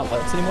it? Is it not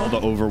lights anymore? all the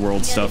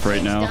overworld stuff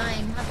right now.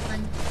 Dine. Have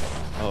fun.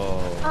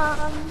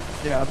 Oh.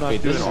 Yeah, I'm not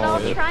Wait, doing this is all all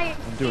of it. Try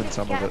I'm doing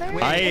some of it.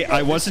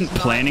 I wasn't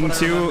planning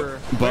to,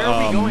 but Where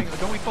are we going?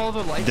 Don't we follow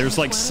the lights? there's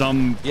like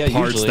some Yeah,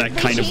 parts usually. that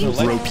kind of They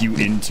changed rope you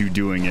into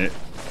doing it.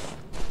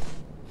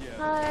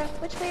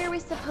 Which way are we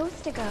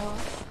supposed to go?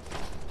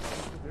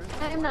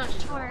 I'm not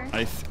sure.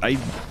 I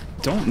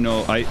don't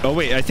know. Oh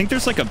wait, I think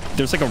there's like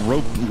a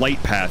rope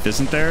light path,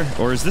 isn't there?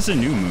 Or is this a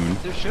new moon?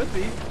 There should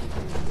be.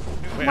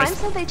 Wait, Mine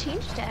said they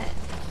changed it.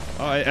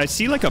 Oh, I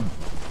see like a.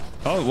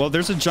 Oh well,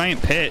 there's a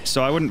giant pit,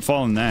 so I wouldn't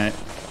fall in that.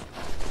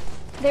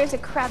 There's a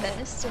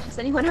crevice. Has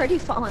anyone already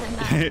fallen in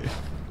that?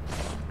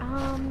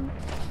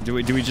 Do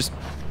we just?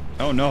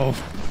 Oh no.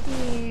 Let's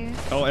see.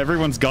 Oh,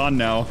 everyone's gone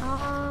now.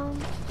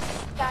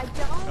 I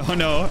don't. Oh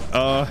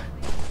no.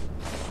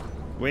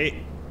 Wait.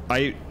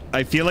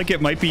 I feel like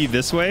it might be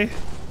this way,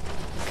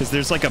 because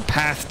there's like a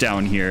path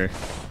down here.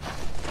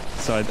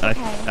 So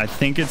I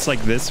think it's like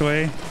this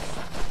way.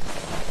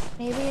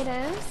 Maybe it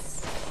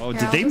is. Oh, Here,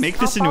 did they make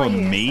this I'll into a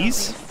follow you,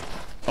 maze?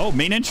 Oh,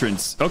 main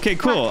entrance. Okay,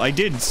 cool. I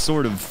did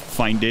sort of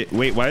find it.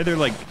 Wait, why are there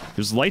like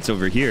there's lights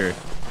over here?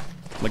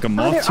 Like a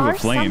moth there to are a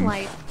flame. some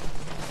lights.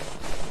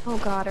 Oh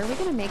god, are we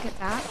gonna make it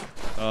back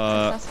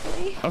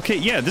successfully? Okay,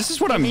 yeah, this is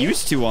what I'm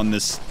used to on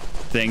this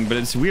thing, but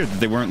it's weird that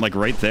they weren't like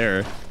right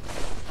there.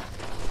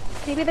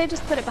 Maybe they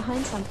just put it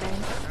behind something.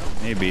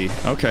 Maybe.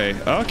 Okay.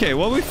 Okay,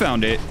 well we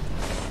found it.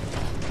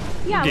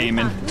 Yeah,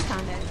 Gaming. we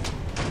found it.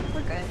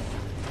 We're good.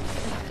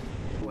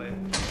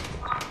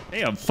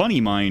 Hey, a funny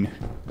mine.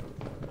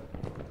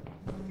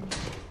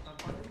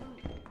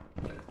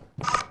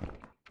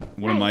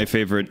 One of my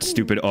favorite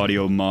stupid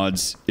audio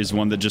mods is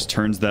one that just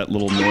turns that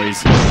little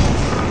noise.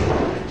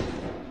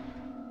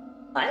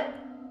 What?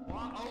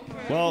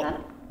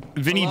 Well,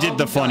 Vinny did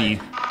the funny.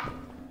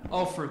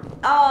 Oh, for.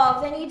 Oh,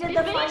 Vinny did the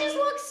funny. Vinny just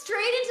walk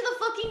straight into the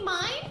fucking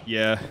mine?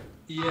 Yeah.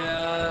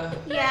 Yeah.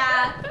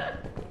 Yeah.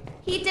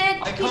 He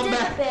did. He did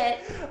a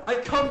bit. I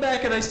come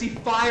back and I see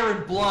fire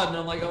and blood, and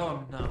I'm like,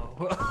 oh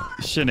no.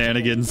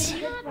 Shenanigans.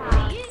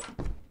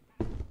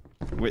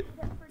 Wait,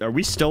 are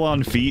we still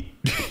on feet?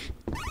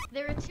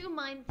 There are 2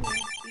 mines here.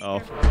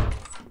 Oh.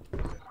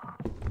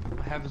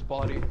 I have his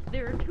body.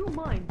 There are 2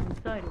 mines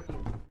inside of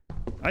you.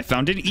 I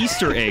found an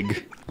Easter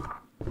egg.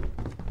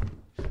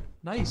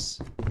 Nice.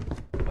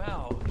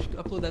 Wow. I should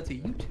upload that to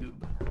YouTube.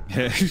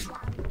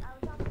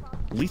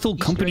 Lethal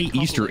Company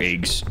Easter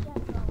eggs.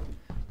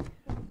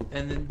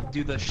 And then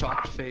do the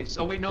shocked face.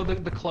 Oh wait, no, the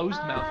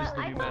closed mouth is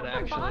the new meta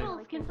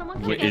actually. Can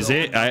someone Wait, is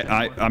it?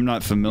 I'm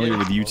not familiar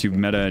with YouTube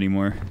meta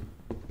anymore.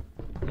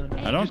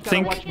 I don't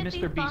think. Watch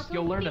Mr. Beast.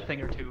 You'll learn a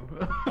thing or two.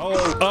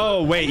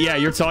 Oh, wait, yeah,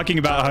 you're talking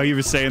about how he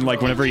was saying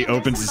like whenever he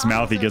opens his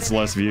mouth, he gets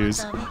less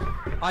views.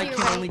 I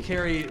can only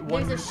carry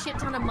one. There's a shit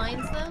ton of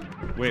mines though.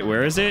 Wait,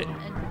 where is it?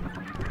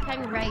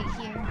 Hang right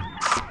here.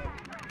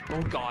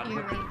 Oh God.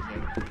 Here, right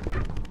here.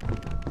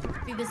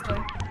 Through this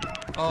door.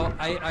 Oh,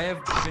 I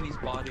have Vinny's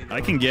body.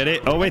 I can get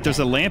it. Oh wait, there's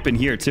a lamp in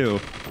here too.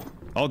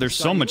 Oh, there's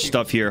so much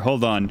stuff here.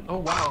 Hold on. Oh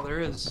wow, there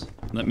is.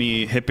 Let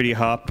me hippity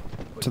hop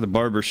to the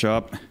barber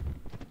shop.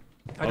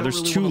 Oh,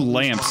 there's really 2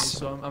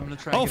 lamps. Money, so I'm gonna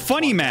try oh,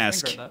 funny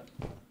mask. Oh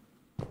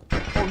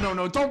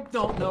no, don't,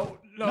 no.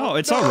 No,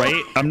 it's all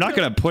right. I'm not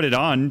gonna put it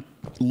on.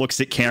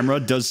 Looks at camera.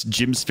 Does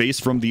Jim's face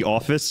from The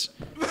Office.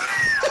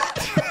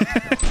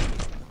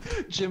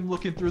 Jim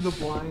looking through the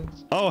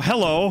blinds. Oh,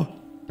 hello.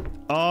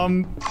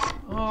 Oh,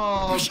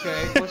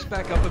 okay. Let's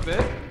back up a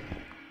bit.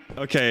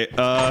 Okay,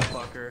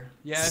 Fucker.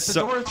 Yeah, if the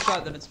door is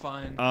shut, then it's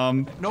fine.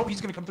 Nope,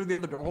 he's gonna come through the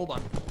other door. Hold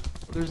on.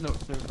 There's no.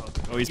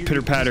 Oh, he's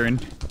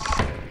pitter-pattering.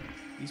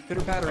 He's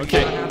pitter-pattering.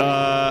 Okay,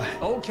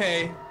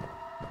 Okay.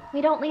 We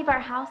don't leave our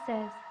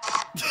houses.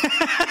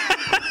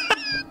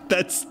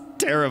 That's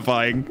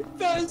terrifying.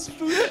 That's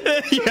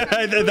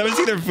yeah, that was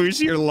either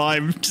Fushi or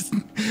Lime. Just,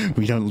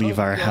 we don't leave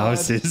our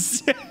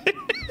houses.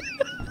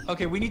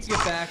 Okay, we need to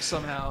get back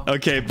somehow.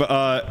 Okay, but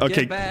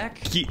okay. Get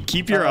back.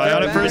 Keep your eye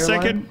on it for a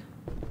second.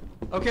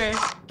 Okay. All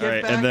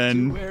right, and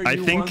then I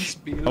think.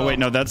 Oh wait,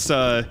 no, that's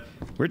oh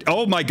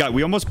my God,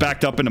 we almost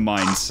backed up into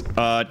mines.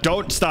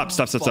 Don't stop.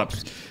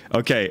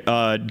 Okay,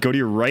 go to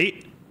your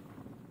right.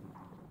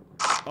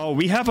 Oh,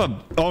 we have a.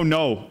 Oh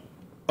no.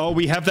 Oh,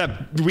 we have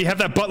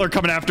that butler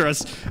coming after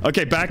us.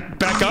 Okay,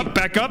 back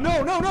up. No.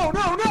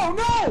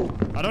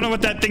 I don't know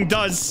what that thing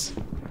does.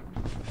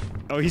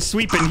 Oh, he's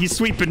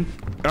sweeping.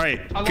 All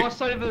right. I lost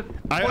sight of it.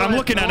 I'm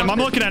looking at him.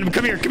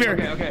 Come here.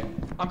 Okay.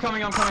 I'm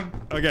coming.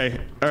 Okay.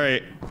 All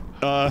right.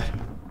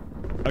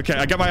 Okay,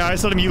 I got my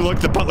eyes on him. You look,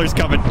 the butler's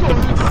coming.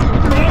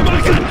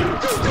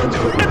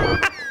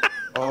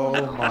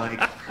 Oh my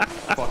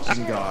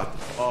fucking God.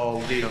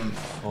 Oh, Liam.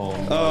 Oh,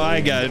 no.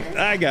 I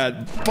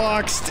got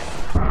boxed.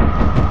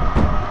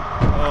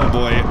 Oh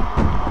boy.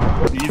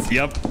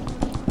 Yep.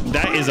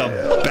 That is a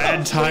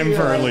bad time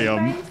for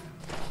Liam.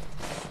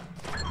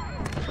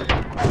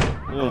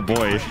 Oh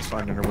boy. She's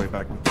finding her way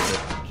back.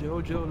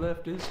 Jojo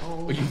left his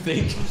home. What do you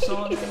think?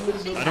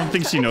 I don't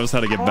think she knows how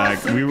to get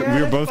back. We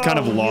were both kind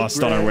of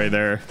lost on our way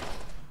there.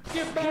 I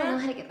don't know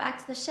how to get back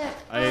to the ship.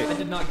 I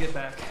did not get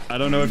back. I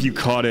don't know if you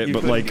caught it,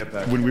 but like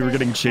when we were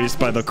getting chased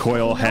by the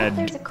coil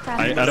head,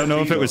 I don't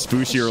know if it was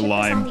Fushi or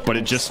Lime, but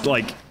it just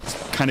like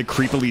kind of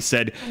creepily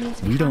said,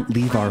 "We don't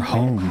leave our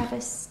home."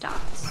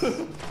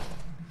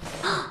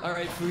 All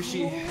right,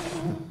 Fushi.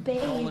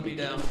 Don't let me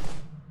down.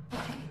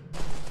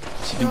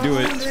 She can do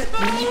it.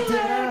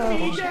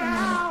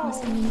 Yeah. I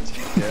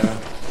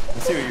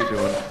see what you're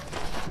doing.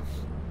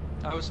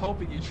 I was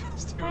hoping you'd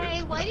just do it.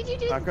 Hey, why did you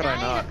do How could I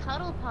die not? in a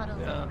cuddle puddle?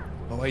 Yeah.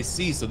 Oh, I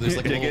see. So there's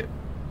like a little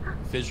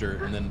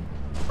fissure, and then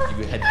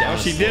you head down. Oh,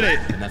 she did it.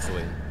 And that's the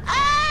way.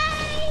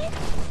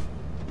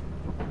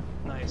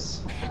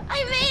 Nice.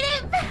 I made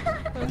it!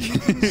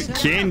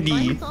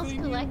 Candy. Vinesauce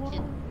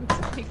collection. It's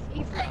my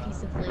favorite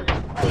piece of flavor.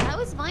 Wait, how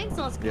is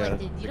Vinesauce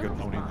collected? You don't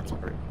have a body.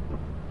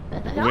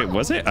 Wait,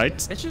 was it?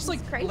 It's just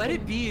like Let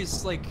It Be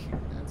is like.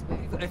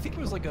 I think it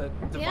was like a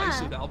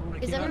divisive album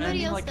when it came out. I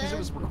mean, like because it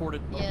was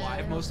recorded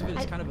live, most of it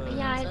is kind of a.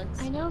 Yeah,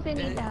 I know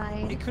Vinny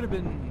died. It could have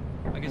been,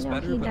 I guess,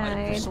 better, but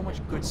there's so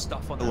much good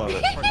stuff on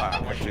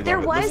that.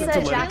 There was a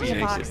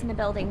Jackbox in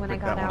the being when I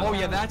got out. Oh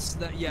yeah, that's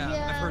that. Yeah,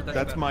 I've heard that.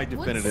 That's my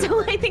definitive.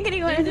 So I think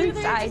anyone who's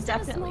died just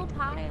definitely. a small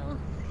pile.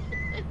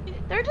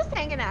 They're just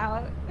hanging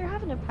out. They're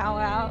having a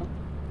powwow.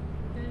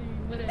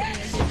 Whatever, I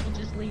guess we'll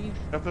just leave.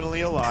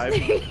 Definitely alive,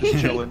 just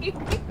chilling,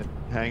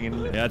 hanging.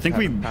 Yeah, I think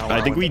we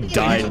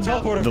died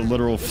the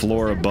literal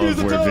floor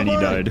above where Vinny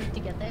died. To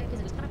get there, because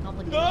it was kind of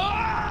complicated.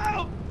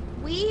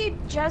 We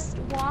just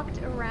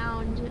walked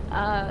around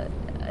I'll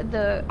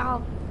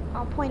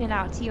point it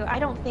out to you. I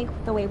don't think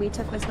the way we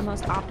took was the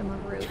most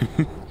optimum route.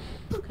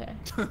 Okay.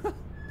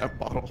 That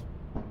bottle.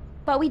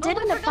 But we did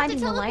end up finding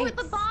the teleport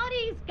lights. the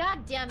bodies.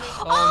 God damn it.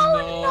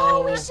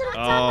 Oh, no, we should have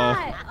done Oh.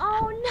 that.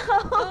 Oh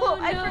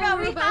no, I forgot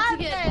we're we about had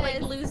to get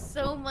this. lose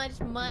so much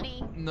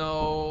money.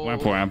 No.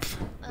 Wamp wamp.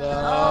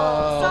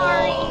 Oh,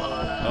 sorry.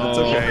 Oh. It's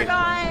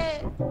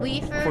okay.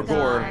 We forgot. For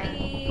Gore.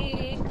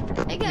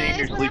 Hey Name guys,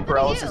 your what sleep happened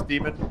paralysis to you?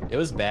 demon. It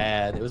was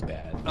bad. It was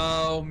bad.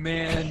 Oh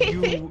man,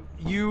 you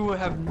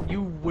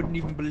wouldn't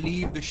even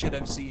believe the shit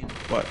I've seen.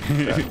 What?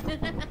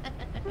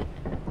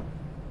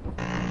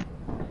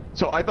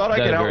 So I thought I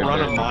That could very outrun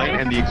a good. mine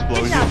and the Good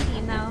explosion. job,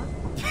 team, though.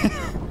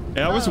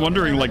 Yeah, I was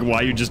wondering like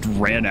why you just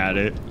ran at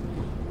it.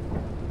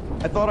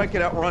 I thought I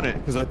could outrun it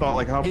because I thought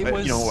like how It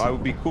was- you know I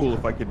would be cool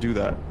if I could do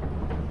that.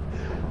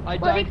 I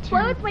Well, it died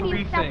explodes to when you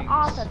three step things.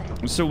 off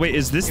of it. So wait,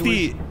 is this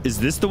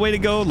the way to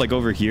go? Like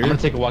over here? I'm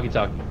gonna take a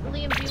walkie-talkie.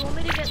 Liam, do you want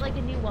me to get like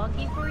a new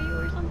walkie for you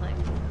or something?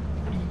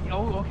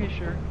 Oh, okay,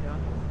 sure.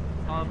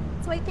 Yeah.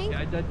 So I think,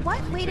 Yeah, I died to what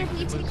three way did things.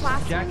 we It take was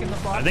last Jack time? in the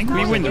Box. I think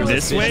we went it was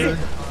this way.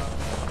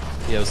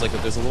 Yeah, it was like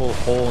there's a little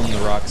hole in the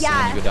rocks and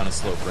then you go down a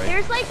slope, right?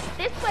 There's like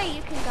this way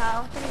you can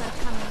go. Something that's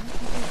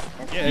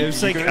coming. Yeah, it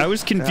was like I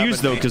was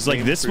confused though, because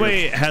like this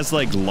way has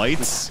like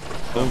lights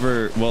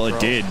over. Well, it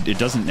did. It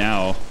doesn't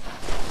now.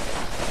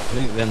 I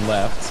think then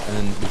left, and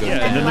then we go.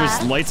 Yeah, and then left.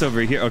 there's lights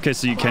over here. Okay,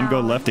 so you can go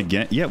left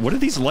again. Yeah, what do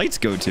these lights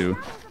go to?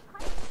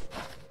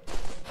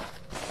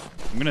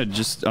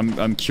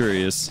 I'm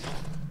curious.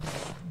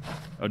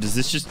 Oh, does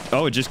this just?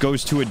 Oh, it just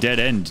goes to a dead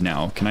end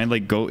now. Can I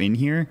like go in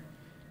here?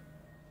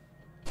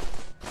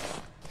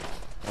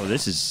 Oh,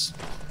 this is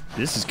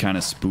kind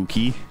of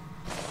spooky.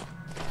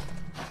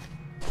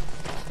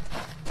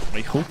 I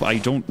hope I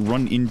don't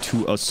run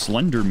into a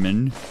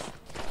Slenderman.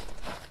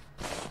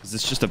 Is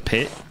this just a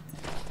pit?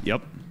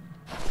 Yep.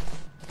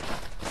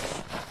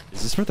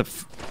 Is this where the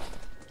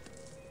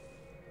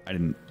I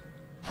didn't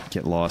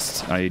get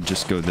lost. I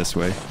just go this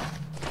way.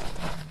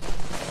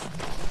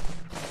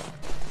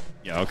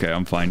 Yeah, okay,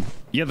 I'm fine.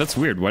 Yeah, that's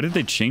weird. Why did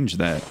they change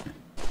that?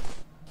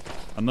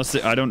 Unless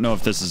I don't know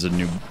if this is a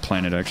new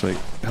planet, actually.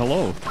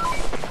 Hello.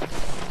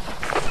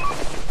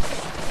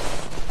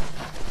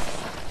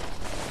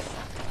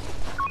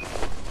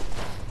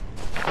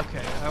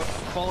 Okay,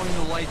 following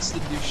the lights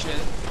didn't do shit.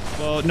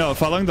 Well, no,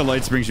 following the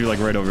lights brings you like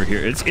right over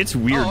here. It's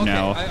weird Oh, okay.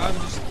 now.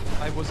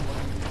 I wasn't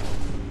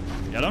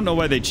looking. Yeah, I don't know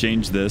why they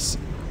changed this.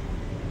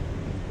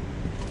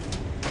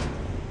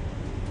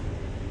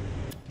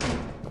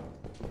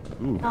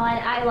 Ooh. Oh,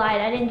 I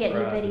lied. I didn't get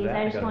new biddies.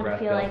 I just wanted to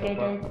feel like I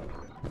did.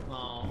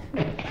 Oh.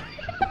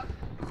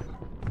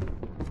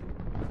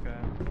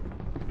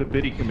 The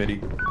biddy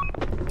committee.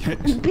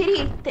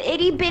 Biddy, the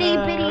itty bitty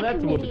bitty That's a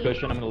committee. whoopee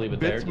cushion. I'm gonna leave it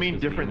there. Bits mean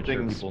different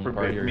things for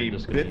me.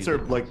 Bits are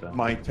like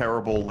my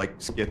terrible like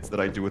skits that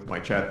I do with my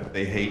chat that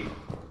they hate.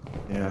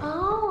 Yeah.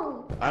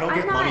 Oh. I don't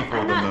get money for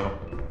them though.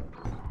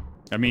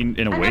 I mean,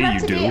 in a I'm way about you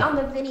to do. be on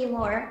the Vinny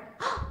more.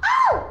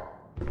 Oh!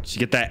 You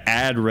get that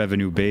ad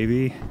revenue,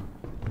 baby.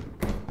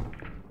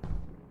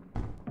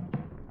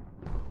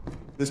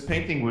 This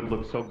painting would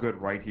look so good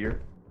right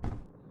here.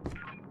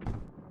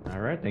 All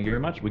right, thank you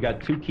very much. We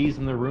got 2 keys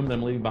in the room that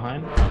I'm leaving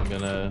behind. I'm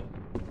gonna.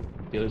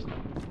 The others.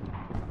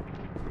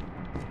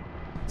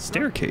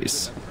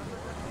 Staircase.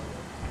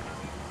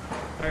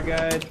 Alright,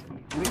 guys,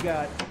 we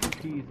got 2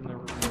 keys in the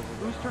room.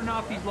 Who's turning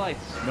off these lights?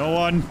 No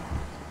one.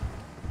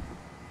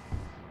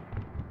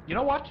 You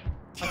know what?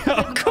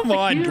 Oh, come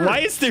on. Here. Why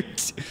is there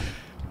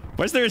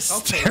a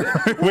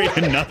stairway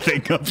to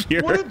nothing up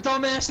here? What a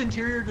dumbass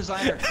interior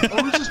designer. Oh,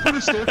 let's just put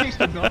a staircase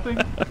to nothing.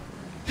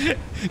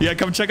 Yeah,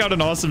 come check out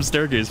an awesome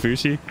staircase,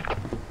 Fushi.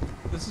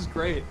 This is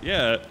great.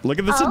 Yeah, look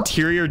at this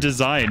interior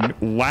design.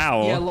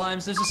 Wow. Yeah,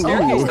 Limes, there's a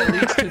staircase that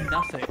leads to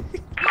nothing.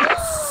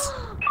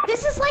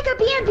 This is like a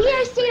B&B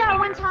I stayed at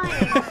one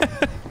time.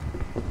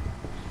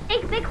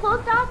 They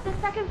closed off the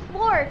second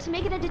floor to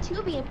make it into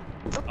 2B.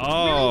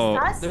 Oh,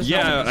 Really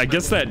yeah, I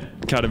guess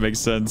that kind of makes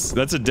sense.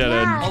 That's a dead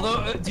end.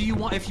 Although, if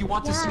you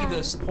want to see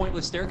this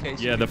pointless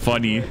staircase. Yeah, the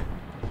funny.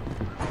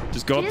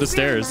 Just go up the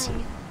stairs.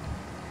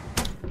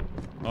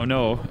 Oh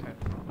no.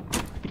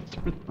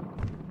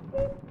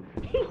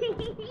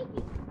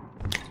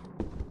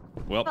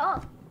 Well.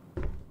 Oh.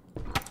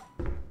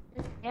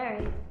 It's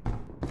scary.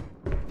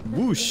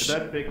 Whoosh.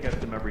 That big gets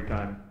him every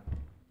time.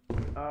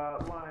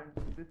 Lime,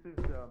 this is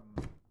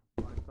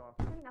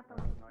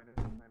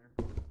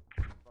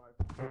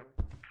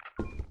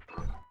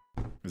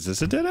Is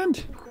this a dead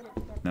end?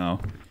 No.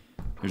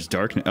 There's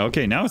darkness.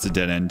 Okay, now it's a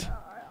dead end.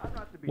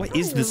 What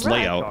is this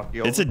layout?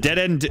 It's a dead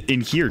end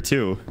in here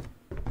too.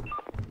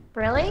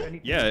 Really?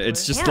 Yeah,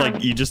 it's just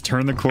like you just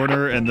turn the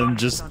corner and then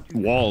just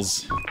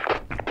walls.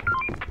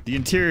 The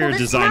interior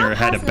designer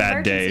had a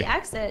bad day.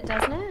 Exit,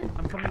 doesn't it?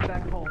 I'm coming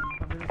back home.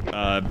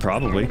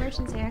 Probably.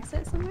 Emergency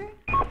exit somewhere?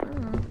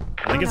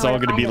 I think it's all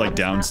gonna be like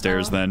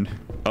downstairs then.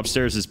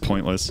 Upstairs is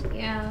pointless.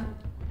 Yeah.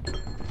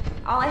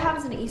 All I have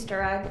is an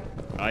Easter egg.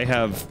 I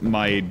have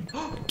my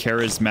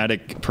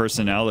charismatic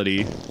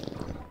personality.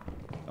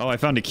 Oh, I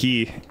found a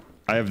key.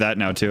 I have that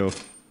now too.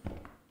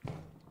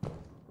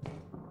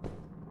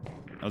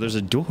 Oh, there's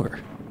a door.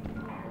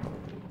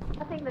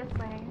 I think this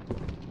way.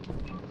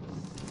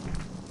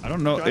 I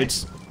don't know.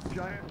 It's.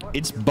 Giant,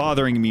 It's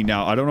bothering me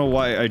now. I don't know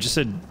why. I just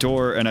said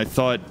door, and I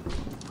thought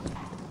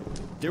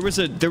there was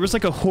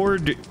like a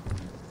horde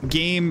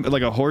game,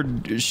 like a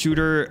horde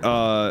shooter,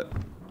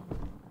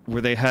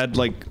 where they had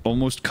like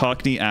almost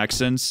Cockney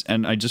accents,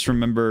 and I just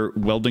remember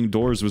welding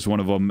doors was one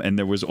of them, and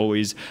there was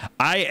always,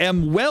 I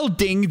am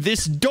welding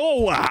this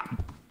door,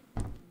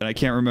 and I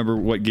can't remember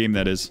what game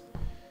that is.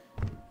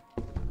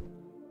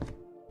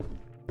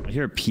 I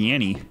hear a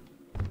piano.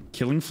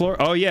 Killing Floor?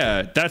 Oh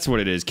yeah, that's what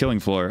it is, Killing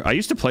Floor. I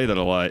used to play that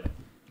a lot.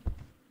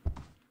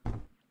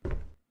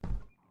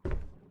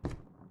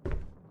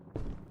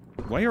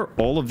 Why are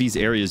all of these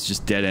areas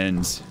just dead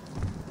ends?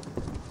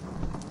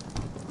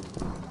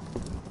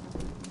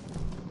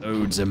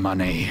 Loads of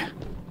money.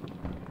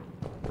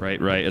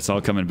 Right, it's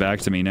all coming back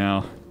to me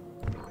now.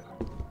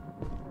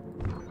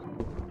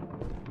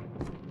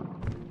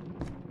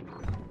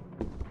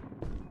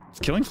 Is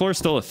Killing Floor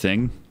still a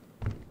thing?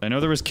 I know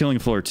there was Killing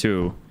Floor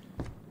 2.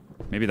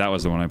 Maybe that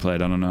was the one I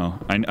played, I don't know.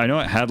 I know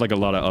it had like a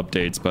lot of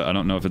updates, but I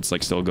don't know if it's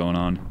like still going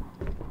on.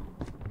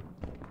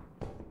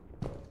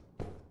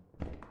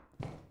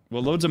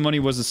 Well, Loads of Money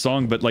was a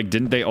song, but like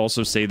didn't they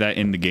also say that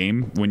in the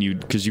game when you,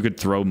 because you could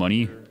throw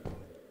money?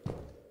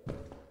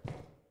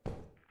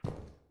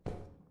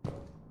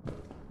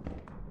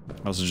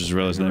 I also just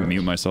realized I didn't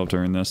mute myself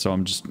during this, so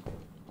I'm just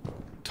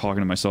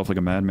talking to myself like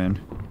a madman.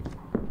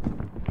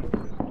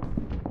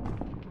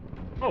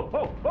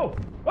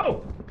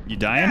 Oh! You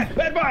dying?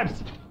 Bad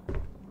vibes!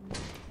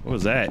 What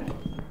was that?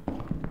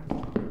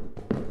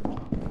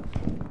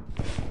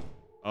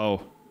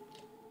 Oh.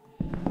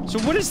 So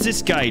what does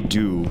this guy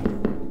do?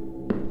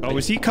 Oh,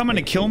 is he coming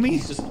to kill me? I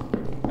think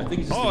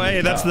he's just oh,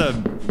 hey, that's the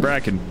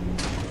Bracken.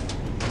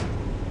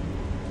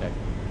 Okay.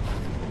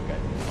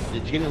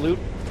 Did you get any loot?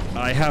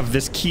 I have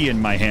this key in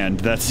my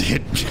hand. That's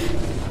it.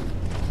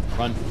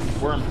 Run.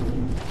 Worm.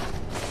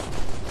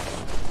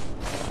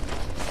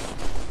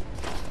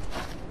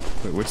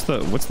 Wait, what's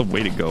the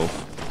way to go?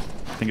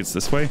 I think it's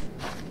this way.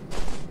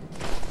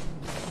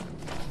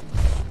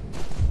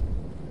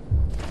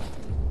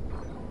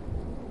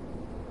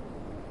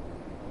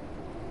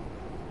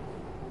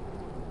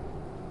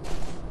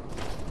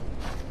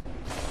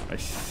 I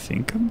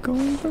think I'm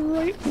going the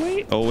right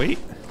way. Oh wait.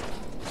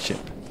 Shit.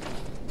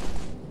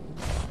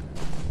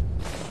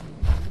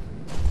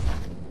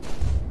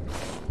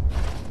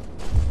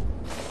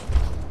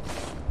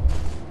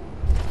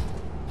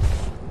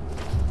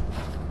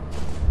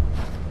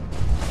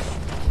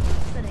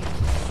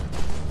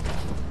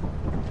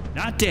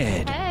 Not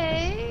dead.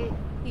 Hey.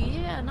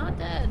 Yeah, not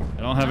dead.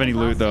 I don't have any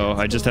loot though.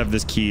 I just have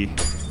this key.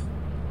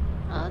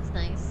 Oh, that's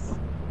nice.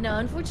 No,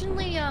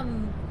 unfortunately,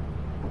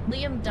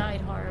 Liam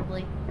died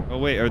horribly. Oh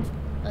wait,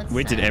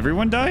 wait, sad. did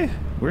everyone die?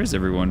 Where is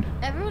everyone?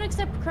 Everyone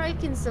except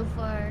Criken so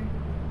far.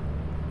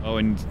 Oh,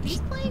 and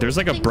there's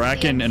like a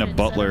Bracken and a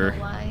Butler. I don't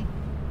know why.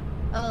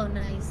 Oh,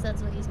 nice.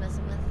 That's what he's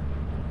messing with.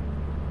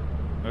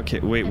 Okay,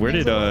 wait, where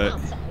did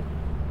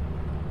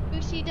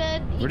Fushi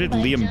dead. Where did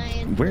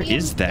Liam? Where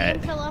is that?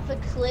 Liam fell off a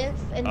cliff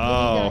and then he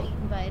got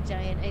eaten by a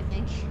giant, I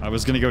think. I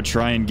was gonna go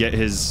try and get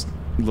his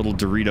little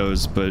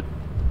Doritos, but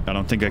I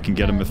don't think I can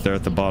get him if they're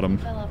at the bottom.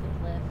 Fell off a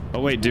cliff.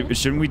 Oh wait,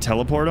 shouldn't we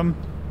teleport him?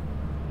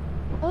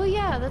 Oh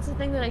yeah, that's the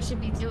thing that I should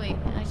be doing.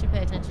 I should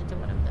pay attention to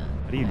what I'm doing.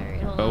 How do you? Right,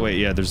 hold oh on. wait,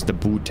 yeah, there's the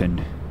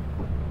button.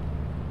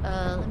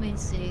 Let me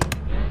see.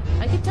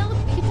 I could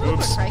teleport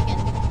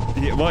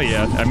Criken. Yeah, well,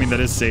 yeah. I mean, that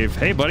is safe.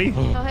 Hey, buddy.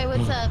 Oh, hey,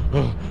 what's up?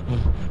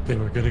 They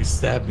were gonna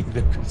stab me.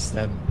 They were gonna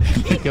stab me.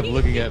 They kept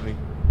looking at me.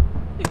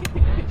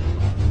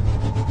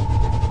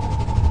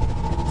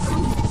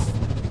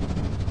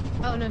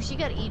 Oh no, she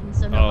got eaten,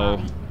 so no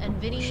body. And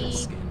Vinny.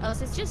 Oh,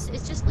 so it's just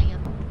Liam.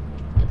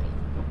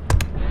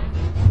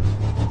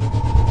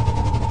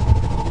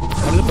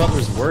 How do the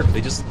butlers work?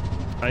 They just.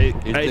 I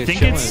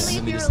think it's.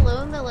 If you're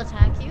alone, they'll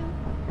attack you.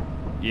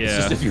 Yeah. It's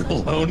just if you're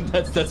alone,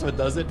 that's what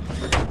does it.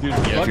 Dude,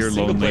 yeah, if you're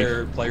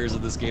lonely. players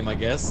of this game, I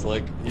guess.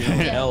 Like, you know,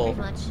 Yeah, hell,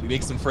 we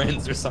make some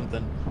friends or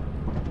something.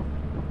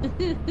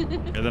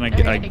 And then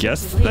I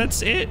guess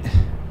that's it.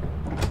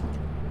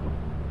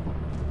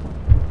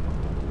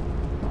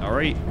 All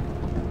right.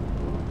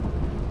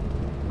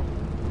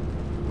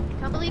 I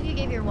can't believe you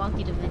gave your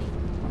walkie to Vinny.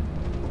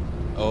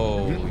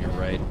 Oh, you're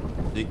right.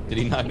 Did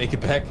he not make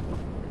it back?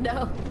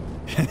 No.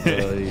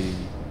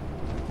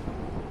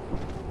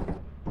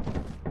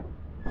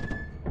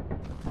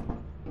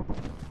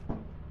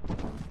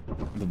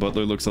 The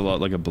butler looks a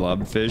lot like a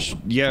blobfish.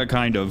 Yeah,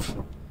 kind of.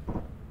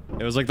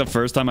 It was like the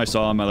first time I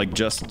saw him, I like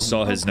just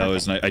saw his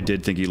nose, and I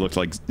did think he looked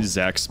like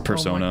Zach's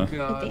persona. Oh my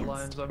god,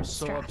 Lions, I'm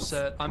so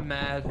upset. I'm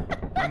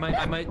mad. I might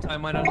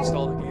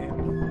uninstall the game.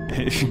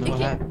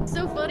 It's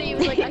so funny. He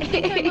was like, I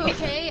think I'm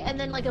okay, and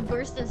then like a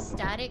burst of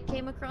static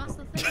came across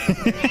the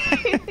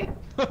thing.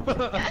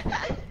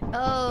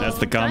 Oh, that's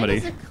the comedy.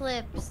 Mine is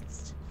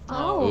eclipsed.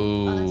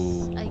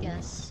 Oh.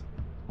 Us,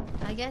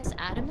 I guess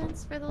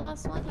Adamant's for the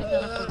last one.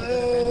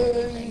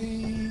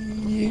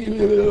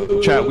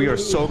 Chat, we are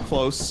so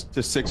close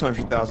to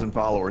 600,000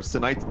 followers.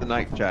 Tonight's the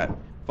night, chat.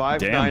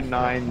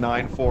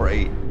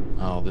 599948.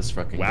 Oh, this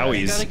fucking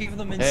wowies. guy. Gotta give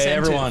them Hey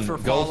incentive everyone, for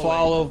go following.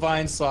 follow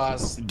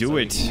Vinesauce. Do so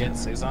it. We can get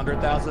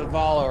 600,000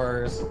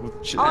 followers.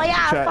 Oh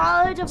yeah, Chat,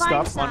 follow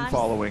Divine Stop Sauce.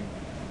 unfollowing.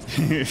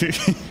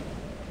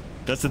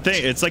 That's the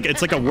thing. It's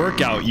like a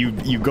workout.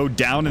 You go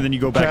down and then you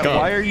go back Chat,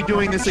 up. why are you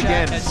doing this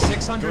again? At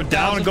 600,000 Go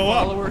down and go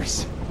up.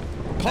 followers,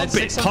 Pump at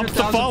it. Pump the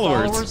 600,000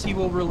 followers. He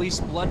will release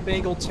Blood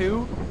Bagel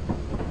 2.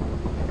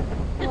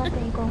 Blood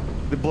Bagel.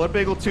 The Blood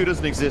Bagel 2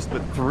 doesn't exist,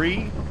 but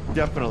 3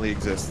 definitely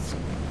exists.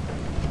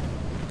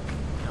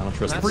 I don't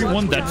trust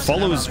Everyone that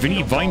follows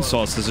Vinny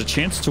Vinesauce has a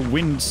chance to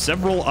win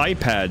several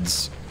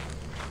iPads.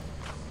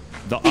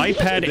 The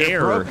iPad They're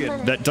Air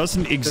broken. that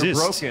doesn't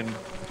exist. They're broken.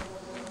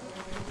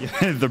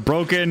 Yeah, they're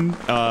broken.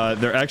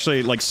 They're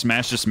actually like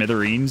smashed to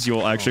smithereens.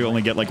 You'll actually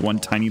only get like one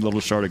tiny little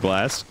shard of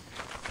glass.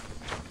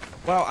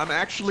 Wow, I'm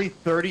actually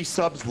 30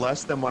 subs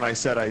less than what I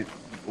said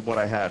what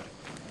I had.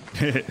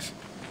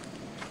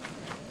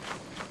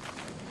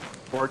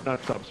 Or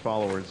not subs,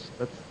 followers.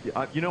 That's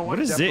you know what? What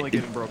is Definitely it?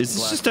 getting broken Is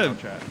this glass just a? now,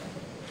 chat.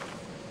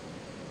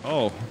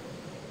 Oh,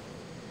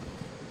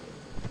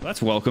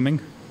 that's welcoming.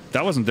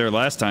 That wasn't there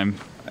last time.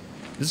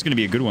 This is gonna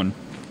be a good one.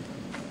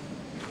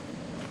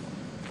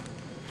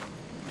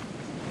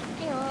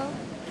 Hello.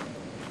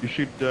 You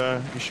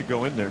should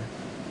go in there.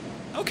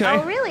 Okay.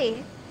 Oh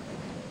really?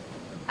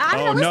 I'm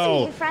Oh gonna listen no!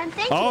 to you, friend.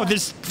 Thank Oh, you.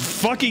 this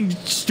fucking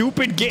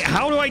stupid game.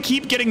 How do I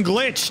keep getting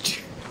glitched?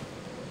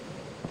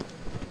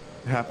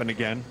 Happen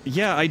again?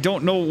 Yeah, I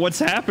don't know what's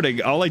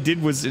happening. All I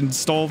did was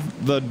install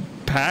the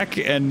pack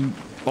and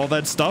all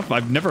that stuff.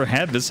 I've never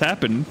had this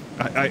happen.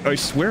 I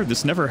swear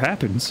this never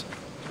happens.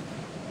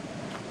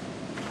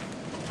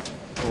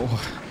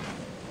 Oh.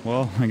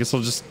 Well, I guess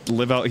I'll just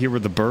live out here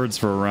with the birds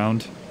for a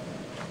round.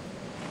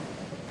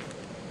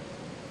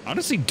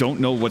 Honestly,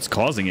 don't know what's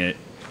causing it.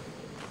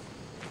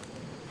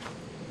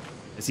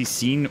 Has he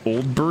seen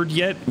Old Bird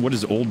yet? What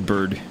is Old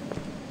Bird?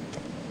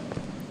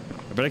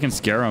 I bet I can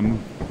scare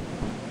him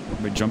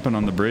by jumping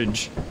on the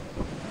bridge.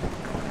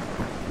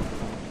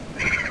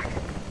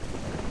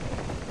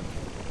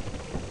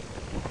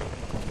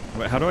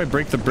 Wait, how do I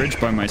break the bridge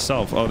by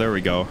myself? Oh, there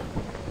we go.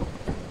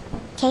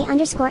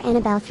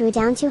 K_Annabelle threw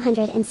down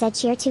 200 and said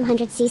cheer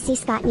 200cc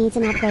Scott needs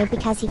an upgrade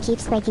because he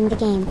keeps breaking the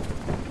game.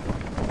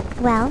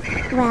 Well,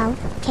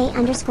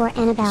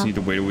 K_Annabelle. Just need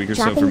to wait a week or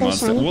so dropping for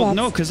those mods. shiny Well, bits.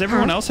 no, because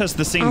everyone else has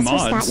the same As for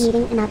mods. Scott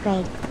needing an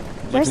upgrade.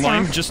 Like, First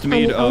Lime off, just I'm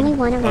made the only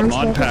one a around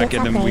mod here who pack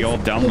gets and then we all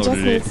upgrades. He just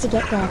downloaded needs it. to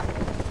get good.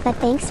 But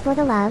thanks for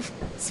the love,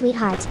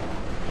 sweetheart.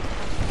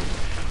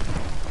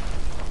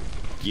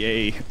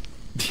 Yay.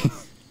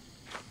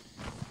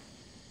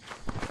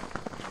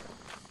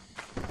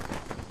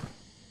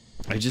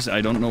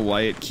 I don't know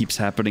why it keeps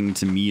happening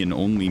to me and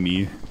only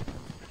me.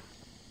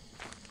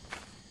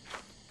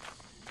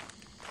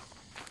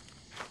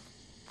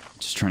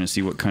 Just trying to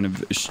see what kind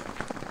of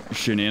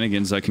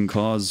shenanigans I can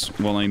cause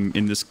while I'm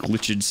in this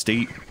glitched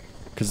state.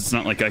 Because it's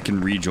not like I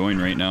can rejoin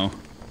right now.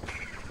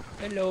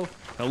 Hello.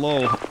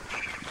 Hello.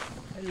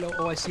 Hello.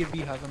 Oh, I see a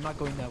beehive. I'm not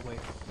going that way.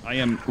 I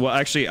am... Well,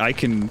 actually, I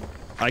can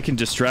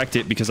distract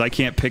it because I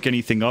can't pick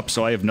anything up,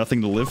 so I have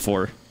nothing to live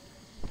for.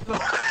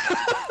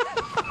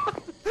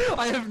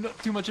 I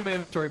have too much in my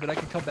inventory, but I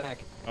can come back.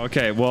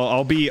 Okay, well,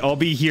 I'll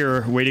be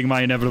here waiting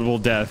my inevitable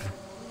death.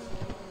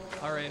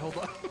 All right, hold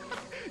on.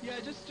 Yeah,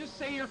 just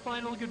say your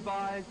final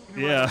goodbye.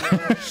 Yeah.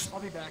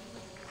 I'll be back.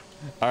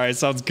 All right,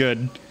 sounds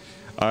good.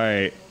 All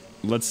right,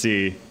 let's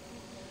see.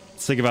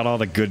 Let's think about all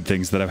the good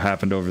things that have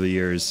happened over the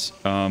years.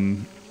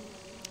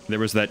 There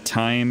was that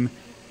time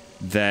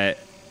that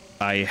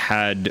I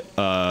had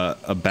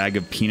a bag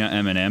of peanut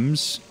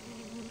M&Ms,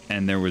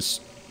 and there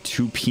was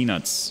 2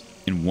 peanuts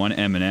in 1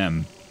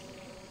 M&M.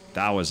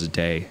 That was a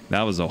day.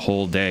 That was a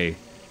whole day.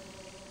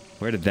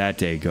 Where did that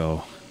day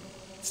go?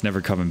 It's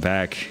never coming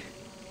back.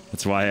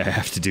 That's why I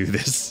have to do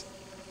this.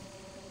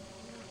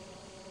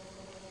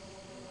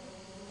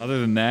 Other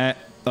than that,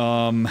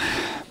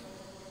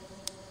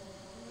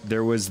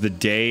 there was the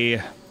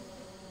day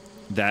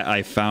that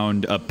I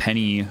found a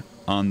penny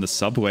on the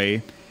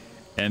subway,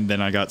 and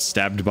then I got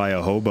stabbed by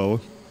a hobo.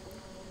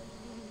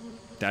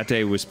 That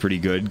day was pretty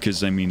good,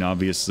 because, I mean,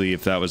 obviously,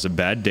 if that was a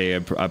bad day, I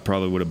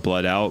probably would have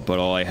bled out, but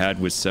all I had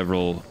was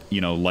several,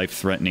 you know,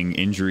 life-threatening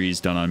injuries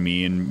done on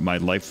me, and my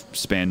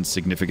lifespan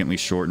significantly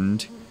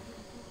shortened.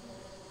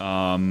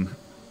 Are you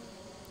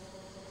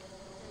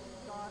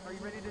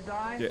ready to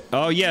die?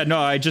 Oh, yeah, no,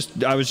 I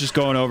was just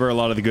going over a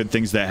lot of the good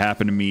things that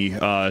happened to me,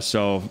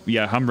 so,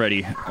 yeah, I'm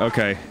ready.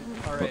 Okay.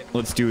 All right.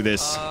 Let's do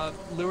this.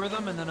 Lure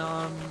them, and then,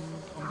 I'm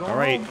going All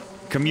right, home.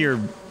 come here.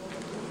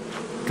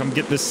 Come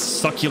get this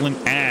succulent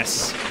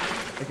ass.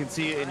 I can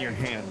see it in your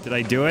hand. Did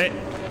I do it?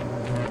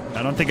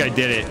 I don't think I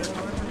did it.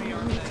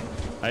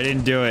 I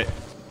didn't do it.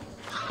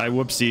 I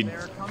whoopsied.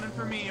 They're coming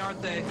for me,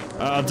 aren't they?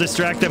 I'll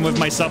distract them with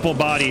my supple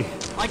body.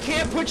 I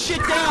can't put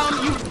shit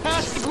down! You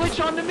passed the glitch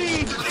on to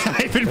me!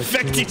 I've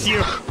infected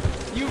you!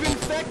 You've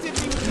infected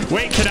me!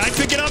 Wait, can I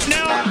pick it up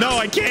now? No,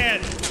 I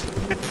can't!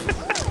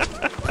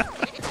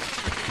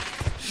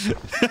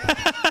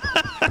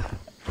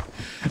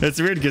 That's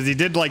weird, because he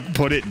did, like,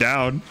 put it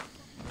down.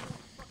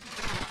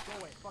 Go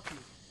away, fuck you.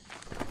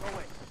 Go away.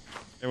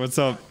 Hey, what's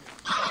up?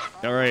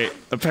 All right.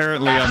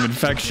 Apparently, I'm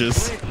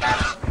infectious.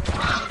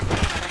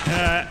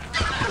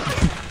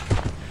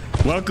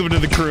 Welcome to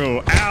the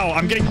crew. Ow!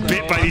 I'm getting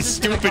bit by these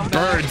stupid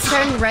birds.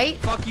 Turn right.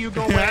 Fuck you.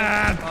 Go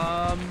away.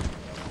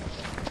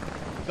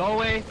 Go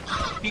away.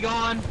 Be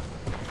gone.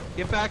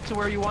 Get back to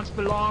where you once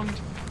belonged.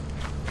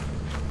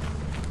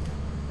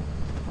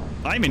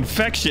 I'm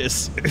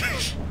infectious.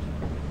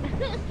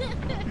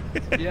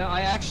 Yeah,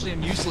 I actually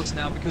am useless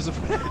now because of.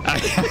 I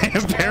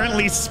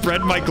apparently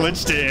spread my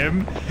glitch to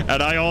him,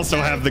 and I also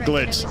have the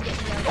glitch.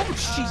 Oh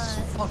Jesus!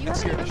 Fuck! Do you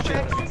have any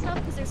directions and stuff?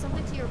 Because there's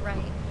something to your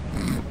right.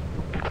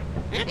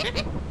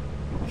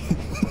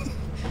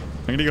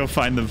 I'm gonna go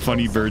find the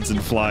funny birds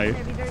and fly. Be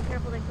very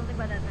careful. There's something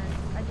by that man.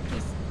 I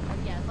just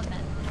yeah, fuck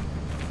that.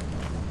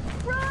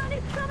 Run!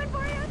 It's coming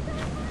for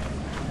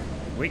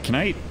you! Wait, can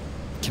I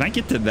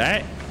get to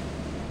that?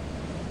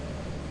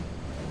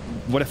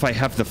 What if I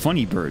have the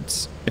funny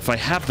birds? If I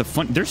have the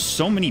there's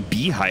so many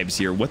beehives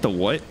here. What the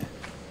what?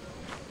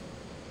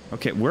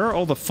 Okay, where are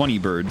all the funny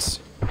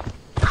birds?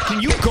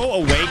 Can you go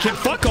away?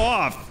 Fuck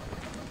off!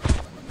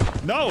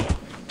 No!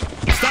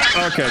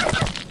 Stop! Okay.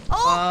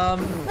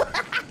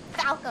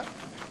 Falco.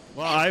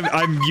 Well,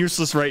 I'm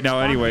useless right now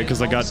anyway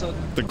because I got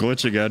the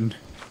glitch again.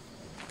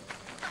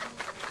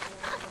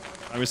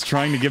 I was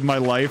trying to give my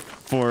life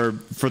for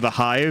the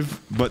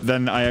hive, but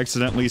then I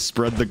accidentally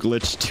spread the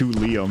glitch to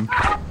Liam.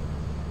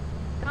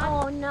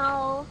 Oh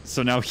no.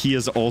 So now he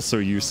is also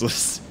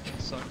useless.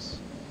 Sucks.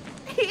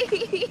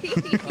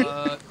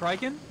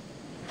 Criken?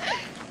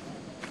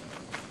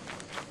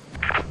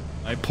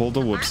 I pulled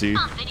a whoopsie.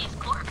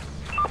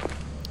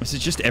 Is it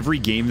just every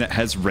game that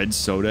has red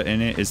soda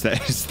in it? Is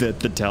that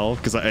the tell?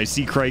 Because I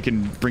see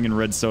Criken bringing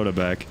red soda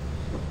back.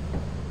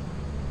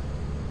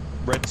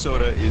 Red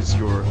soda is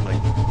your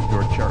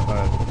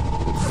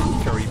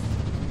cherry.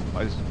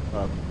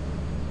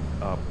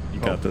 You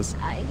got this.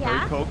 Yeah.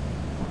 Cherry Coke.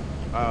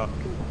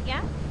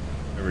 Yeah.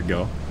 There we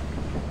go.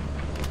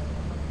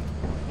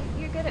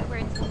 You're good at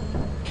words.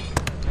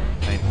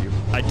 Thank you.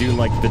 I do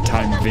like the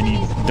time Vinny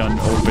done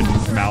open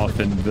mouth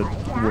and the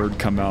word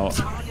come out.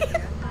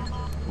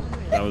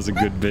 That was a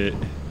good bit.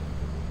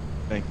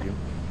 Thank you.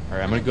 All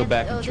right, I'm gonna go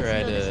back and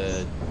try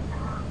to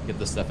get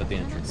the stuff at the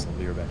entrance. I'll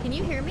be right back. Can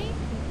you hear me?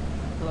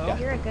 Hello? Yeah.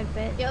 You're a good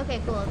bit. Yeah,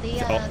 okay, cool. The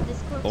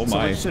Discord. Oh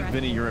my. Someone said,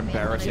 Vinny, you're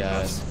embarrassing Yeah,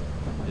 us.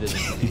 it is.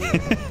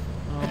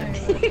 All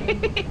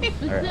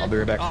right, I'll be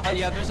right back.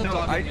 Yeah, there's a No,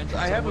 dog I at the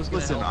entrance. have was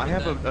gonna help I in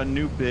have that. a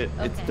new bit.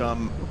 It's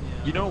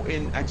you know,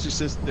 in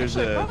Exorcist, there's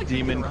a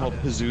demon called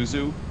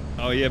Pazuzu.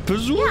 Oh yeah,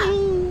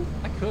 Pazuzu.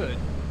 I could.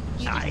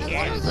 I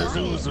am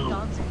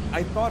Pazuzu.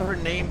 I thought her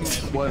name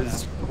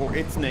was, or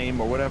its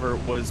name, or whatever,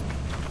 was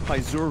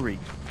Paizuri.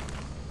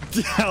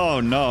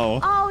 Oh no.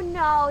 Oh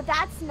no,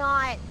 that's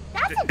not.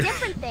 That's a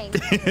different thing.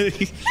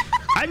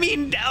 I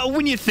mean,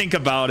 when you think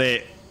about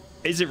it,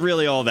 is it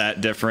really all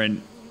that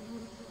different?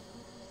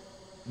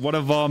 One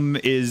of them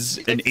is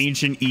an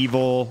ancient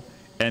evil,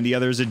 and the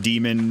other is a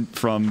demon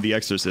from The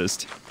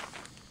Exorcist.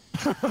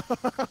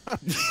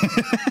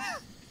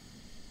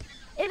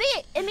 It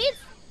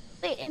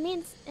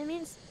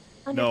means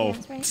No,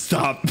 underpants, right?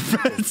 stop.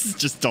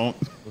 Just don't.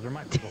 Those are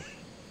my people.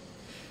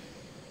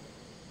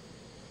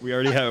 We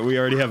already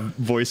have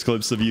voice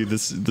clips of you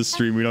this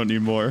stream. We don't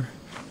need more.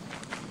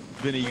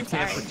 Vinny, you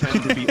can't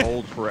pretend to be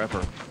old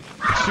forever.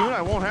 Soon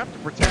I won't have to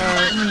pretend.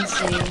 Let me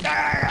see.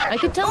 I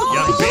could tell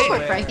Yeah, you big. were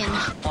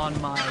Criken. On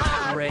my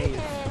grave.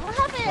 What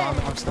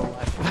happened? I'm still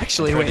alive.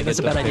 Actually, wait, that's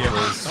a bad idea.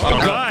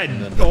 Oh god!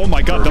 Oh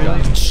my god!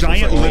 The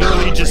giant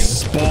literally just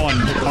spawned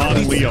on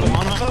Liam.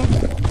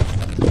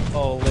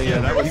 Oh, Liam. Yeah,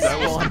 that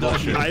was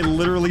bullshit. I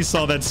literally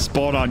saw that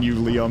spawn on you,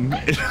 Liam.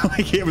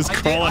 Like it was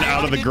crawling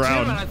out of the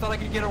ground. I thought I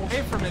could get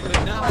away from it,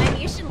 but no.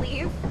 Fine, you should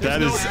leave.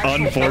 That is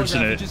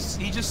unfortunate.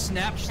 He just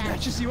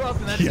snatches you up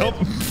and that's Yep.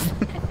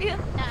 it.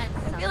 I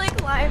feel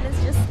like Lime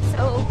is just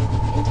so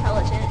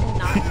intelligent and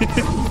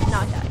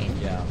not dying.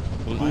 Yeah.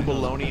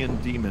 Babylonian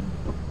demon.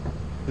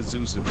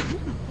 Pazuzu.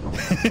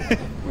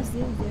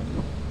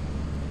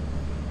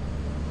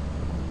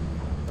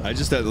 I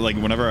just like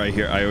whenever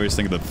I always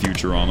think of the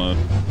Futurama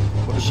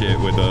shit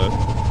with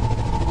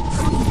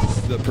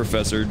the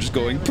professor just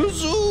going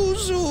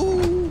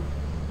Pazuzu.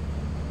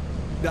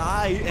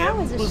 I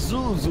am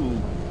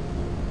Pazuzu.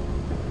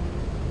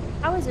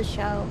 That was a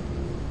show.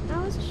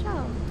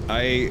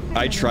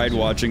 I tried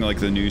watching like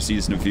the new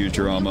season of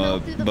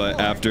Futurama, but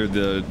after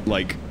the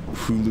like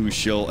Hulu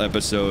shill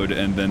episode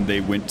and then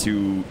they went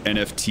to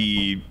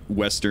NFT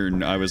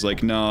Western, I was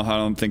like, no, I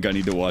don't think I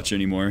need to watch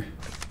anymore.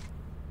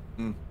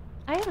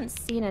 I haven't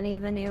seen any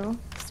of the new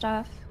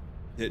stuff.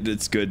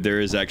 It's good. There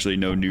is actually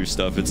no new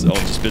stuff. It's all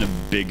just been a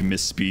big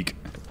misspeak.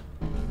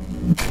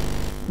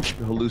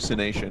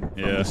 Hallucination from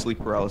Yeah. the sleep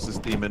paralysis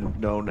demon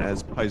known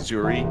as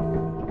Paizuri.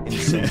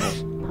 Insane.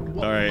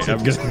 All right,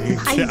 I'm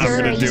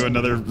gonna do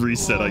another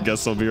reset. I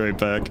guess I'll be right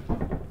back.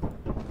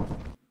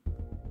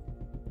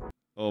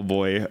 Oh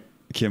boy, I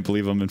can't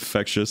believe I'm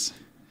infectious.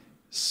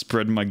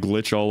 Spreading my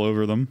glitch all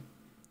over them.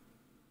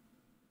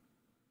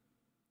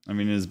 I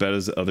mean, as bad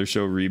as the other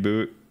show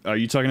Reboot, Are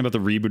you talking about the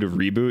reboot of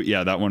Reboot?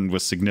 Yeah, that one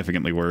was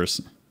significantly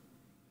worse.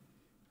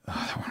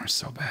 Oh, that one was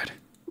so bad.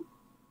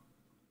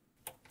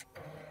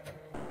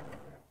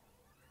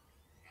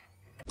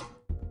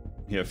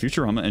 Yeah,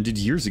 Futurama ended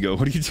years ago.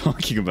 What are you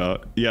talking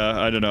about? Yeah,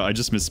 I don't know. I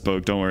just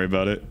misspoke. Don't worry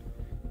about it.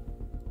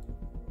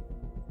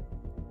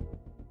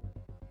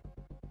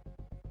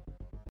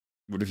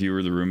 What if you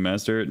were the room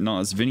master? No,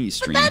 it's Vinny's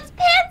stream. But that's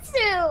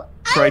pantsuit.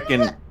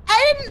 Criken.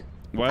 I didn't.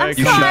 Why are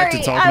you back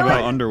to talking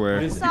about underwear?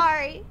 I'm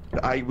sorry.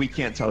 We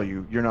can't tell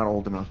you. You're not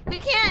old enough. We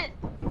can't.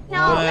 No,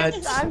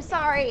 I'm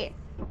sorry.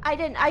 I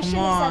didn't. I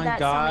shouldn't have said that.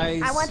 Guys.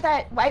 Sorry. I want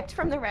that wiped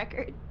from the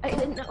record. I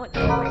didn't know what the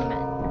word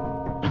meant.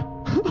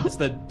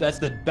 That's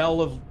the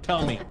bell of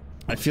tell me.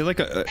 I feel like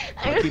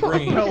keep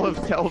ringing. Bell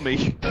of tell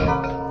me.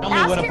 Tell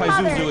me what a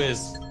Pazuzu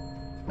is.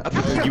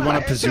 You want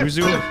a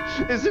Pazuzu?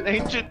 It's an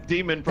ancient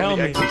demon from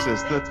The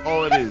Exorcist. That's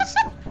all it is.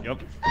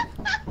 Yep.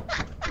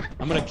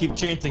 I'm gonna keep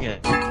chanting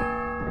it.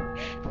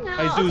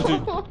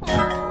 Pazuzu.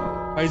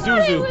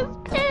 Pazuzu.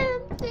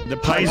 The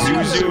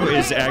Pazuzu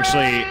is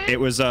actually, it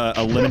was a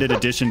limited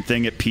edition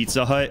thing at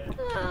Pizza Hut.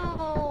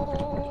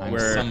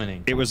 Where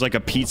it was like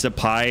a pizza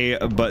pie,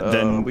 but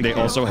then they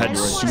also had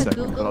soup.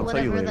 Google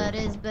whatever that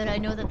is, but I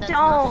know that that's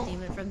not the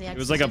demon from The Exorcist. It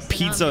was like a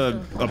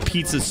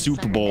pizza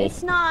soup bowl.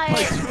 It's not.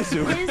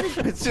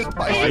 It's just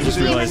I just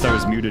realized I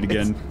was muted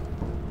again.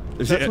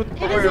 That's what the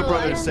Mario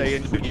Brothers say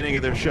in the beginning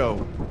of their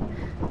show.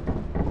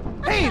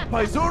 Hey,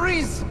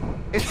 Paizuris!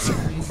 It's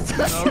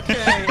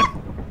okay.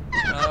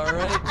 All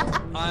right.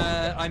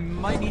 I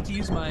might need to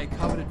use my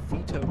coveted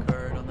veto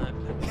card on that.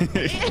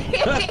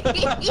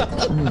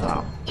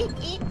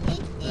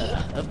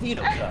 A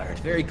veto card.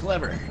 Very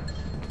clever.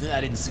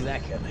 I didn't see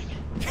that coming.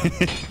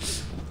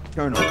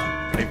 Colonel,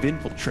 I've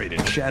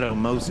infiltrated Shadow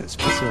Moses'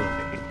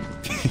 facility.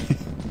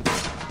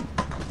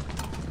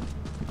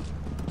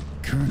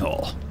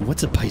 Colonel,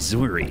 what's a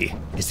paizuri?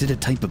 Is it a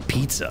type of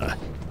pizza?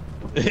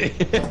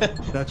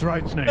 That's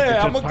right, Snake. Hey,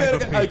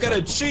 I got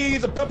a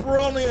cheese, a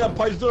pepperoni, and a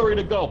paizuri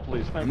to go,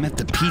 please. I'm at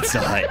the Pizza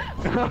Hut,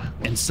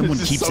 and someone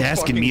keeps so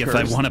asking me if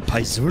I want a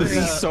paizuri. This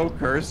is so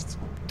cursed.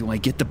 Do I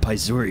get the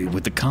paizuri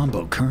with the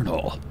combo,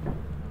 Colonel?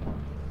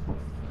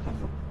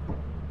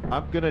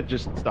 I'm gonna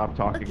just stop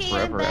talking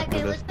forever after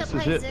this. This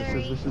is it.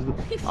 This is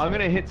I'm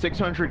gonna hit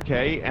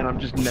 600K, and I'm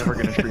just never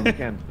gonna stream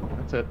again.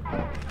 That's it.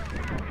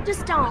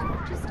 Just don't.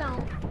 Just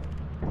don't.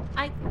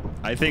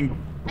 I think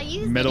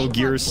Metal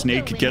Gear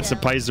Snake gets a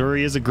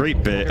paizuri is a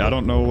great bit. I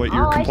don't know what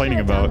you're complaining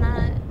about.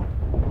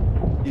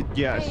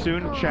 Yeah,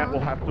 soon chat will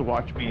have to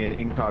watch me in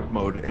incog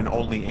mode and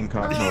only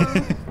incog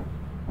mode.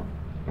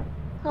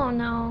 Oh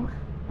no.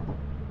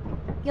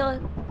 You'll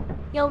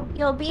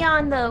be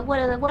on the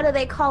what do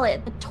they call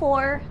it? The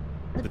Tor.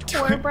 The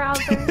Tor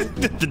browser.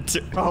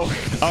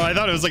 I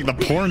thought it was like the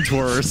porn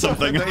tour or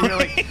something.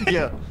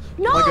 Yeah.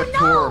 No, like a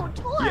tour.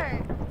 Tor.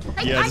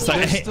 Yeah,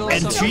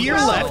 and to your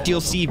left,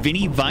 you'll see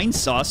Vinny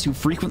Vinesauce, who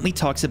frequently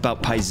talks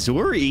about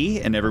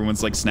paizuri, and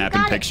everyone's like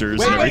snapping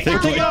pictures and everything.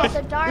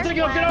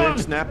 They're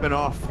snapping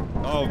off.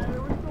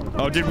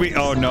 Oh, did we?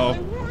 Oh no.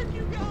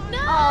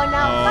 Oh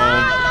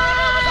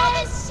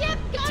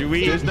no. Do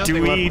we? There's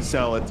nothing left to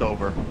sell. It's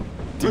over.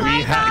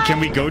 Can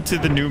we go to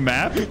the new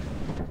map?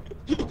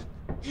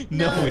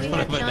 No, we don't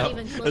have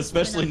enough.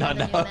 Especially not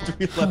now after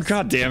we left. Oh,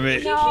 God damn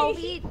it. No,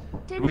 we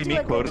didn't we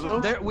meet quotas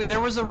of them? There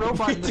was a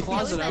robot in the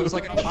closet. I was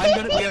like, we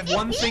have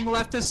one thing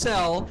left to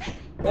sell.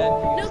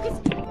 No, because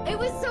it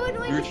was so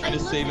annoying. We were trying to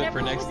save it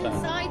for next time.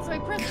 Inside, so I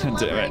pressed the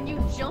lever and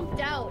you jumped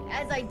out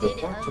as I did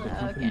it. I was like,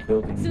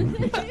 okay.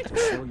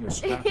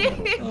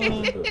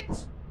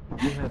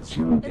 You have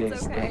 0 days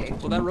It's okay.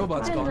 Well, that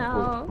robot's gone.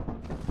 No.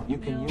 You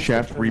can use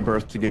Shaft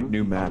rebirth to get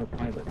new map.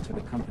 Pilot to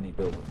the company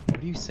building. What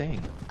are you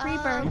saying?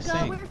 Rebirth.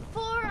 God, we're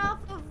 4 off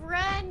of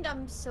Rend.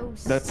 I'm so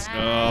That's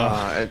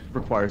sad. it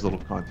requires a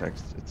little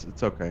context.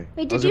 It's okay.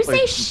 Wait, did you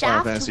say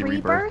Shaft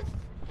Rebirth?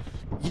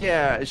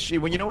 Yeah,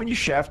 when you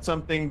shaft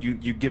something,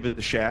 you give it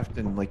the shaft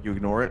and like you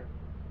ignore it.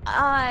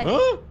 I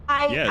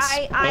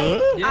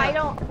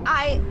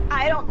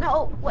don't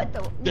know what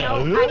the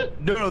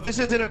No, this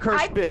isn't a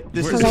cursed bit.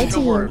 This Hello is to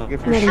a you, word.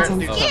 If you're shafting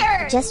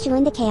Middleton. Just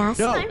joined the chaos.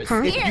 No,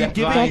 Huh? if you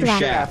give Red it left.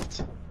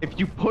 shaft, if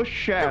you push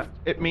shaft,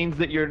 it means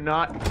that you're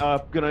not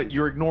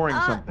you're ignoring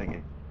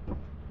something.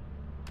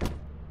 It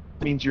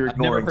means you're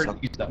ignoring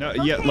something. No,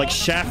 yeah, like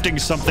shafting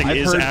something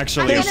is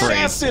actually a phrase. They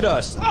shafted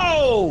us.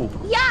 Oh.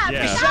 Yeah.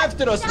 They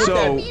shafted us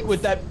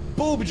with that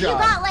boob job.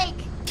 You got like.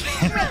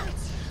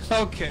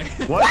 Okay.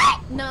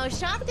 What? No,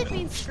 shafted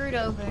means screwed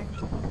over.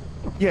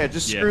 Yeah,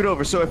 just screwed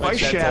over. So if I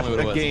shaft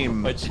a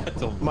game,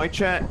 my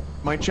chat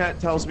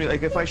tells me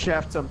like if I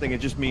shaft something,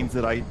 it just means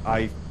that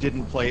I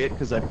didn't play it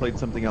because I played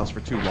something else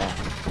for too long.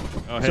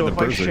 So if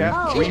I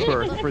shaft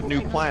Rebirth for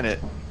New Planet,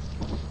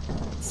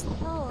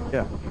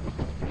 yeah.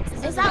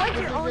 Is that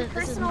like your own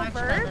personal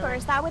verb, or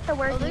is that what the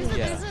word means?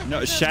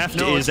 No,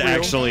 shaft is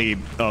actually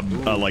a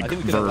like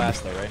verb.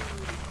 Last, though, right?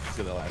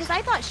 Because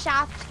I thought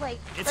shaft like.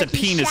 It's a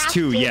penis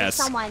too, yes.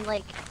 Someone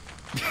like.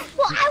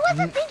 Well, I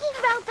wasn't thinking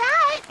about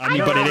that. I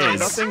mean, but it is.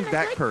 Nothing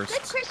that cursed.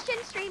 Good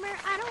Christian streamer.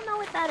 I don't know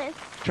what that is.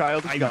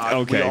 Child of God.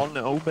 Okay. We all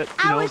know, but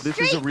you know, this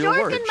is a real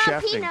word.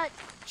 Shafting.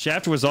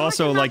 Shaft was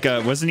also like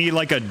a, wasn't he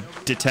like a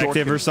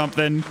detective or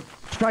something?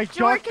 Straight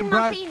talking,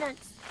 bruv.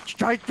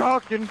 Straight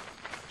talking.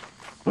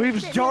 We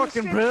was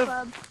talking,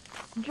 bruv.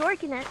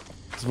 Jorking it.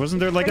 Wasn't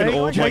there like an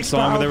old like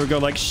song where they would go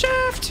like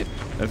Shaft?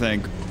 I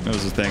think that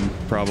was a thing,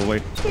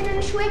 probably. Chicken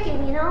and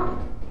schwicken, you know?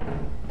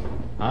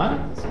 Huh?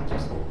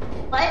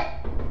 What?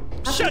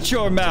 Shut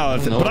your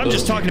mouth! But I'm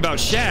just talking about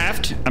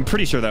Shaft. I'm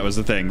pretty sure that was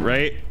the thing,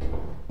 right?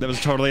 That was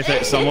totally a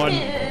thing. Someone.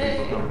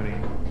 Company.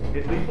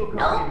 It lethal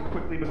company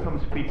quickly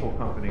becomes fecal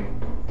company.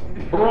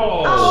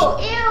 Bro. Oh,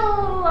 ew.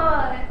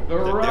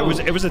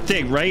 It was a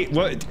thing, right?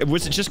 What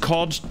was it just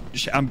called?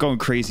 I'm going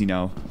crazy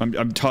now. I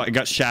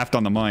got Shaft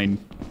on the mind.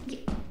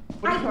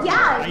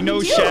 Yeah. I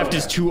know Shaft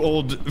is too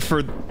old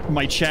for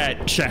my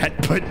chat,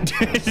 but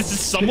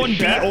someone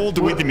be old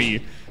with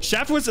me.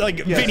 Shaft was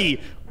like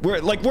Vinny. We're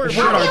in our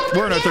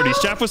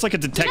 30s. Shaft was like a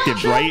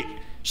detective, right?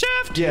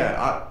 Shaft.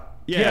 Yeah.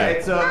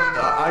 It's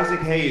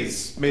Isaac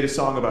Hayes made a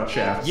song about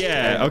Shaft.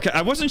 Yeah. Okay.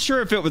 I wasn't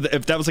sure if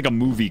that was like a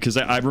movie because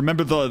I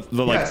remember the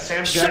like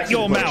shut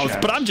your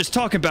mouth, but I'm just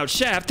talking about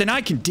Shaft and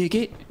I can dig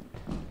it.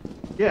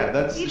 Yeah,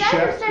 that's. You guys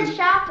have said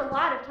Shaft a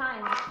lot of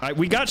times.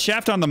 We got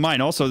Shaft on the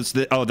mind. Also,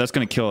 that's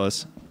gonna kill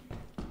us.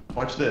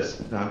 Watch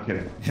this. No, I'm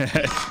kidding.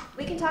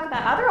 We can talk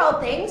about other old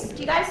things.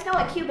 Do you guys know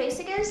what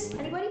QBasic is?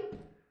 Anybody?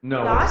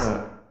 No. DOS?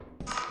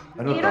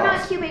 I know you DOS. don't know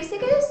what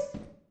QBasic is?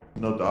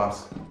 No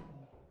DOS.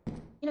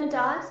 You know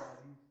DOS?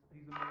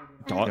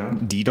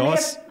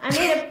 DDoS?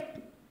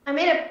 I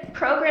made a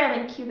program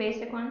in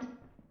QBasic once.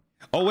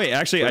 Oh wait,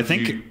 actually, I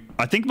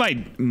think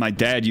my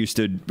dad used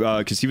to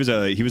because he was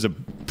a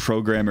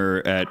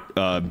programmer at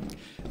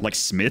like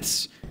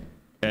Smith's,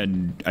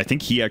 and I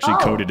think he actually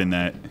coded in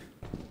that.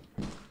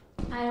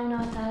 I don't know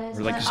what that is.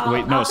 Like,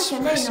 I'll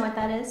pretend I know what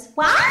that is.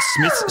 Wow!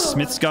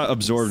 Smith's got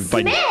absorbed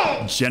by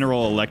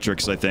General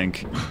Electrics, I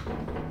think.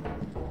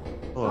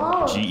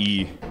 Oh.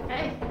 GE.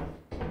 Hey.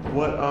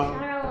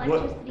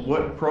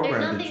 What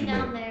program did you make? There's nothing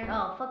down there.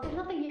 Oh, fuck, there's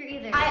nothing here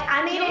either.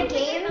 I made a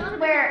game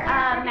where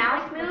a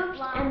mouse moved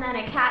and then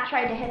a cat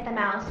tried to hit the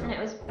mouse and it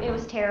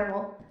was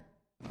terrible.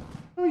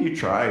 Oh, you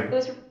tried. It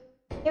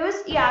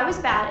was yeah, it was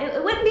bad.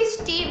 It wouldn't be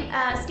Steam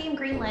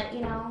greenlit,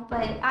 you know,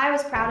 but I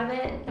was proud of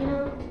it, you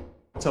know.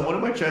 Someone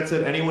in my chat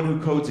said anyone who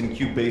codes in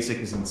QBasic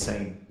is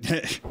insane.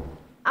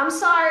 I'm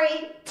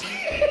sorry.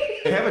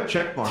 They have a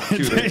check mark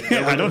too.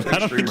 I don't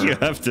think you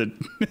have to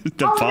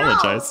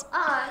apologize. No.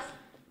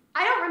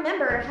 I don't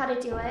remember how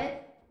to do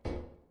it.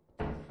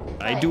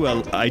 I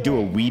do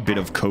a wee bit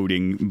of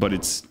coding, but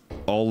it's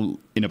all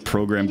in a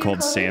program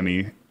called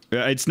Sammy.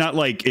 It's not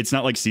like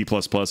C++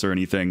 or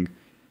anything.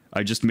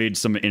 I just made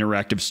some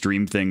interactive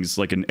stream things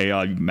like an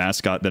AI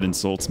mascot that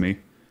insults me.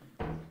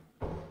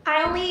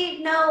 I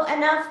only know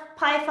enough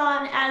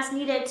Python as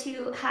needed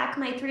to hack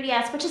my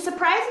 3DS, which is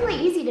surprisingly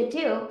easy to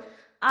do.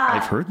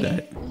 I've heard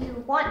that. If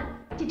you want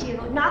to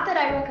do, not that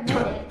I recommend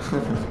it.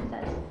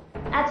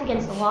 That's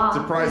against the law.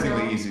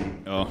 Surprisingly easy.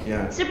 Oh.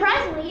 Yeah.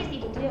 Surprisingly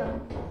easy to do.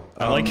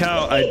 I like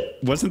how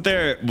wasn't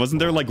there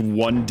like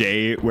one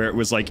day where it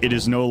was like it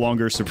is no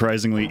longer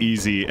surprisingly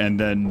easy, and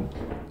then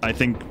I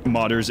think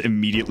modders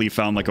immediately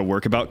found like a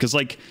workabout because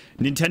like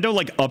Nintendo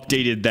like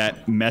updated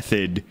that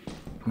method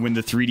when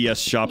the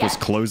 3DS shop was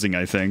closing,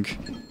 I think.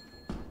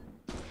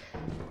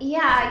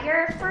 Yeah,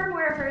 your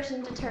firmware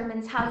version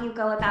determines how you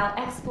go about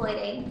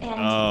exploiting and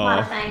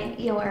modifying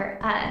your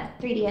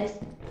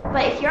 3DS.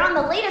 But if you're on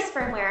the latest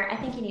firmware, I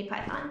think you need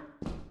Python.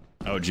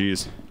 Oh,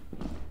 geez.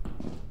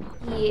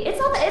 It's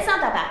not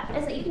that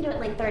bad. You can do it in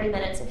like 30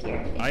 minutes if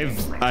you're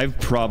I've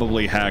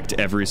probably hacked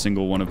every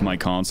single one of my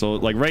console.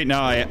 Like right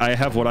now, I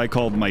have what I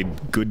call my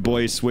good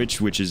boy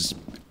switch, which is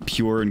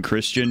pure and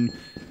Christian,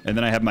 and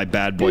then I have my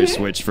bad boy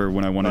switch for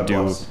when I want to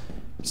do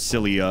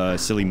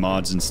silly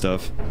mods and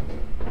stuff.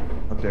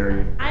 How dare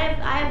you? I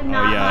have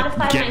not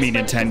modified get my me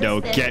Switch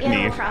Nintendo, because get the me.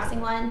 Animal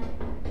Crossing one.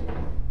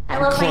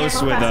 I'm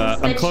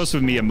close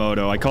with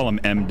Miyamoto. I call him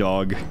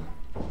M-Dog.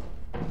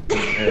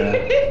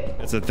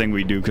 That's a thing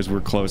we do because we're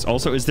close.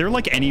 Also, is there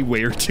like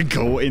anywhere to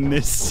go in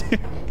this?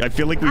 I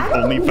feel like we've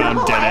only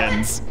found dead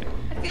ends.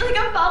 I feel like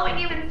I'm following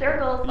you in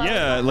circles.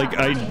 Yeah, like we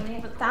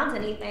haven't found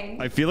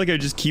anything. I feel like I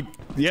just keep.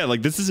 Yeah,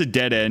 like this is a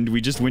dead end. We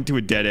just went to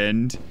a dead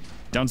end.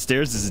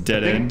 Downstairs is a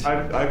dead end.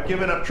 I've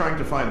given up trying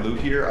to find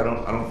loot here. I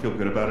don't feel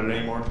good about it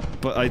anymore.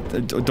 But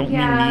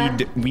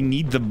we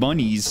need the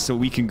bunnies so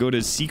we can go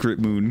to Secret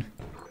Moon.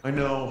 I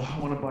know. I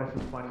want to buy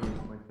some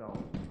Funyuns myself.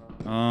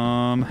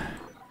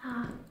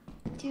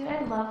 Dude,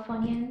 I love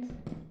Funyuns.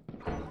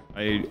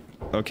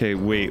 Okay,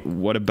 wait.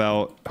 What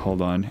about?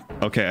 Hold on.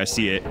 Okay, I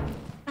see it.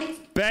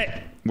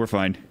 Bet we're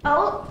fine.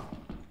 Oh.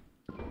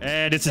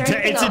 And it's a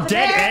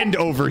dead end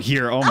over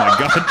here. Oh my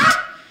god.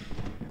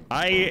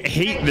 I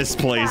hate this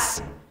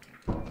place.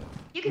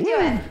 You can do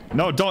it.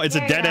 No, don't. It's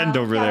a dead end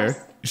over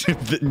there.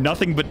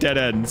 Nothing but dead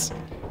ends.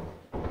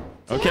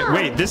 Okay,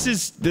 wait. This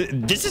is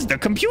the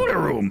computer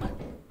room.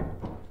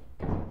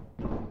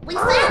 We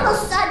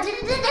almost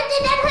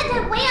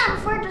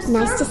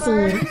Nice to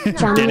see you,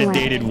 John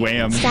Dedicated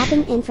wham.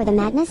 Stopping in for the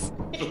madness?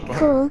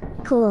 Cool,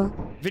 cool.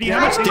 Vinny, how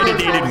much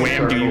dedicated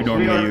wham do you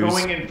normally use? We are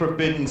going in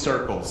forbidden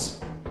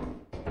circles.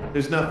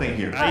 There's nothing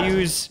here. I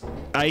use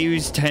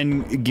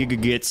 10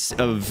 gigagits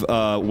of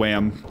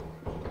wham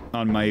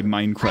on my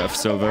Minecraft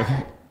server.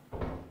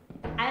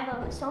 I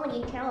have so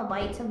many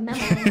kilobytes of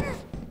memory.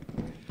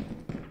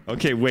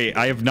 Okay, wait,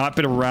 I have not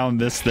been around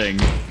this thing.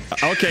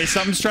 Okay,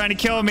 something's trying to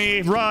kill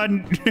me.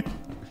 Run!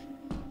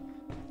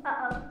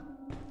 Uh-oh.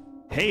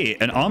 Hey,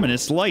 an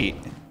ominous light.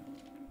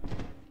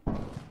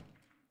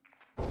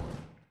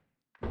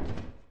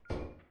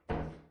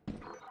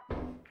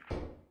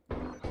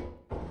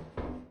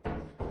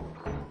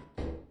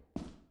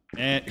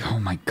 And, oh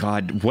my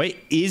god, what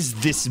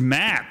is this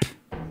map?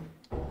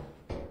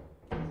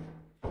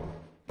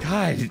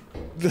 God,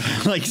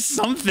 like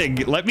something.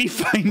 Let me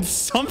find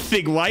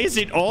something. Why is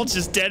it all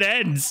just dead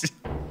ends?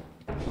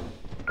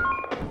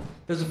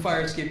 There's a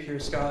fire escape here,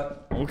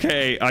 Scott.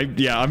 Okay,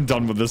 I'm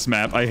done with this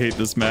map. I hate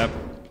this map.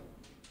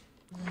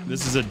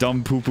 This is a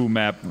dumb poo-poo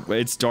map.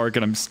 It's dark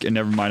and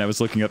never mind, I was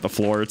looking at the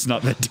floor. It's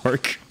not that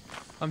dark.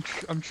 I'm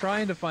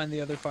trying to find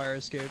the other fire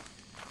escape.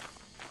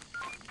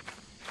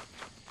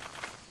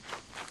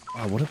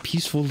 Wow, what a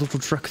peaceful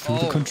little trek through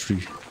the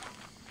country.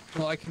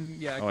 Well, I can,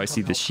 yeah. I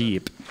see the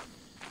sheep.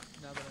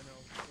 Now that I know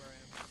where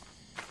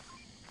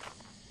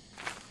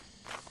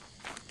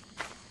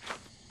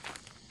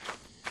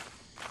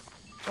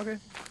I am. Okay.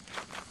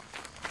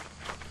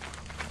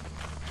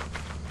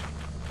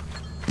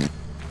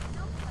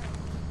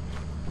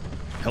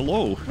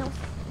 Hello. No.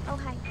 Oh,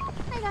 hi.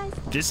 Hi, guys.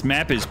 This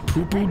map is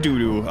poo-poo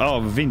doo-doo. Oh,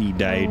 Vinny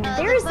died.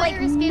 There's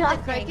like escape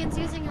that Criken's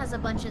using has a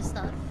bunch of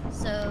stuff.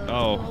 So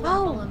we'll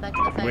follow him back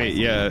to the fire Wait,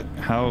 escape.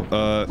 yeah.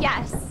 How,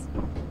 Yes.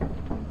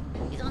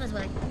 He's on his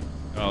way.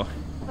 Oh.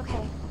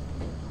 Okay.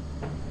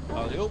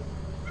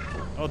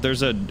 Oh,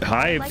 there's a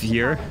hive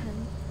here.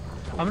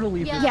 I'm gonna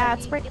leave this. Yeah,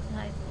 it's right.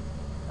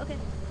 Okay.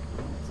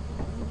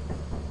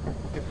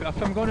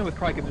 If I'm going in with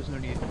Criken, there's no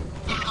need.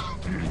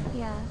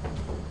 Yeah.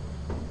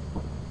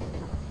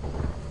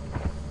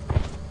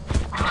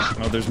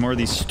 Oh, there's more of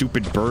these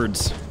stupid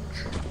birds.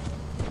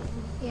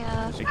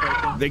 Yeah.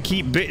 They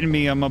keep biting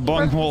me on my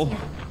bunghole.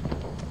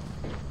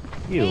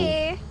 You.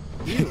 Hey.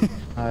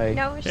 Hi.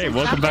 No, Hey,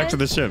 welcome back to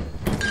the ship.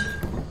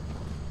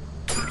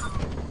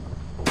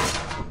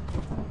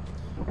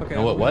 Okay.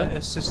 No, I'm what? gonna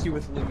assist you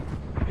with loot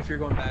if you're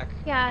going back.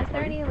 Yeah, is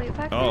there any loot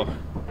back Oh. there?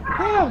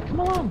 Yeah, come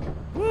on.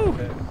 Woo.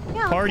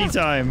 Yeah, Party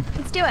time.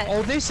 let's do it.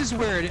 Oh, this is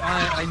where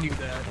I knew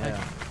that.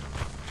 Yeah.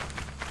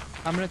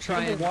 I'm gonna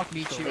try and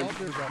meet you.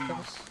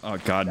 Oh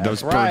god, That's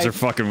those right. birds are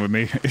fucking with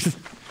me.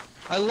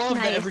 I love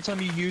that Nice. every time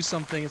you use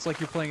something, it's like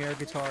you're playing air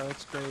guitar.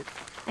 That's great.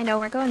 I know,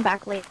 we're going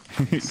back late.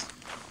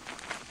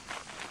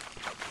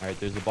 Alright,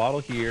 there's a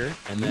bottle here,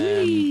 and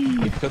then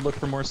we could look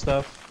for more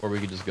stuff, or we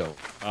could just go.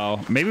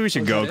 Oh, maybe we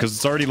should go, because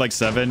it's already like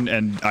 7,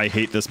 and I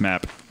hate this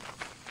map.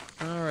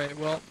 Alright,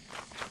 well.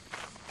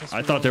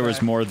 I thought there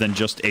was more than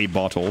just a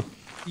bottle.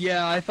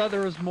 Yeah, I thought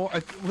there was more.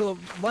 Well,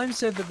 Lime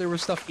said that there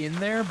was stuff in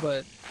there,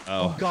 but...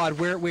 Oh. Oh god,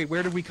 where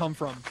did we come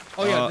from?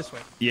 Oh yeah, this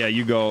way. Yeah,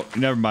 you go.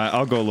 Never mind.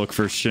 I'll go look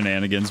for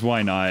shenanigans.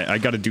 Why not? I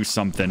gotta do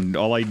something.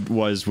 All I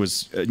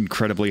was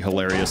incredibly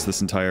hilarious this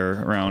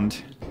entire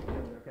round.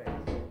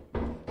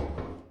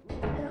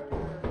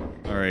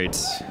 Alright.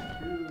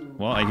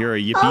 Well, I hear a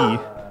yippee.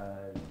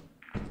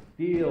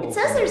 It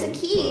says there's a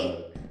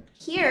key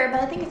here,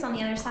 but I think it's on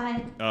the other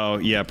side. Oh,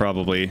 yeah,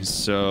 probably.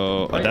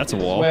 So, that's a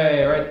wall.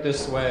 Right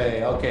this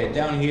way. Okay,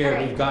 down here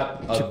we've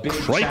got a big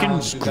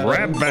Criken's challenge. We've got a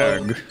grab loot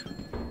bag. book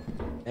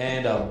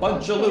and a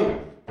bunch of loot.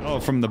 Oh,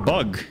 from the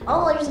bug.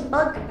 Oh, there's a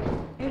bug.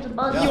 There's a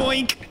bug.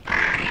 Yoink!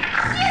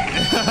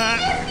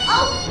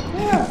 Oh!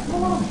 Yeah,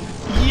 come on.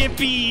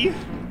 Yippee!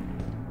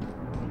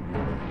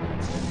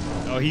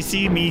 Oh, he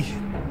see me.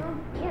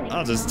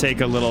 I'll just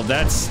take a little.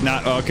 That's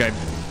not okay.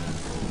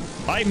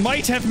 I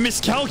might have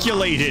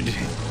miscalculated.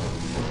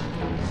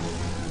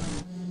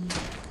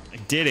 I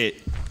did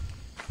it.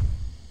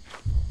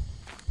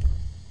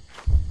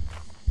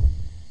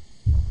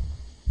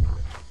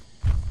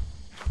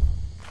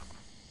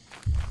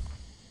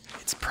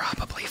 It's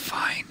probably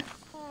fine.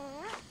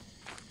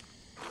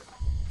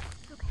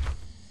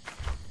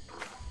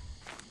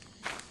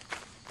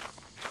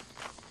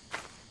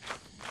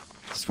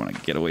 Just want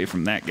to get away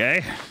from that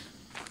guy.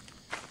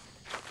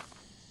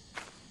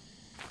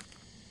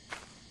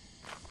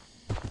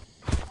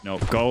 No,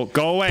 go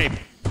away.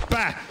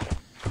 Bah!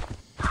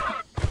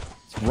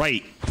 It's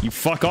right. You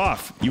fuck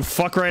off. You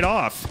fuck right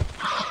off.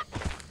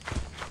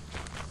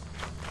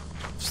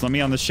 Just let me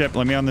on the ship.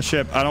 Let me on the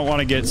ship. I don't want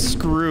to get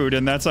screwed,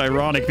 and that's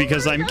ironic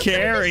because I'm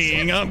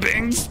carrying a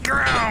big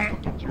screw.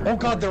 Oh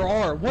god, there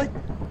are. What?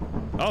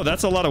 Oh,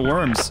 that's a lot of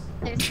worms.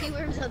 There's 2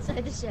 worms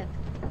outside the ship.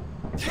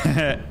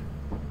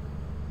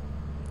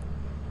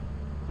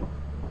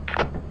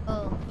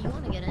 Oh, you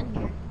want to get in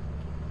here?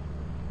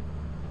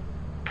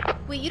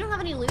 Wait, you don't have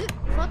any loot?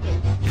 Fuck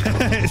it.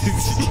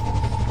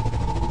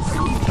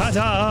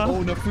 Ta-da!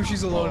 Oh no,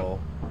 Fushi's alone.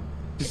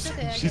 It's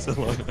okay, I She's get it.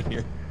 alone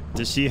here.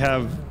 Does she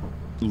have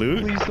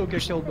Loot? Please don't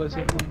get killed by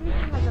something.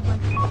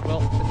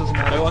 Well, it doesn't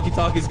matter. My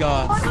walkie-talkie's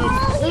gone.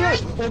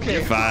 Okay.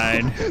 You're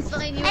fine. It's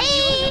fine. You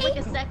have like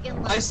a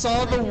second left. I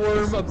saw the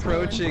worm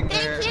approaching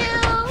there.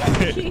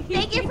 Thank you.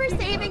 Thank you for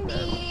saving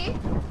me.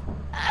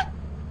 I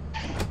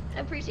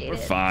appreciate We're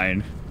it.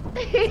 fine.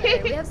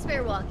 Alright, we have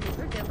spare walkies.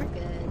 We're good.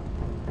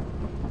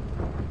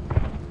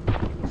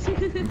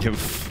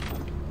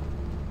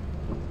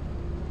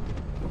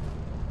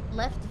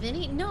 Left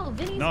Vinny? No,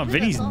 Vinny's No, with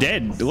Vinny's us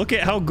dead. always. Look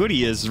at how good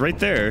he is right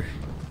there.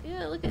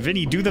 Yeah, look at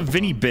Vinny, do the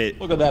Vinny bit.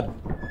 Look at that.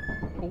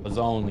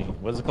 Only.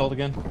 What is it called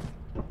again?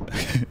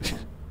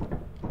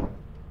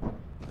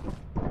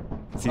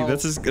 See,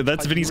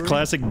 that's Vinny's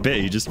classic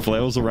bit. He just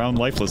flails around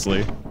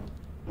lifelessly.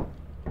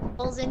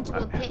 Falls into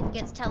a pit and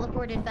gets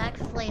teleported back,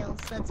 flails.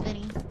 That's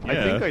Vinny.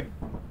 I think I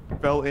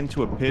fell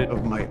into a pit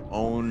of my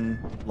own,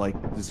 like,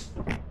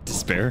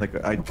 despair.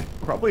 Like, I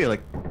probably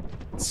like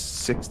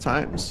 6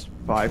 times,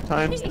 5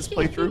 times this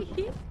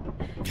playthrough.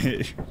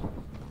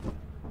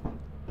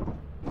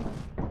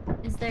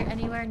 Is there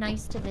anywhere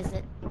nice to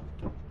visit?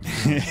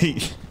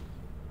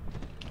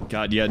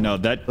 God, yeah, no,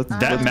 that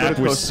map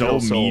was so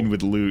mean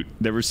with loot.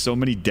 There were so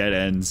many dead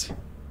ends.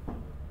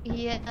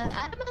 Yeah,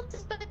 Adamant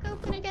is back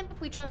open again if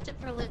we trust it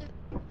for loot.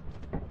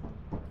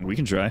 We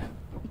can try.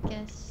 I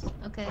guess.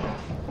 Okay.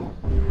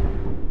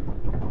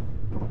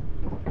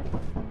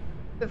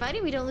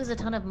 Providing we don't lose a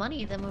ton of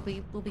money, then we'll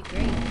be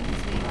great.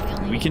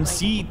 We can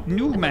see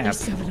new map.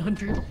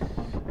 700.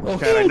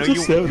 Okay, I know you.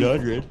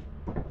 700.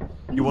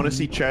 You want to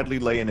see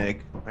Chadley lay an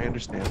egg? I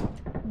understand.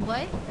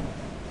 What?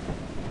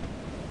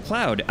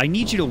 Cloud, I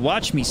need you to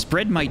watch me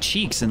spread my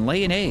cheeks and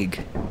lay an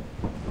egg.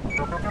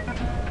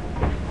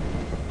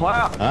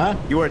 Cloud,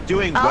 you are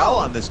doing well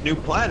on this new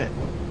planet.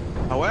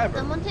 However,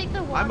 Someone take the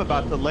I'm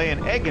about to lay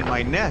an egg in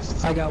my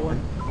nest. I got one.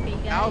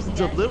 Thousands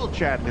of little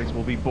Chadleys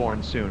will be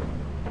born soon.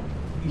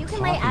 You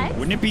can lay eggs?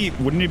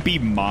 Wouldn't it be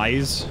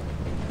mice?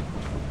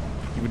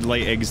 You would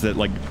lay eggs that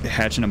like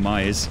hatch into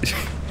mice.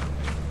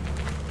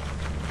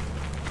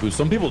 Ooh,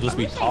 some people just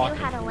be I knew talking.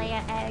 how to lay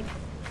an egg.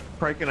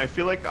 Criken, I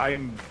feel like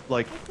I'm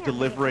like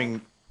delivering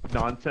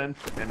nonsense,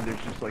 and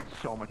there's just like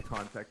so much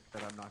context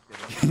that I'm not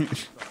getting.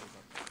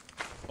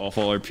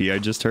 Awful RP I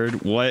just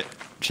heard. What?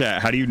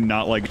 Chat, how do you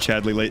not like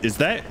Chadley lay? Is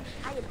that?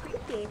 I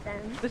appreciate them.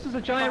 This is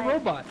a giant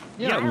robot.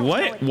 Yeah,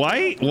 what?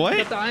 Why? What?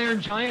 Got the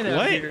Iron Giant out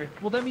What? here.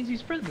 Well, that means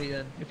he's friendly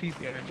then, if he's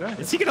the Iron Giant.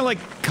 Is he gonna like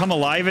come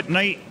alive at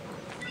night?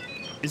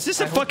 Is this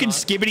a fucking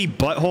skibbity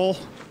butthole?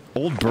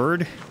 Old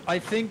bird? I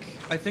think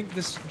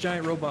this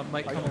giant robot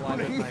might come alive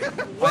at night.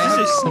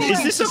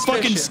 Is this a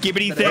fucking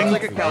skibbity thing?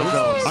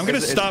 I'm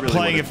gonna stop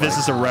playing if this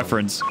is a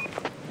reference.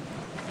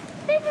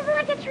 This is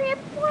like a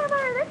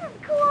transformer. This is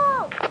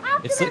cool.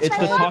 It's the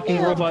talking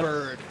robot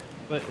bird,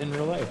 but in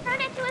real life. Turn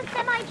it to a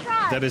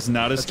semi-truck. That is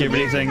not a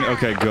skibbity thing?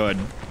 Okay, good.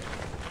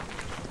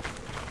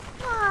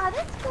 Aw,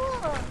 that's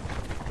cool.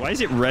 Why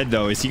is it red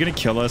though? Is he gonna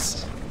kill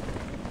us?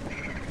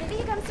 Maybe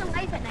he comes to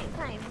life at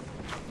nighttime.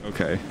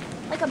 Okay.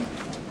 Like a...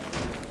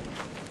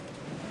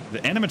 The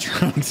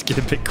animatronics get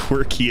a bit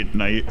quirky at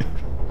night.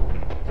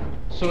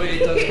 So it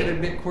does get a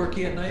bit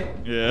quirky at night?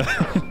 Yeah.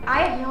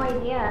 I have no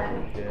idea.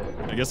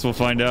 I guess we'll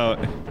find out.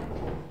 I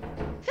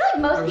feel like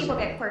most people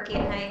get quirky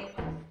at night.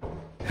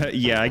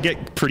 Yeah, I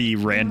get pretty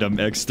random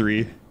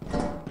X3. I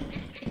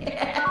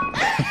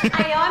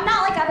know, I'm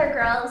not like other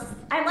girls.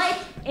 I'm like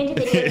into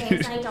video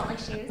games and I don't like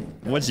shoes.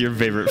 What's your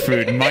favorite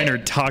food? Mine are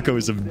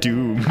tacos of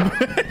doom.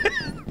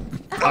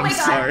 Oh I'm my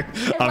God. sorry.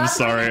 I I'm love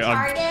sorry. going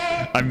to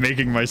Target. I'm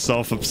making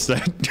myself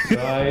upset.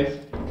 Guys,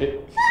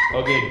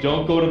 okay,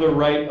 don't go to the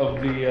right of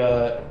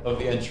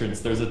the entrance.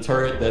 There's a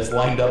turret that's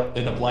lined up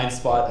in a blind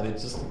spot, and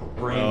it's just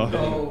brain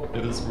Vinny.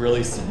 It is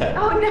really sad.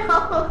 Oh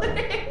no.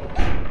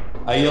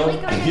 I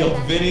yelled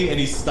Vinny, and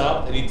he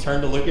stopped, and he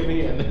turned to look at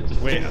me, and then just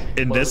wait.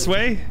 In this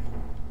way?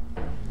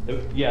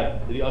 Yeah,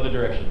 the other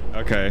direction.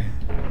 Okay.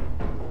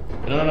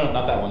 No,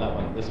 not that one. That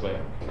one. This way.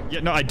 Yeah,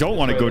 no, I don't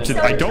want to go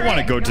to. I don't want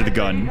to go to the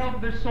gun.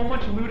 There's so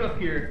much loot up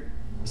here.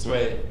 This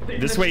way.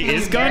 This way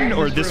is gun,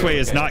 or this way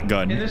is not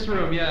gun? In this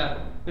room, yeah.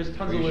 There's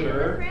tons of loot.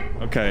 Sure?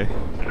 Okay.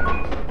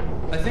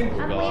 I think.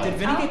 Did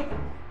Vinny get?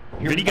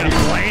 Vinny got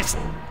blast.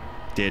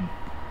 Did.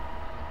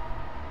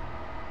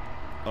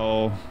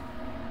 Oh.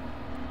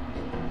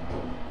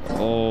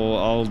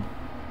 Oh,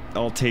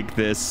 I'll take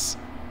this.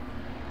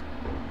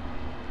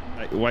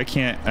 Why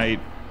can't I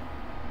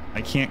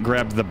can't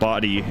grab the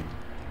body.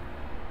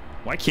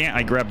 Why can't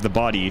I grab the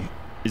body?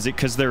 Is it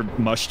because they're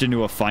mushed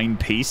into a fine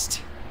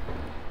paste?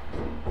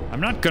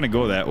 I'm not gonna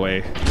go that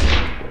way.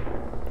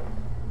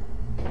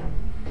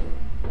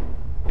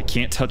 I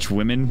can't touch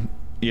women?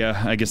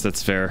 Yeah, I guess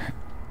that's fair.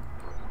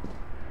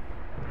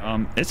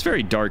 It's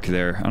very dark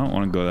there. I don't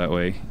want to go that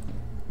way.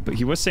 But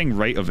he was saying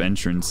right of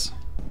entrance.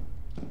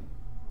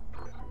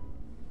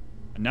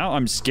 Now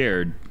I'm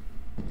scared.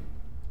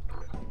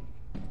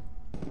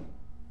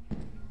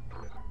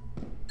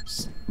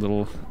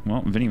 Little,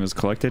 well, Vinny was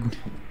collected.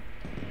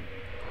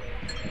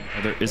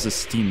 Oh, there is a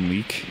steam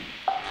leak.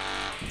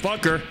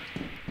 Fucker.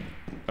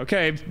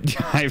 Okay,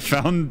 I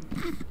found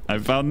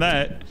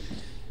that.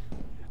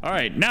 All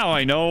right, now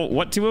I know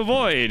what to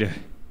avoid.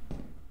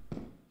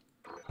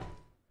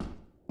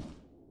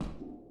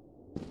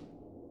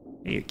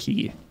 Hey, a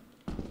key.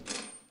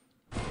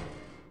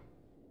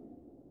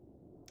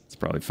 It's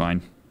probably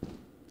fine.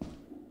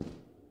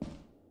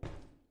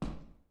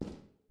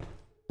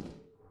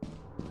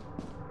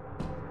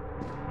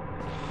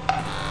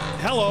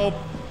 Hello.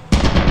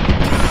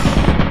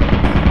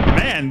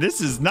 Man, this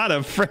is not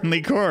a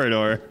friendly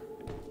corridor.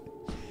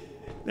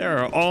 There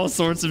are all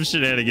sorts of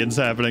shenanigans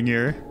happening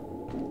here.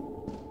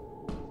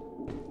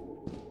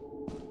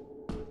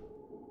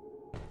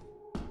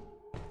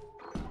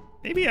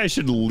 Maybe I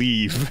should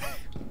leave.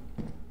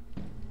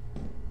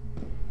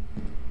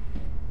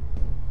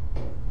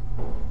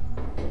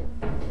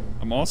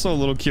 I'm also a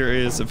little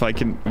curious if I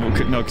can...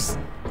 No,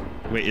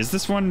 wait, is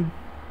this one...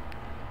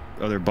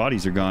 Oh, their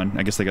bodies are gone.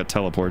 I guess they got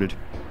teleported.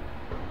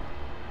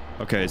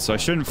 Okay, so I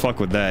shouldn't fuck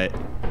with that.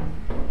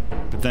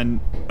 But then,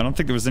 I don't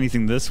think there was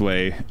anything this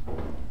way.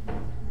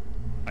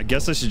 I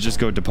guess I should just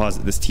go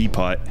deposit this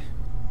teapot.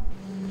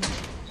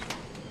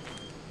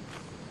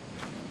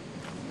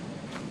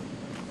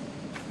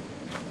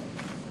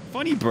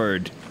 Funny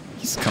bird.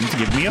 He's come to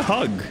give me a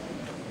hug.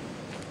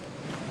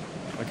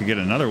 If I could get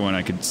another one,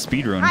 I could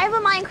speedrun. I have a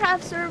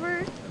Minecraft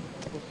server.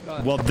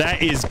 Well,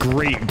 that is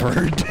great,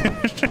 bird.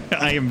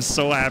 I am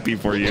so happy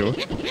for you.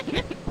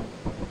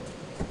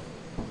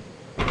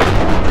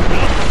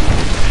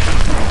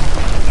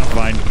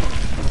 Fine.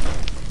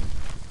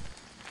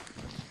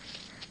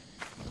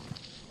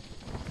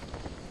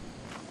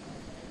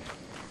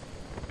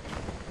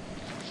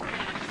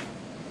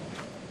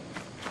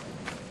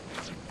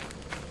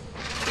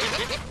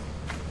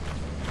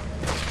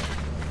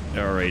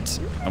 All right.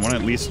 I want to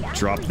at least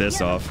drop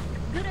this off.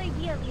 Good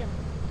idea, Liam.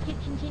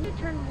 Continue to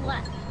turn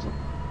left.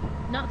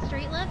 Not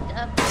straight left,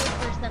 forward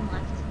first, then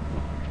left.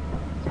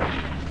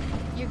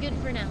 You're good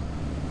for now.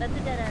 That's a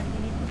dead end.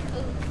 You need to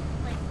go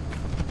like...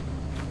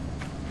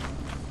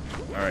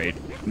 Alright,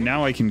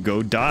 now I can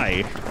go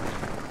die.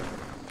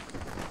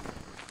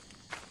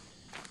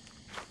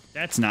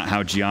 That's not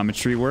how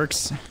geometry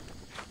works.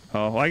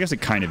 Oh, well, I guess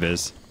it kind of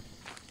is.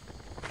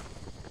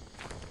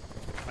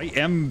 I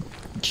am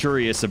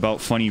curious about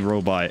Funny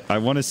Robot. I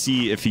want to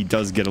see if he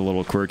does get a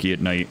little quirky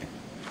at night.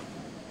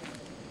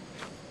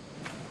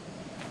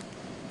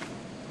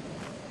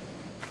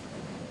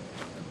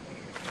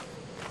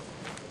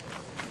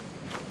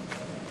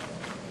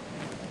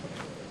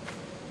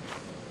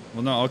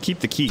 Well, no, I'll keep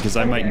the key because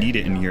I might need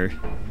it in here.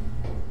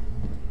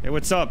 Hey,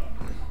 what's up?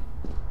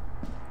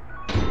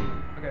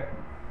 Okay.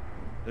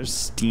 There's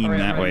steam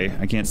that way.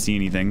 I can't see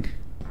anything.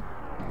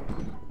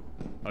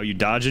 Oh, you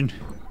dodging?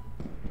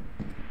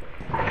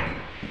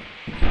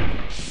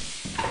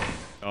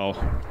 Oh.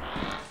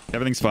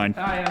 Everything's fine.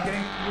 Hi, I'm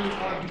getting really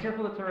hard. Be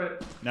careful of the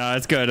turret. No,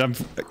 it's good.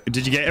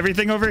 Did you get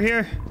everything over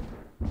here?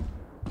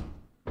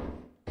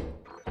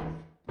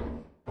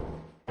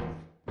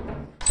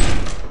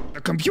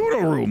 A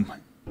computer room!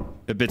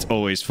 That bit's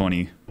always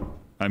funny.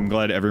 I'm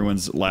glad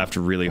everyone's laughed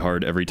really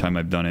hard every time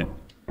I've done it.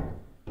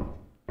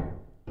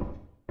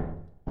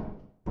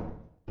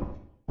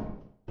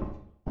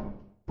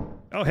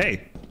 Oh,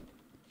 hey.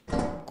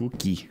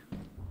 Cookie.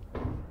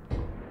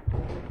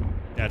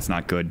 That's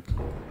not good.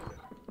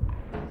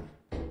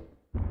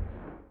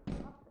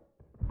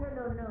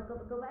 No,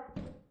 go back.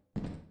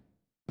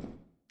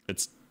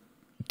 It's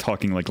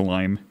talking like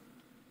Lime.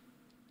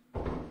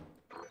 Okay,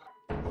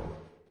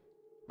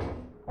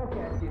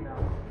 I see now.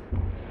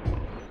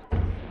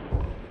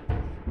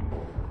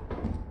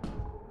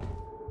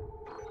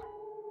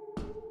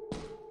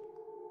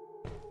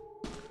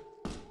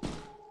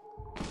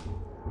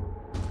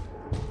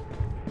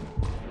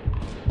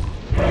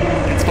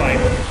 It's fine.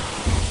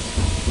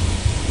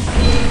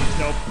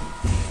 Nope.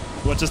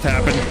 What just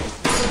happened?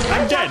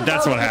 I'm dead.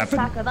 That's what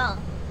happened.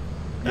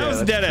 That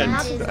was dead end.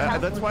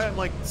 That's why I'm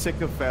like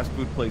sick of fast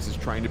food places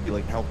trying to be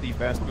like healthy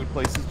fast food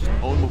places. Just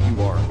own what you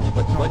are.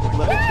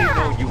 Let me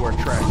know you are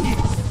trash.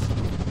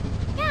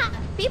 Yeah,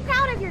 be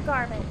proud of your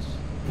garbage.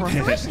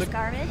 Delicious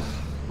garbage.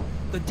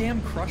 The damn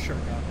crusher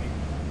got me.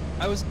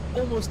 I was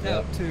almost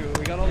out too.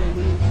 We got all the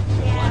loot.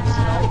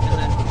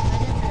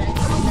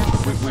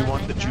 We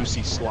want the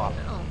juicy slop.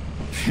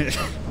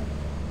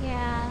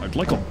 Yeah. I'd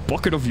like a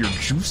bucket of your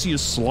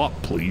juiciest slop,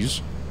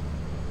 please.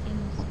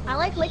 I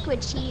like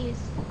liquid cheese.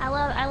 I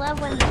love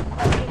when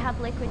they have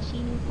liquid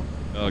cheese.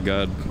 Oh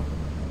god.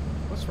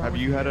 Have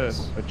you had a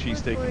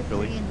cheesesteak in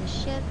Philly?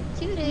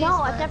 No,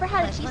 I've never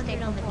had a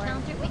cheesesteak on the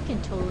counter. We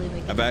can totally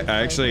make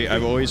it.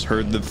 I've always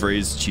heard the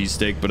phrase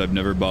cheesesteak, but I've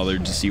never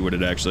bothered to see what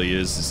it actually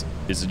is.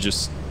 Is it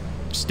just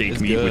steak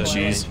meat with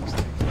cheese?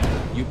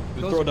 You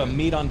throw the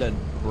meat on the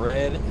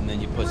bread, and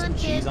then you put some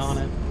cheese on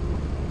it.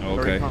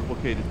 Okay. Very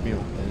complicated meal.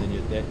 And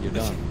then you're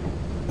done.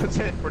 That's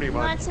it, pretty You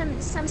much.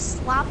 want some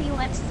sloppy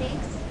wet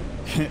steaks?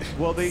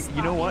 Well,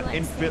 you know what?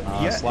 In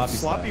Philly, sloppy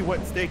sloppy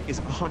wet steak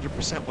is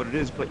 100% what it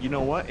is. But you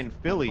know what? In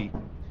Philly,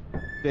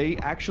 they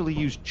actually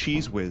use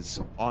cheese whiz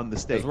on the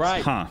steaks. That's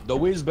right. Huh. The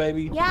whiz,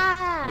 baby.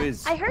 Yeah.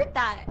 Whiz. I heard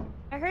that.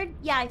 heard.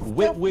 Yeah,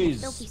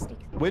 Whiz.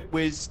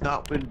 Whiz,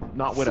 not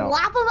without.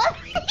 Slap him up.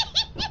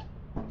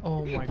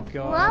 Oh my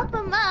god. Slap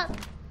him up.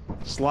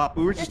 Slop.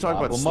 We were just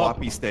talking about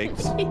sloppy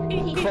steaks. Do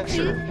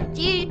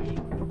you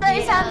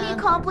guys have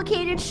any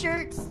complicated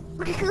shirts?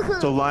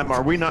 So Lime,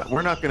 we're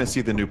not gonna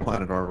see the new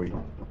planet, are we?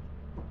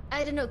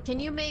 I don't know. Can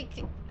you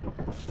make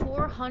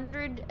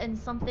 400 and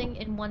something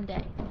in one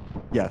day?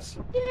 Yes.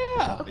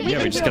 Yeah. Okay,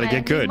 Yeah, we just gotta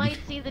get good. We might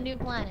see the new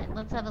planet.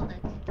 Let's have a look.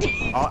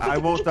 I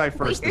won't die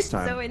first this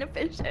time. So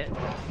inefficient.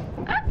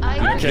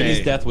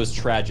 Vinny's death was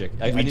tragic.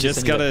 We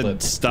just gotta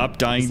stop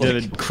dying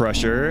to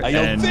Crusher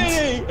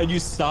and you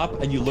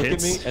stop and you look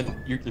at me and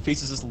your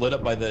face is just lit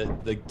up by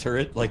the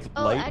turret light.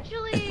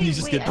 Actually, and you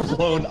just get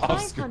blown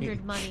off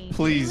screen.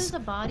 Please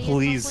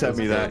send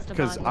me that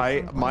because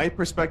my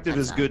perspective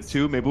is good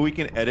too. Maybe we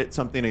can edit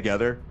something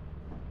together.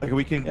 Like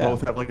we can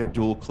both have like a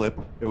dual clip.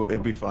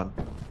 It'd be fun.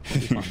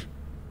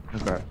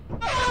 Okay.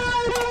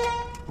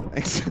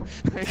 Thanks.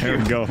 There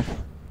we go.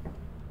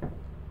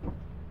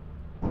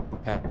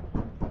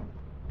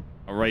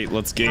 All right,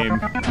 let's game.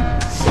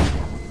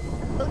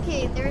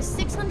 Okay, there is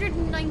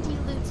 690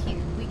 loot here.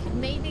 We could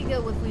maybe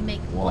go if we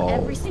make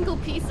every single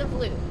piece of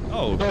loot.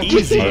 Oh,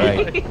 easy.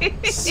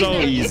 So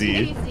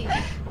easy.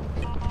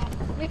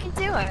 We can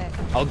do it.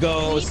 I'll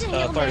go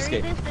fire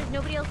escape. There's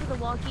nobody else with a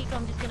walkie, so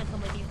I'm just gonna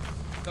come with you.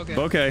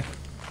 Okay.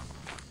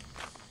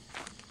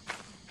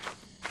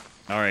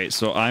 All right,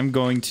 so I'm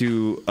going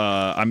to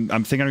I'm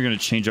thinking I'm going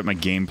to change up my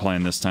game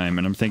plan this time,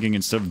 and I'm thinking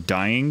instead of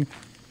dying,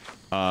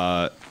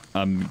 I'm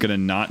gonna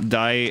not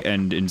die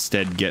and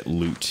instead get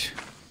loot.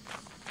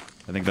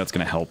 I think that's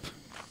gonna help.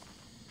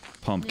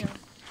 Pumpkin. Yeah.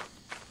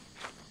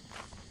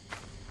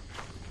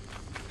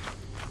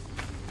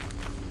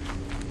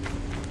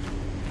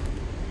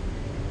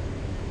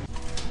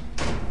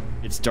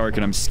 It's dark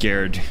and I'm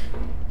scared.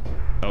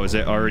 Oh, is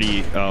it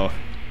already? Oh.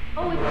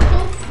 Oh, it's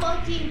so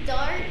fucking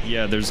dark.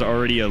 Yeah, there's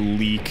already a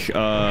leak.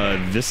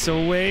 This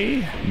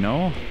away?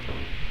 No?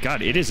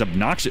 God, it is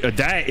obnoxious.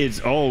 That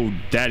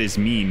is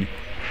mean.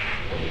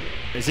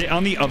 Is it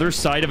on the other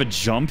side of a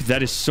jump?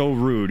 That is so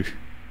rude.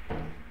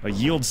 A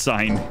yield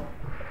sign.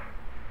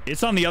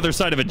 It's on the other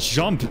side of a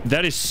jump.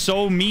 That is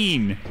so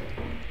mean.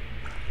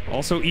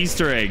 Also,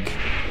 Easter egg.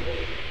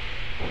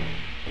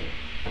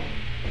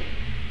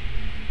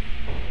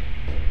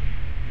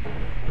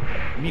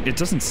 I mean, it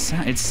doesn't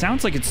sound... It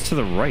sounds like it's to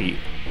the right.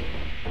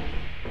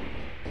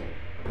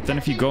 But then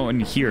if you go in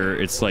here,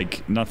 it's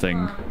like nothing.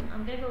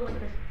 I'm gonna go look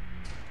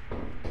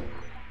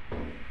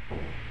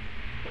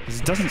this.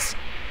 It doesn't...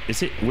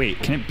 Is it... Wait,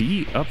 can it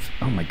be up?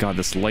 Oh my god,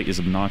 this light is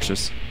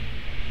obnoxious.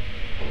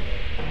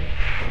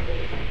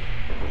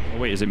 Oh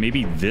wait, is it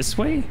maybe this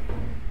way?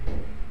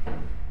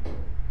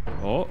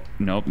 Oh,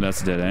 nope,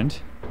 that's a dead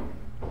end.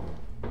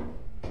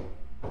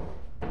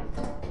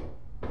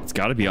 It's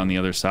gotta be on the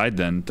other side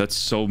then. That's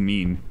so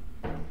mean.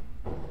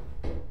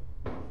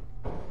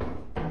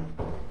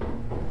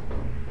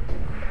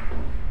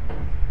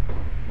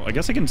 Well, I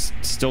guess I can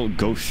still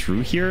go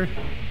through here.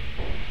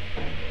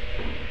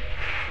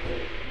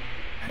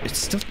 It's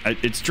still...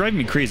 It's driving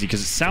me crazy because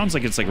it sounds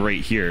like it's like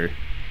right here.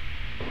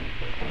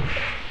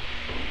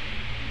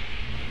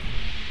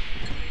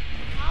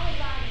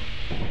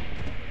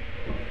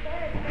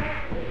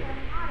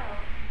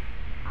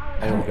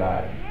 Oh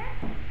god.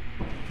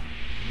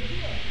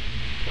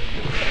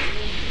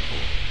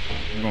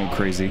 I'm going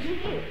crazy.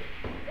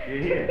 You're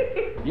here.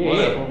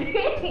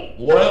 Yeah.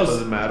 What else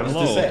doesn't matter?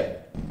 to say?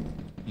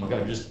 You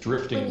guys are just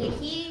drifting. When you're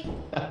here,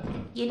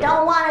 you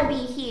don't want to be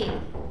here.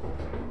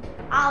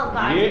 Oh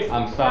god. Yeah,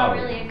 I'm sorry.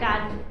 Not really a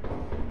god.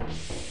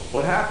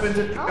 What happens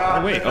if the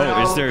god? Wait,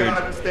 oh, is there...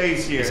 God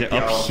stays here? Is it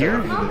up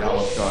here?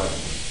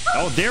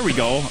 Oh, there we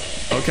go.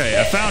 Okay,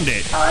 I found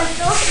it. Oh, it's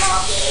so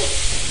smoky.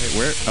 Wait,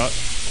 where?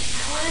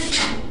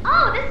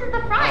 Oh, this is the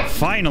front.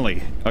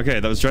 Finally. Okay,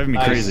 that was driving me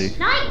crazy.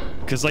 Nice.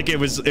 Cause like it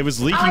was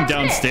leaking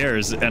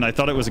downstairs, and I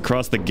thought it was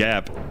across the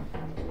gap.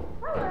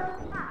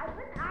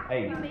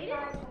 Hey.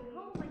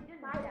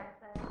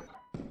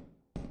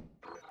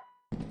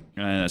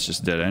 And that's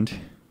just a dead end.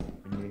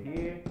 When you're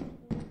here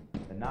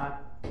and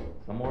not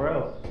somewhere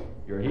else,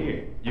 you're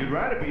here. You'd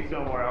rather be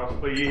somewhere else,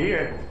 but you're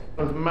here.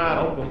 Doesn't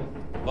matter.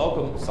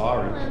 Welcome.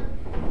 Sorry.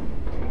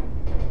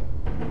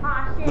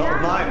 No,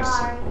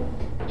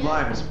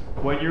 Limes.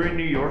 When you're in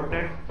New York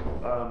next,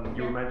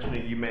 you were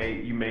mentioning you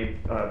may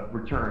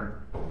return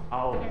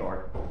Olive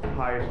Garden.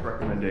 Highest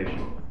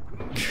recommendation.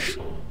 She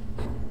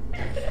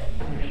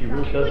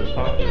really doesn't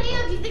talk to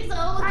herself. Do you think so?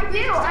 I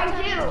do.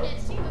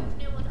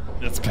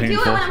 That's I do it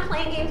painful. when I'm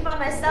playing games by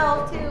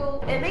myself too.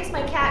 It makes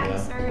my cat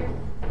concerned.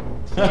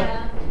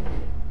 Yeah.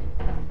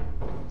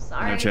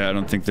 Sorry. No chat, I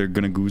don't think they're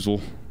gonna goozle.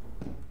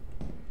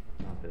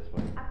 Not this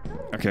way.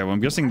 Okay, well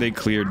I'm guessing they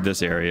cleared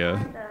this area.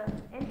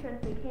 The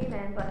entrance we came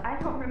in, but I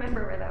don't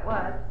remember where that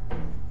was.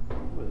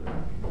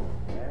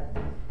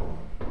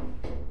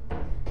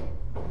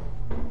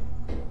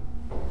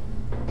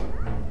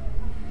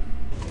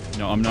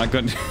 No, I'm not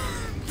gonna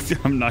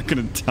I'm not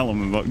gonna tell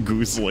them about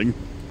goozling.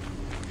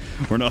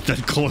 We're not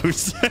that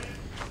close.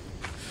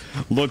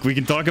 Look, we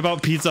can talk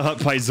about Pizza Hut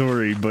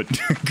Paizori, but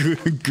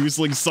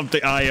Gooseling's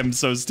something. I am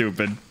so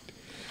stupid.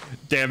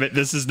 Damn it,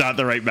 this is not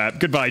the right map.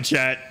 Goodbye,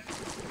 chat.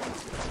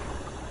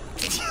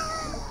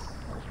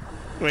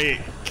 Wait,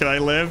 can I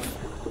live?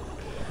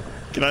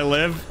 Can I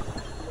live?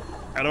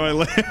 How do I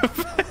live?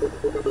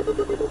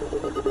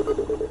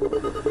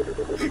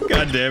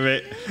 God damn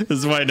it. This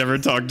is why I never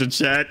talk to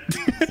chat.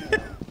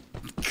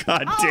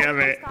 God damn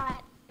it.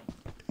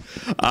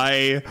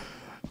 I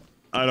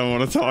don't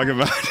want to talk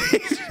about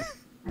it.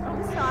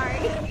 I'm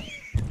sorry.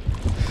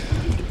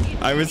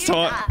 I was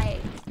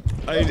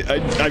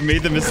I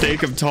made the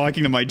mistake of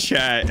talking to my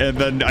chat, and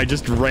then I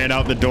just ran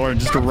out the door and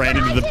just ran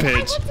into the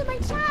pitch. I looked at my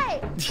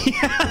chat.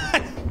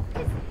 Yeah.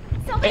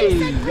 Somebody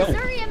said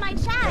Missouri in my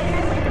chat, and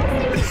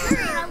I was like, don't say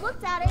Missouri, and I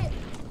looked at it,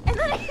 and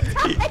then I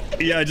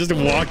died. Yeah, I just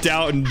walked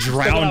out and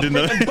drowned in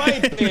the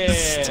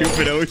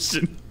stupid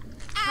ocean.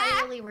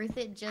 Entirely worth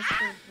it just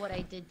for what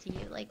I did to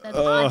you. Like that's.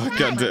 Oh,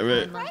 God damn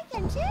it.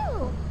 Criken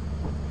too.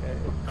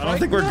 I don't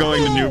think we're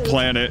going to New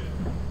Planet.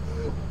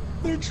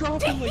 They're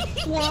dropping like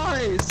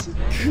flies.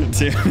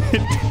 Damn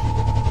it.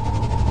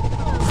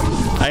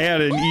 I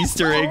had an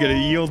Easter egg and a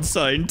yield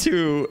sign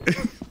too.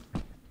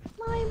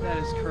 That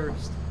is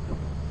cursed.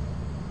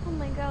 Oh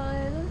my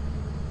god.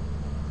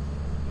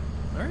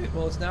 Alright,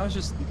 well, it's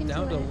just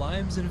down to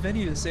Limes and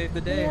Vinny to save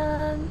the day.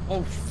 Yeah.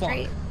 Oh, fuck.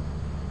 Great.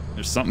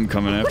 There's something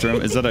coming after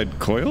him. Is that a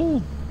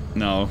coil?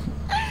 No.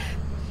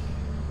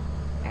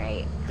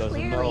 Alright,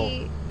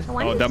 clearly.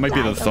 Oh, that might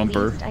be the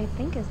thumper. I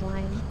think is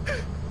Lime.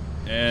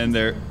 And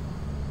there.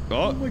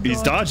 Oh,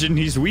 he's dodging.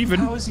 He's weaving.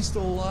 How is he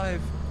still alive?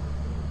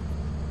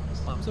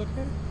 Is Limes okay?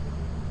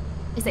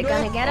 Is it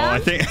gonna get him? Oh, I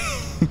think.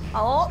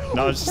 Oh.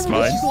 No, it's just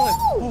fine.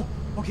 Oh,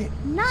 okay.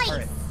 Nice.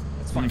 Right.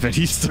 That's fine. But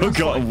he's still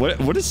going.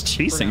 What is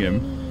chasing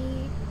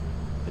him?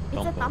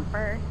 It's a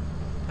thumper.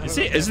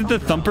 Isn't the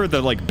thumper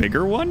the like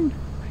bigger one?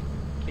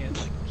 Can't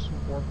like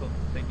warp them.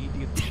 They need to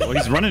get. Oh,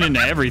 he's running into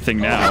everything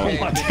now.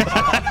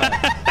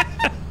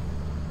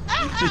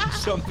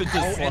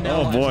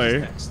 Oh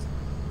boy.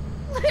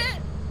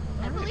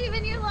 I believe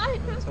in your life.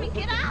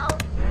 Get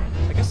out.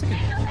 I guess I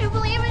can. I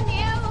believe in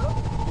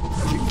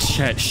you.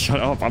 Chat, shut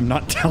up. I'm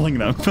not telling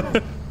them.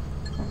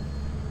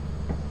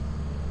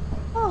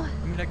 Oh.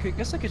 I mean, I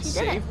guess I could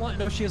save one.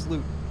 No, she has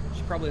loot.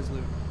 She probably has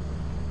loot.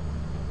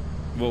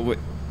 Well, wait,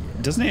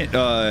 doesn't it,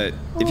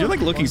 if you're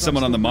like looking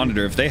someone on the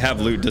monitor, if they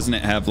have loot, doesn't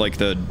it have like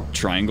the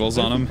triangles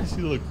on them? I see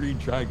the little green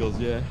triangles,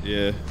 yeah.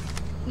 Yeah.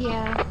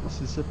 Yeah.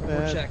 This is a We'll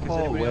bad check. Is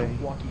hallway. anybody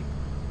on walkie?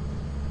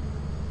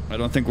 I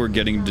don't think we're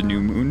getting to New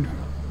Moon.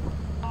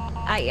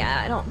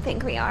 Yeah, I don't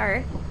think we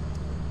are.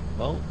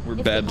 Well, we're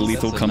bad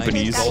lethal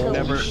companies.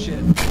 Never.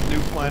 New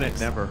Planet,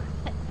 never.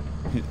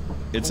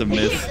 It's a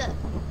myth.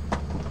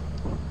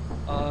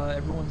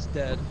 Everyone's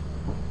dead.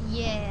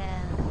 Yeah.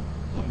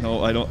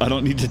 No, I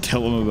don't need to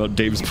tell him about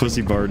Dave's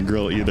Pussy Bar and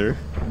Grill either.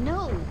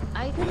 No,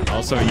 I couldn't.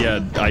 Also,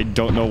 yeah, I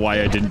don't know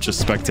why I didn't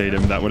just spectate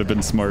him. That would have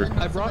been smart.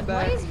 I brought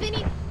back. Why is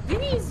Vinny?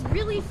 Vinny's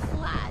really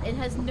flat and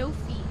has no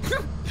feet.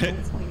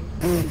 That's weird.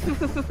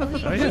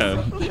 Oh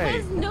yeah. He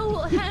has no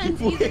hands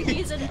either.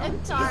 He's an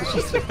MTAR.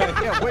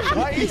 Yeah, wait,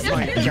 why is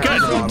my You got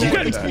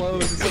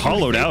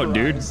hollowed out,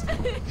 dude.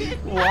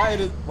 Why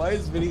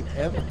is Vinny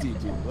empty,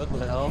 dude? What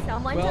the hell?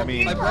 Someone I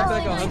mean, I brought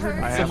back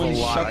 100. I have Someone a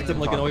lot I shucked can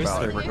him like an talk about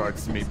oyster. in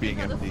regards to me being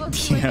How the empty. fuck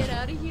do I get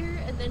out of here?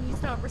 And then he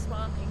stopped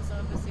responding, so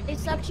I'm assuming. It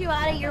sucked you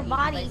out of your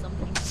body.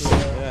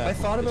 Yeah. I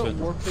thought about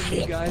warping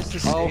you guys to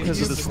save because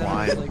you, of the but then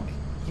I was slime. like,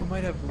 you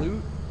might have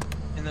loot,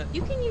 and that.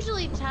 You can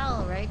usually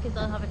tell, right? Because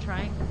they'll have a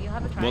triangle. You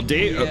have a triangle. Well,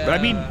 Dave.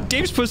 I mean,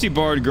 Dave's Pussy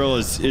Bar and Grill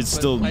is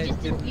still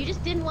You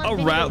just didn't want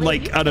Vinny to around. live.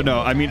 Like, You I don't know.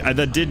 I mean,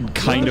 that did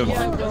kind of It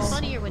was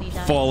funnier when he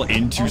died. fall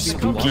into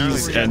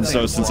Spookies, and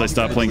so since I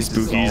stopped playing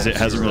Spookies, it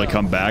hasn't really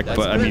come back.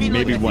 But I mean,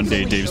 maybe one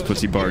day Dave's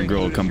Pussy Bar and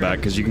Grill will come back,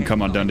 because you can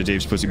come on down to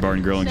Dave's Pussy Bar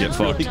and Grill and get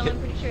fucked. No, I'm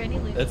pretty sure any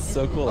loot. That's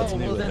so cool. That's Oh,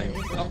 new. well I then,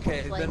 think.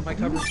 okay, then my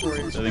cover story.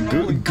 I think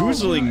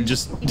Goozling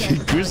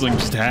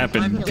just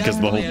happened because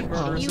of the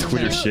whole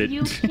Twitter shit.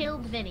 You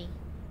killed Vinny.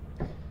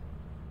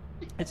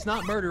 It's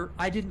not murder.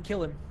 I didn't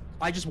kill him.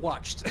 I just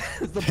watched.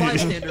 It's the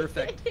bystander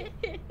effect.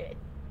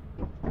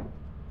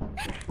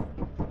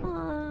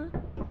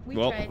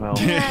 Well,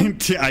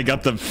 I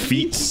got the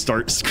feet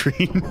start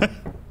screen.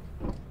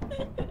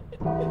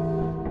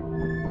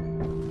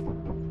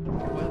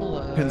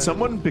 Can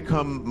someone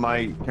become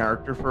my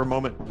character for a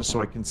moment, just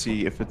so I can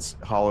see if it's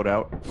hollowed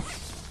out?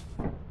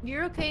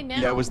 You're okay now.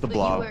 Yeah, it was the but you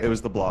blob. were- It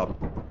was the blob.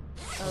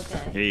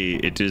 Okay. Hey,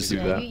 it is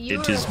Yeah, you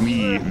it were- is you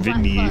me, were a flat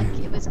Vinny. fuck.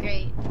 It was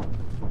great.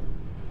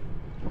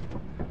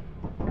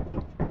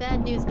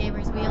 Bad news,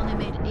 gamers. We only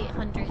made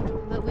 800,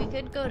 but we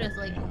could go to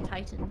like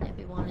Titan if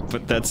we wanted to.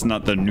 But that's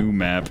not the new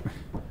map.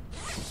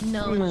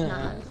 No, it's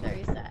not. It's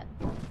very sad.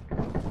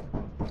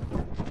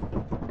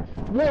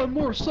 One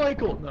more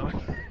cycle. No.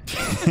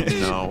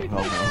 No,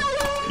 hell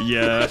no.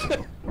 Yeah.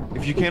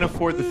 If you can't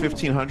afford the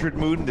 1500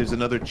 moon, there's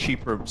another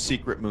cheaper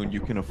secret moon you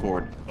can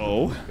afford.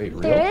 Oh? Wait,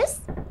 real? There is?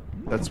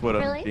 That's what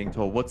Really? I'm being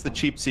told. What's the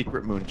cheap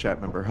secret moon,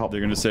 chat member? Help.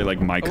 They're gonna say like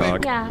my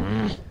cock.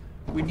 Yeah.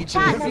 We need to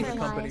Chat defeat the never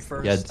company lies.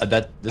 first. Yeah,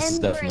 this is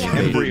definitely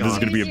a bait. This is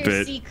gonna be a Your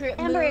bit. secret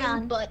Embryon.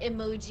 moon butt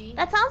emoji.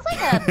 That sounds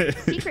like a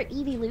secret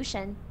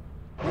evolution.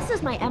 This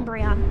is my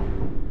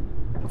embryon.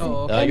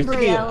 Oh, You're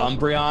thinking Embryo. of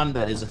Umbreon,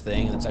 that is a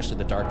thing, and it's actually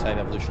the dark type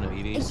evolution of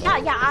Eevee. So.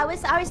 Yeah, I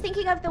was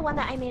thinking of the one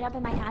that I made up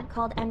in my head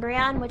called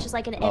Embryon, which is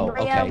like an Oh,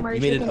 embryo okay. You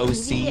merged made with an an OC?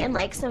 Eevee and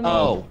like some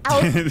Oh.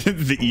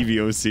 The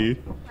EVOC.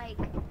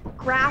 like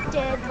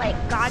grafted like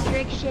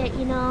Godric shit,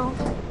 you know?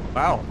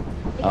 Wow.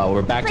 Oh,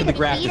 we're back It's to like the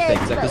graphic an things.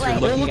 Edith, Like this, but, you're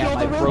like, looking look at at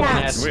my the broken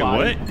robots. ass Wait,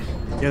 body.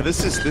 what? Yeah,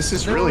 this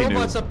is There are really new.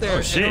 robots up there. Oh,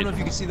 I shit. don't know if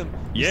you can see them.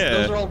 Yeah.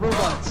 Those are all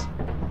robots.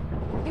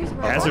 Here's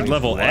Hazard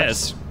level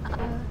S.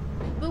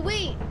 But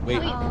wait, Wait,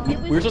 it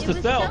was, we're supposed it to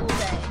was sell.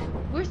 day.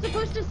 We're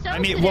supposed to sell. I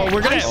mean, today. well,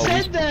 we're gonna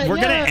I said that. we're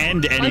gonna yeah.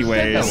 end I said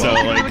anyway, that. so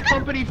We'll do like, the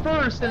company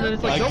first, and then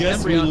it's like, I nope,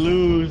 guess we embryo.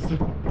 lose.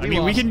 I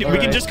mean, we can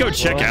just go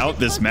check out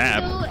this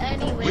map. Go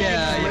anyway.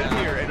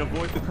 Yeah. Here and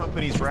avoid the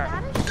company's Is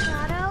wrath. that a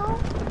shadow?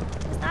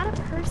 Is that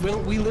a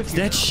person? We live Is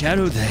here. that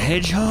Shadow the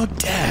Hedgehog? I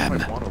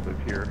Damn. want to live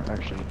here,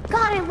 actually.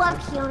 God, I love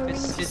Keanu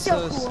Reeves. He's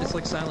so cool. It's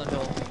like Silent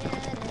Hill.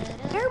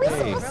 Where are we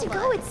supposed to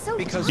go? It's so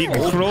Because The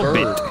dark.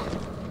 Krobit.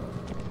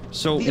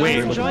 So The wait,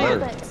 Iron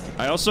Giant. But-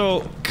 I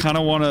also kind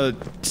of want to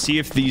see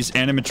if these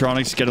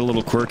animatronics get a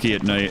little quirky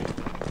at night.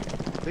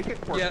 They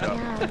get quirked Yeah. up.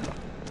 Yeah.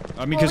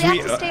 I mean, Well, because we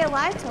have to stay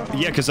alive till then.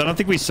 yeah, because I don't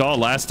think we saw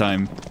last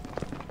time.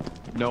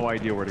 No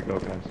idea where to go,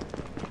 guys.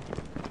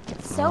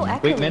 It's so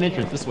echoey. Wait, man here.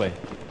 entrance this way.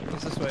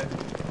 It's this way.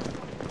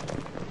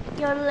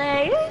 You're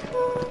late.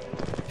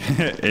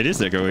 It is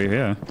echoey,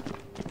 yeah.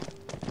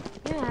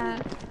 Yeah.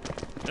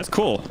 That's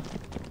cool.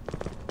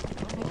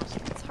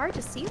 It's hard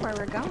to see where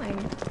we're going.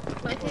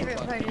 My favorite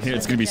part is Yeah,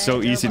 it's when gonna be the so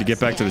giant easy to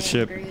get robots back to the say,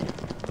 "I am ship."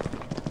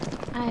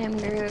 Groot." I am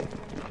Groot.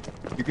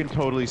 You can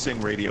totally sing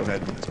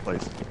Radiohead in this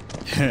place.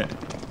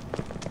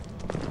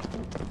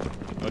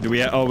 Oh, do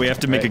we? We have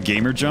to make a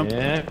gamer jump.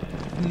 Yeah.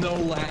 No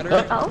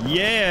ladder. Oh.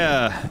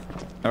 Yeah.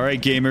 All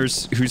right,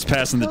 gamers, who's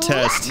passing the I'm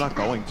test? not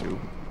going to.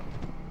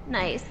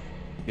 Nice.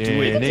 Do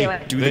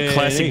it. Do the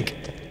classic.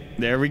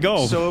 There we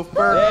go. So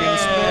fucking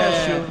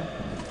special.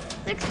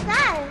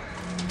 Success.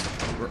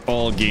 We're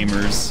all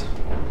gamers.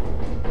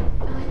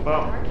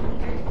 Well,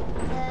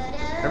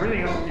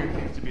 everything else here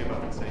seems to be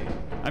about the same.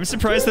 I'm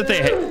surprised that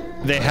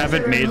they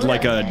haven't made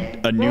like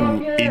a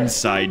new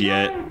inside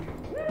yet.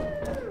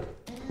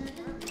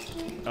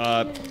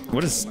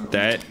 What is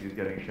that? He's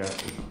getting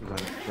shafted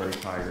because I'm very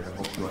tired. I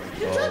hope you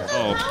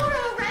understand.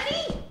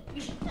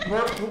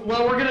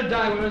 Well, we're gonna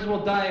die. We might as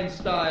well die in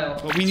style.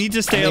 But we need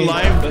to stay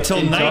alive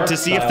till night to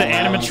see if the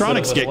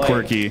animatronics get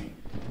quirky.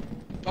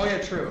 Oh yeah,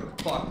 true.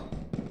 Fuck.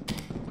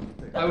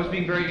 I was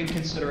being very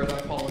inconsiderate. I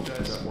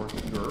apologize.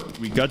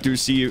 We got to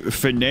see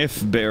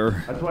FNAF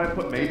Bear. That's why I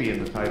put maybe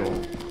in the title.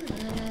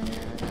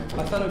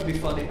 I thought it would be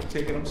funny to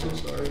take it. I'm so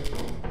sorry.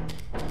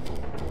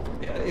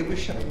 Yeah, it was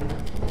shiny.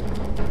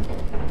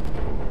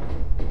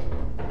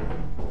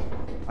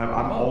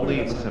 I'm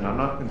only, listen, I'm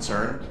not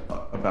concerned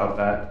about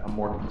that. I'm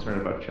more concerned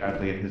about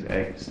Chadley and his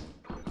eggs.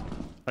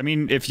 I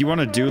mean, if you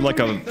want to do like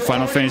a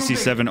Final Fantasy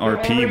VII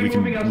RP, we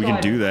can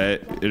do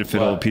that if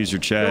it'll appease your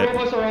The chat.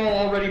 robots are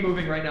all already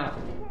moving right now.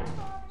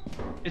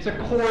 It's a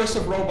chorus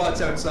of robots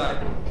outside.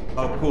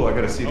 Oh, cool, I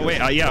gotta see this. Oh wait,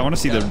 yeah, I want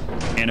to see the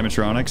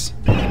animatronics.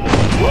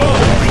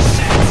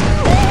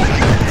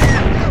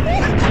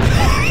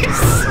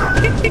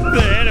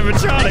 The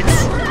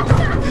animatronics.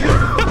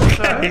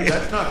 Okay.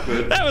 That's not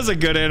good. That was a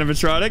good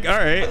animatronic. All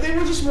right. They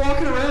were just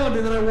walking around,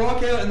 and then I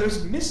walk out, and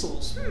there's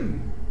missiles.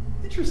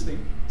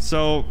 Interesting.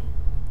 So,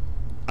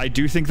 I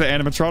do think the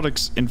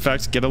animatronics, in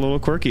fact, get a little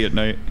quirky at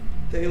night.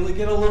 They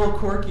get a little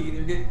quirky.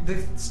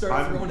 They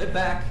start throwing it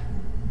back.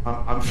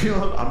 I'm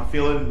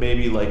feeling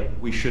maybe like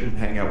we shouldn't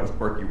hang out with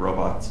quirky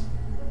robots.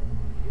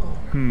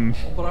 Hmm.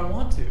 But I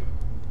want to.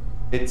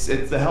 It's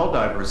the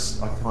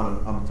Helldivers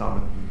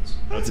automatons.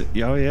 That's it.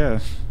 Oh yeah.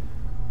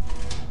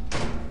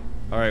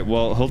 All right.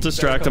 Well, he'll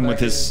distract him with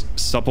his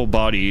supple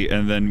body,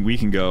 and then we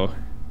can go.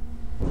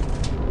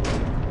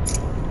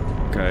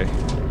 Okay.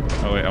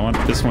 Oh wait, I want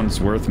this one's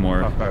worth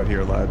more. Up out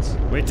here, lads.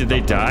 Wait, did they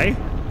die?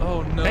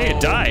 Oh no. Hey,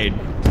 it died.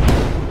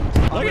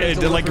 Look at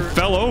it. It like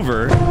fell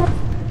over.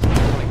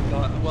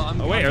 Well,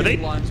 Oh wait, are they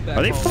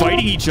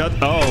fighting each other?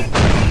 Oh.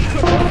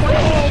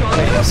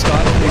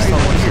 Scott, please tell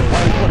me.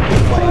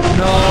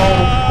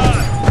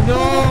 No.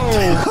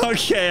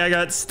 Okay, I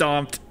got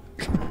stomped.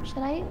 Should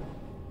I?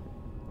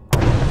 I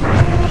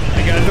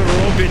got the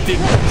robot in.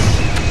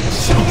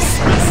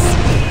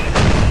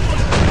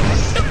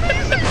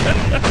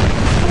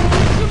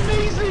 It's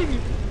amazing.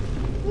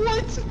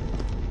 What?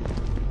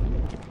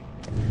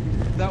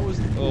 That was.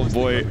 Oh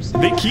boy,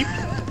 they keep.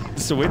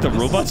 So wait, the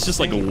robots just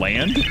like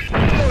land?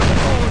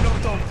 Oh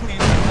no! Don't please.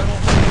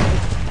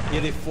 I don't. Yeah,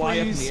 they fly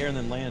up in the air and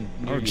then land.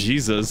 Oh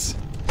Jesus.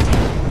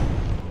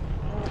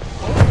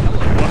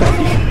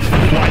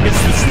 Why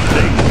is this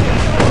thing?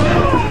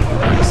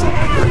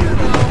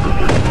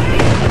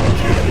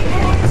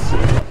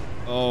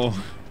 Oh.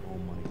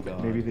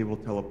 Maybe they will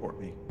teleport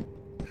me.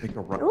 Make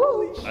a run.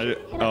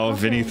 Oh,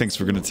 Vinny thinks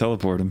we're gonna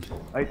teleport him.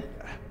 Oh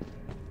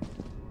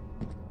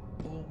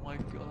my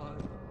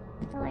god.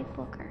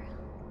 Delightful.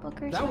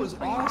 or something? That was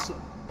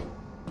awesome.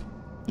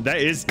 That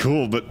is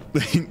cool, but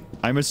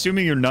I'm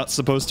assuming you're not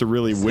supposed to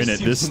really win at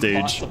this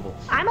stage.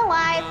 I'm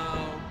alive.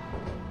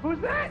 Who's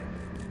that?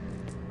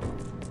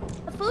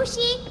 A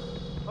Fushi.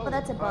 Oh,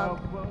 that's a bug.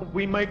 Well,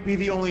 we might be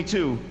the only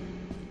two.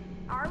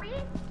 Are we?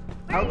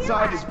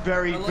 Outside is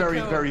very,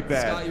 very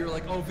bad. Scott, you were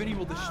like, oh, Vinny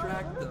will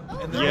distract them.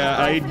 And then Yeah,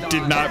 I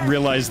did not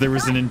realize there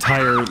was an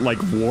entire, like,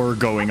 war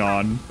going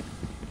on.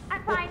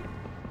 I'm fine.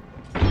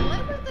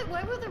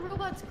 Why were the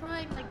robots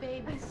crying like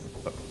babies?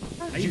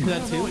 You do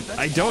that too?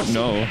 I don't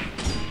know.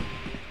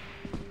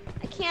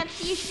 I can't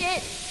see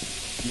shit.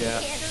 Yeah.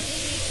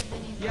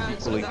 Yeah,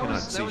 so Really that cannot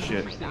was see shit.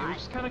 interesting. It was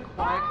just kind of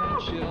quiet, kind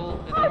of chill.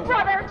 And Oh, then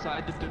brother.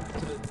 outside to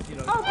you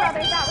know. Oh, brother,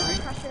 that was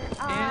a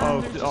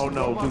crusher. Oh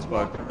no, loot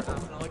bug. And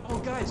I'm like, oh,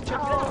 guys, check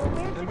it out.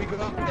 And we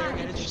go out there,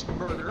 and it's just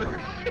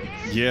murder.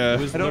 Yeah.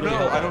 I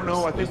don't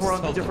know. I think we're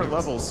on different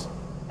levels.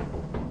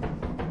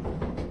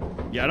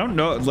 Yeah, I don't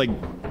know. Like,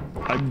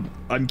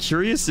 I'm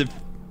curious if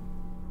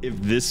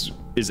this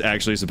is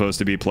actually supposed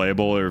to be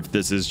playable or if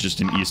this is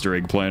just an Easter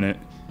egg planet.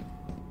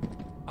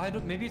 I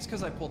don't. Maybe it's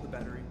because I pulled the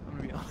battery. I'm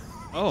gonna be honest.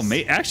 Oh,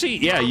 actually,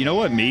 yeah. You know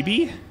what?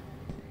 Maybe.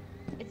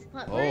 It's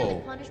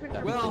punishment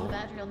for putting the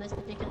battery on this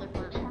particular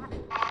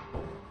planet.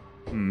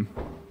 Hmm.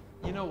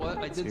 You know what?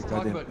 I did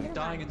talk about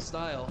dying in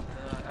style.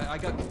 I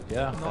got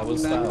that knocked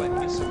was back style. by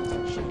missiles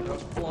and shit. I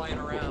was flying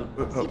around.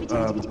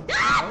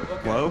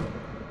 Hello?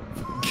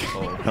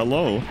 Oh,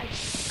 hello.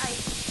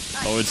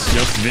 Oh, it's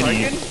just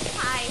Vinny.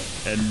 Hi.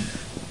 And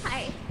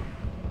Hi.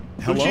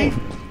 hello.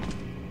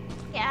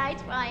 Yeah,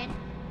 it's fine.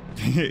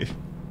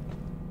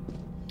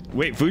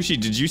 Wait, Fushi,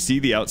 did you see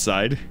the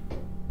outside?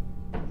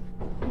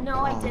 No,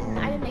 I didn't.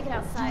 I didn't make it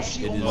outside.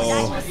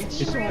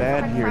 It's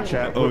bad here,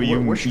 chat. Oh,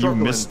 you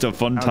struggling missed a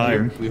fun out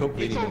time. here. We hope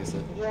Vinny makes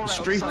it. The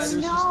streets.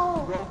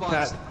 No.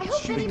 That I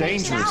hope should be Vinny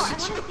makes it out. dangerous. I want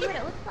to see what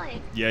it looks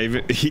like. Yeah,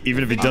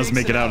 even if he does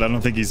make it out, I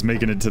don't think he's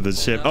making it to the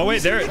ship. Oh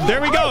wait,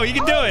 there we go. He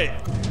can do it.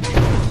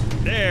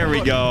 There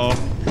we go.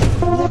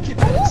 Look at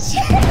this.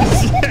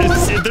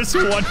 Yes, there's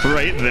one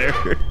right there.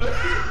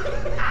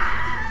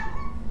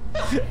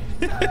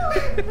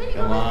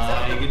 Come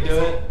on, you can do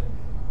it.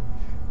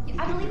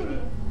 I believe in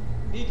you.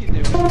 He can do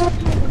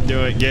it.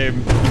 Do it, Gabe.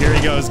 Here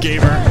he goes,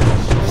 gamer.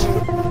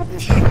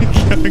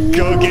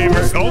 Go,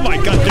 gamer. Oh my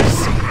god,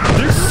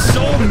 there's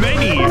so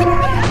many.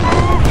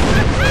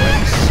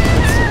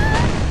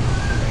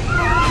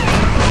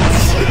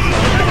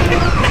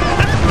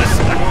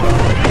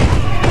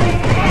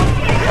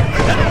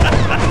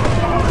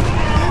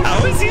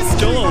 How is he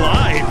still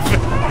alive? They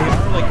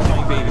are like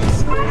tiny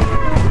babies.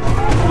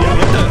 Yeah,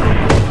 what the?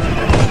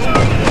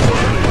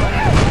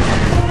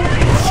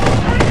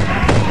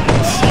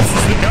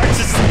 Jesus, the guy's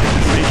just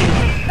making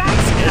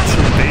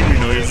sketchy baby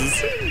noises.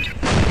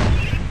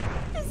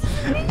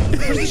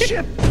 Where's the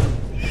ship?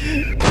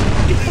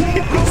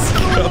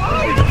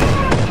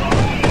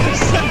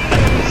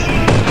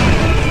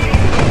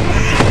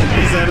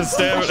 He's out of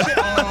stamina.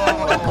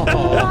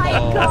 Oh my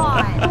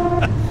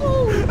god.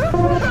 Holy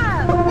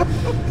crap.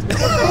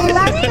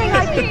 Last thing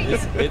I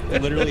can.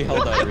 It literally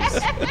held ours.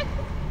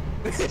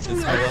 It's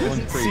level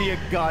 3. See a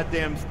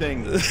goddamn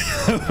thing.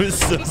 That was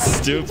so You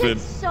stupid. did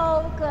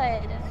so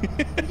good.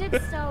 You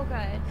did so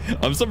good.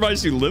 I'm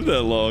surprised you lived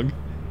that long.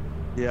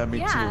 Yeah, me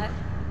Yeah.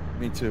 too.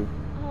 Me too.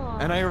 Oh.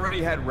 And I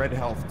already had red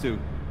health too.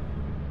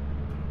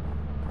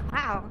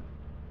 Wow.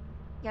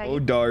 Yeah, Oh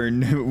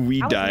darn, we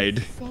that was died.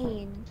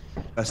 Insane.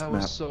 Best That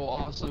map. was so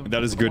awesome.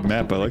 That is a good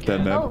map. I like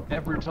that map. Oh.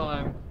 Every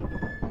time.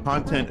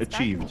 Content That's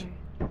achieved.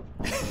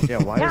 better. Yeah,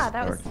 why Yeah, is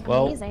that was dark?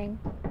 Well, amazing.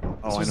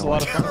 Oh, I was know. a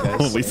lot of fun,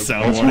 guys. Holy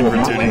sound warning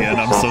for tuning in.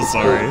 I'm so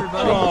sorry.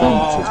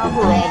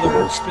 Oh,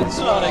 brother, spin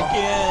slot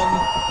again.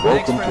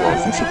 Welcome to our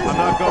official I'm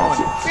not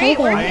going. Hey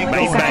there, I ain't it's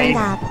going. Second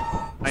Bob.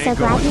 I So ain't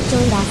glad going. you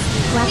joined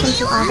us. Welcome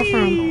to all the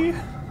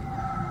fun.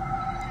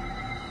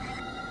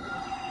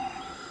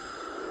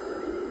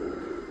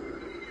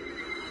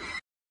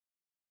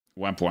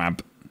 Wamp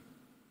wamp.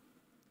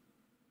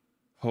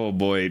 Oh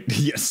boy.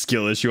 Yes,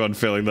 skill issue on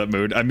failing that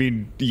mood. I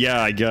mean,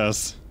 yeah, I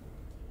guess.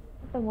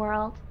 The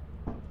world.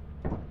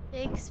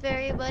 Thanks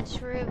very much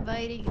for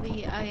inviting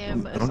me. I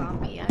am a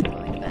zombie. I'm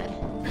going to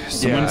bed.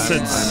 Someone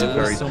said It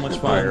was so much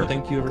fun.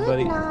 Thank you,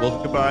 everybody.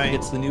 Well, Goodbye.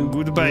 It's the new.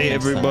 goodbye,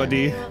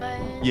 everybody.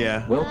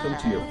 Yeah. Welcome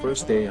to your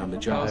first day on the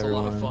That job. was a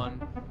lot of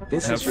fun.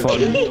 This Have is your fun.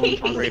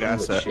 very own Great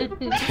asset. ship,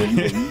 where you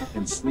will eat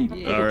and sleep for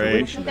the All right.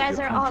 duration You guys of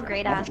your are all contract.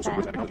 great assets.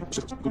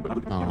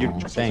 Oh, You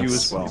thanks.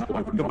 as well.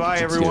 Goodbye,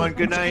 everyone.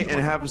 Good night,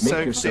 and have a Make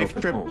safe yourself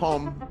at trip home.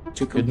 home.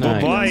 To Good complete night.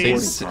 the Bye-bye. onboarding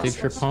Safe process,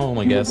 trip home,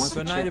 I you will guess. want to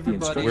Good night, check the everybody.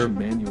 instruction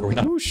manual. We're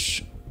not-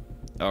 Whoosh.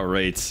 All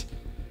right.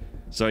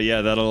 So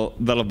yeah,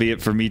 that'll be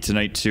it for me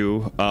tonight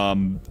too.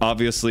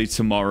 Obviously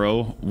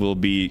tomorrow will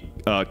be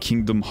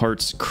Kingdom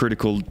Hearts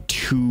Critical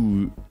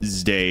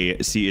Tuesday.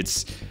 See,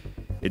 it's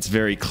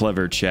very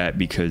clever, chat,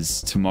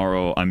 because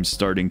tomorrow I'm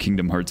starting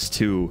Kingdom Hearts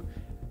 2.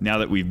 Now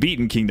that we've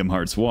beaten Kingdom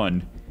Hearts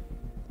 1.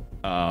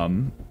 How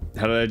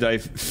did I die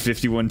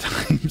 51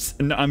 times?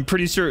 No, I'm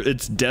pretty sure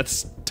it's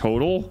deaths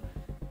total,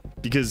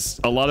 because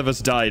a lot of us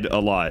died a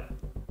lot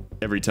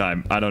every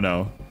time. I don't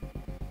know.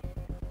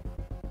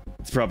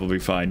 It's probably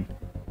fine.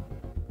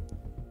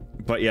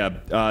 But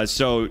yeah,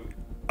 so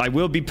I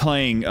will be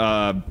playing,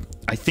 I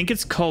think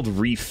it's called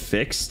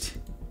Refixed.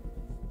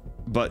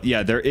 But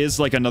yeah, there is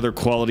like another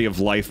quality of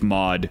life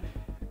mod.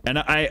 And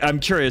I'm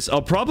curious,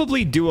 I'll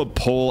probably do a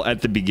poll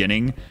at the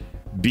beginning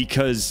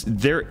because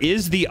there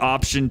is the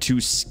option to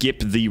skip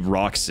the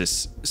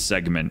Roxas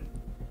segment.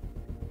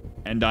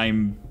 And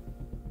I'm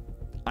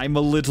a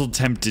little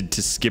tempted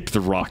to skip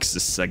the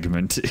Roxas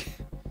segment.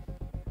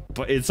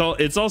 But it's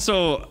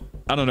also,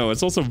 I don't know,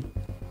 it's also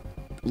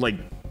like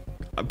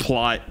a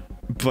plot,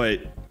 but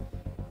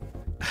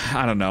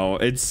I don't know,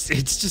 it's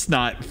just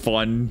not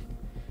fun.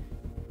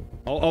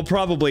 I'll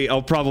probably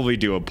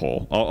do a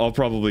poll. I'll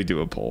probably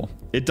do a poll.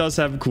 It does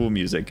have cool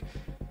music.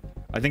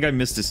 I think I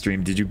missed a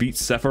stream. Did you beat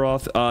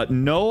Sephiroth?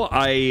 No,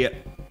 I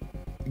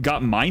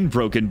got mind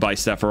broken by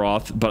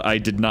Sephiroth, but I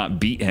did not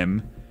beat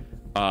him.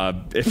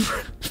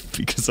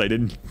 Because I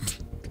didn't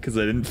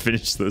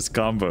finish those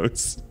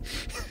combos.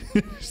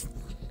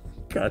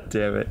 God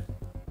damn it.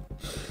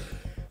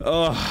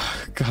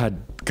 Oh,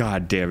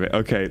 God damn it.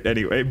 Okay,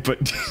 anyway,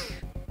 but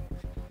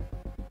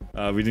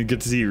we didn't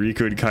get to see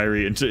Riku and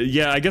Kairi. And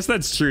yeah, I guess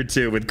that's true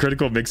too. With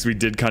Critical Mix, we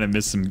did kind of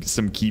miss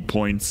some key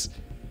points.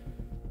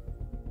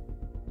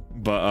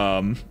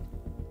 But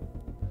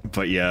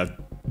yeah,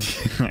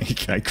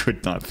 I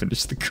could not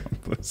finish the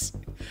combos.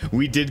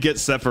 We did get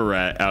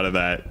Sephiroth out of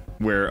that,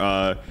 where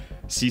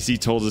CC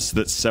told us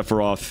that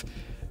Sephiroth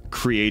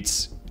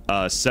creates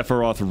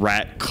Sephiroth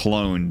rat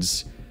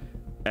clones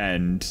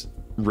and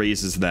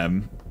raises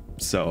them.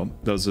 So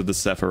those are the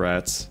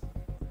Sephiroths.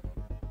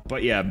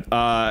 But yeah,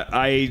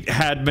 I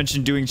had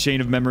mentioned doing Chain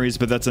of Memories,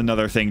 but that's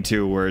another thing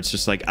too, where it's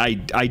just like I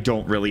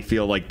don't really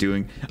feel like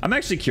doing. I'm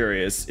actually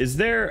curious, is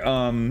there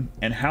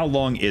and how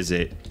long is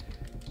it?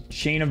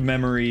 Chain of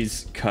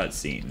Memories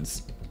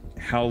cutscenes.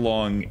 How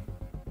long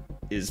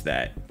is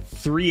that?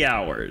 3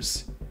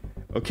 hours.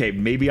 Okay,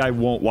 maybe I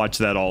won't watch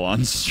that all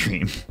on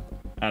stream.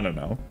 I don't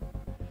know.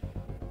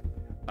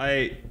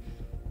 I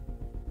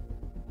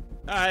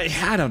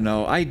don't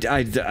know.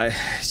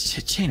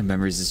 Chain of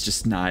Memories is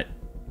just not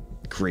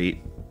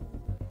great.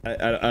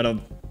 I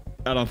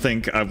don't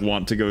think I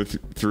want to go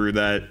through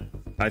that.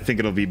 I think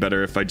it'll be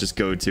better if I just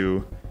go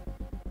to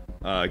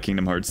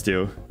Kingdom Hearts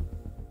 2.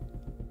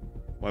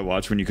 Why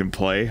watch when you can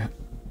play?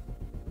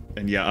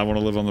 And yeah, I want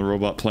to live on the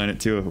robot planet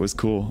too. It was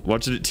cool.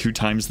 Watching it 2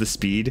 times the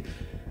speed.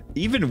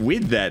 Even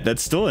with that,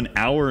 that's still an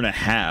hour and a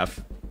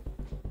half.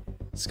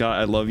 Scott,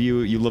 I love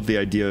you. You love the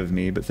idea of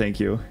me, but thank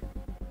you.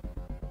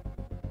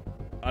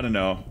 I don't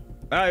know.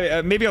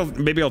 Maybe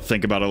I'll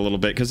think about it a little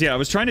bit, because yeah, I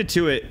was trying to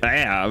do it.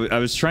 I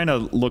was trying to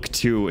look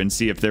too and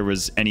see if there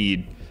was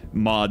any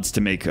mods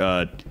to make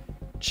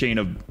Chain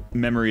of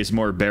Memories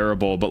more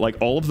bearable, but like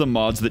all of the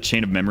mods that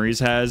Chain of Memories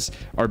has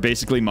are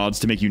basically mods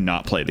to make you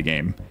not play the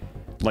game.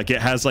 Like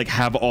it has like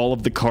have all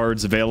of the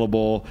cards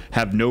available,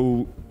 have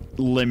no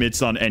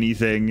limits on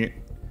anything.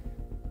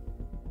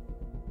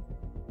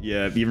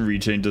 Yeah, even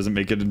Rechain doesn't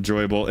make it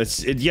enjoyable.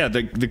 Yeah,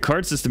 the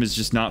card system is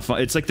just not fun.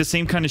 It's like the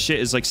same kind of shit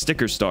as like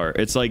Sticker Star.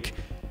 It's like,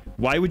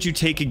 why would you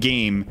take a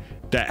game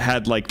that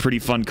had like pretty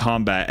fun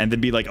combat and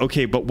then be like,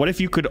 okay, but what if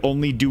you could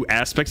only do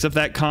aspects of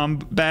that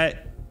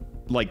combat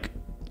like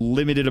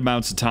limited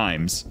amounts of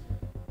times?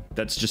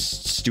 That's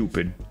just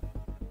stupid.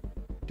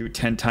 Do it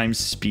 10 times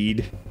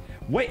speed.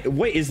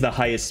 What is the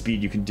highest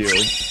speed you can do?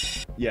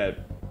 Yeah,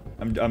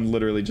 I'm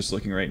literally just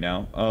looking right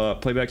now.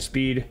 Playback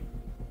speed.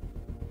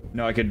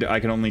 No, I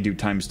can only do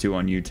 ×2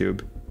 on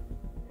YouTube.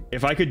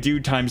 If I could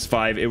do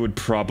 ×5, it would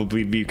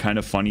probably be kind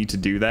of funny to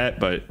do that,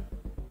 but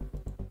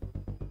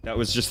that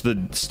was just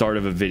the start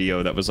of a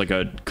video. That was like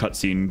a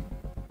cutscene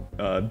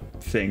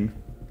thing.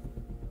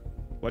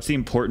 What's the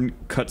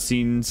important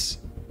cutscenes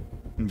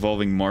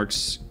involving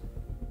marks?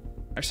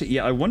 Actually,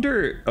 yeah, I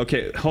wonder.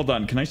 Okay, hold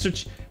on. Can I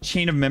search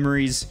Chain of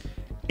Memories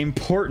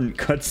important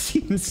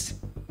cutscenes?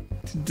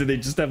 Do they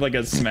just have like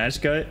a smash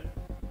cut?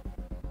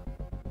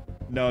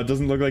 No, it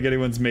doesn't look like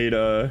anyone's made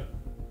a...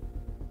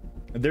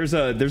 There's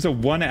a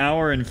 1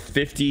 hour and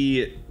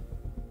 50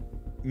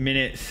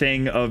 minute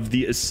thing of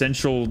the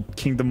essential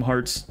Kingdom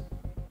Hearts...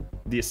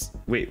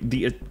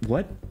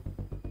 what?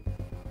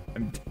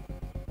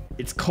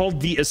 It's called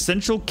the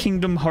Essential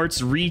Kingdom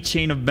Hearts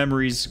Re-Chain of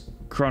Memories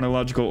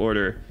chronological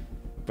order.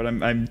 But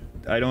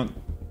I don't...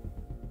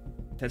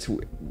 That's...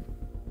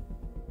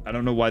 I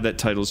don't know why that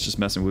title's just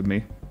messing with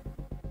me.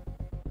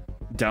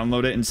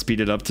 Download it and speed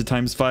it up to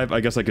 ×5. I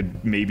guess I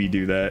could maybe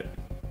do that.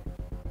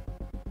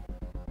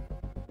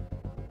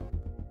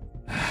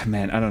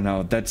 Man, I don't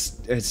know.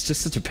 It's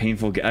just such a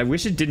painful game. I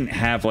wish it didn't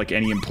have like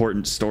any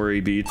important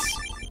story beats.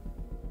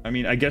 I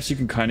mean, I guess you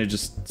can kind of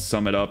just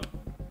sum it up.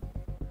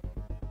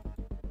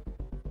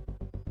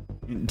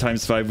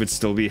 ×5 would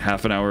still be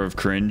half an hour of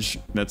cringe.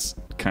 That's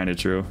kind of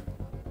true.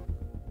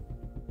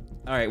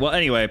 All right. Well,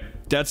 anyway,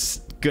 that's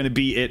gonna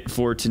be it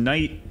for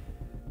tonight.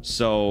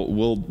 So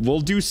we'll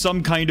do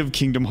some kind of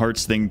Kingdom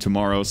Hearts thing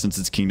tomorrow, since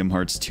it's Kingdom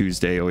Hearts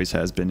Tuesday. Always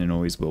has been and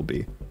always will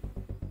be.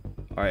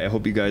 All right, I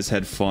hope you guys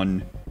had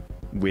fun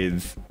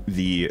with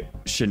the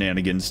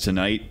shenanigans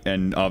tonight,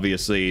 and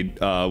obviously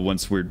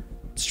once we're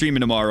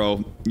streaming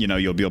tomorrow, you know,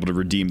 you'll be able to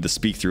redeem the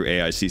speak through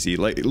AI CC.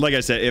 Like I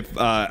said, if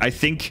I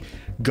think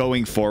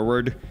going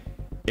forward,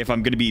 if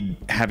I'm going to be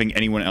having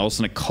anyone else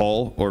in a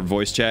call or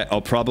voice chat,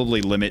 I'll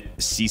probably limit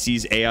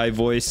CC's AI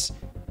voice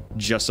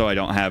just so I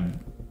don't have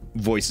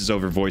voices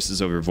over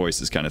voices over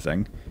voices kind of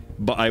thing.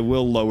 But I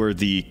will lower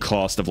the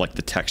cost of like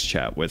the text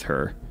chat with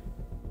her.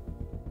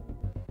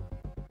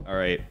 All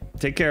right.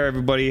 Take care,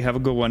 everybody. Have a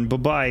good one.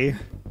 Bye-bye.